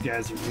stinks that these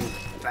guys are really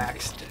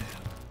backstab.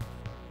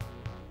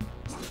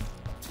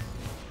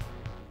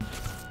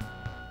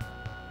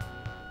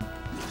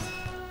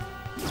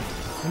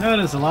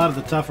 Notice a lot of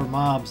the tougher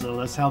mobs, though,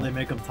 that's how they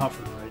make them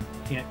tougher, right? You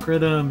can't crit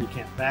them, you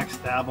can't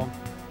backstab them.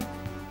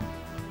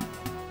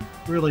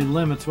 Really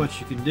limits what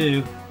you can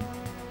do.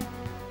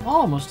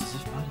 Almost as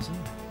if by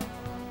design.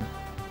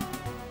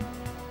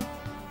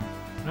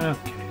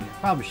 Okay,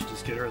 probably should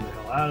just get her the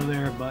hell out of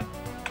there, but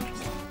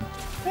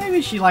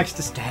maybe she likes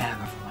to stab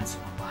every once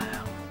in a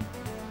while.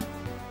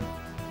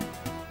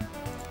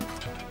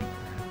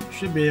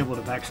 should be able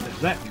to backstab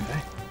that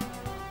guy.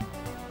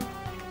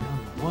 Down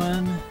to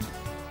one.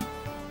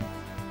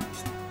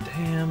 These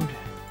damned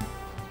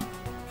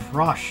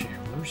frost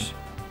shamblers.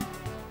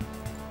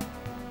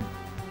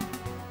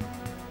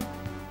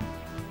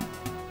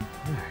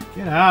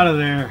 Get out of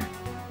there.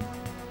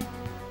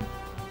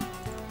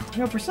 You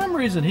know, for some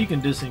reason he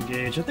can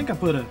disengage. I think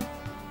I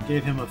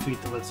gave him a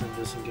feat that lets him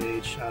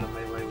disengage out of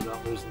melee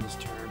without losing his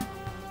turn.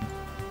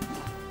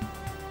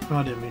 Oh,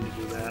 I didn't mean to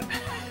do that.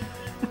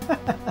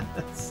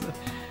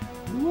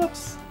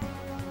 Whoops.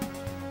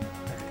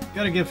 Right,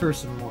 gotta give her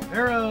some more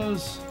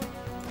arrows.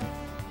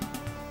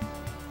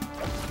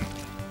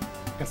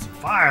 Got some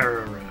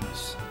fire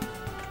arrows.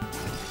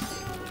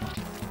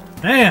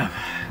 Damn,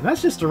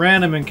 that's just a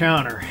random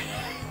encounter.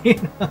 You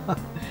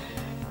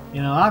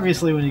know,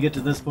 obviously when you get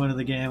to this point of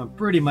the game, I'm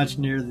pretty much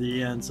near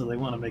the end, so they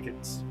want to make it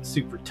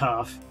super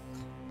tough.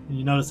 And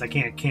you notice I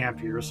can't camp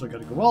here, so I got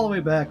to go all the way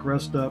back,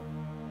 rest up,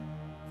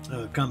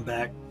 come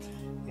back.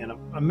 And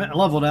I'm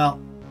leveled out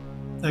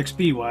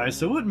XP-wise,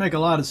 so it wouldn't make a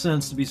lot of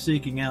sense to be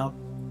seeking out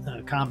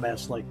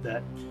combats like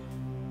that.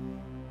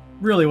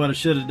 Really what I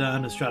should have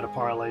done is try to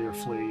parlay or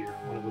flee or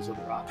one of those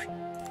other options.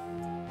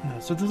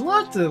 So there's a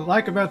lot to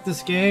like about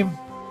this game.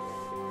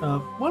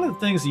 One of the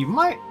things you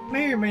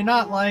may or may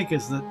not like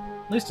is that,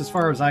 at least as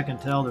far as I can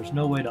tell, there's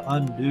no way to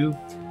undo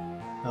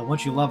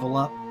once you level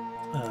up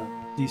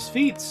these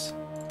feats.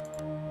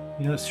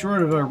 You know,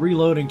 short of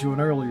reloading to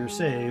an earlier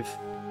save,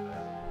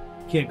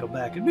 you can't go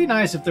back. It'd be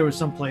nice if there was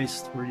some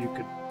place where you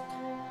could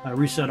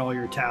reset all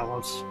your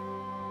talents.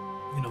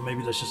 You know,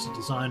 maybe that's just a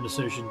design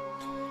decision.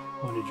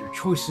 Wanted your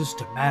choices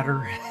to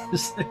matter,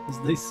 as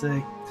they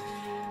say.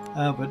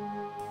 But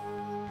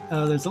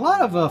there's a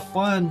lot of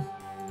fun.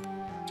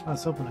 I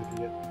was hoping I could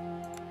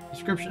get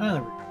description. Oh,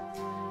 there we go.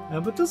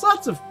 But there's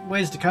lots of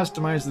ways to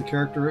customize the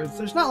character.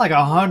 There's not like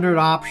 100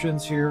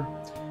 options here.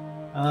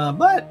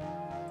 But,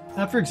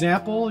 for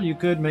example, you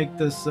could make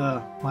this,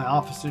 my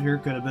officer here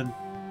could have been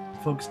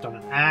focused on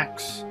an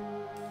axe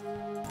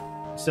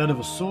instead of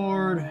a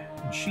sword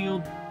and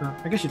shield. Or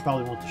I guess you'd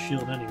probably want the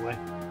shield anyway.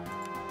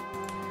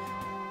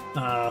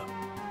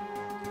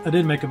 I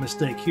did make a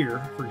mistake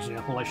here, for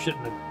example. I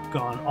shouldn't have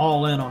gone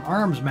all in on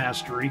arms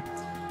mastery.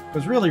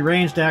 Because really,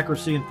 ranged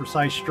accuracy and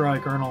precise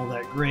strike aren't all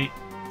that great.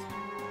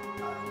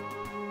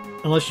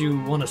 Unless you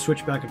want to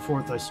switch back and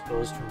forth, I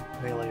suppose, from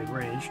melee and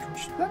ranged,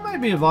 which that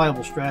might be a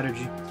viable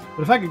strategy.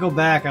 But if I could go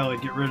back, I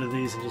would get rid of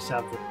these and just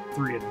have the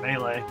 3 in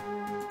melee.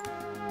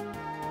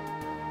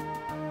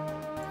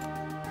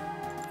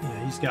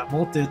 Yeah, he's got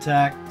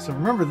multi-attack. So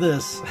remember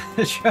this.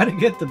 Try to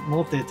get the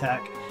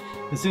multi-attack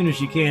as soon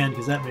as you can,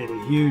 because that made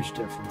a huge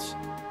difference.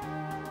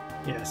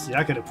 Yeah, see,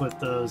 I could have put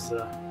those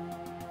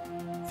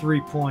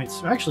 3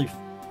 points. Actually,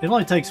 it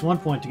only takes 1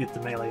 point to get the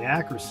melee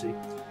accuracy.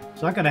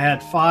 So I could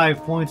have had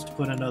 5 points to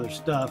put in other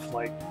stuff,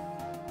 like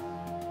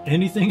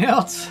anything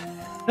else.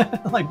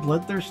 Like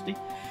Bloodthirsty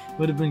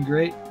would have been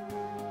great.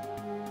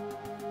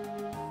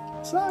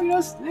 So, you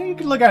know, you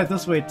can look at it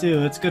this way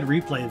too. It's good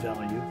replay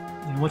value.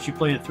 And once you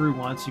play it through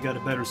once, you got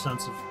a better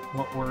sense of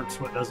what works,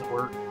 what doesn't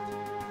work,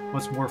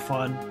 what's more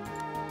fun.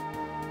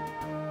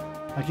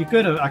 Like I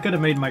could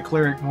have made my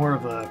cleric more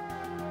of a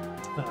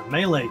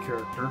melee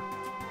character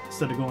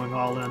instead of going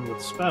all in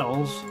with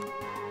spells.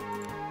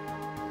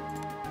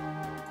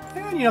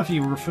 And, you know, if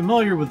you were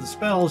familiar with the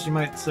spells, you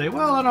might say,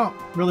 well, I don't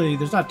really,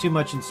 there's not too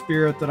much in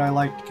Spirit that I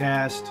like to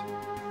cast.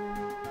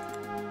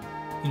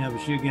 You know,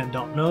 but you, again,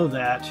 don't know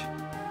that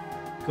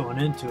going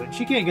into it.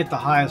 She can't get the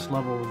highest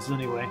level ones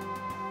anyway.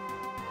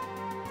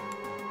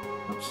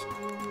 Oops.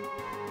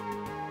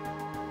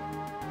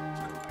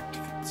 Let's go back to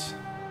feats.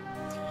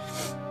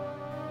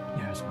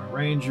 There's my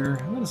ranger.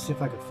 I'm going to see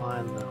if I can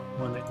find the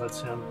one that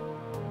lets him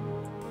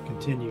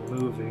continue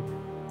moving.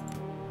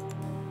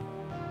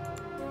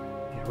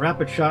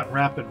 Rapid shot and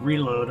rapid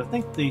reload. I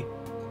think if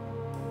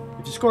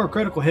you score a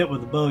critical hit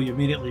with the bow, you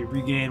immediately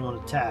regain 1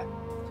 attack.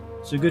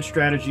 So a good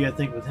strategy, I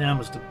think, with him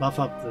is to buff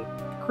up the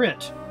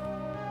crit.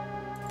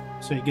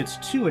 So he gets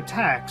 2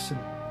 attacks, and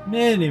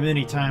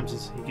many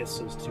times he gets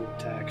those 2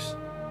 attacks.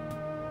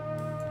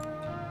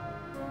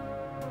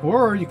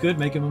 Or you could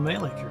make him a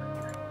melee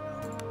character.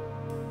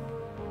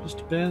 Just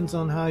depends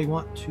on how you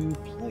want to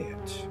play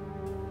it.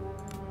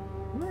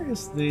 Where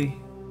is the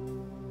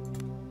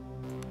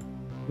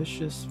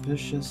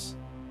vicious?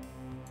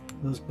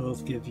 Those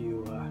both give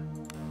you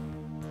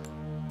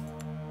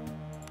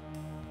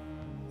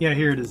yeah,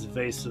 here it is,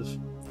 evasive.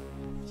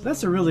 So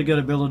that's a really good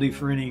ability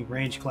for any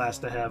range class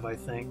to have, I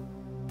think.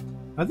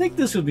 I think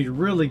this would be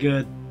really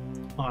good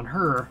on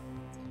her.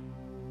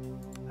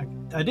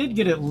 I did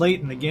get it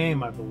late in the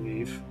game, I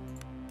believe.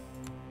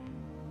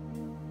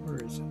 Where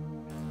is it?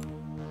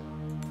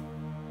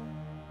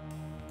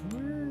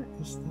 Where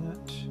is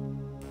that?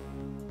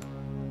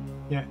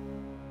 Yeah.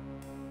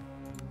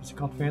 Is it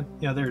called fan?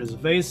 Yeah, there it is,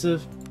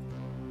 evasive.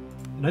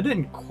 And I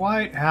didn't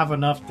quite have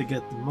enough to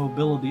get the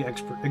mobility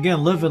expert.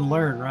 Again, live and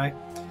learn, right?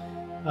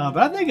 But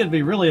I think it'd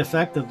be really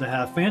effective to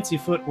have fancy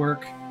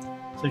footwork,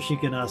 so she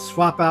can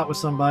swap out with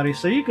somebody.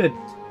 So you could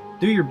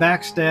do your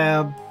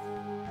backstab,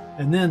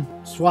 and then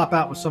swap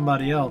out with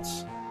somebody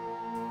else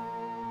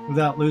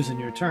without losing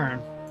your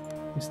turn.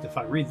 At least if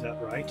I read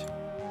that right.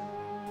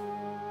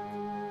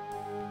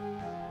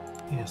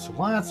 Yeah, so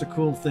lots of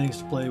cool things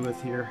to play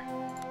with here.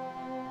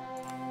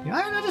 Yeah,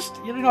 I just,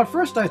 at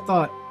first I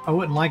thought I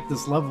wouldn't like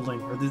this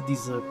leveling, or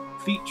these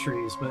feat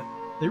trees, but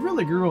they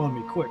really grew on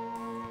me quick.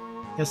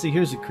 Yeah, see,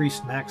 here's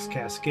increased max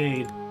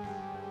cascade.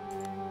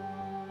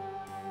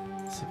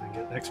 Let's see if I can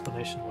get an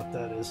explanation of what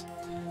that is.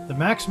 The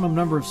maximum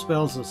number of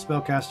spells a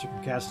spellcaster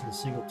can cast in a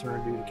single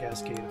turn due to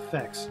cascade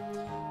effects.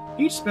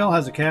 Each spell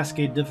has a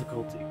cascade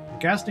difficulty. When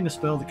casting a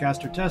spell, the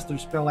caster tests their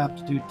spell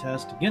aptitude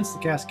test against the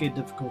cascade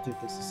difficulty.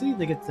 If they succeed,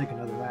 they get to take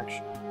another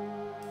action.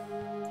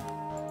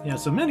 Yeah,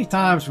 so many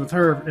times with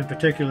her in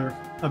particular,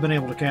 I've been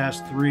able to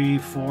cast 3,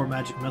 4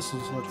 magic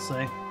missiles, let's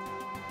say.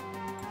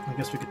 I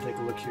guess we could take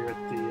a look here at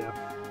the...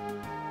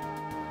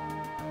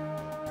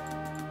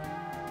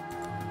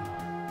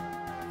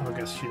 I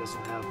guess she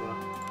doesn't have a...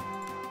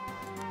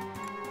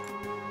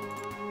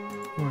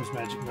 Where's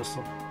Magic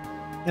Missile?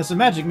 Yeah, so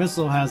Magic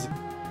Missile has...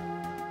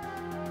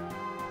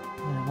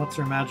 And what's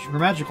her magic? Her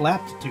magical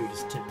aptitude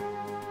is 10.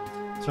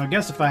 So I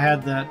guess if I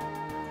had that...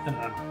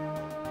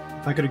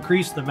 if I could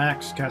increase the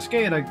max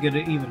cascade, I could get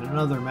even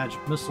another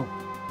Magic Missile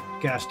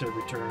cast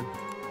every turn.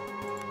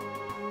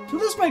 So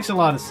this makes a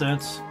lot of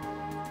sense.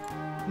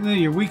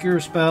 Your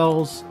weaker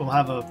spells will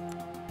have a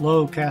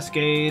low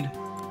cascade.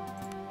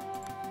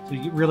 So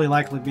you're really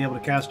likely to be able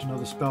to cast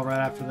another spell right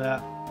after that.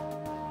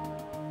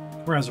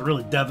 Whereas a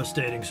really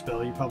devastating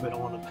spell, you probably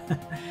don't want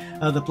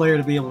to, the player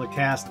to be able to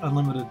cast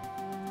unlimited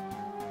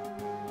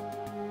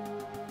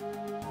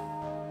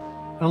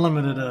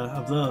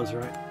of those,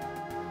 right?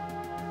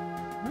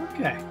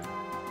 Okay.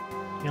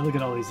 Yeah, look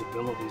at all these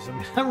abilities. I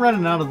mean, I'm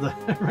running out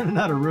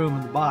of room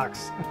in the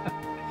box.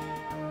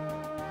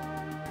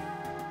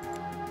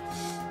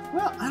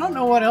 Well, I don't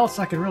know what else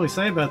I can really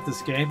say about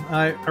this game.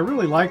 I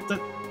really liked it.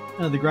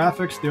 The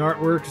graphics, the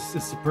artwork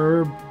is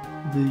superb.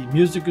 The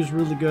music is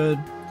really good.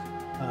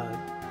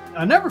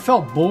 I never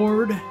felt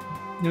bored,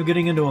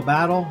 getting into a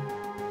battle.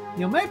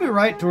 Maybe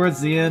right towards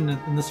the end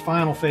in this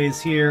final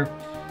phase here,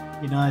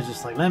 I was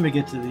just like, let me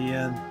get to the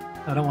end.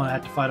 I don't want to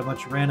have to fight a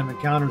bunch of random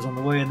encounters on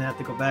the way and then have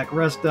to go back,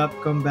 rest up,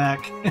 come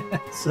back.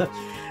 So,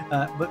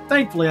 but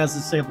thankfully I was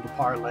just able to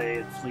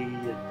parlay and flee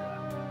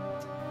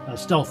and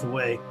stealth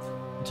away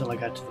until I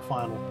got to the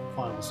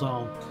final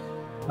zone.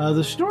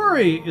 The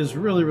story is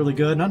really, really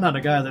good, and I'm not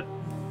a guy that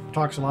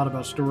talks a lot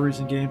about stories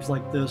in games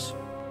like this.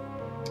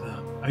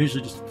 I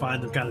usually just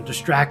find them kind of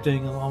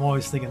distracting, and I'm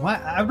always thinking,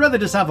 well, I'd rather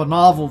just have a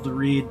novel to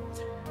read,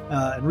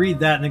 and read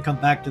that and then come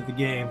back to the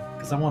game,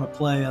 because I want to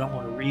play, I don't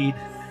want to read.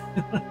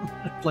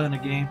 Playing a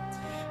game.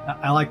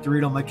 I like to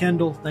read on my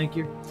Kindle, thank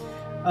you.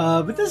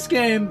 But this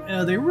game,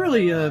 they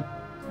really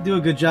do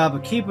a good job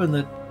of keeping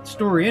the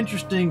story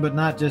interesting, but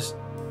not just,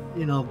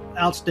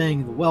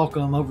 outstaying the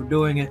welcome,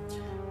 overdoing it.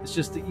 It's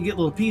just that you get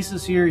little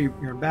pieces here, you're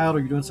in battle,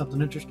 you're doing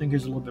something interesting,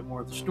 here's a little bit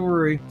more of the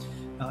story.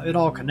 It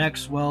all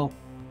connects well.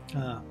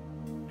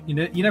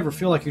 You never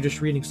feel like you're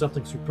just reading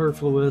something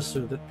superfluous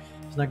or that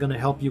it's not going to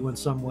help you in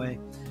some way.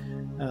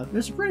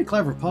 There's some pretty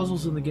clever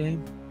puzzles in the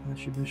game. I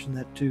should mention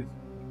that too.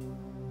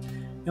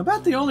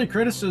 About the only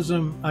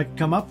criticism I can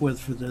come up with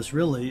for this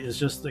really is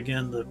just,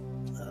 again,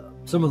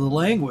 some of the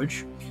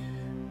language.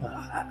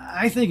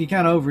 I think he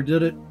kind of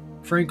overdid it,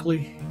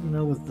 frankly,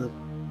 with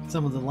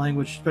some of the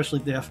language, especially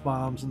the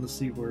F-bombs and the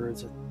C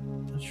words.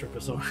 I'm not sure if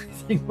there's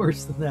anything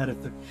worse than that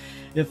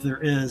if there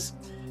is.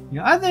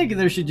 I think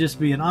there should just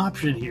be an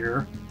option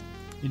here,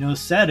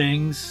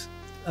 settings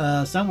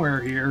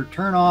somewhere here,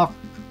 turn off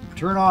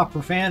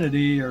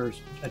profanity or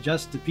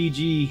adjust to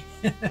PG,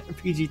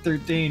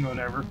 PG-13,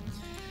 whatever.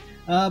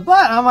 But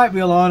I might be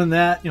alone in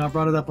that. I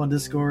brought it up on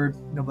Discord.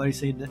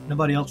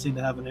 Nobody else seemed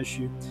to have an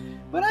issue.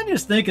 But I'm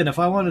just thinking, if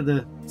I wanted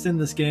to send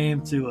this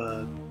game to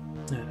a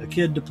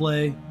kid to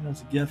play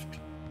as a gift,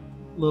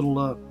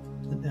 little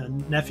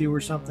nephew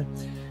or something,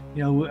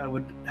 I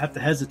would have to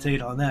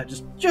hesitate on that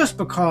just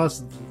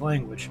because of the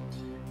language.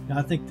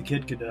 I think the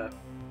kid could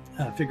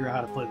figure out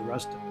how to play the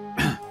rest of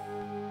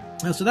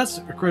it. So that's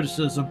a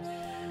criticism.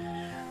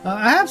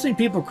 I have seen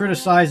people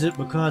criticize it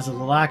because of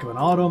the lack of an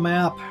auto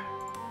map.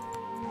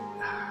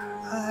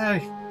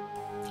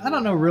 I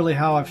don't know really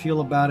how I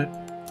feel about it.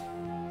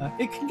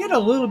 It can get a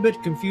little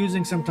bit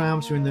confusing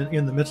sometimes when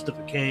in the midst of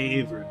a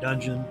cave or a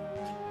dungeon,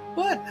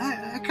 but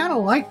I kind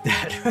of like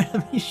that. I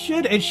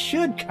mean, it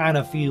should kind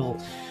of feel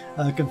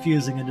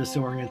confusing and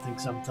disorienting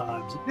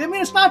sometimes. I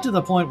mean, it's not to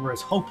the point where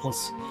it's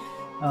hopeless.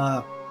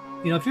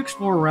 If you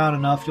explore around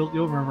enough, you'll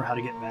remember how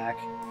to get back.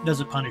 It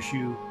doesn't punish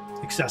you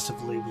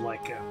excessively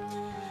like.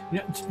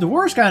 The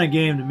worst kind of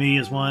game to me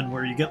is one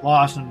where you get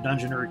lost in a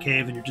dungeon or a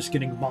cave and you're just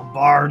getting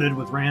bombarded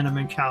with random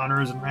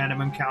encounters.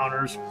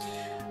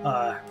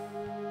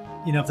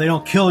 If they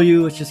don't kill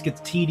you, it just gets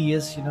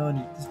tedious,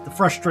 and the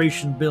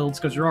frustration builds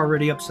because you're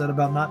already upset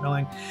about not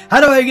knowing,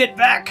 how do I get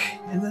back?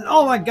 And then,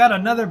 oh my God,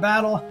 another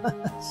battle.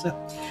 So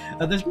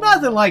there's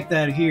nothing like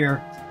that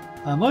here.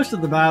 Most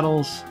of the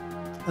battles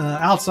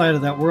outside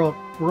of that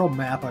world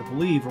map, I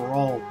believe, are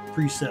all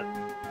preset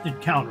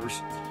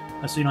encounters,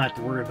 so you don't have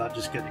to worry about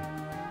just getting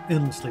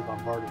endlessly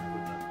bombarded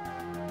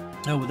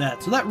with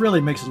that. So that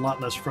really makes it a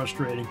lot less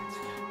frustrating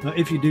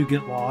if you do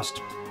get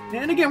lost.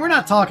 And again, we're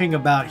not talking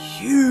about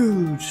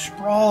huge,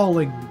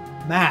 sprawling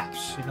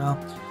maps, you know.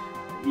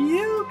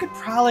 You could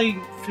probably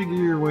figure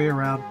your way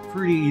around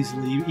pretty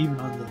easily, even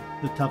on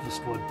the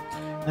toughest one.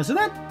 And so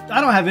that,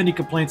 I don't have any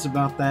complaints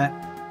about that.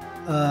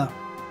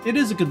 It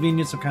is a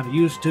convenience I'm kind of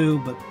used to,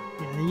 but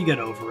yeah, you get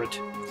over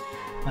it.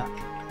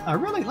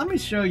 Really, let me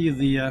show you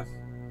the...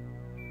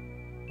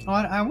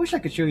 I wish I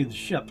could show you the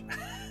ship.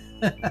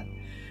 I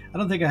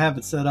don't think I have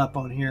it set up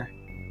on here.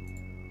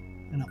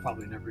 And I'll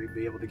probably never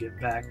be able to get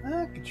back.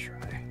 I could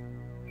try.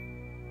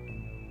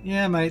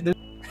 Yeah, mate.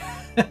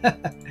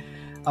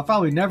 I'll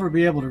probably never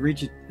be able to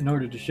reach it in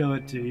order to show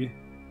it to you.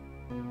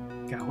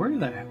 God,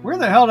 where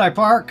the hell did I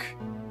park?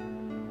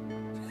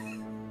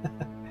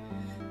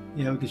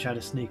 Yeah, we could try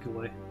to sneak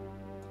away.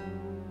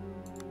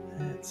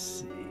 Let's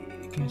see.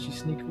 Can she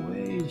sneak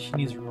away? She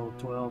needs to roll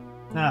 12.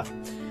 Nah,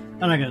 I'm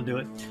not going to do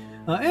it.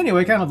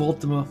 Anyway, kind of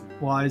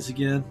Ultima-wise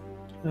again.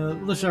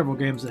 There's several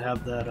games that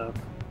have that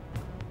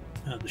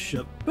the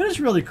ship, but it's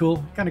really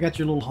cool. Kind of got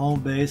your little home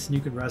base, and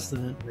you can rest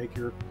in it, make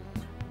your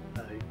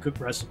cook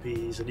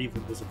recipes, and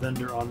even there's a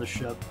vendor on the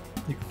ship.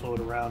 You can float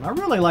around. I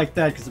really like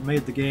that because it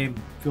made the game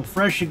feel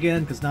fresh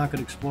again, because now I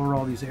could explore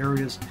all these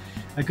areas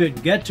I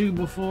couldn't get to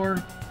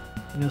before.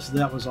 You know, so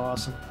that was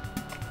awesome.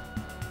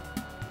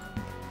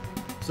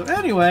 So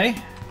anyway,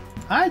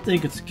 I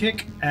think it's a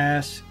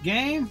kick-ass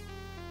game.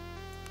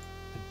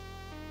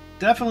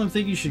 Definitely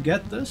think you should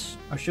get this.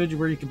 I showed you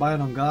where you can buy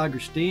it on GOG or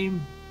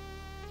Steam.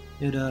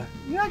 You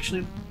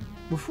actually,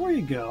 before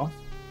you go,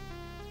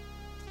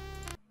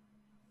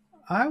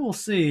 I will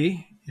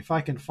see if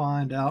I can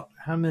find out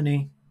how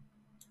many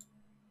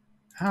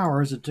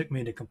hours it took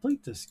me to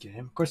complete this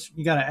game. Of course,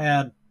 you got to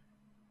add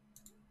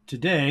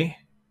today.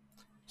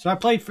 So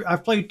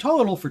I've played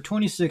total for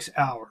 26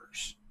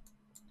 hours.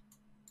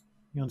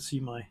 You want to see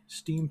my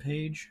Steam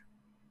page?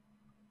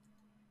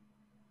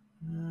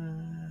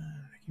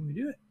 Can we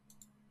do it?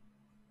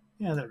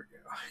 Yeah, there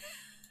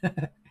we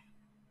go.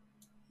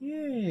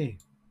 Yay.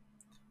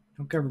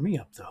 Don't cover me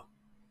up, though.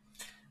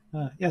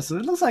 Yeah, so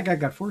it looks like I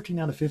got 14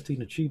 out of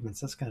 15 achievements.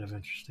 That's kind of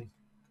interesting.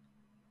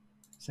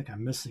 It's like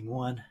I'm missing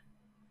one.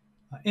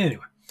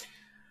 Anyway.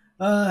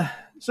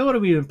 So what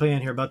have we been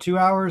playing here? About 2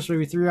 hours,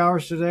 maybe 3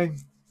 hours today?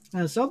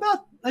 So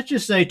about, let's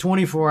just say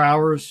 24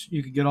 hours,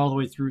 you could get all the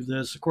way through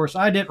this. Of course,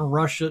 I didn't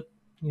rush it.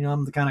 You know,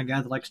 I'm the kind of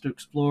guy that likes to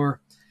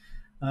explore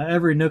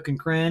every nook and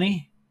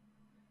cranny.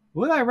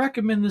 Would I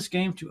recommend this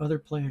game to other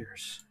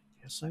players?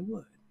 Yes, I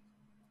would.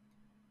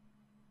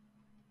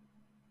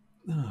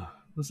 Oh,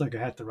 looks like I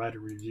have to write a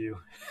review.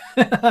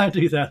 I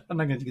do that. I'm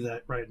not going to do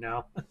that right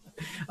now.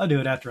 I'll do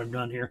it after I'm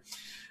done here.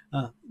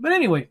 But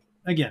anyway,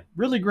 again,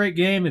 really great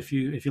game if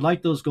you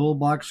like those gold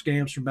box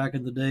games from back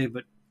in the day,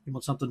 but you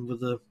want something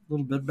with a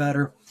little bit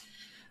better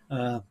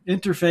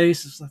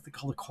interface. It's like they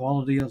call it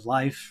quality of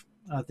life.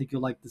 I think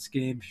you'll like this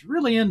game. If you're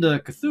really into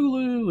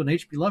Cthulhu and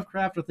H.P.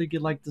 Lovecraft, I think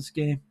you'd like this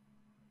game.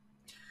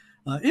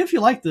 If you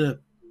like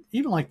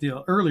even like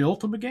the early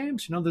Ultima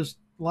games, you know, there's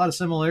a lot of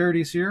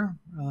similarities here.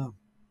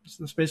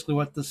 That's basically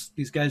what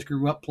these guys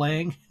grew up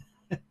playing.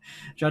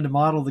 Tried to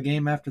model the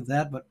game after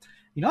that. But,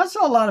 you know, I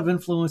saw a lot of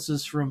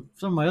influences from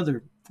some of my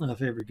other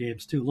favorite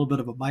games, too. A little bit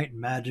of a Might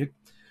and Magic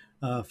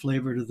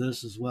flavor to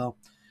this as well.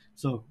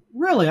 So,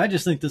 really, I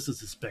just think this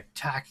is a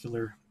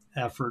spectacular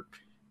effort.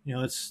 You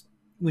know, it's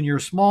when you're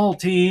a small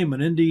team, an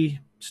indie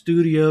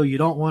studio, you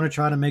don't want to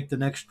try to make the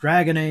next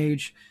Dragon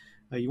Age.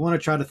 You want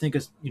to try to think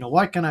of, you know,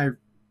 what can I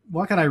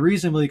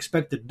reasonably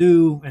expect to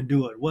do and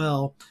do it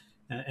well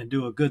and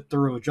do a good,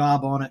 thorough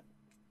job on it.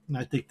 And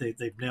I think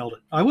they've nailed it.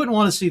 I wouldn't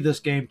want to see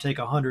this game take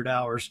 100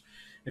 hours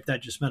if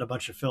that just meant a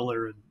bunch of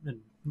filler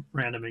and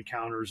random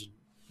encounters and,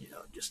 you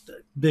know, just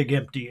big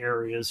empty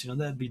areas. You know,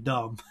 that'd be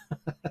dumb.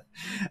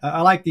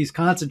 I like these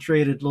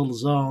concentrated little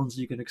zones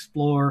you can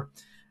explore,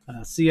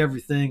 see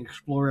everything,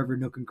 explore every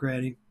nook and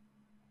cranny.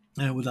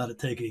 And without it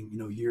taking, you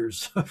know,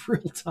 years of real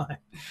time.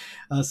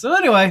 So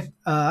anyway,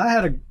 I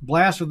had a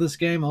blast with this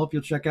game. I hope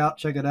you'll check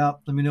it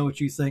out. Let me know what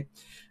you think.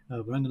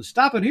 But I'm going to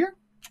stop it here,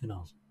 and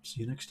I'll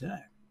see you next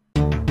time.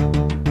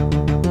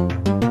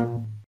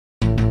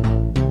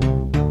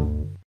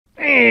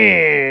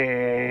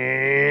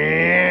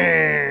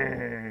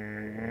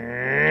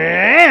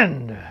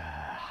 And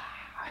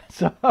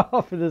so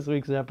for this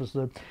week's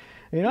episode,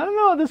 you know, I don't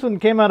know, this one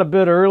came out a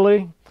bit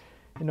early.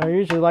 You know, I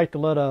usually like to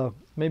let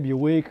maybe a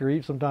week or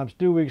even sometimes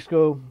 2 weeks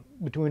go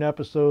between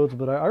episodes,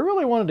 but I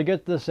really wanted to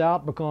get this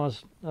out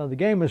because the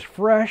game is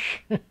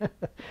fresh,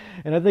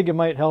 and I think it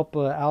might help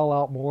Al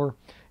out more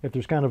if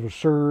there's kind of a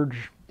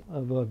surge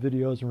of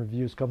videos and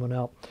reviews coming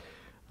out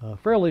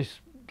fairly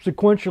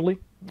sequentially.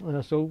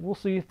 So we'll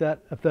see if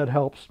that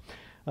helps.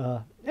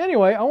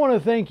 Anyway, I want to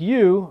thank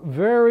you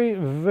very,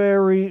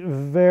 very,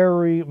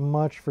 very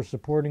much for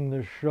supporting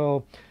this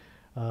show.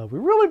 We've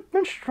really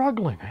been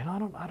struggling, and I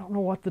don't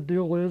know what the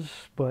deal is,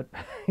 but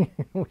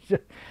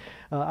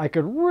I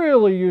could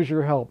really use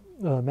your help,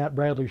 Matt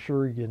Bradley,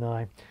 Shuri, and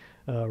I.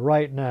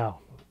 right now.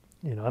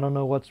 You know, I don't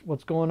know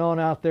what's going on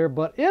out there,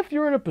 but if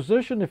you're in a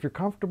position, if you're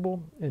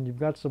comfortable and you've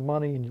got some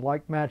money and you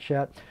like Match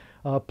Chat,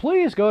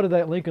 please go to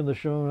that link in the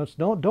show notes.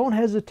 Don't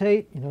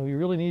hesitate. You know, we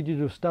really need you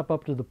to step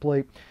up to the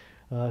plate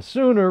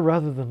sooner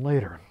rather than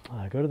later.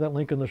 Go to that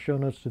link in the show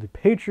notes to the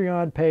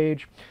Patreon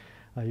page.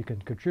 You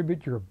can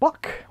contribute your $1,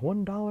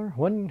 $1,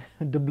 one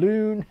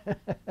doubloon,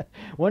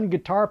 one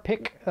guitar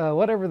pick,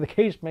 whatever the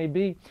case may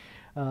be,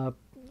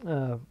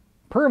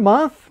 per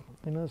month.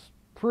 You know, it's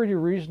pretty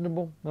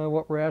reasonable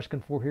what we're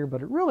asking for here,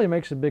 but it really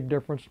makes a big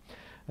difference.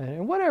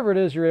 And whatever it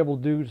is you're able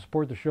to do to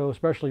support the show,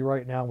 especially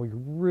right now, we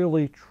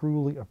really,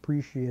 truly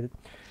appreciate it.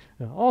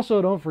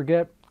 Also, don't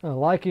forget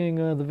liking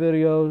the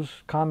videos,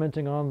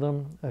 commenting on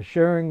them,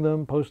 sharing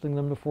them, posting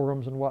them to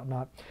forums and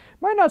whatnot.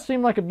 Might not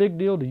seem like a big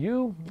deal to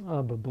you,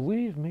 but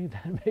believe me,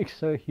 that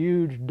makes a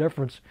huge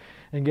difference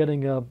in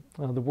getting the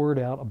word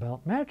out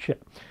about Match Chat.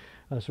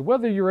 So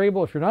whether you're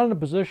able, if you're not in a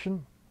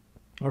position,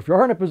 or if you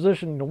are in a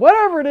position,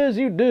 whatever it is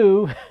you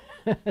do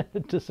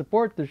to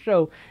support the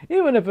show,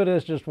 even if it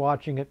is just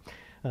watching it,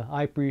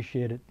 I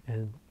appreciate it,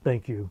 and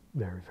thank you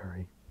very,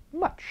 very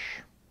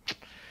much.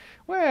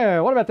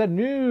 Well, what about that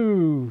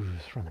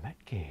news from the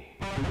Matt Cave?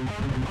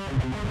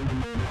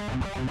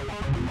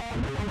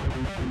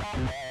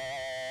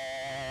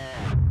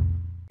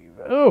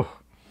 Oh,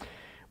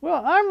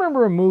 well, I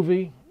remember a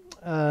movie,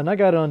 and I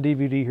got it on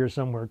DVD here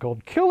somewhere,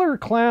 called Killer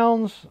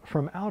Clowns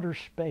from Outer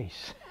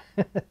Space.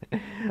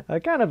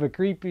 Kind of a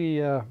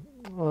creepy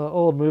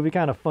old movie,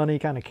 kind of funny,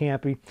 kind of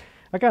campy.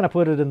 I kind of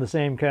put it in the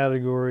same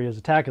category as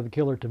Attack of the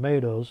Killer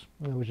Tomatoes,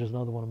 which is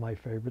another one of my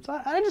favorites.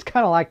 I just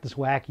kind of like this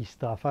wacky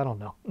stuff. I don't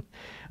know.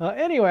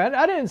 Anyway,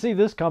 I didn't see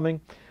this coming.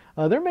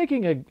 They're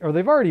making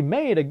they've already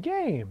made a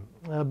game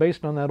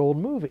based on that old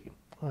movie.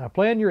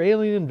 Plan your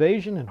alien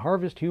invasion and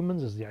harvest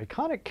humans as the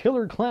iconic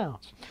Killer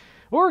Clowns.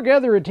 Or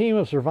gather a team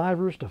of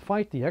survivors to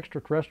fight the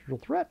extraterrestrial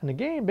threat in a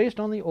game based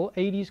on the old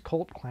 80s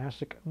cult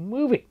classic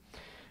movie.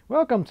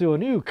 Welcome to a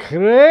new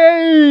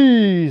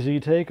crazy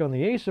take on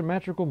the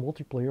asymmetrical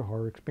multiplayer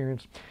horror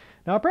experience.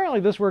 Now apparently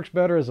this works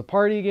better as a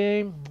party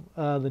game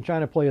than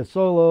trying to play it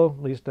solo.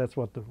 At least that's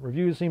what the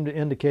reviews seem to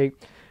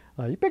indicate.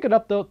 You pick it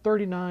up though,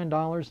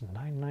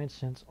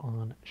 $39.99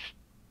 on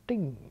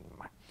Steam.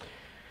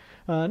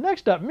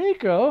 Next up,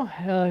 Miko.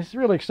 He's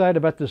really excited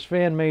about this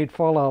fan-made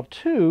Fallout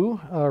 2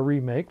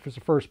 remake. It's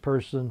a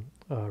first-person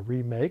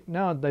remake.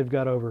 Now they've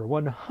got over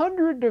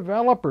 100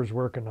 developers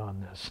working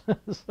on this.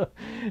 So,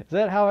 is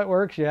that how it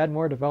works? You add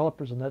more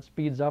developers and that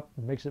speeds up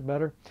and makes it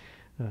better?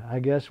 I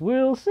guess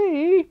we'll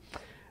see.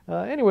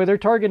 Anyway, they're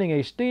targeting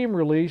a Steam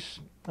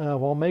release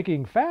while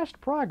making fast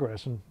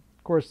progress. And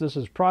of course, this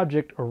is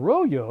Project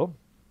Arroyo.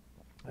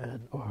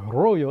 And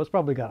Arroyo, it's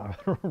probably got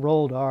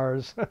rolled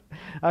R's.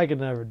 I could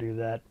never do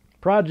that.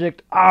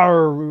 Project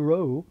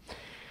Arroyo,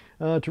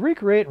 to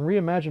recreate and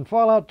reimagine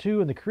Fallout 2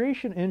 and the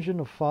creation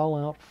engine of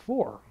Fallout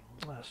 4.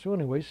 So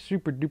anyway,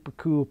 super duper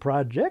cool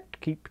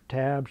project. Keep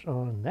tabs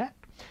on that.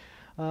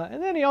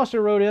 And then he also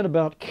wrote in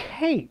about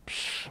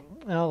capes.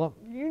 Now,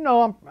 you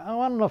know, I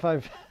don't know if I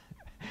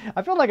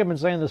feel like I've been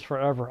saying this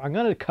forever. I'm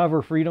going to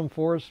cover Freedom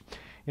Force.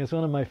 It's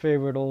one of my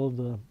favorite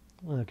old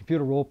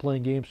computer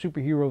role-playing games,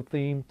 superhero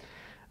theme.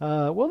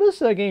 Well, this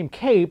game,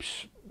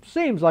 Capes,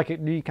 seems like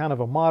it'd be kind of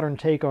a modern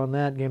take on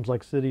that. Games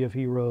like City of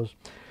Heroes.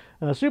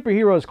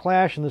 Superheroes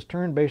clash in this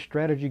turn-based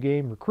strategy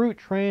game. Recruit,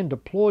 train,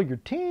 deploy your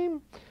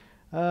team.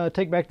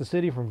 Take back the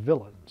city from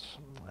villains.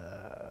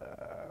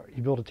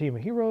 You build a team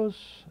of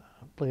heroes.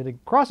 Play it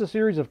across a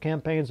series of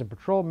campaigns and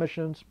patrol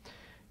missions.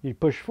 You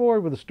push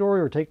forward with the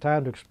story or take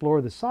time to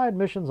explore the side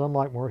missions,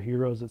 unlock more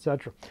heroes,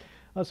 etc.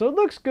 So it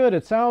looks good,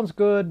 it sounds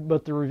good,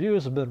 but the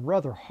reviews have been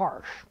rather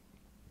harsh.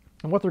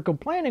 And what they're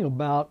complaining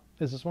about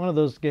is it's one of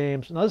those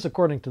games, now this is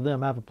according to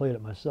them, I haven't played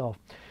it myself,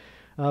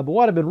 but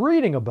what I've been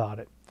reading about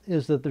it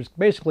is that there's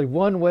basically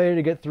one way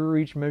to get through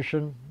each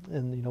mission,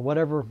 and you know,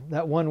 whatever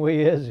that one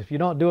way is, if you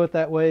don't do it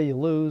that way, you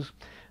lose.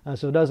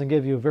 So it doesn't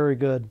give you a very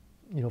good,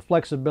 you know,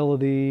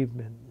 flexibility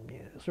and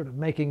sort of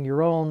making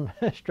your own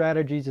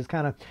strategies. Is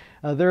kind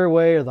of their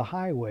way or the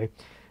highway,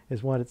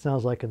 is what it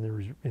sounds like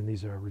in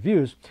these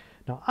reviews.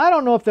 Now, I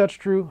don't know if that's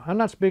true. I'm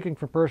not speaking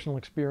from personal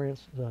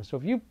experience. So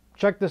if you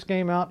check this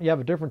game out, you have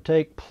a different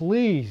take,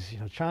 please, you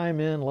know, chime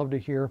in. Love to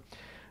hear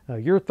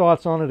your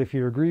thoughts on it. If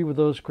you agree with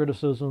those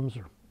criticisms,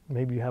 or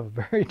maybe you have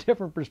a very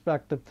different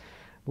perspective,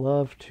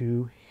 love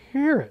to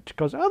hear it.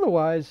 Because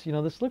otherwise, you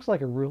know, this looks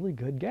like a really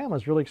good game. I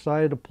was really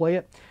excited to play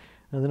it.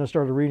 And then I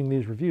started reading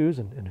these reviews,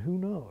 and who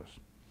knows.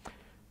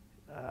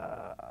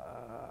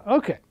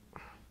 Okay.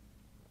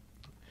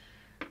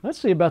 Let's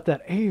see about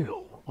that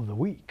ale of the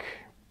week.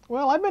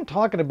 Well, I've been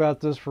talking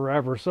about this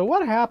forever. So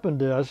what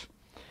happened is,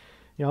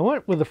 you know, I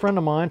went with a friend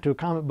of mine to a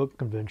comic book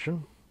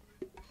convention.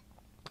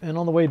 And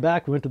on the way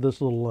back, we went to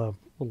this little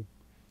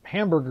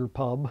hamburger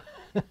pub,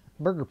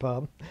 burger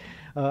pub.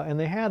 And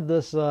they had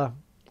this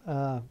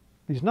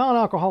these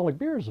non-alcoholic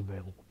beers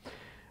available.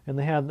 And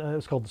they had,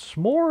 it's called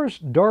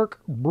S'mores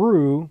Dark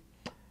Brew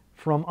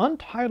from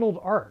Untitled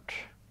Art.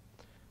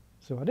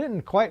 So I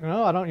didn't quite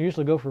know. I don't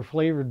usually go for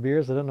flavored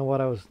beers. I didn't know what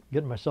I was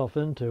getting myself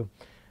into.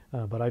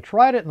 But I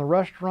tried it in the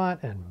restaurant,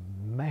 and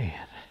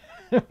man,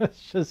 it was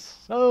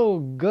just so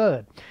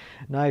good.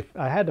 Now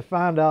I had to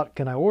find out,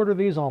 can I order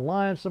these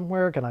online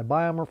somewhere? Can I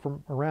buy them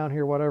from around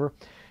here, whatever?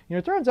 You know,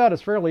 it turns out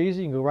it's fairly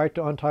easy. You can go right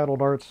to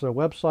Untitled Art's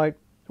website,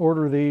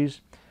 order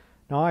these.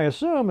 Now I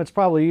assume it's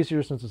probably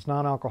easier since it's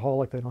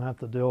non-alcoholic. They don't have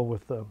to deal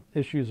with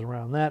issues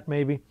around that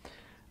maybe.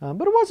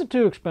 But it wasn't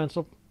too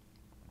expensive.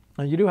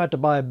 You do have to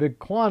buy a big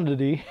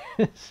quantity,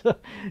 so,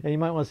 and you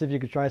might want to see if you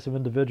could try some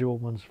individual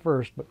ones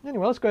first. But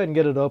anyway, let's go ahead and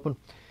get it open,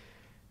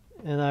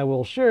 and I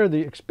will share the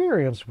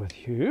experience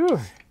with you.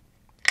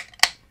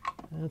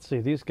 Let's see,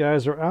 these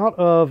guys are out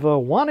of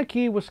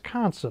Waunakee,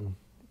 Wisconsin,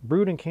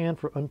 brewed and canned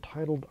for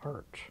Untitled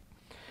Art.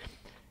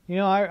 You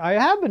know, I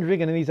have been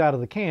drinking these out of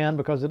the can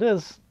because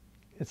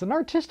it's an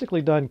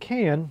artistically done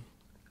can.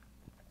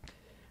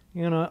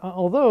 You know,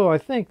 although I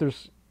think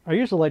I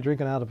usually like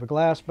drinking out of a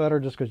glass better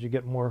just because you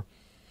get more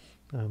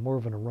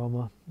of an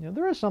aroma. You know,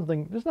 there's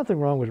nothing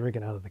wrong with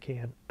drinking out of the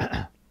can.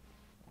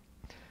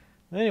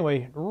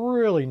 Anyway,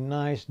 really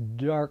nice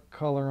dark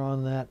color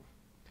on that.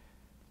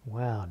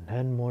 Wow,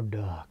 none more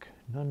dark,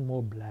 none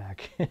more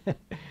black.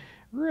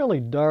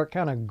 Really dark,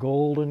 kind of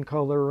golden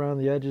color around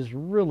the edges.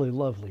 Really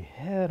lovely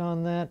head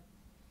on that.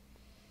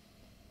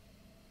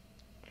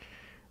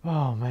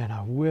 Oh man,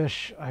 I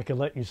wish I could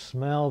let you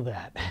smell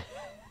that.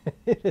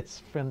 It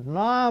is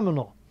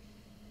phenomenal.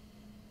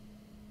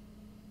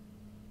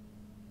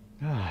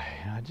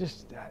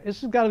 This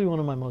has got to be one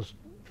of my most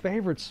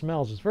favorite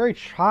smells. It's very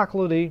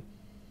chocolatey.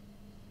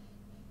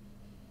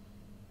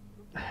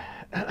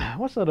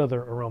 What's that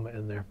other aroma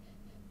in there?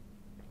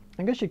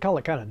 I guess you'd call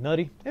it kind of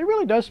nutty. It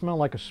really does smell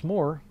like a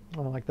s'more.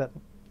 Like that,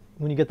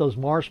 when you get those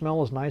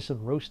marshmallows, nice and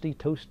roasty,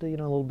 toasty, you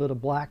know, a little bit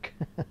of black.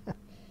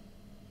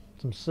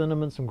 Some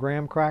cinnamon, some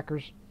graham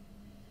crackers.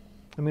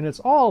 I mean,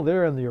 it's all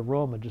there in the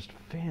aroma. Just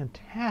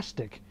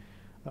fantastic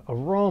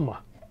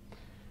aroma.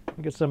 Let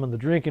me get some in the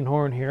drinking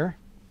horn here.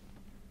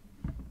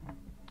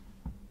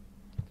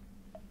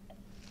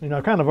 You know,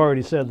 I kind of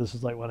already said this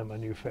is like one of my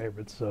new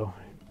favorites, so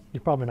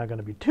you're probably not going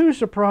to be too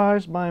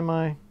surprised by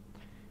my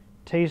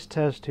taste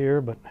test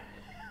here, but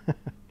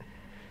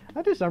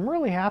I'm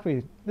really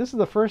happy. This is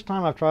the first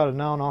time I've tried a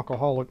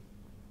non-alcoholic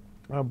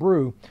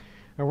brew,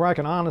 and where I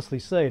can honestly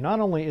say, not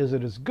only is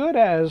it as good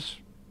as,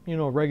 you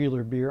know,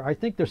 regular beer, I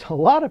think there's a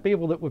lot of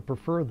people that would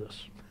prefer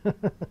this.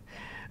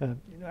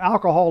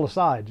 Alcohol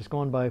aside, just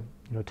going by, you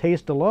know,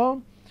 taste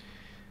alone.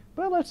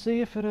 But let's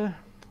see if it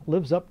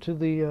lives up to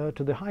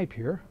the hype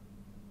here.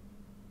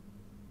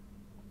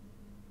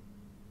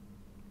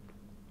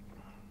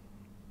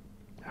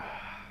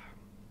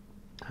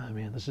 I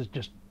mean, this is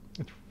just,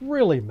 it's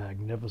really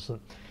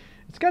magnificent.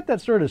 It's got that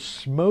sort of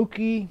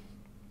smoky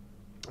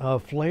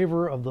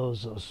flavor of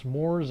those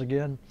s'mores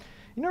again.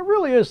 You know, it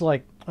really is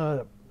like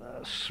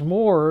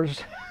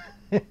s'mores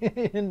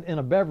in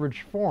a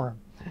beverage form.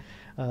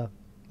 I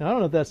don't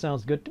know if that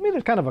sounds good. To me,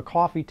 there's kind of a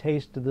coffee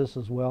taste to this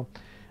as well.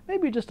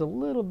 Maybe just a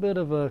little bit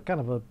of a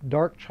kind of a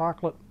dark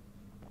chocolate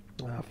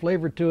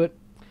flavor to it.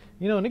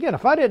 You know, and again,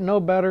 if I didn't know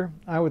better,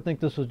 I would think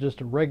this was just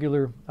a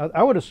regular,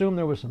 I would assume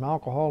there was some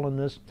alcohol in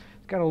this.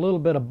 It's got a little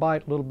bit of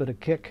bite, a little bit of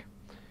kick.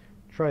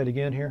 Try it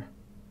again here.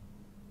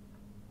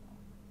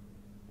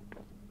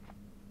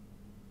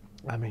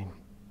 I mean,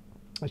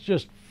 it's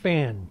just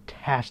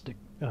fantastic.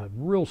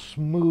 Real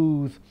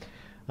smooth.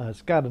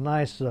 It's got a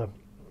nice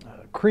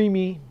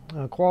creamy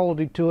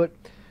quality to it.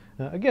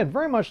 Again,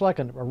 very much like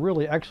a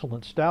really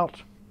excellent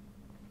stout.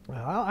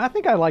 I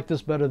think I like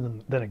this better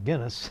than a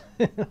Guinness.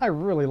 I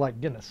really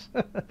like Guinness.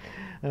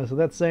 So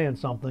that's saying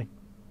something.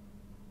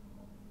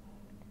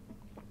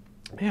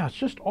 Yeah, it's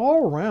just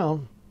all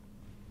around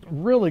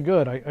really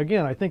good.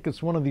 I think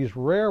it's one of these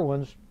rare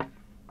ones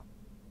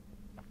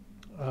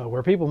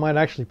where people might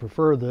actually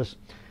prefer this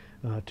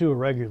to a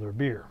regular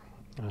beer.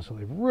 So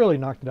they've really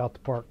knocked it out the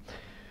park.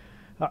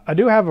 I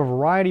do have a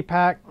variety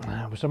pack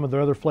with some of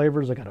their other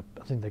flavors. I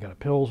think they got a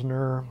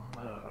Pilsner.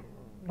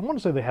 I want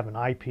to say they have an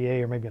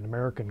IPA or maybe an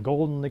American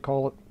Golden, they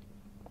call it.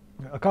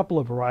 A couple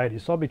of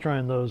varieties, so I'll be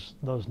trying those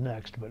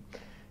next. But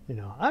you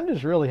know, I'm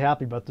just really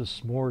happy about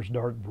this s'mores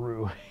dark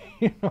brew.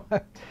 You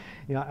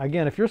know,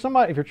 again, if you're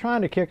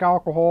trying to kick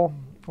alcohol,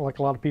 like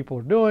a lot of people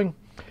are doing,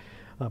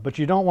 but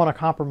you don't want to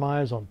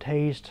compromise on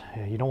taste,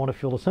 you don't want to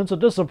feel a sense of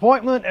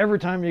disappointment every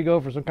time you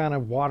go for some kind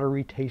of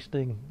watery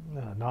tasting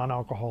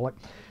non-alcoholic,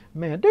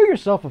 man, do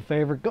yourself a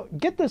favor. Go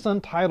get this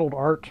Untitled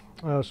Art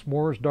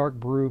s'mores dark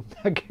brew.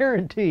 I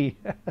guarantee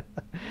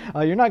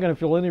you're not going to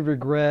feel any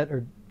regret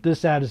or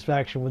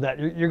dissatisfaction with that.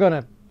 You're going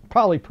to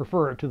probably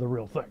prefer it to the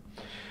real thing.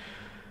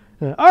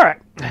 All right,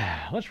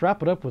 let's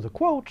wrap it up with a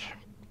quote.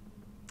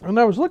 And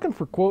I was looking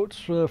for quotes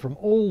from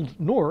Old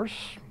Norse.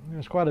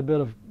 There's quite a bit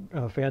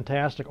of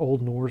fantastic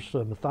Old Norse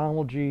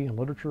mythology and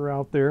literature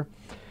out there,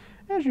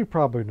 as you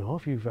probably know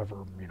if you've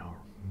ever, you know,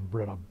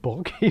 read a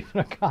book, even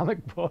a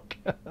comic book.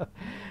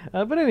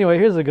 But anyway,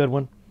 here's a good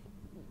one.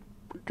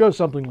 It goes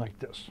something like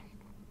this.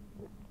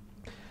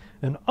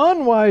 An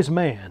unwise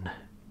man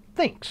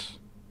thinks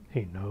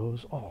he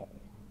knows all.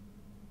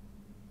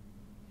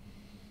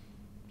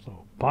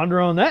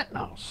 ponder on that, and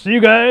I'll see you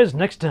guys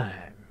next time.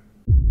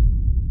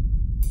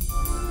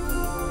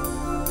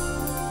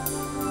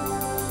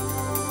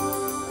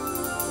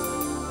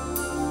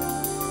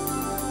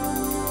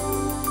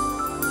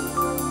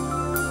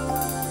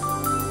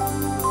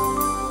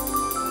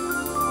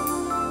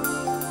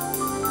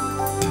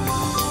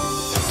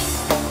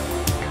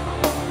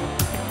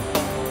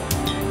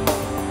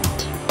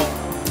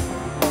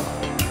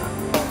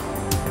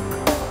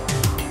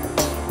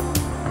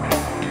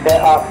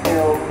 There are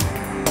films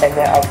and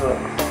there are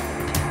books.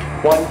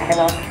 One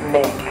cannot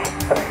make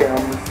a film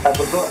of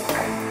a book.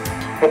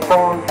 The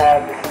forms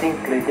have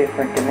distinctly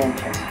different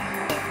dimensions.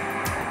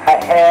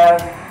 I have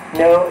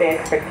no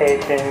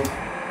expectation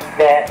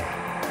that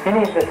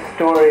any of the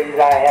stories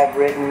I have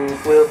written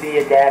will be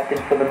adapted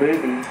for the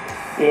movie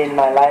in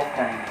my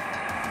lifetime.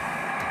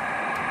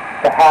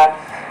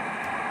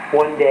 Perhaps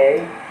one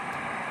day,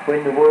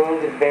 when the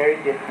world is very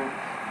different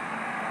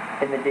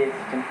in the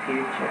distant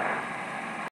future.